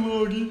dog, little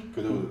Loggy.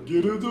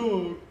 Get a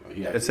dog.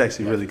 It's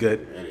actually really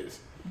good. It is.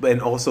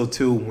 And also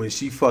too, when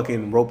she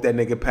fucking roped that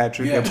nigga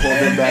Patrick and pulled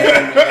him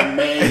back, and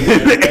made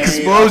the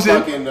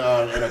explosion, fucking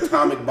an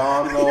atomic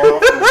bomb go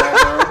off in the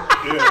background.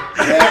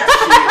 That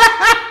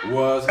shit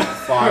was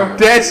fire.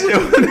 That shit,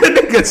 that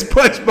nigga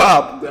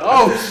SpongeBob.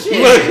 Oh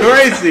shit, look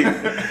crazy,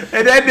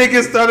 and that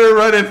nigga started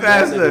running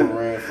faster.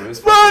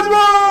 SpongeBob.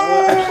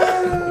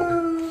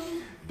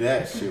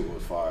 That shit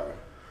was fire.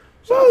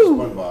 Shout out to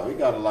SpongeBob. He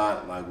got a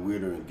lot like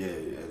weirder and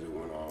gay as it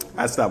went on.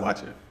 I stopped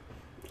watching.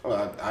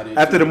 I did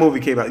after the movie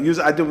came out.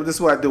 Usually, this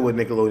is what I do with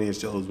Nickelodeon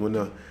shows. When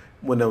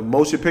the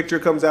motion picture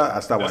comes out, I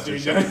stop watching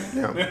shit.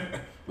 Yeah.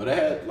 But they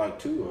had like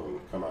two of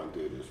them come out and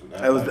do this.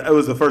 It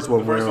was the first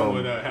one. The first one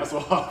with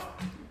Hasselhoff.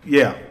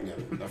 Yeah. Yeah.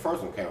 The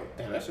first one came out.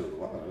 Damn, that shit was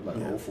wild. It was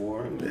like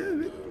 04. And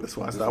that's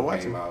why I stopped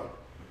watching. Came out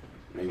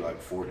maybe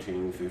like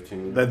 14,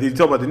 15. That you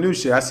talk about the new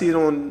shit. I see it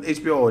on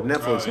HBO or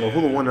Netflix or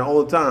Hulu one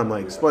all the time.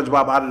 Like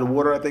SpongeBob Out of the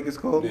Water, I think it's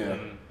called. Yeah.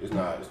 It's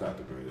not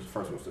the greatest. The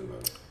first one's still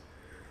better.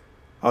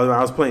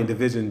 I was playing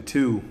Division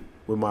 2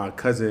 with my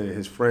cousin and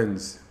his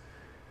friends,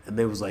 and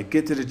they was like,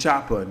 "Get to the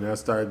chopper," and I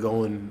started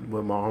going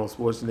with my Arnold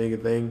Schwarzenegger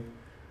thing.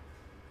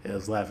 And I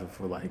was laughing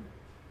for like,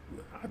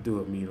 I do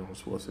a mean Arnold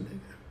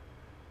Schwarzenegger.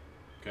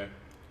 Okay.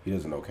 He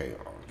doesn't okay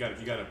Arnold.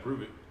 You gotta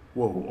prove it.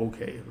 Whoa,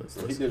 okay. Let's.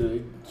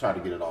 He tried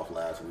to get it off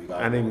last week.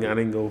 I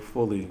didn't go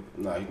fully.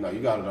 No, you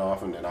got it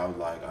off, and then I was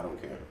like, I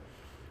don't care.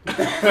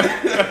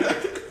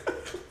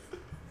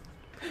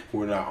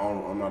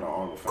 I'm not an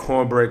Arnold fan.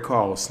 Cornbread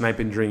Carl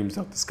sniping dreams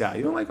out the sky.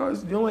 You don't like Arnold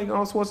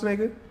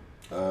Schwarzenegger?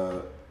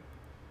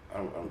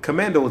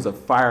 Commando was a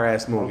fire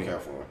ass movie. I don't care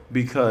for him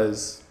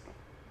because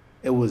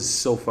it was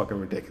so fucking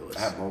ridiculous.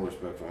 I have more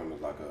respect for him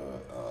as like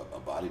a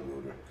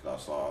bodybuilder because I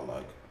saw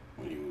like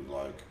when he was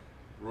like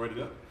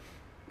roided up.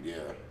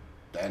 Yeah,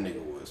 that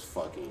nigga was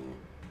fucking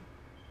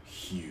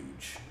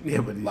huge.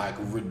 Yeah, but like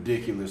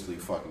ridiculously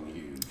fucking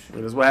huge.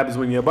 And that's what happens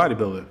when you're a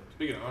bodybuilder.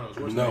 Speaking of Arnold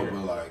Schwarzenegger. No,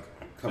 but like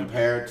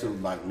compared to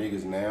like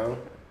niggas now,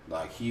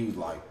 like he was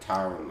like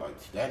towering.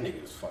 Like that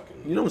nigga's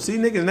fucking. You don't see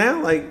niggas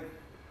now, like.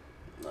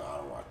 No, I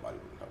don't watch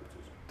bodybuilding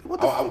competition.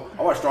 What the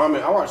I watch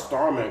Starman. I watch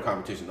Starman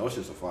competition. Those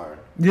shits are fire.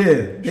 Yeah,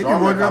 they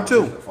can work up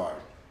too. Are fire.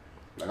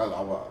 Like I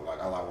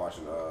like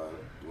watching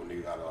when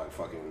niggas gotta like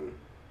fucking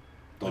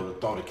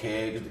throw the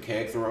keg. Is the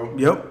keg throw?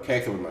 Yep.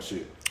 Keg throw is my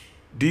shit.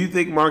 Do you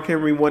think Mark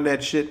Henry won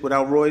that shit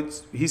without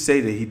roids? He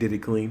say that he did it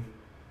clean.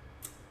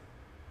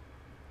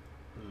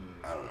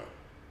 I don't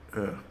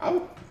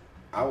know.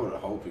 I would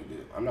hope he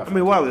did. I'm not. I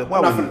mean, why I'm not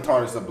gonna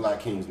tarnish the Black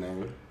King's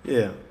name.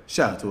 Yeah.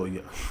 Shout out to him.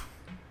 Yeah.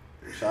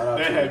 Shout out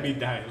that to had him. me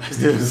dying.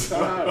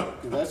 Shout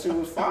out, that shit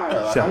was fire.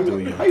 Like, Shout out to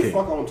him. How you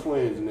fuck on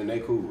twins and then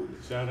they cool with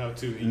it? Shout out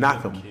to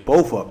knock them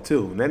both up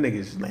too. And that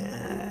nigga's like,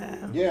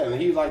 yeah,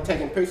 and he like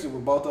taking pictures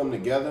with both of them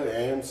together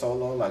and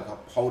solo, like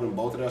holding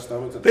both of their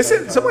stomachs. At they the same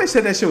said time. somebody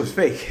said that shit was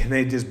fake, and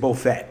they just both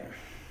fat.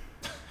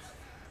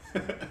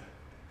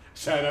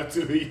 Shout out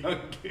to the young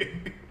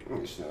king.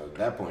 At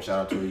that point, shout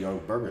out to a young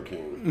Burger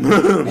King.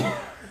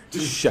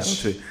 Shout out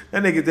to you.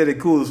 That nigga did it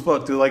cool as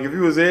fuck too. Like if he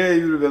was there,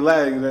 you would have been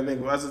laughing. That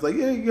nigga, I was just like,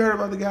 yeah, you heard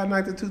about the guy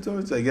knocked the 2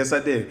 times? Like, yes, I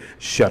did.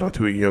 Shout out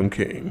to a young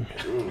king.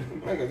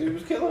 Nigga, he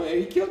was killing it.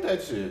 He killed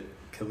that shit.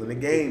 Killing the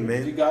game,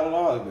 man. He got it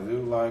all because it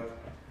was like.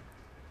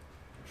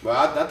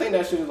 But I think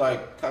that shit is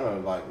like kind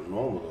of like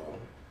normal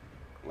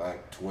though,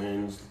 like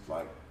twins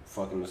like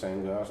fucking the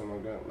same guy or something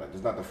like that. Like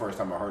it's not the first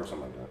time I heard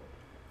something like that.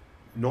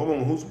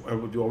 Normal? Are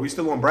we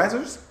still on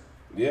Brazzers?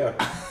 Yeah.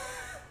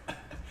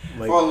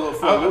 Like, for a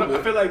little bit.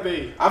 I feel like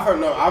they. I've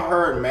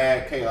heard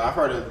Mad Kayla. I've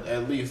heard it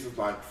at least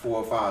like 4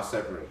 or 5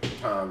 separate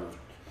times of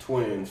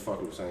twins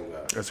fucking the same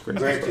guy. That's crazy.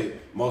 Granted,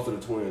 most of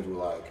the twins were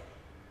like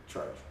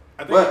trash.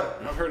 I think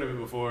I've heard of it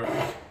before.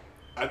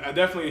 I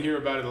definitely hear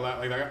about it a lot.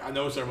 Like I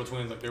know several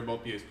twins. Like they're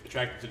both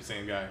attracted to the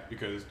same guy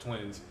because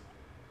twins.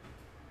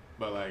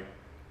 But like,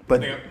 I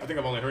think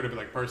I've only heard of it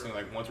like personally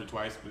like once or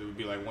twice. But it would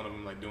be like one of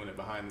them like doing it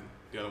behind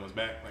the other one's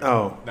back. Like,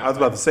 I was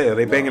about to say, are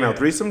they banging out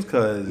threesomes?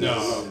 Cause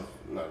No.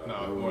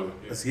 More than,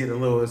 it's getting a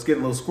little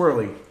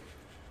squirrely.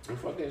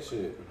 Fuck that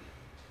shit.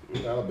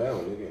 In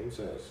Alabama, nigga,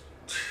 incest.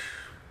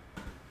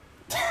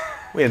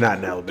 We're not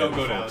in Alabama. Don't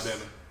go to folks.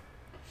 Alabama.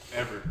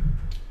 Ever.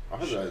 I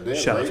heard that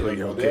Shout out to a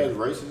young kid.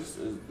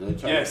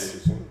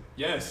 racist.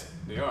 Yes,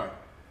 they are.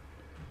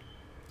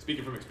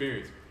 Speaking from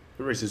experience.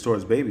 They're racist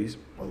towards babies.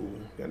 Oh,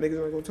 y'all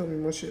niggas not gonna tell me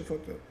my shit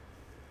fucked up.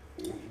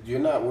 We're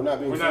not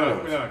being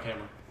filmed. We're not on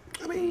camera.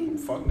 I mean,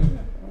 fuck nigga.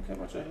 I don't care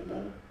about your head,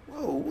 man.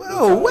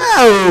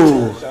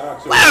 Whoa.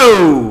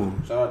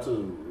 Shout out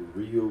to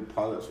Rio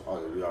Palace.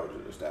 Oh, we already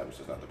established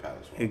it's not the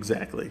Palace one.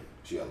 Exactly.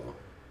 It's yellow.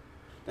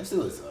 That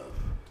still is a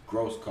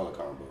gross color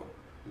combo.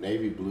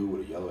 Navy blue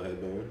with a yellow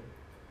headband.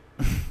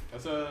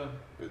 That's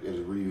It's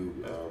a Rio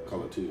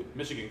color too.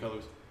 Michigan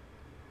colors.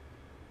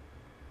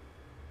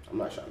 I'm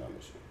not shouting out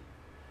Michigan.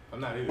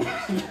 I'm not either.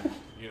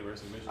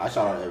 University of Michigan. I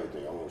shout out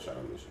everything. I won't shout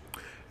out Michigan.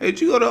 Hey,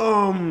 did you go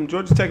to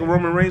Georgia Tech and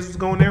Roman Reigns was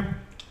going there?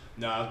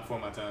 No, that was before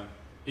my time.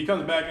 He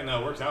comes back and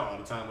works out all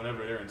the time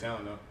whenever they're in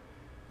town, though.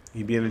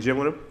 You be in the gym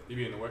with him? He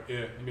be in the work.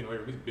 Yeah, he be in the weight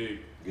room. He's big.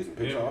 Get some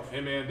pics off.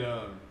 Him and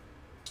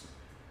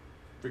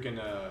freaking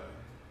a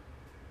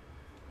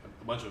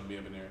bunch of them be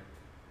up in there.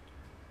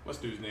 What's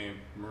the dude's name?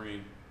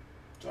 Marine.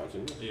 John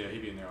Cena? Yeah, he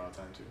be in there all the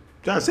time too.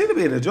 John Cena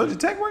be in the Georgia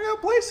Tech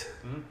workout place?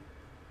 Mm-hmm.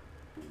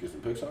 Get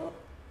some pics off.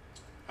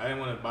 I didn't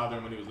want to bother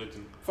him when he was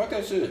lifting. Fuck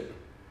that shit.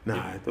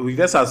 Nah,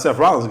 that's how Seth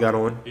Rollins got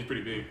on. He's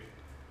pretty big.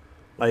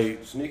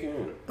 Like sneak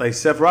in. Like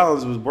Seth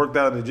Rollins was worked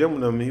out in the gym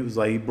with him. He was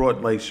like, he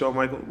brought like Shawn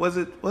Michaels. Was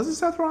it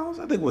Seth Rollins?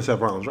 I think it was Seth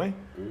Rollins, right?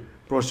 Mm-hmm.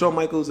 Brought Shawn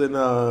Michaels and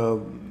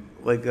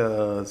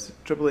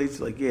Triple H.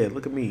 Like, yeah,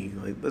 look at me.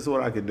 Like, this is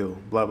what I can do.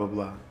 Blah blah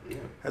blah. Yeah.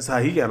 That's how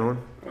he got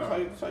on.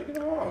 That's how you get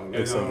on.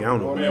 It's like, I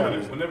don't know. Yeah,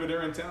 whenever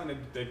they're in town,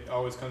 they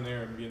always come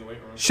there and be in the weight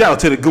room. Shout out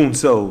to the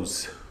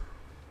Goonsos.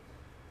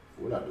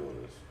 We're not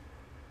doing this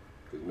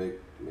because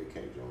Mick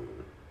can't join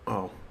in.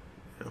 Oh,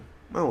 yeah.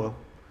 Oh well.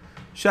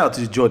 Shout out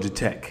to Georgia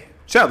Tech.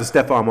 Shout out to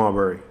Stephon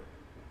Marbury.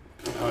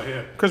 Oh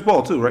yeah. Chris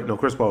Paul too, right? No,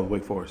 Chris Paul was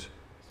Wake Forest.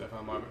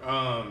 Stephon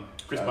Marbury.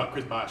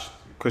 Chris Bosh.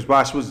 Chris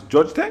Bosh was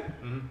Georgia Tech.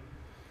 Mm-hmm.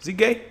 Is he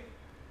gay?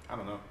 I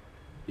don't know.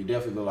 He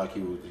definitely looked like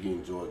he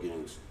enjoyed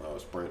getting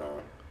sprayed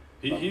on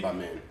by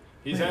men.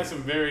 He's had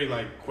some very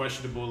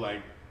questionable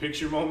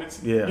picture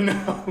moments. Yeah. You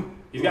know,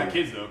 he's got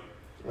kids though.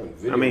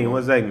 I mean,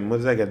 what's that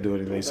got to do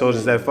with anything? So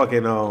does that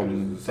fucking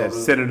that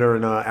senator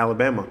in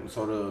Alabama.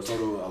 So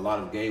do a lot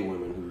of gay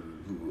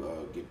women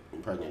who get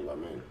impregnated by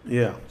men.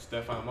 Yeah.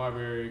 Stephon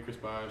Marbury, Chris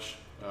Bosh.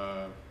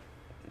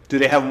 Do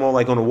they have them all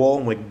on the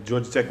wall, like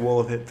Georgia Tech Wall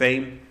of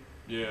Fame?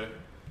 Yeah.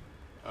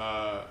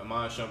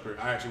 Amon Shumpert.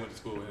 I actually went to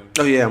school with him.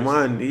 Oh yeah,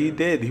 Amon. He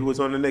did. He was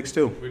on the Knicks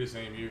too. We're the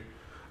same year.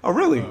 Oh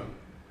really?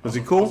 Was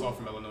he cool? Also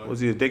from Illinois. Was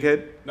he a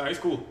dickhead? No, he's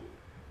cool.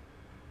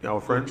 Y'all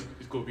were friends?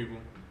 He's cool people.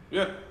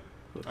 Yeah.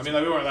 I mean,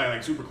 we weren't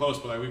like super close,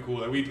 but we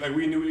cool. We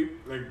knew.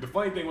 The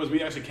funny thing was,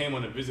 we actually came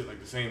on a visit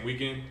the same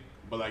weekend.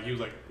 But he was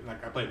like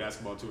I played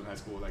basketball too in high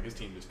school. His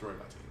team destroyed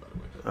my team, by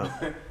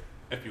the way.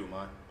 F you,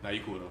 man. Nah,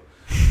 you cool though.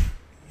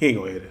 He ain't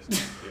gonna hear this.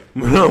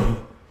 Yeah.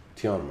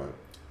 Tiana, man.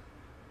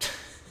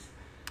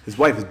 His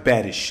wife is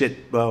bad as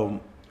shit. Who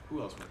else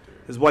went there?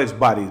 His wife's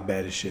body is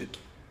bad as shit.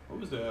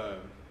 What was the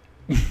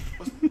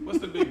what's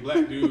the big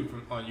black dude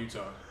on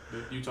Utah?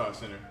 The Utah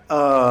Center.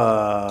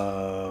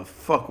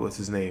 Fuck, what's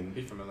his name?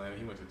 He's from Atlanta.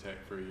 He went to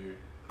Tech for a year.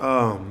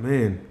 Oh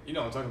man. You know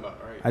what I'm talking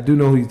about, right? I do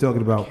know who you're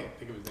talking about. I can't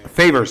think of his name.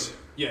 Favors.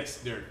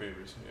 Yes, Derek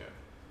Favors. Yeah,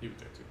 he was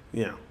there too.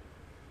 Yeah.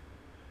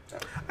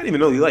 I didn't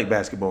even know you like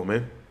basketball,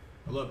 man.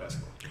 I love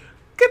basketball.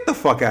 Get the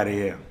fuck out of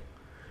here.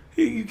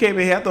 You came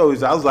in here. I put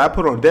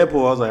on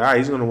Deadpool. I was like, all right,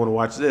 he's gonna want to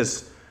watch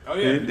this. Oh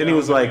yeah. Then he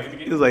was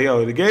like,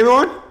 yo, the game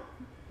on?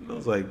 And I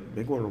was like,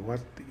 they want to watch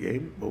the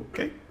game?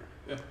 Okay.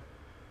 Yeah.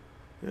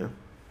 Yeah.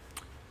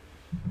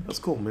 That's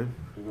cool, man.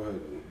 Go ahead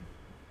and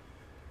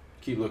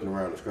keep looking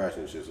around and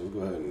scratching and shit. So let's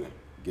go ahead and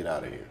get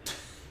out of here.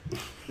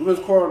 We was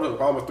recording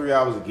for almost 3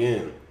 hours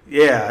again.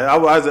 Yeah,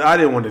 I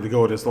didn't want it to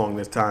go this long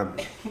this time.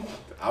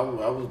 I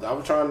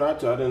was trying not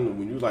to. I didn't.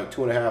 When you was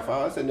 2.5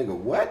 hours, I said, "Nigga,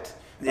 what?"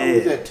 Yeah. I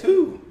was at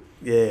 2.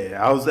 Yeah,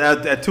 I was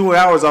at 2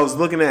 hours. I was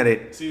looking at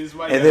it. See, this is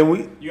why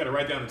you got to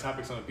write down the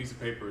topics on a piece of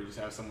paper and just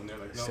have someone there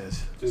no.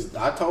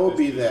 I told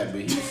B that,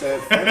 but he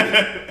said, "Fuck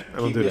it.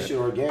 Keep this shit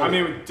organic." I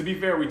mean, to be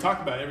fair, we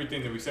talked about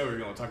everything that we said we were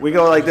going to talk about. We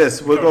go like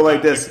this. We'll go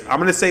like this. I'm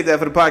going to save that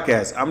for the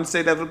podcast.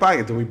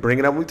 Then we bring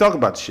it up when we talk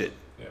about the shit.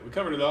 Yeah, we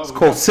covered it all. It's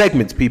called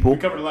segments, people. We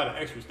covered a lot of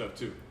extra stuff,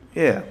 too.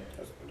 Yeah.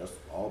 That's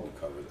all we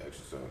covered,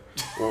 extra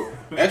stuff. Well,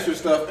 extra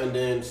stuff and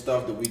then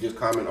stuff that we just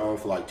comment on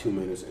for 2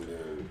 minutes, and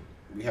then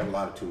we have a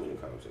lot of 2-minute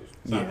conversations.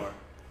 Yeah. I'm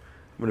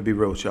going to be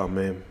real with y'all,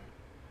 man.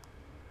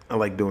 I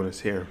like doing this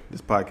here,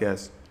 this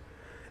podcast.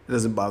 It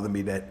doesn't bother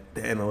me that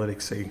the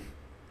analytics say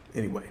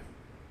anyway.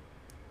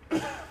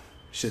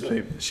 Shit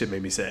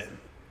made me sad.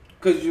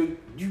 Because you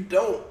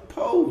don't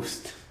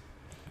post.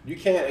 You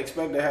can't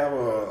expect to have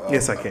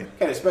Yes, I can.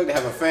 Can't expect to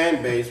have a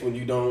fan base when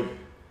you don't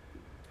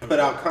put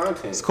out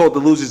content. It's called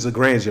Delusions of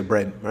Grandeur,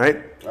 Brett,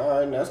 right?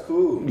 All right, that's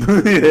cool.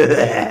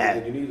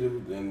 And you need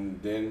to,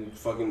 and then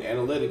fucking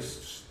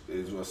analytics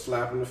is a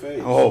slap in the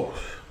face. Oh,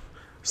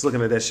 I was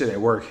looking at that shit at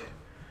work.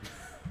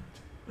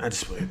 I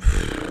just went.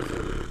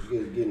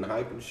 Getting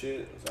hype and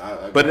shit.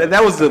 So but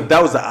that was the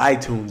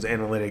iTunes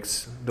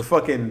analytics. The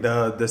fucking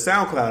the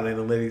SoundCloud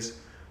analytics.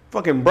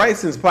 Fucking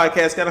Bryson's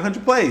podcast got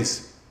 100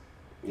 plays.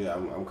 Yeah,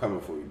 I'm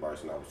coming for you,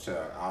 Bryson.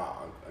 I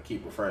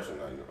keep refreshing.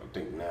 I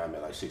think now I'm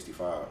at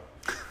 65.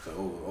 So,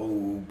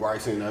 old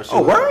Bryson. That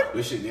shit word?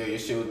 This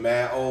shit was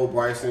mad old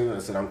Bryson. I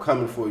said, I'm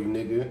coming for you,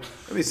 nigga.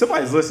 I mean,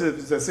 somebody's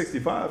listening to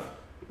 65.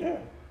 Yeah,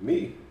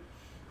 me.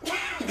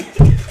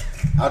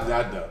 I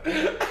don't.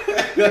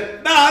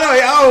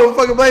 I don't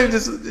fucking blame you.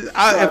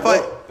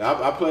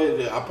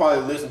 I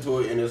probably listened to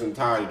it in its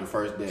entirety the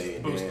first day,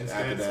 and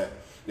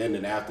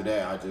then after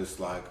that, I just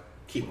like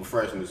keep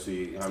refreshing to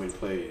see how many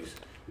plays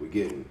we're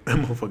getting. That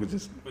motherfucker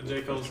just. What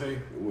J. Cole say?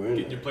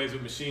 Getting your plays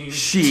with machines.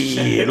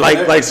 Shit,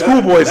 like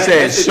Schoolboy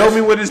said, show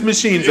me what his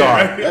machines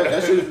are.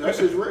 That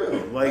shit's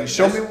real. Like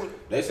show me what.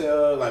 They say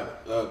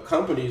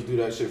companies do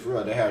that shit for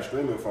real. They have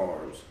streaming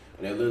farms,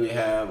 and they literally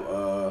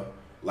have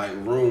like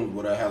rooms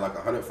where they have like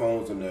 100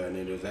 phones in there, and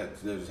they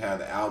just have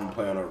the album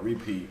playing on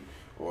repeat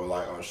or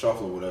like on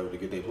shuffle or whatever to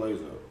get their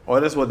plays up. Oh,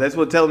 that's what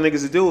telling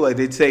niggas to do. Like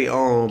they say,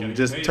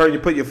 just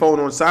put your phone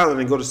on silent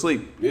and go to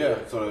sleep. Yeah,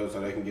 so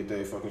they can get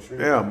their fucking stream.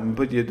 Yeah,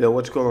 put your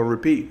what you call on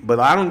repeat. But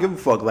I don't give a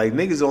fuck. Like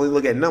niggas only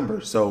look at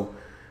numbers. So,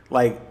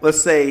 like let's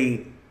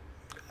say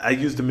I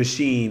used the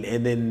machine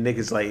and then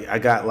niggas like I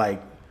got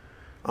like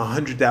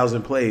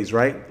 100,000 plays,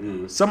 right?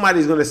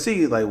 Somebody's gonna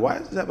see like, why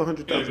does it have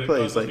 100,000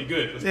 plays? Like,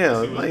 good. Like, you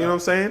know what I'm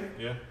saying?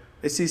 Yeah.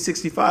 They see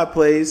 65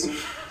 plays.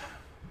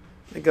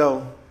 They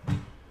go,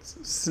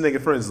 this nigga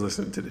friends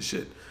listening to this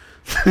shit.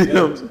 You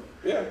know what I'm saying?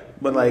 Yeah.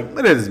 But like,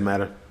 it doesn't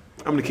matter.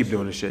 I'm gonna keep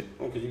doing this shit.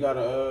 Because you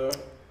gotta.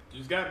 You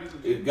just gotta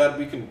be. It gotta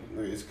be.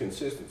 It's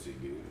consistency,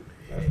 dude.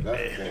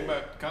 That's the thing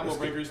about combo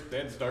breakers. They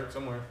had to start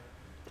somewhere.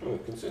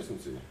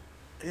 Consistency.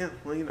 Yeah,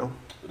 well, you know.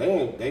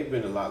 They've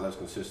been a lot less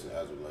consistent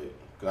as of late.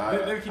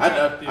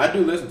 I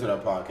do listen to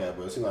that podcast,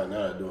 but it seems like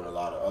now they're doing a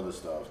lot of other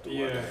stuff.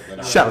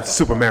 Shout out to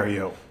Super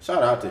Mario.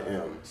 Shout out to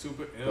M.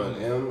 Super M. But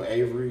M,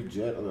 Avery,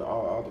 Jet,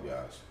 all the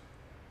guys.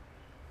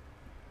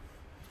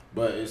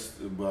 But it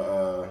seems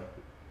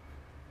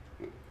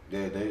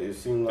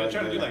like they're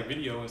trying to do like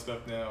video and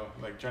stuff now,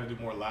 like trying to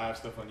do more live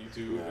stuff on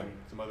YouTube and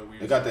some other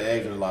weird. They got the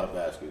eggs in a lot of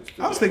baskets.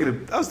 I was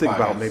thinking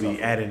about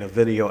maybe adding a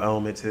video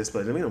element to this,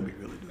 but we don't be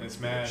really doing and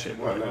Smash shit.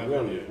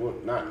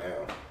 Not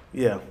now.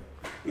 Yeah.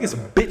 We get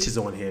some bitches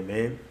on here,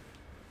 man.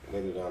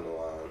 Later down the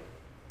line.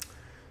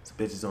 Some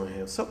bitches on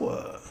here. So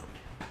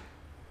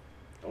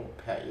don't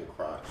pat your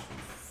crotch.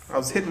 I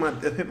was hitting my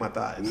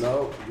thighs.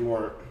 No, you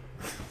weren't.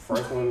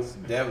 First one's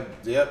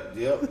yep,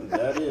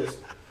 that is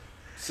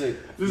sick.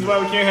 This is why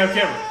we can't have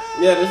camera.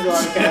 Yeah, this is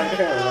why we can't have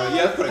camera. Like,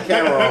 yeah, put a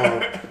camera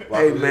on.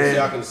 Hey man,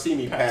 so y'all can see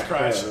me pat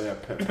my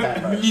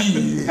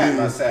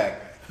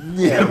sack.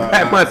 Yeah,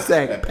 pat my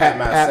sack. Pat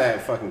my sack.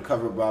 Fucking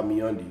covered by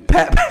MeUndies.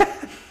 Pat.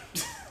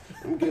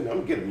 I'm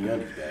gonna get a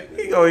MeUndies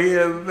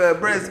bag.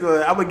 Brett's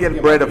going. I'm gonna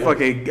get Brett a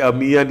fucking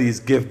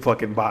MeUndies gift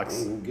fucking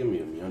box. Give me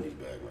a MeUndies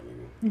bag, my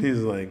nigga. He's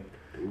like,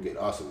 I'm get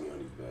awesome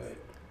MeUndies bag.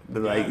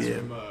 But like, yeah,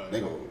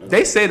 from,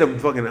 they say them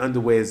fucking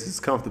underwears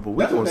is comfortable.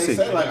 We gonna see.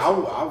 Say. Like,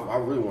 I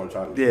really want to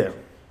try to. Yeah.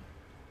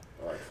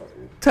 All right,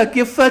 fucking. Tuck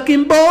your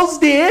fucking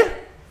balls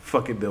there.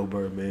 Fucking Bill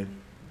Burr, man.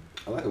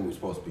 I like it. We were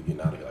supposed to be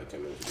getting out of here like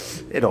 10 minutes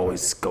ago. It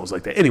always goes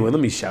like that. Anyway,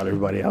 let me shout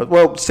everybody out.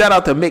 Well, shout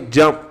out to Mick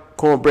Jump.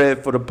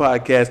 Cornbread for the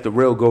podcast, the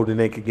real Golden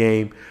Acre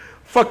game.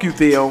 Fuck you,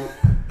 Theo.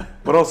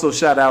 But also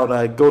shout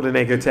out Golden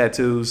Acre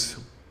Tattoos,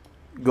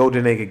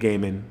 Golden Acre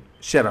Gaming.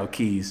 Shout out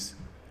Keys.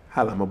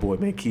 Holla, my boy,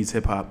 man. Keys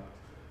Hip Hop.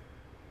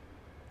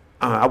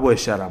 I would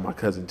shout out my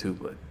cousin too,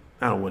 but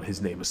I don't want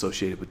his name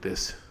associated with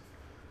this.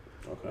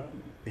 Okay.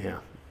 Yeah.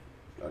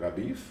 I got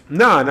beef?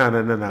 No.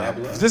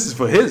 This is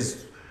for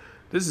his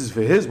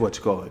what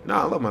you call it.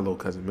 I love my little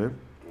cousin, man.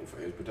 For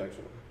his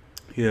protection.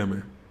 Yeah,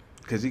 man.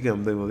 Because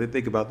they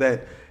think about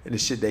that and the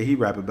shit that he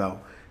rap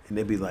about, and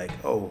they be like,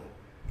 "Oh,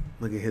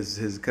 look at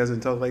his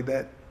cousin talk like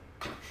that."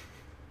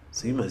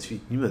 So you must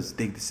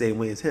think the same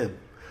way as him.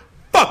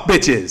 Fuck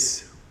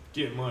bitches.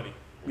 Get money.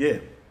 Yeah.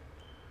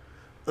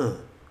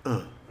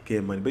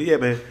 Get money. But yeah,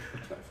 man.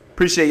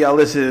 Appreciate y'all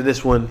listening to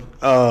this one.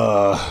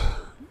 I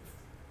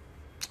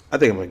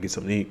think I'm gonna get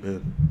something to eat,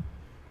 man.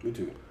 Me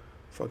too.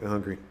 Fucking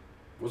hungry.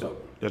 What's up?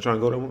 Y'all trying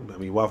to go to one? I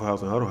mean, Waffle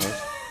House and Huddle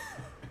House.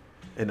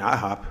 And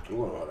IHOP.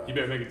 You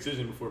better make a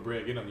decision before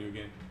Brad get on you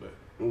again. But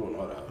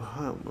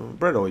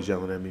Brad always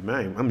yelling at me,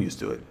 man. I'm used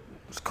to it.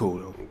 It's cool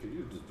though.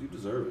 You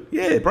deserve it.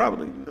 Yeah,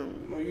 probably.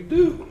 No, you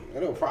do. I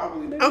don't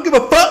probably. Nigga. I don't give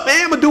a fuck,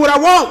 man. I'm gonna do what I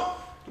want.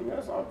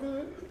 That's all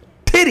good.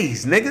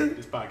 Titties, nigga.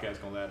 This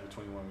podcast gonna last for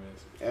 21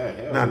 minutes. Yeah,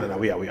 hell no.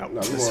 We out.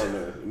 No, we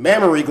want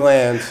mammary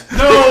glands.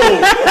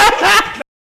 No.